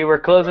late, dude. We're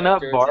closing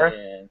up, Barth.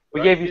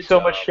 We gave you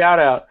so much shout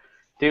out,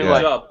 dude.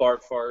 Good job,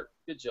 Bart Fart.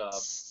 Good job.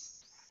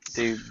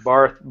 Dude,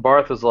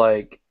 Barth was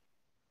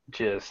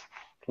just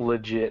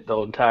legit the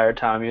entire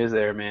time he was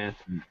there, man.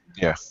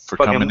 Yeah, for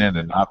coming in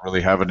and not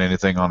really having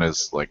anything on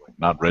his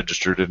not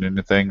registered in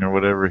anything or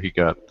whatever. He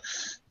got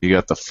the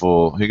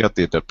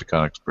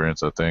Adepticon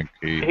experience. I think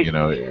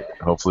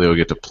hopefully he'll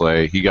get to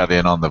play. He got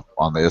in on the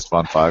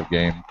Ispan 5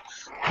 game.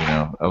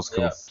 That was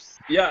cool.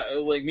 Yeah,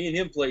 me and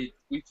him played.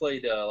 We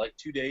played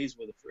 2 days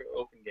with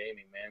Open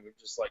Gaming, man. We're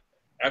just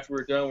after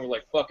we're done, we're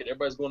like, fuck it,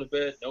 everybody's going to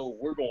bed. No,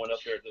 we're going up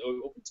there at the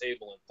open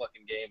table and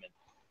fucking gaming.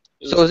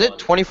 So is it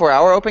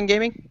 24-hour open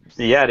gaming?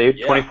 Yeah, dude.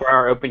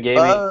 24-hour open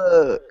gaming.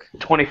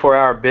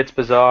 24-hour Bits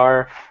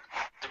Bazaar.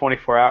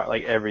 24-hour,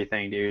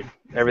 everything, dude.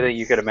 Everything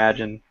you could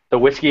imagine. The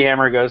Whiskey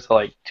Hammer goes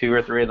to 2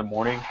 or 3 in the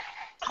morning.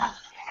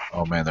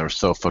 Oh man, they were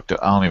so fucked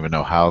up. I don't even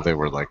know how they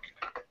were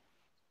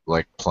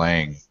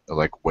playing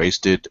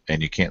wasted,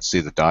 and you can't see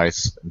the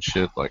dice and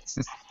shit. I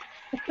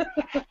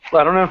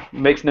don't know. It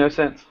makes no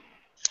sense.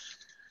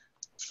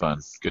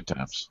 Fun, good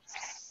times.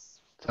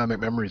 I make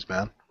memories,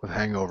 man, with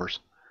hangovers.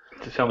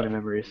 So many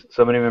memories.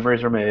 So many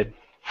memories were made.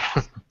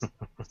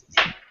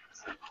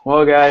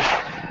 Well, guys,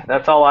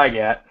 that's all I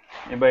got.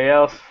 Anybody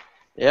else?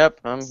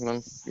 Yep.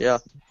 Yeah.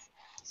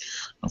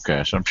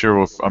 Okay, so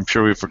I'm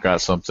sure we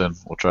forgot something.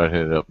 We'll try to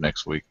hit it up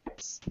next week.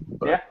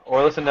 But Yeah,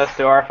 or listen to us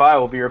to RFI.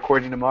 We'll be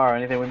recording tomorrow.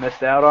 Anything we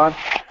missed out on,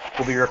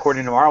 we'll be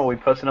recording tomorrow. We'll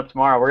be posting up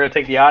tomorrow. We're going to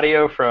take the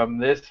audio from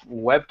this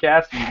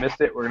webcast. If you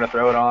missed it, we're going to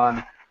throw it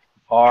on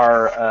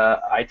our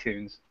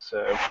iTunes.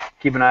 So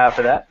keep an eye out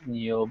for that, and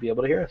you'll be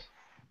able to hear us.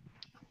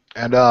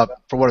 And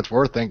for what it's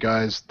worth, thank you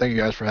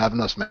guys for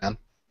having us, man.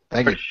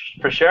 Thank you.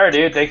 For sure,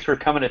 dude. Thanks for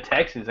coming to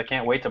Texas. I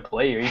can't wait to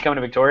play you. Are you coming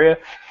to Victoria?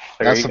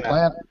 That's the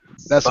plan.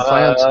 That's the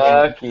plan.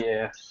 Fuck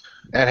yeah.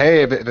 And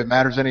hey, if it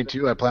matters any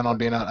too, I plan on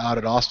being out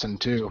at Austin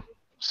too.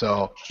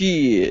 So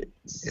Shit.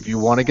 if you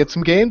want to get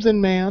some games in,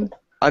 man.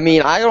 I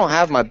mean, I don't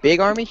have my big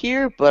army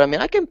here, but I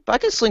mean, I can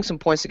sling some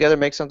points together,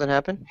 make something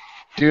happen.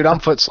 Dude, I'm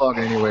foot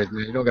slogging anyways,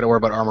 man. You don't got to worry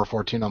about armor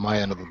 14 on my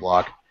end of the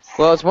block.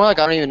 Well, it's more like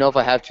I don't even know if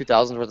I have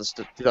 2,000 worth of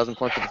 2,000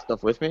 points worth of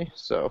stuff with me.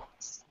 So.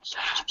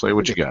 just play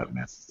what you got,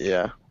 man.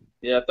 Yeah.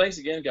 Yeah, thanks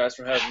again, guys,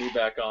 for having me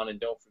back on, and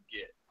don't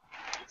forget,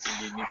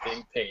 if you need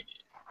anything painted.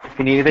 If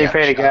you need anything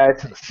painted,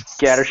 guys,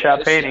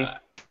 Scattershot Painting.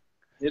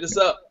 Hit us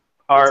up.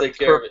 Our We'll take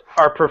care of it.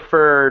 Our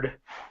preferred.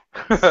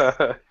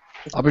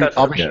 I'll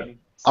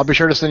be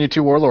sure to send you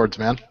 2 warlords,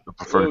 man.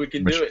 Oh, we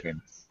can do it.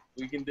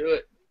 We can do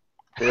it.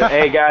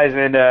 Hey guys,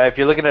 and if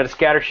you're looking at a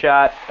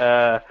scattershot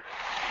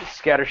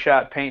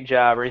paint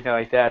job or anything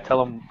like that,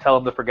 tell them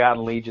the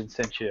Forgotten Legion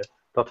sent you.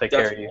 They'll take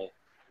care of you.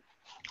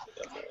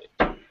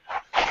 Definitely.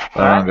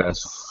 All right,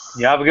 guys.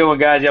 You have a good one,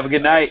 guys. You have a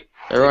good night.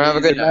 Everyone have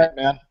a good night,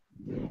 man.